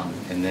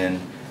 and then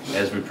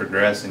as we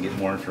progress and get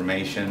more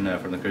information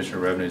from the Commissioner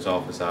of Revenue's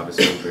office,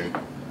 obviously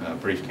we'll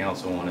brief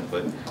council on it,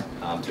 but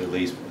to at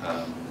least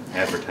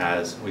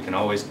advertise. We can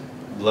always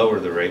lower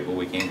the rate, but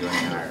we can't go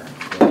any higher.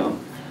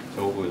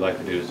 So what we'd like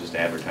to do is just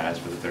advertise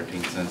for the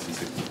 13 cents and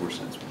 64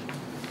 cents.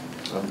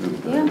 I'm good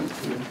with that.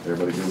 Yeah.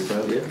 Everybody good with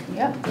that?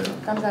 Yep,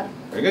 thumbs up.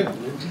 Very good. All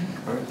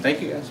right,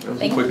 thank you guys. That was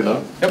Thank quick you.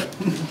 enough. Yep.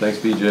 Thanks,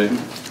 BJ.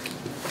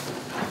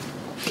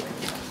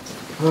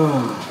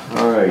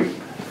 All right,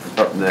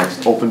 up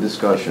next, open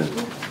discussion.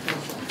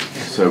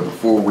 So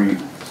before we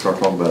start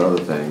talking about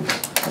other things,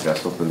 I got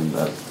something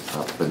that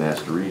I've been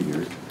asked to read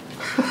here.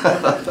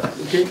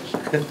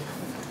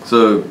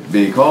 So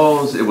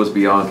because it was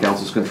beyond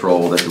council's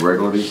control that the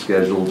regularly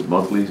scheduled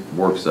monthly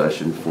work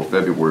session for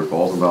February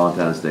falls on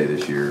Valentine's Day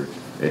this year,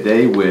 a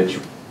day which,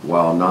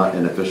 while not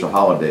an official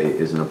holiday,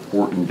 is an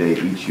important day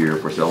each year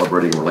for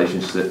celebrating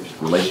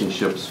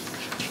relationships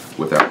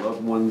with our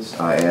loved ones,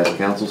 I ask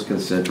council's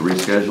consent to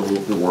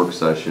reschedule the work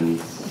session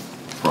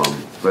from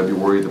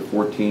February the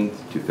 14th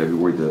to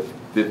February the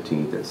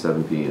 15th at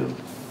 7 p.m.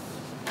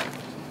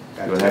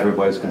 Do I have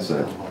everybody's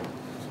consent?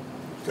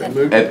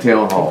 At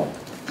Town Hall,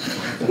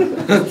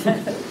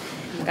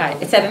 Got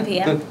it, it's 7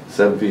 p.m.?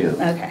 7 p.m.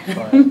 Okay.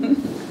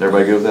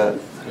 Everybody good with that?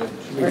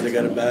 Means they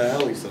gotta buy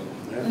Ally something.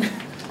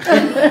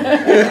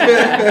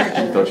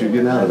 Thought you were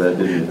getting out of that,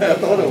 didn't you? I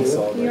thought I was.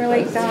 You were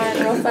like, Don,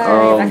 real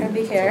sorry, not gonna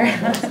be fair.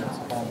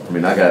 I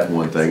mean, I got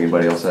one thing.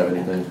 Anybody else have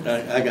anything?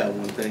 I got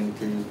one thing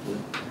too,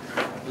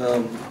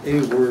 but,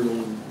 any word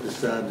on the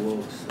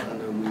sidewalks? I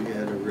know we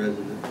had a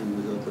resident who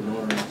was up in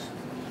Orange.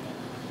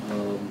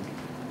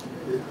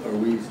 Are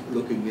we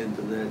looking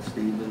into that,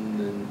 Stephen,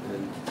 and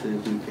see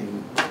if we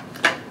can,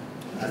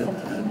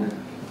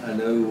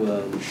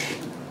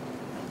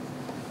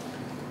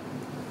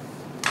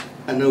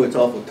 I know it's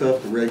awful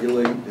tough to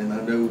regulate, and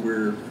I know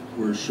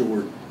we're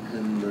short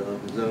in the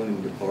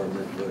zoning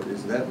department, but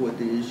is that what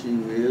the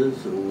issue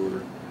is,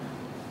 or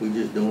we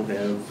just don't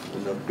have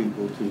enough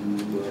people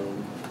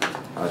to,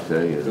 I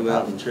tell you, go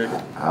out and check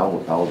it? I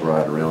was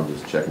riding around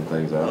just checking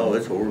things out. Oh,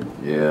 it's horrible.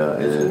 Yeah,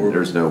 It's and horrible.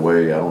 there's no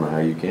way, I don't know how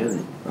you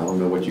can, I don't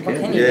know what you What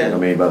can can do. you do? I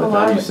mean, by the A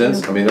lot time you of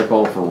sense, I mean, they're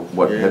calling for,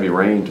 what, Yeah. heavy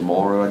rain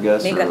tomorrow, I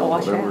guess, Maybe or that'll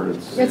wash whatever. out.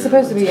 It's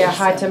supposed to be, yeah,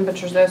 high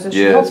temperatures though, so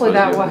Yeah, it's hopefully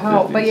that supposed will to be in the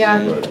help. But 50s,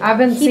 yeah, but- I've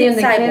been Heated seeing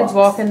the kids sidewalks.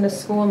 walking to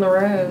school on the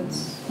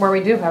roads where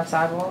we do have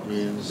sidewalks.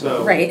 Yeah.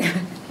 So, Right.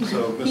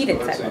 so, Heated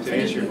Mr. Lindsay, sidewalks. to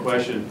answer your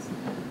question,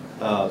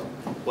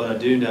 what I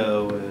do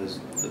know is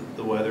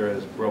the weather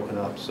has broken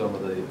up some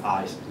of the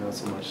ice, not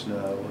so much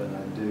snow, and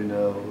I do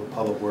know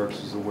Public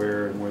Works is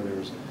aware, and where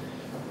there's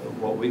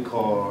what we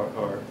call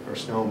our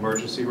snow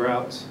emergency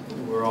routes.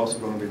 We're also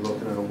going to be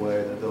looking at a way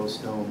that those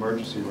snow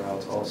emergency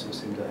routes also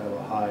seem to have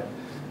a high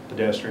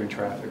pedestrian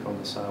traffic on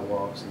the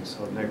sidewalks, and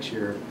so next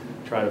year,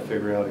 try to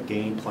figure out a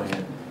game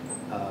plan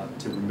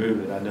to remove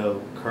it. I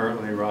know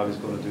currently Robbie's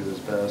going to do his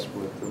best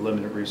with the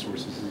limited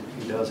resources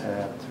he does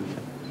have to,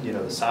 you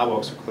know, the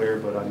sidewalks are clear,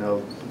 but I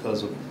know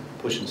because of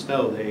pushing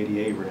snow, the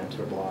ADA ramps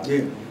are blocked.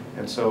 Yeah.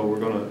 And so we're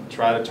going to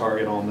try to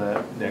target on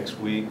that next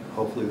week.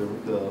 Hopefully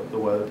the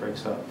weather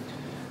breaks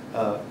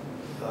up.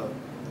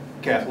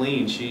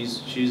 Kathleen,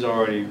 she's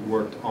already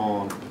worked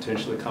on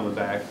potentially coming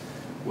back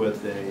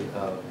with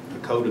a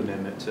code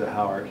amendment to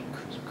how our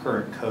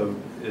current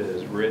code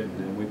is written,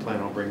 and we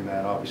plan on bringing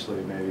that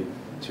obviously maybe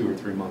 2 or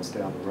 3 months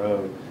down the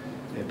road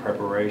in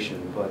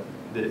preparation. But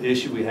the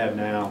issue we have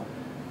now,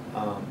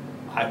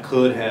 I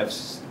could have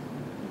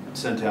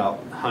sent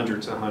out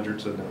hundreds and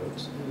hundreds of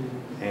notes,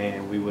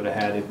 and we would have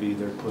had to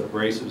either put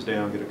abrasives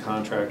down, get a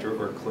contractor,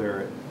 or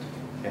clear it,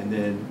 and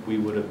then we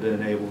would have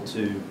been able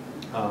to,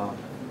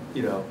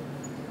 you know,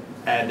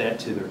 add that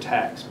to their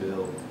tax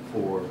bill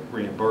for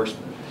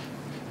reimbursement.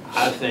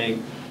 I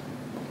think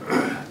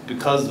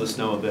because of the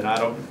snow event,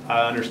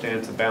 I understand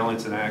it's a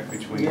balancing act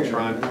between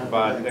trying to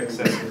provide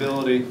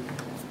accessibility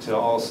to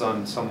all of a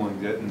sudden someone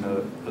getting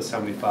a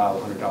 $75,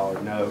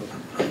 $100 note,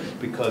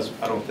 because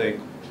I don't think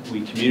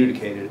we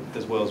communicated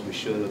as well as we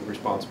should of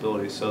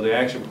responsibility. So the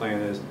action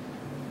plan is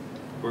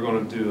we're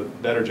going to do a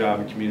better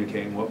job in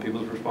communicating what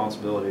people's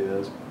responsibility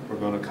is. We're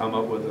going to come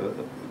up with a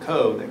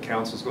code that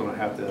council's going to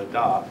have to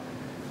adopt,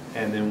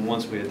 and then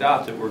once we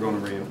adopt it, we're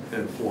going to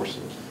reinforce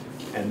it.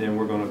 And then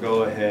we're going to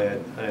go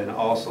ahead and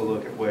also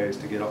look at ways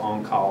to get an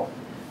on-call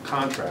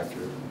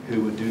contractor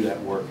who would do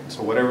that work.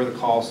 So whatever the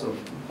cost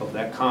of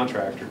that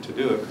contractor to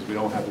do it, because we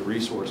don't have the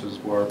resources,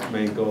 our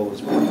main goal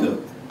is with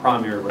the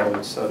primary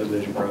roads,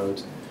 subdivision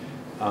roads,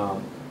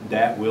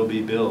 that will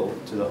be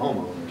billed to the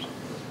homeowners.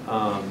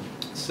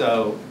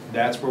 So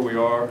that's where we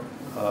are.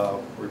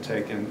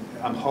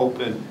 I'm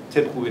hoping,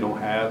 typically we don't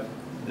have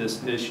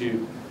this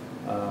issue,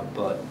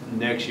 but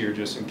next year,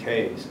 just in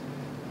case,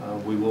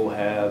 we will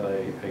have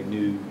a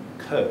new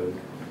code,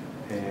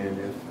 and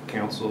if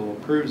council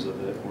approves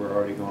of it, we're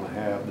already going to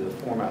have the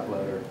format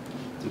letter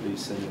to be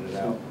sending it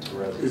out to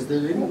residents. Is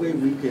there any way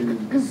we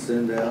can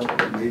send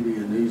out maybe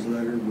a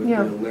newsletter with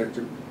the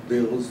electric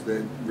bills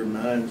that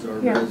reminds our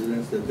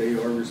residents that they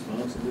are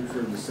responsible for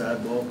the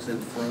sidewalks in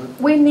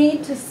front? We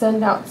need to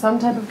send out some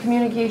type of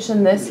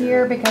communication this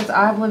year, because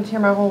I've lived here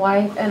my whole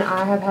life and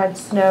I have had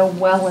snow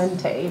well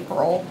into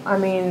April. I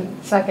mean,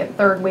 second,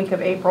 third week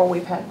of April,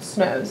 we've had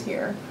snows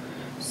here.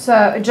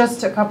 So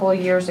just a couple of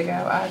years ago,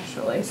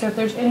 actually. So if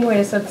there's any way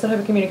to send some type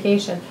of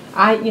communication,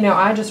 I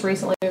just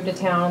recently moved to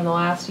town in the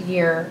last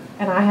year,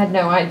 and I had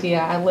no idea.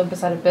 I lived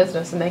beside a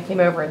business, and they came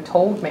over and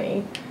told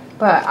me.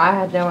 But I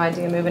had no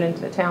idea moving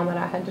into the town that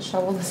I had to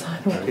shovel the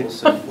sidewalk.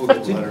 We'll get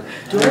a letter.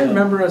 Do I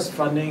remember us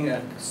funding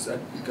a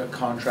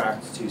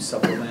contract to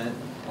supplement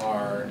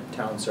our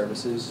town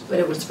services? But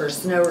it was for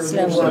snow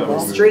removal of the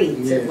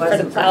streets, it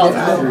wasn't for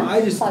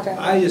I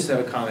just have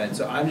a comment,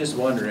 so I'm just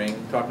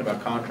wondering, talking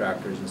about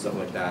contractors and stuff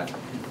like that,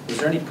 was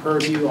there any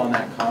purview on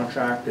that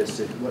contract as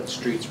to what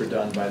streets were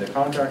done by the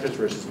contractors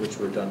versus which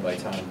were done by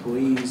town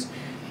employees?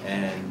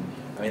 And,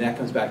 I mean, that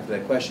comes back to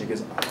that question,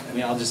 because, I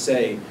mean, I'll just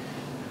say,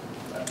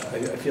 I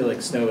feel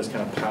like snow is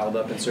kind of piled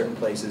up in certain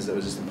places that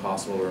was just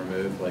impossible to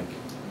remove. Like,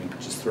 I mean,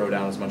 just throw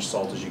down as much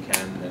salt as you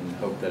can and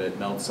hope that it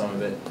melts some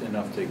of it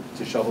enough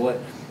to shovel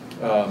it.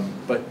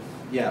 But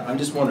yeah, I'm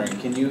just wondering,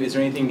 is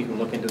there anything you can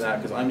look into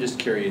that? Because I'm just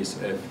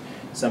curious if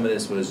some of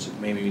this was just,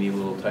 maybe we need a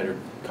little tighter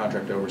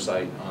contract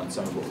oversight on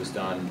some of what was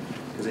done,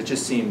 because it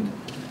just seemed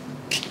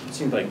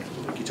like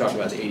you talk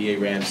about the ADA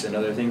ramps and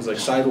other things like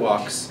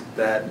sidewalks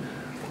that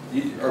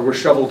were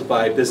shoveled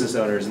by business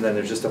owners, and then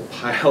there's just a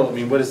pile. I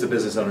mean, what is the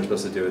business owner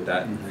supposed to do with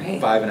that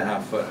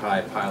 5.5 foot high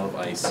pile of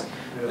ice?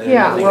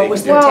 Yeah, what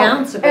was the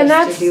town supposed to do with that? and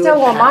that's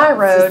still on my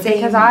road,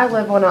 because I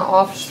live on an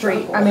off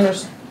street. I mean,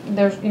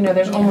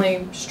 there's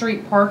only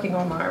street parking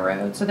on my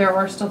road, so there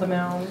are still the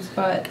mounds,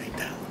 but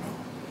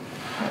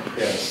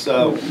Yeah,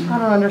 so I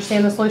don't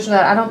understand the solution to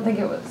that. I don't think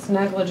it was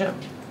negligent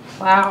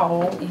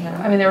plow.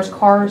 I mean, there was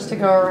cars to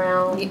go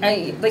around.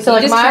 So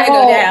like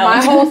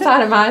my whole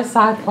side of my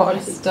sidewalk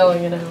is still, I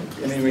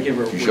mean, we can.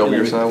 You show me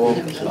your sidewalk?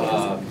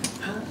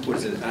 What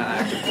is it, an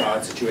active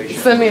fraud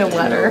situation? Send me a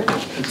letter.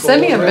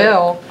 Send me a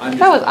bill. That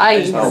was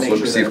ice. I was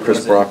looking to see if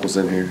Chris Brock was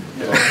in here.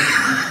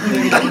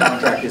 The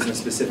contract isn't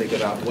specific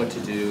about what to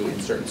do in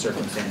certain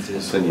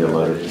circumstances. Send you a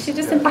letter. You should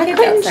just I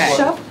couldn't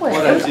shuffle it.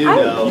 what I do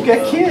know, You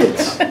got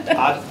kids. Tell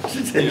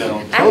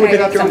them to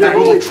get out there with their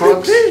little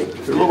trucks.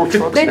 Their little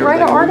trucks. They'd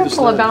write an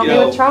article about me You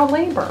know, with child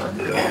labor.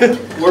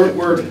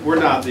 we're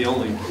not the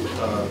only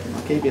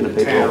Can't be in a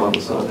paper all town of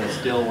a sudden.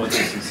 that's dealing with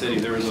this in city.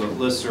 There was a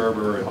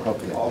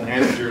listserv, and all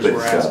managers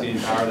were asking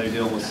how are they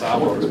dealing with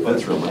sidewalks.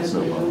 But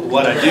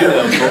what I do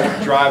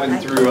know, driving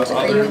through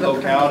other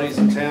localities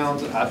and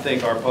towns, I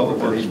think our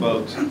public works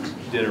folks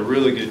did a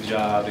really good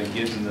job in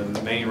getting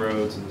the main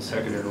roads and the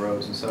secondary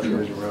roads and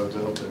subdivision roads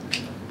open.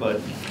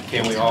 But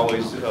can we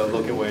always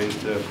look at ways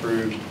to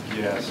improve?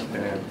 Yes.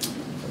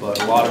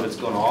 But a lot of it's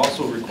going to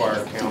also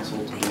require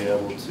council to be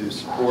able to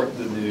support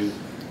the new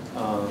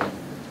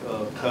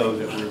code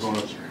that we're going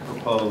to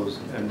propose,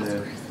 and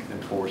then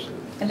enforce it.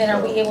 And then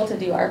are we So- able to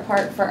do our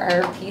part for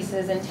our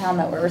pieces in town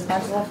that we're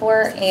responsible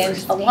for? And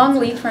along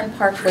Leitrim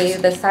Parkway,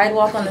 the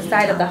sidewalk on the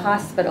side of the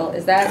hospital,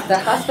 is that the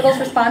hospital's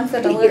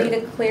responsibility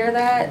to clear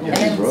that? And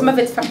then some of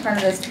it's from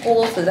front of the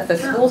school, so is that the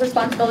school's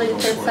responsibility to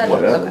clear the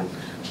sidewalk? Whatever. Okay.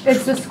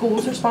 It's the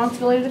school's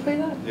responsibility to clear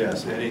that?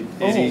 Yes, any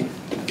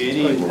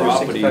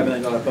property $65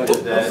 million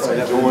budget. that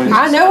adjoins.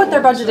 I know what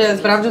their budget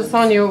is, but I'm just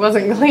telling you it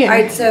wasn't clear. All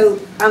right, so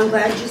I'm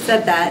glad you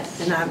said that,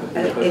 and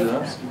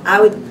I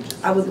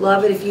would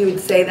love it if you would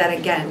say that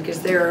again,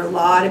 because there are a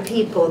lot of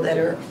people that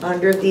are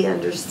under the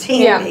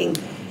understanding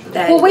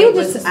that Well, we it just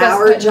was discussed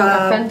our putting a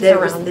job, fence that it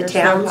was around the their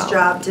town's sidewalk.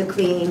 job to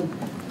clean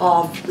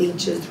off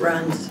Leach's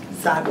Run's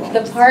sidewalks.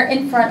 The part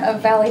in front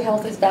of Valley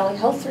Health is Valley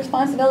Health's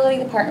responsibility,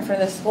 the part in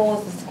front of the school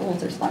is the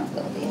school's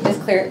responsibility.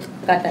 Just clear,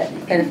 got that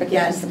clarification.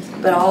 Yes,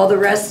 but all the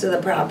rest of the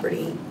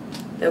property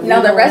that we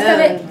No, the don't rest of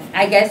own- it,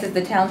 I guess, is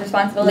the town's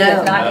responsibility, No,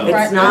 it's not in no,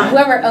 front, it's not.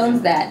 whoever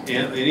owns that.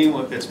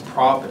 Anyone, it's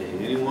property,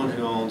 anyone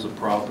who owns a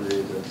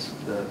property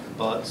that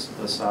butts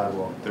a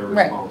sidewalk, they're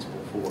Right. responsible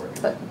for it.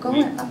 But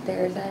going up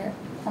there, is there,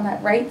 on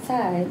that right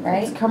side,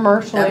 right? It's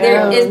commercially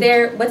There, is owned.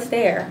 there, what's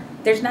there?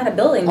 There's not a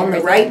building there, On the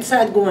is there? right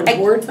side going I-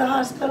 towards the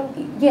hospital?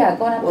 Yeah,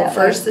 going up Well, that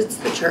first way. it's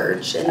the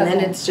church, and then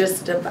Okay. it's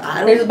just I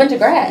There's a don't, bunch of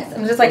grass,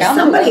 I'm just like, I don't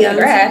know somebody about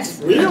the owns grass.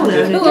 it. We don't own Who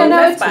it. Yeah, owns no,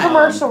 that it's spot?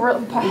 commercial,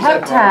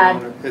 hep tag.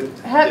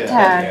 Hep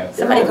tag.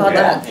 Somebody called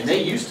that. And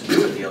they used to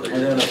do it the other I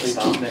don't know day. if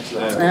it's next to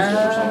that.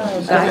 Oh,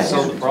 They gotcha.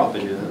 sold the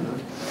property, didn't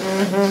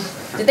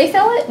Did they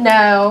sell it?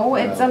 No,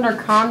 it's under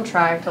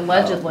contract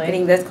allegedly.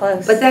 Getting this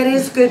close. But that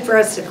is good for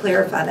us to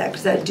clarify that,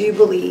 because I do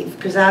believe,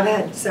 because I've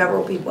had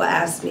several people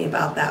ask me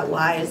about that,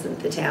 why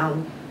isn't the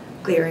town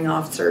clearing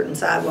off certain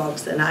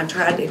sidewalks? And I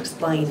tried to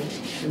explain it,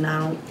 and I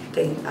don't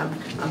think, I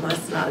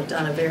must not have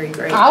done a very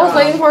great job. I was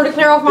waiting for her to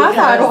clear off my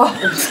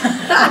Because-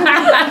 sidewalk.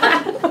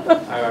 they?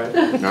 All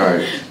right. All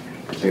right.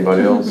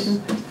 Anybody else?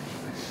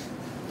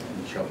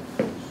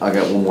 I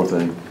got one more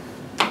thing.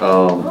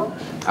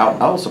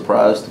 I was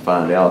surprised to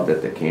find out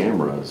that the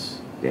cameras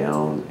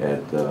down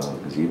at the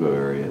gazebo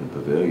area in the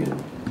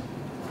pavilion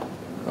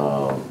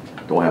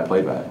don't have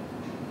playback.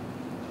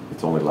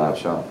 It's only live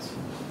shots.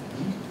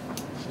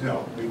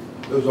 No,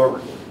 those are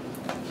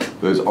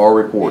recorded. Those are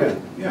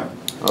recorded. Yeah.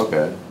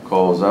 Okay,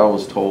 cause I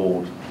was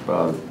told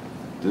by the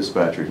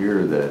dispatcher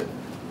here that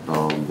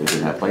they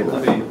didn't have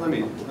playback. Let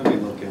me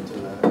look into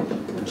that.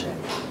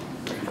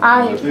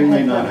 They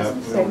may not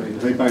have,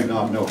 they may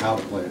not know how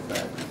to play it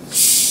back.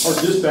 Our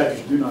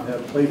dispatchers do not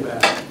have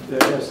playback,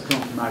 that has to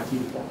come from IT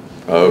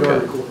department. Okay. They are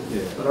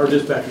recorded, but our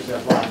dispatchers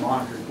have live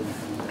monitoring going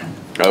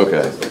on.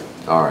 Okay,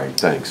 all right,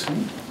 thanks.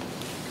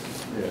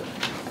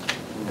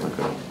 Yeah.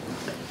 Okay.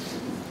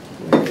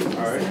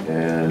 All right.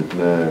 And,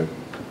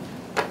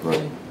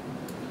 right.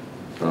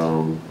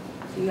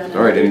 You got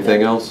All right,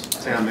 anything else?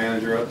 Town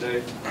manager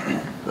update.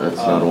 That's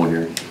not on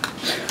here.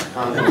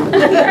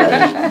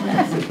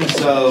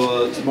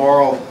 So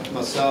tomorrow,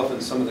 myself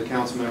and some of the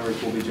council members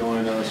will be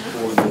joining us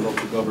for the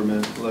local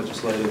government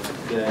legislative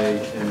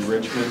day in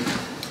Richmond.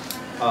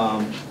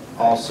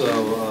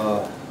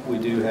 Also, we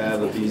do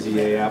have a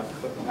BZA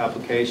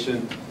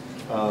application.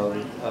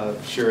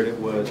 Shared it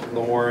with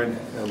Lauren,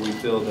 and we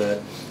feel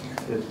that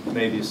if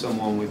maybe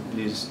someone we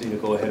need to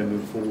go ahead and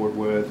move forward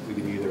with, we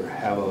can either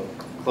have a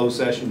closed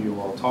session, you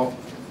all talk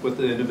with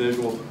the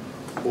individual,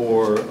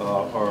 or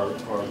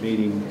our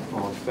meeting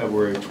on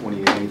February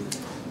 28th,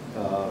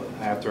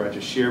 after I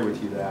just share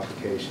with you the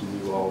application,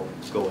 you all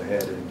go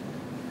ahead and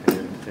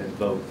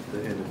vote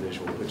the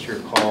individual. It's your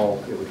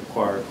call. It would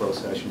require a closed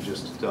session.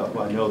 Just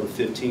I know the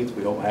 15th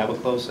we don't have a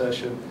closed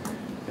session,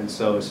 and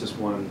so it's just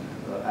one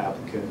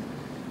applicant.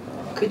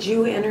 Could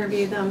you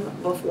interview them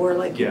before,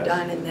 like you've Yes.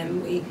 done, and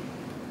then we,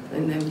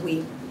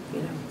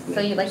 you know? So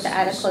you'd like to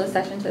add a closed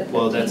session to the 15th?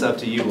 Well, that's up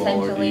to you all,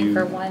 or do Potentially you-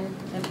 for one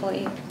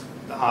employee?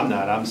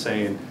 I'm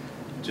saying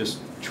just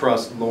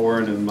trust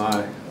Lauren and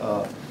my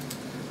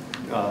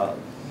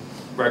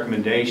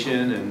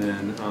recommendation, and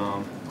then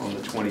on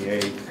the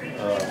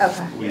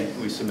 28th,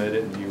 we submit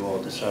it, and you all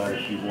decide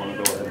if you want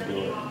to go ahead and do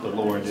it. But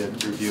Lauren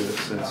did review it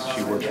since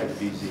she works for the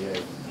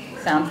BZA.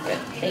 Sounds good,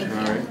 thank you.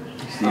 All right.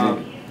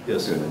 Stephen?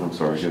 Yes. Good, I'm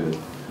sorry, go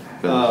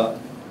ahead.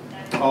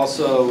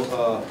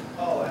 Also,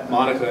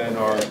 Monica in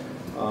our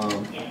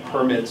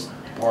permits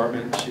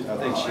department, I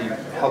think she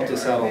helped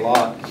us out a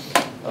lot.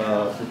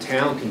 The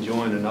town can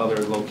join another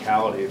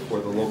locality for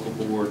the local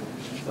board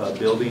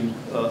building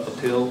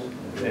appeal.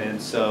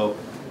 And so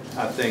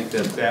I think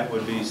that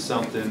would be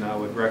something I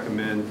would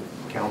recommend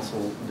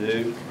council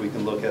do. We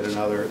can look at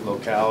another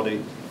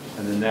locality,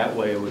 and then that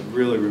way it would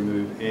really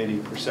remove any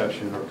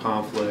perception or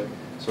conflict.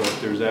 So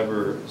if there's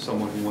ever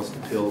someone who wants to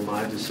appeal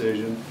my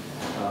decision,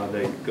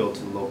 they could go to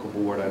the local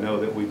board. I know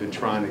that we've been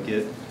trying to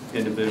get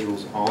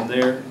individuals on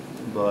there,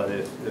 but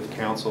if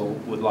council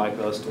would like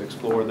us to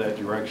explore that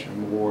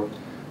direction more,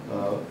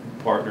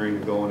 partnering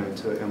and going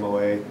into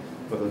MOA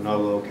with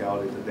another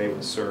locality that they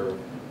would serve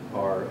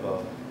our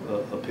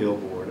appeal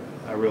board,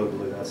 I really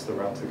believe that's the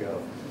route to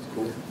go.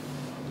 Cool.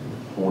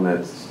 On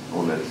that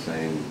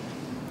same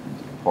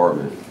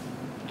department,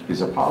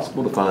 is it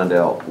possible to find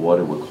out what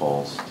it would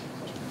cost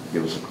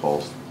give us a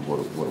cost, what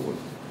it would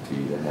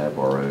be to have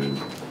our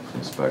own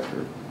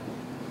inspector?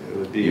 It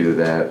would be Either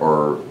that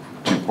or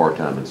 2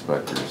 part-time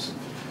inspectors.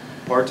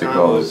 part-time.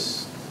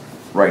 Because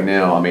right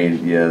now, I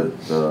mean, yeah,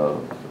 the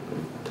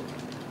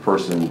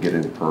person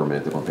getting the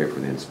permit, they're gonna pay for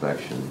the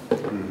inspection.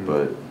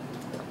 But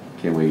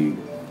can we,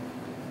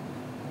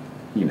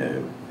 you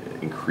know,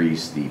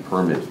 increase the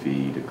permit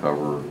fee to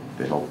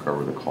help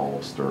cover the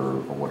cost or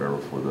whatever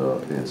for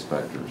the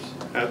inspectors?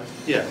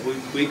 Yeah,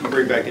 we can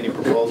bring back any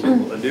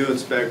proposal. A new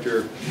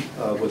inspector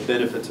with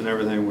benefits and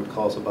everything would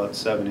cost about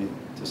 $70,000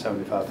 to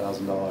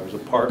 $75,000. A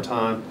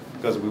part-time,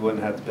 because we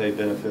wouldn't have to pay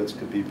benefits,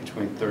 could be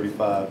between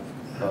 $35,000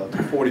 to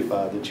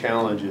 $45,000. The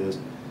challenge is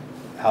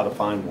how to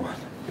find one.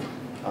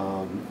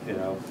 You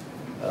know,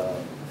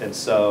 and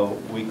so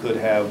we could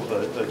have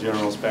a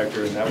general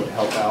inspector, and that would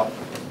help out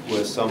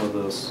with some of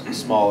those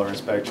smaller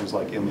inspections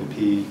like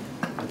MEP,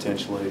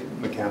 potentially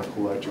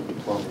mechanical, electrical,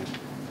 plumbing,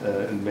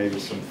 and maybe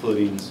some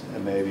footings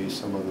and maybe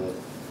some of the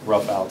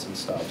rough outs and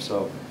stuff.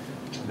 So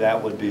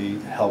that would be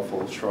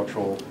helpful.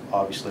 Structural,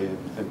 obviously,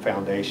 and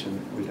foundation,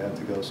 we'd have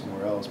to go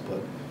somewhere else.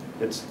 But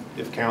it's,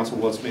 if council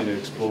wants me to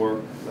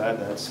explore that,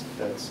 that's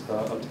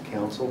up to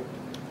council.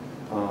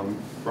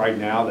 Right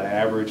now, the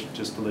average,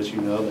 just to let you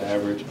know, the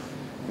average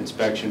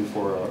inspection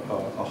for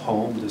a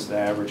home, just the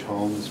average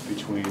home is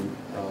between,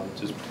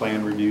 just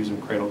plan reviews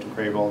and cradle to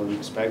cradle all the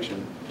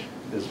inspection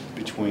is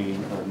between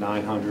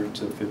 $900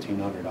 to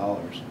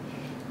 $1,500.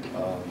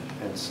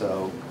 And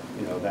so,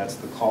 you know, that's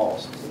the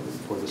cost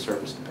for the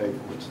service to pay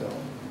for itself.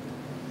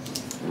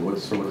 And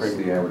what's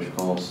the average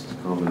cost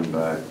coming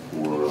back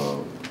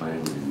for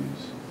plan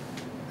reviews?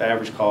 The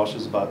average cost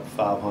is about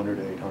 $500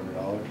 to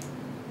 $800,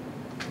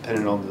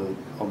 depending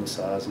on the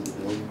size of the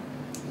building.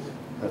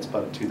 That's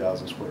about a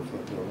 2,000 square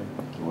foot building.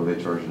 What are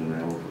they charging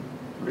an hour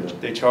for that?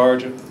 They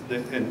charge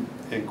in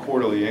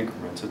quarterly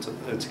increments.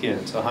 It's again,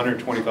 it's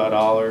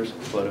 $125,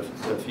 but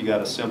if you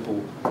got a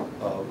simple,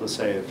 let's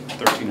say a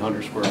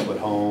 1,300 square foot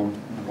home,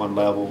 one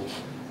level,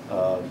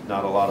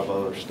 not a lot of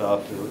other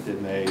stuff,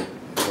 it may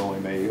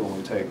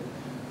only take,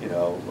 you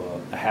know,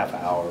 a half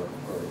hour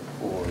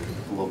or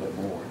a little bit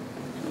more.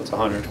 So it's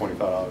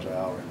 $125 an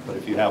hour. But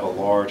if you have a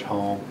large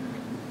home,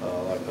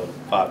 like a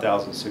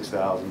 5,000,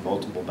 6,000,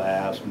 multiple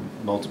baths,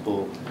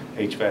 multiple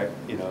HVAC,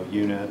 you know,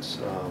 units,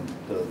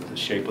 the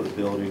shape of the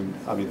building,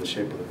 I mean the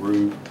shape of the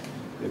roof,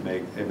 it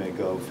may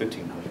go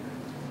 1,500.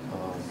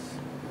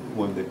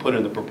 When they put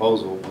in the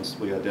proposal, once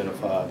we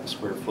identify the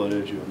square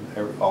footage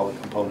and all the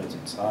components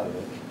inside of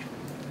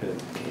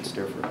it, it's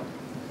different.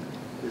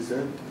 Is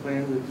that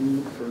plan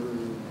review for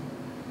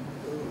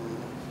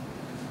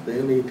the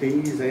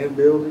MEPs and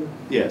building?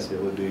 Yes,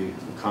 it would be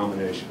a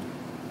combination.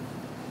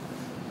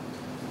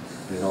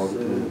 It all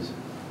depends.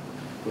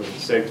 But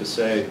it's safe to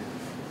say,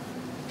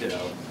 you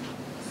know.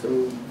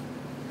 So,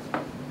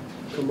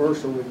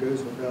 commercial, it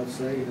goes without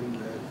saying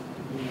that,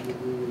 you know,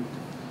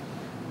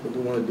 we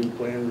would want to do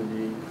plan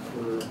review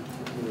for,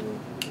 you know,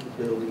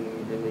 building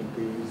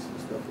MEPs and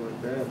stuff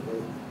like that,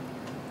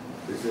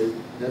 but is it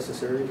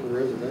necessary for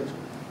residential?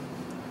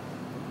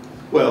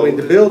 Well, I mean,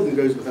 the building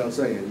goes without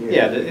saying, yeah.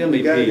 Yeah, the MEP.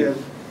 We gotta have,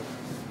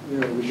 you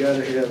know, we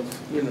gotta have,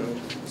 you know,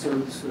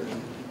 certs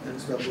and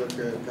stuff like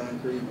that,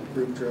 concrete,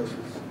 roof trusses,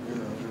 you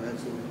know, and that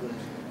sort of thing.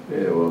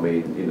 Yeah, well, I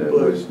mean, you know,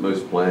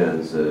 most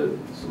plans,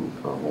 some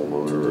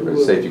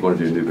homeowner, say if you're going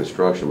to do new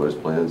construction,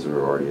 most plans are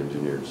already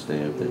engineered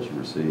stamped that you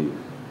receive.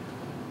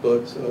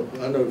 But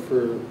I know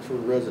for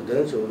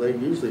residential, they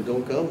usually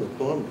don't come with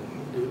plumbing,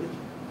 do they?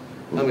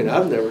 I mean,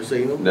 I've never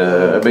seen them.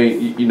 No, I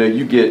mean, you know,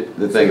 you get,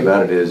 the thing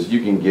about it is,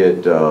 you can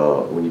get,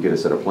 when you get a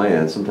set of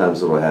plans,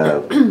 sometimes it'll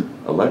have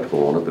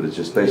electrical on it, but it's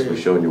just basically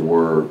showing you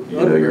where,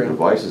 you know, your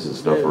devices and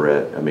stuff are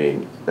at. I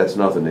mean, that's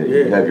nothing that,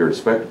 you have your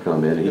inspector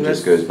come in, and he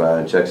just goes by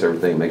and checks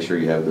everything, make sure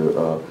you have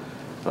the,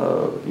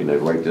 you know,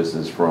 right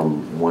distance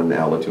from one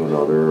outlet to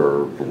another,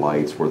 or the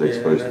lights where they're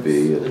supposed to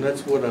be. And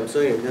that's what I'm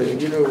saying, I mean,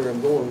 you know where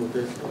I'm going with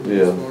this.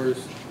 Yeah. As far as,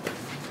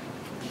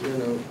 you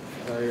know,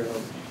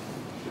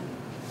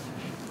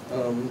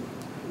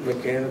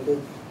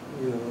 mechanical,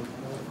 you know,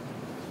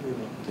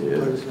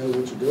 let us know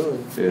what you're doing.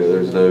 Yeah,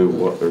 there's no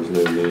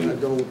need.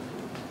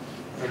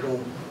 I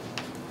don't,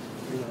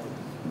 you know.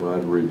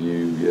 Wide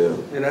review,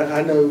 yeah. And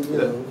I know, you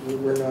know,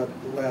 we're not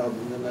allowed,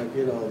 and I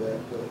get all that,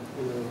 but,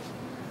 you know,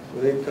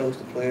 when it comes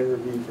to plan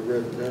review for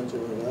residential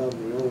and allowed,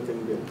 the only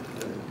thing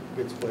that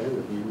gets plan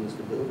review is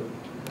the building.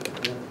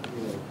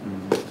 You know,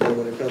 so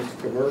when it comes to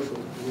commercial,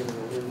 you know,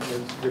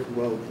 it's different.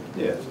 Well,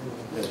 yeah,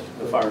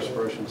 the fire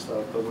suppression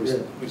stuff, but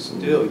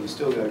you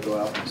still got to go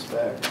out and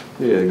inspect.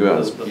 Yeah, go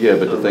out. But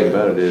the thing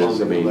about it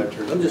is, I mean,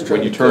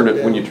 when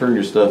you turn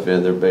your stuff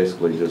in, they're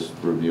basically just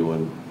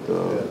reviewing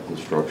the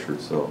structure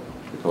itself.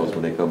 Because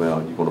when they come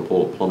out, you're going to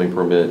pull a plumbing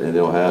permit, and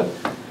you'll have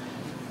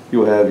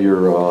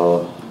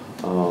your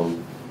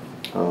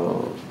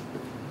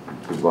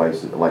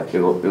device, like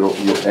it'll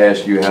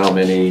ask you how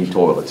many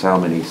toilets, how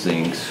many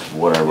sinks,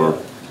 whatever.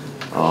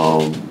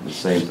 The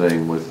same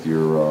thing with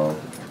your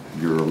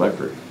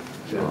electric.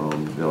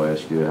 They'll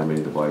ask you how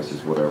many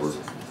devices, whatever.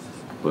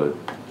 But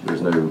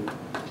there's no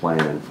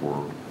plan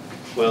for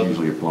Well,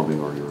 usually your plumbing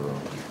or your,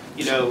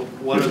 you know,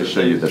 one of it'll the just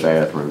show you the things,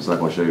 bathroom. It's not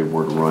gonna show you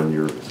where to run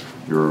your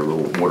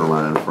little water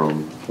line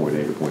from point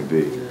A to point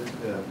B.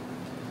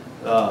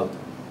 yeah.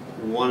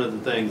 One of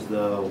the things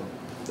though,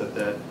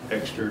 that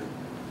extra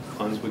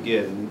funds we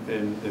get,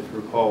 and if you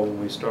recall,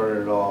 when we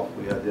started it off,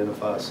 we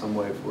identified some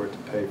way for it to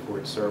pay for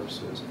its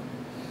services.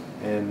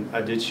 And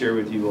I did share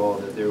with you all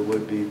that there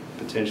would be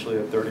potentially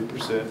a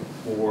 30%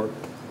 more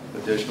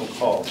additional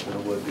cost than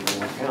it would be in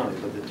Warren County.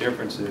 But the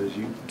difference is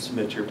you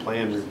submit your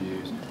plan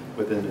reviews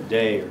within a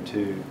day or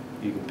two,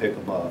 you can pick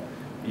them up.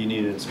 You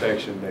need an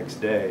inspection next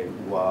day,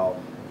 while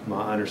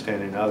my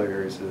understanding in other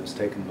areas is it's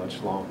taken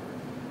much longer.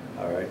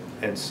 All right,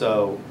 and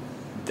so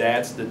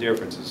that's the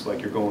difference. It's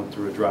like you're going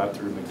through a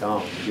drive-through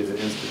McDonald's. You get an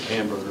instant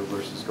hamburger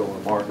versus going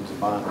to Martin's and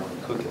buying one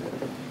and cooking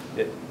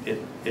it.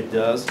 It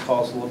does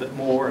cost a little bit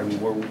more, and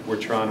we're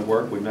trying to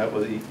work. We met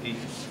with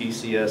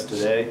ECS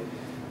today,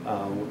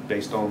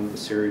 based on the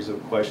series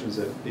of questions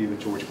that even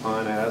George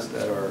Pine asked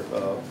at our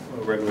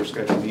regular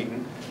scheduled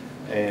meeting,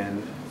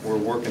 and we're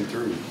working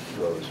through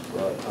those.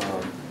 But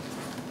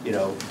you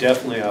know,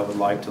 definitely I would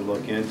like to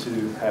look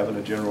into having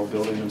a general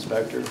building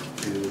inspector,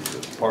 either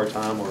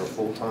part-time or a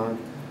full-time.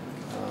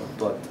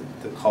 But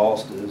the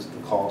cost is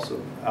the cost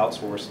of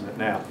outsourcing it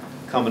now.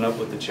 Coming up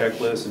with the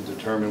checklist and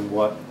determine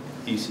what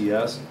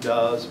ECS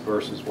does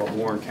versus what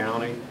Warren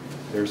County,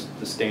 there's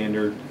the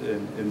standard,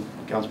 and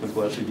Councilman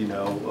Gillespie, you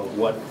know, of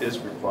what is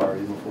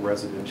required even for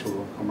residential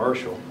and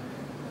commercial.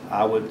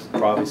 I would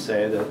probably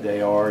say that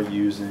they are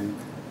using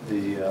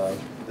the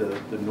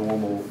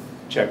normal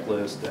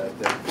checklist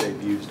that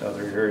they've used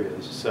other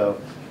areas.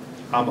 So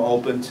I'm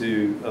open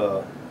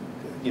to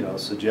you know,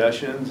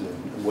 suggestions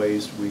and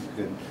ways we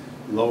can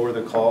lower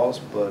the cost,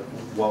 but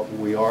what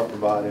we are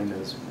providing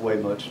is way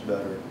much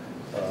better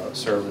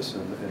service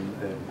and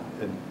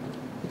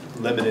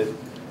limited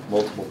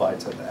multiple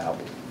bites at the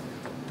apple.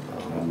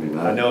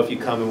 I know if you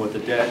come in with a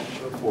deck,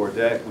 for a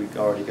deck, we've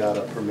already got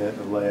a permit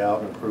and a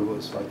layout and approval.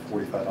 It's like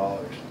 $45. You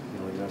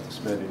don't even have to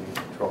submit any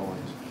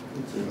drawings,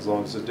 as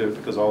long as it's due,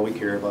 because all we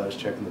care about is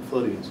checking the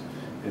footings,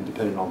 and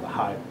depending on the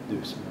height,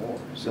 do some more.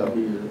 So That'd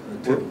be a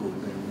typical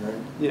thing,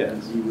 right?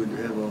 Yes. You would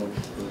have a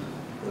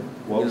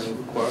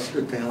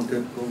town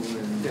typical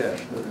and. Yeah.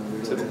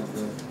 We don't have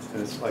the.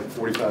 And it's like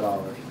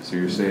 $45. So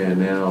you're saying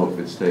now if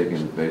it's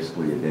taken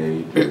basically a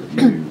day to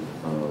review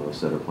a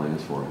set of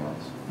plans for a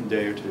house? A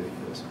day or two,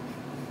 yes.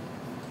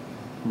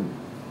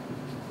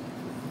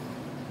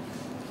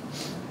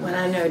 When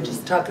I know,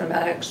 just talking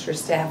about extra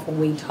staff, when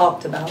we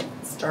talked about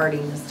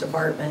starting this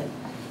department,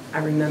 I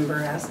remember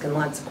asking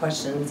lots of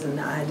questions, and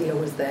the idea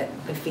was that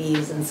the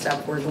fees and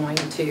stuff were going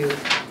to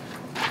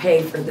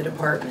pay for the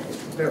department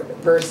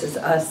versus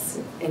us,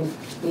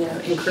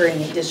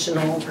 incurring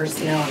additional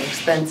personnel and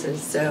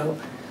expenses. So,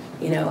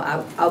 you know,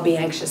 I'll be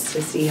anxious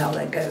to see how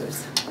that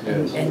goes.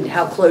 Yes. And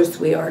how close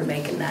we are to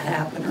making that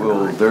happen or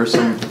Well, not. there's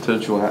some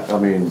potential,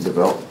 housing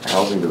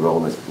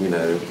development, you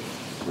know,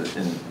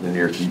 in the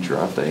near future.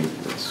 I think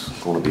it's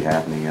going to be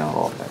happening out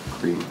off that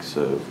creek.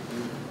 So,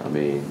 I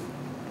mean,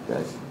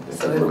 that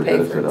So could it'll really pay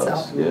for benefit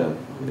us. itself.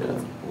 Yeah,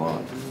 a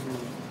lot.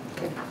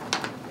 Okay.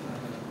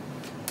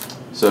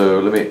 So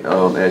let me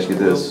ask you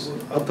this.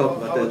 I'll talk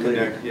about that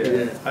later.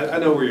 Yeah, I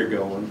know where you're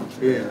going.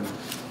 Yeah.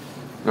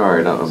 All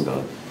right, I'm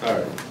done. All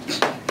right.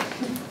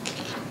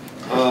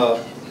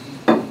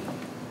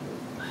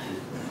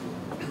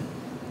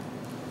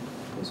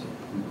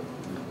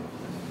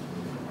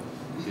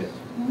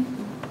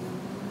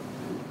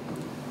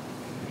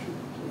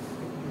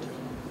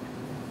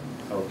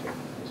 Okay.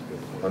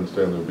 I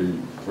understand there'll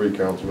be 3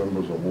 council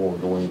members or more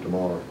going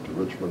tomorrow to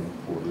Richmond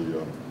for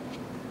the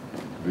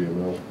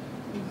VML.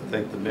 I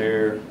think the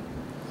mayor,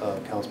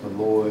 Councilman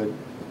Lloyd,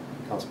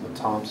 Councilman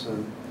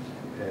Thompson,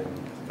 and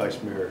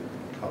Vice Mayor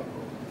Cottrell.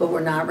 But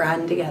we're not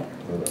riding together.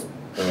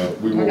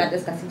 We We're will, not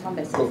discussing town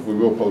business. we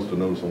will post a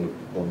notice on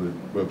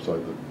the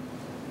website that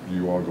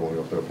you are going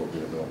up there for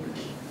VML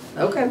meetings.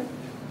 Okay.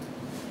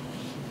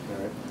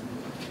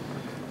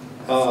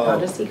 All right.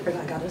 Not a secret,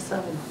 I got a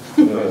 7.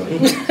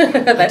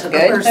 That's Took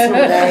good. a personal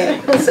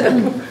day,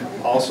 so.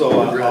 Also,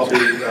 I'll be,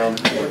 I'll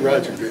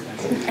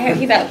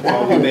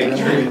be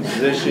making a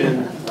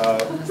position.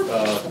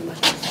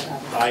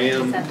 I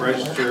am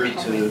registered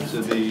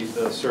to be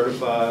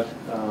certified.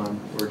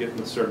 We're getting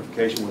the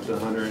certification with the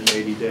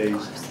 180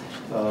 days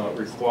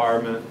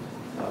requirement.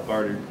 I've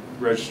already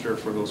registered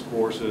for those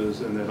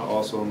courses, and then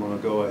also I'm going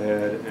to go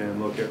ahead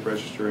and look at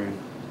registering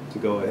to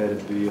go ahead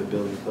and be a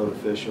building code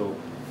official.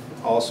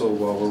 Also,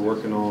 while we're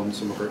working on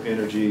some of our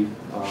energy,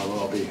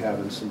 I'll be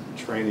having some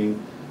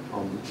training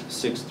on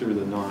 6th through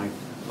the 9th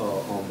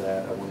on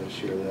that. I wanted to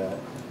share that.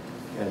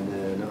 And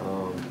then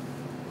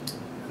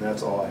and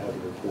that's all I have to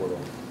report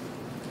on.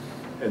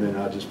 And then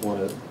I just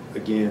want to,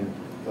 again,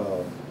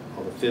 on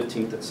the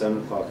 15th at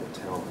 7 o'clock at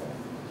Town Hall.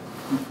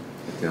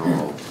 Town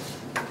Hall.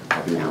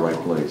 I'll be in the right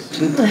place.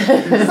 7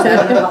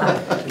 o'clock.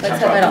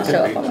 Let's hope I don't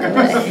show up on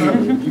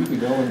Monday. You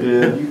could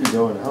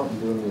go and help and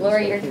do it.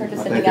 Lori, you're in charge of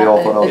I sending think they all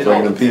out thought I was the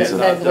bringing them text pizza.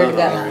 that says where to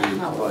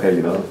go. Hey,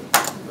 you know.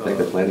 I think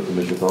the planning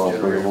commission thought I was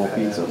bringing more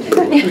pizza.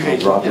 I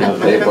dropped it on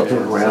the table, I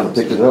turned around and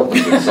picked it up, and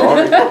said,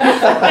 sorry.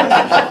 That's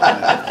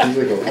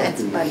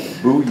funny.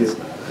 Booyah.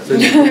 I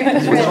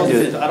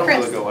don't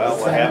really go out,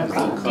 what happens,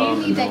 they'll Do come you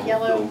need and that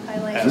yellow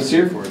highlight? This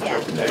year? for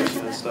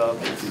interpretation and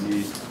stuff, if you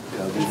need, do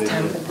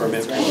they need a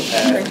permit for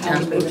Right. that?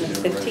 Time moving to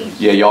 15.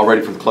 Yeah, y'all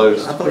ready for the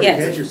close? I thought you Yes.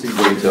 had your seat.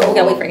 Wait till,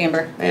 Yeah, wait for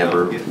Amber.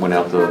 Amber went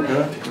out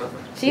the,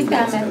 She's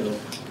coming.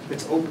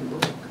 It's open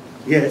book.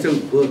 Yeah, it's a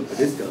book, but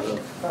it's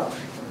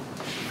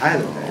I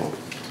haven't had it.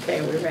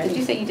 Okay, we're Did you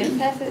ready. say you didn't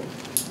pass it?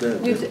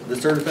 The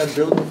certified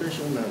building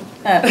official, no.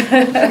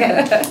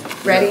 Okay,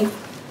 ready?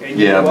 And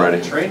you Yeah, know I'm what?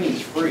 ready. The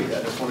training's free,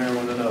 I just want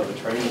everyone to know, the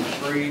training's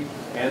free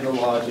and the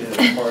lodging is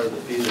part of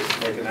the fee that's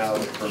taken out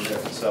of the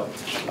permit. So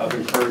I've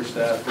encouraged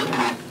staff to do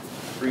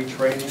free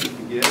training if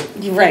you get it.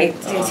 You're right,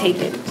 to take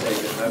it. Take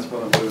it, and that's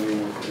what I'm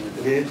doing.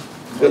 Yeah,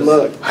 good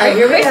luck. All right,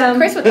 here we go.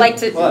 Chris would like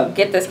to What?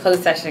 get this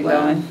closed session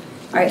going.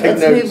 All right, Take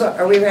let's move, notes.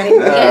 are we ready?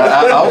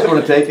 I was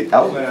gonna take it, I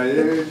was,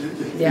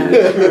 Yeah,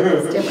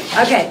 it's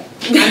different. Okay.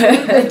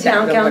 The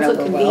town council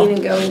convene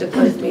and go into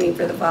closed meeting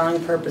for the following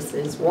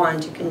purposes. One,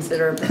 to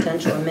consider a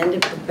potential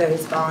amended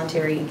proposed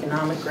voluntary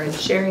economic growth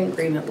sharing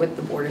agreement with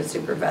the Board of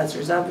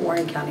Supervisors of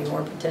Warren County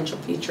or potential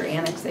future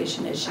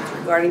annexation issues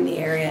regarding the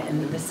area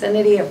in the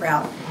vicinity of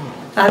Route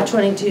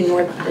 522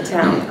 north of the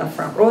town of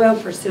Front Royal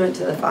pursuant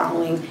to the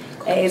following.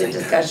 A, the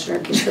discussion or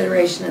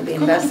consideration of the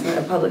investment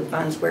of public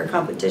funds where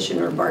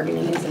competition or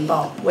bargaining is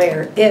involved,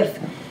 where if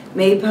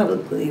made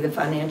publicly, the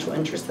financial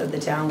interests of the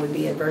town would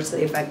be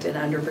adversely affected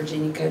under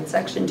Virginia Code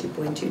Section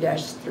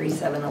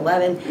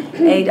 2.2-3711,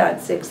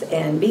 A.6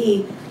 and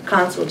B,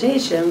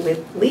 consultation with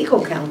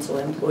legal counsel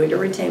employed or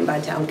retained by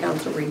town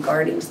council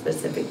regarding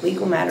specific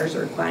legal matters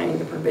or requiring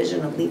the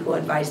provision of legal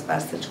advice by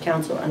such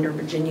counsel under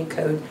Virginia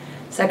Code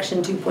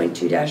Section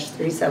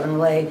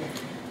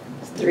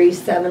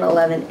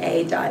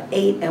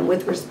 2.2-3711A.8, and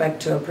with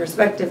respect to a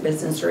prospective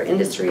business or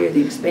industry or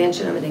the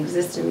expansion of an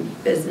existing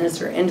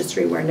business or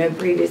industry where no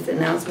previous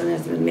announcement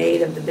has been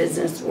made of the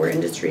business or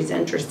industry's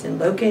interest in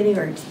locating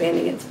or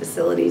expanding its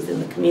facilities in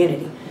the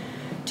community.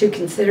 To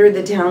consider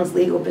the town's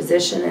legal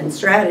position and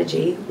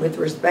strategy with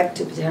respect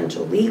to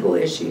potential legal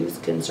issues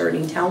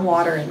concerning town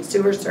water and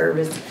sewer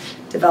service,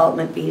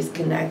 development fees,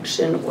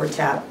 connection or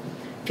tap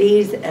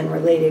fees, and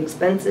related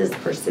expenses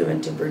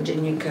pursuant to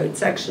Virginia Code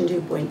Section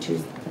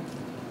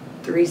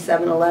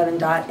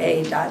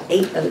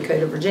 2.2-3711.A.8 of the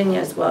Code of Virginia,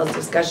 as well as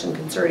discussion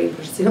concerning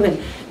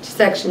pursuant to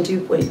Section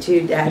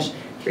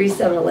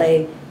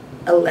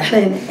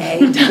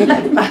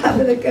 2.2-3711A.5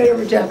 of the Code of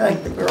Virginia. I feel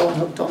like the girl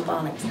hooked on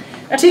phonics.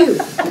 2,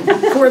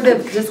 for the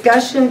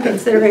discussion,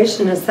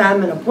 consideration,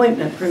 assignment,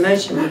 appointment,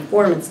 promotion,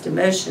 performance,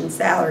 demotion,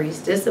 salaries,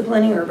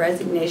 disciplining, or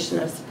resignation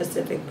of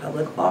specific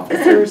public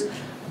officers,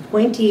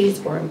 appointees,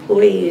 or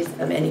employees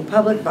of any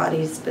public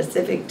bodies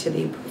specific to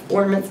the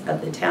performance of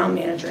the town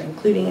manager,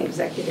 including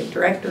executive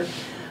director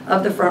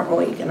of the Front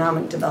Royal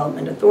Economic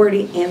Development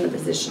Authority, and the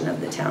position of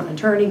the town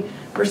attorney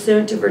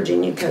pursuant to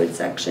Virginia Code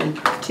Section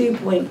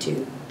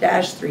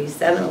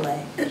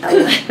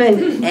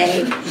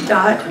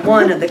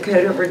 2.2-3711A.1 of the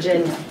Code of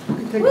Virginia.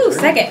 Woo,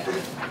 second.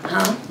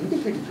 Huh?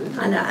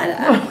 I know.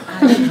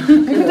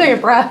 You can take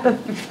a breath.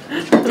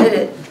 Did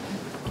it.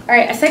 All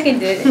right, I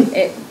seconded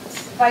it.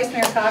 Vice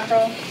Mayor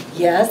Cockrell,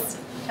 Yes.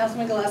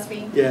 Councilman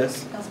Gillespie,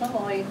 Yes. Councilman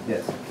Lloyd,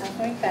 Yes.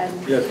 Councilman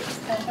McFadden, Yes.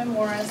 Councilman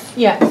Morris,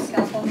 Yes.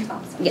 Councilwoman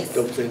Thompson. Yes.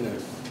 Don't say no.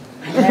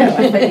 I know,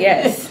 I said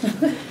yes.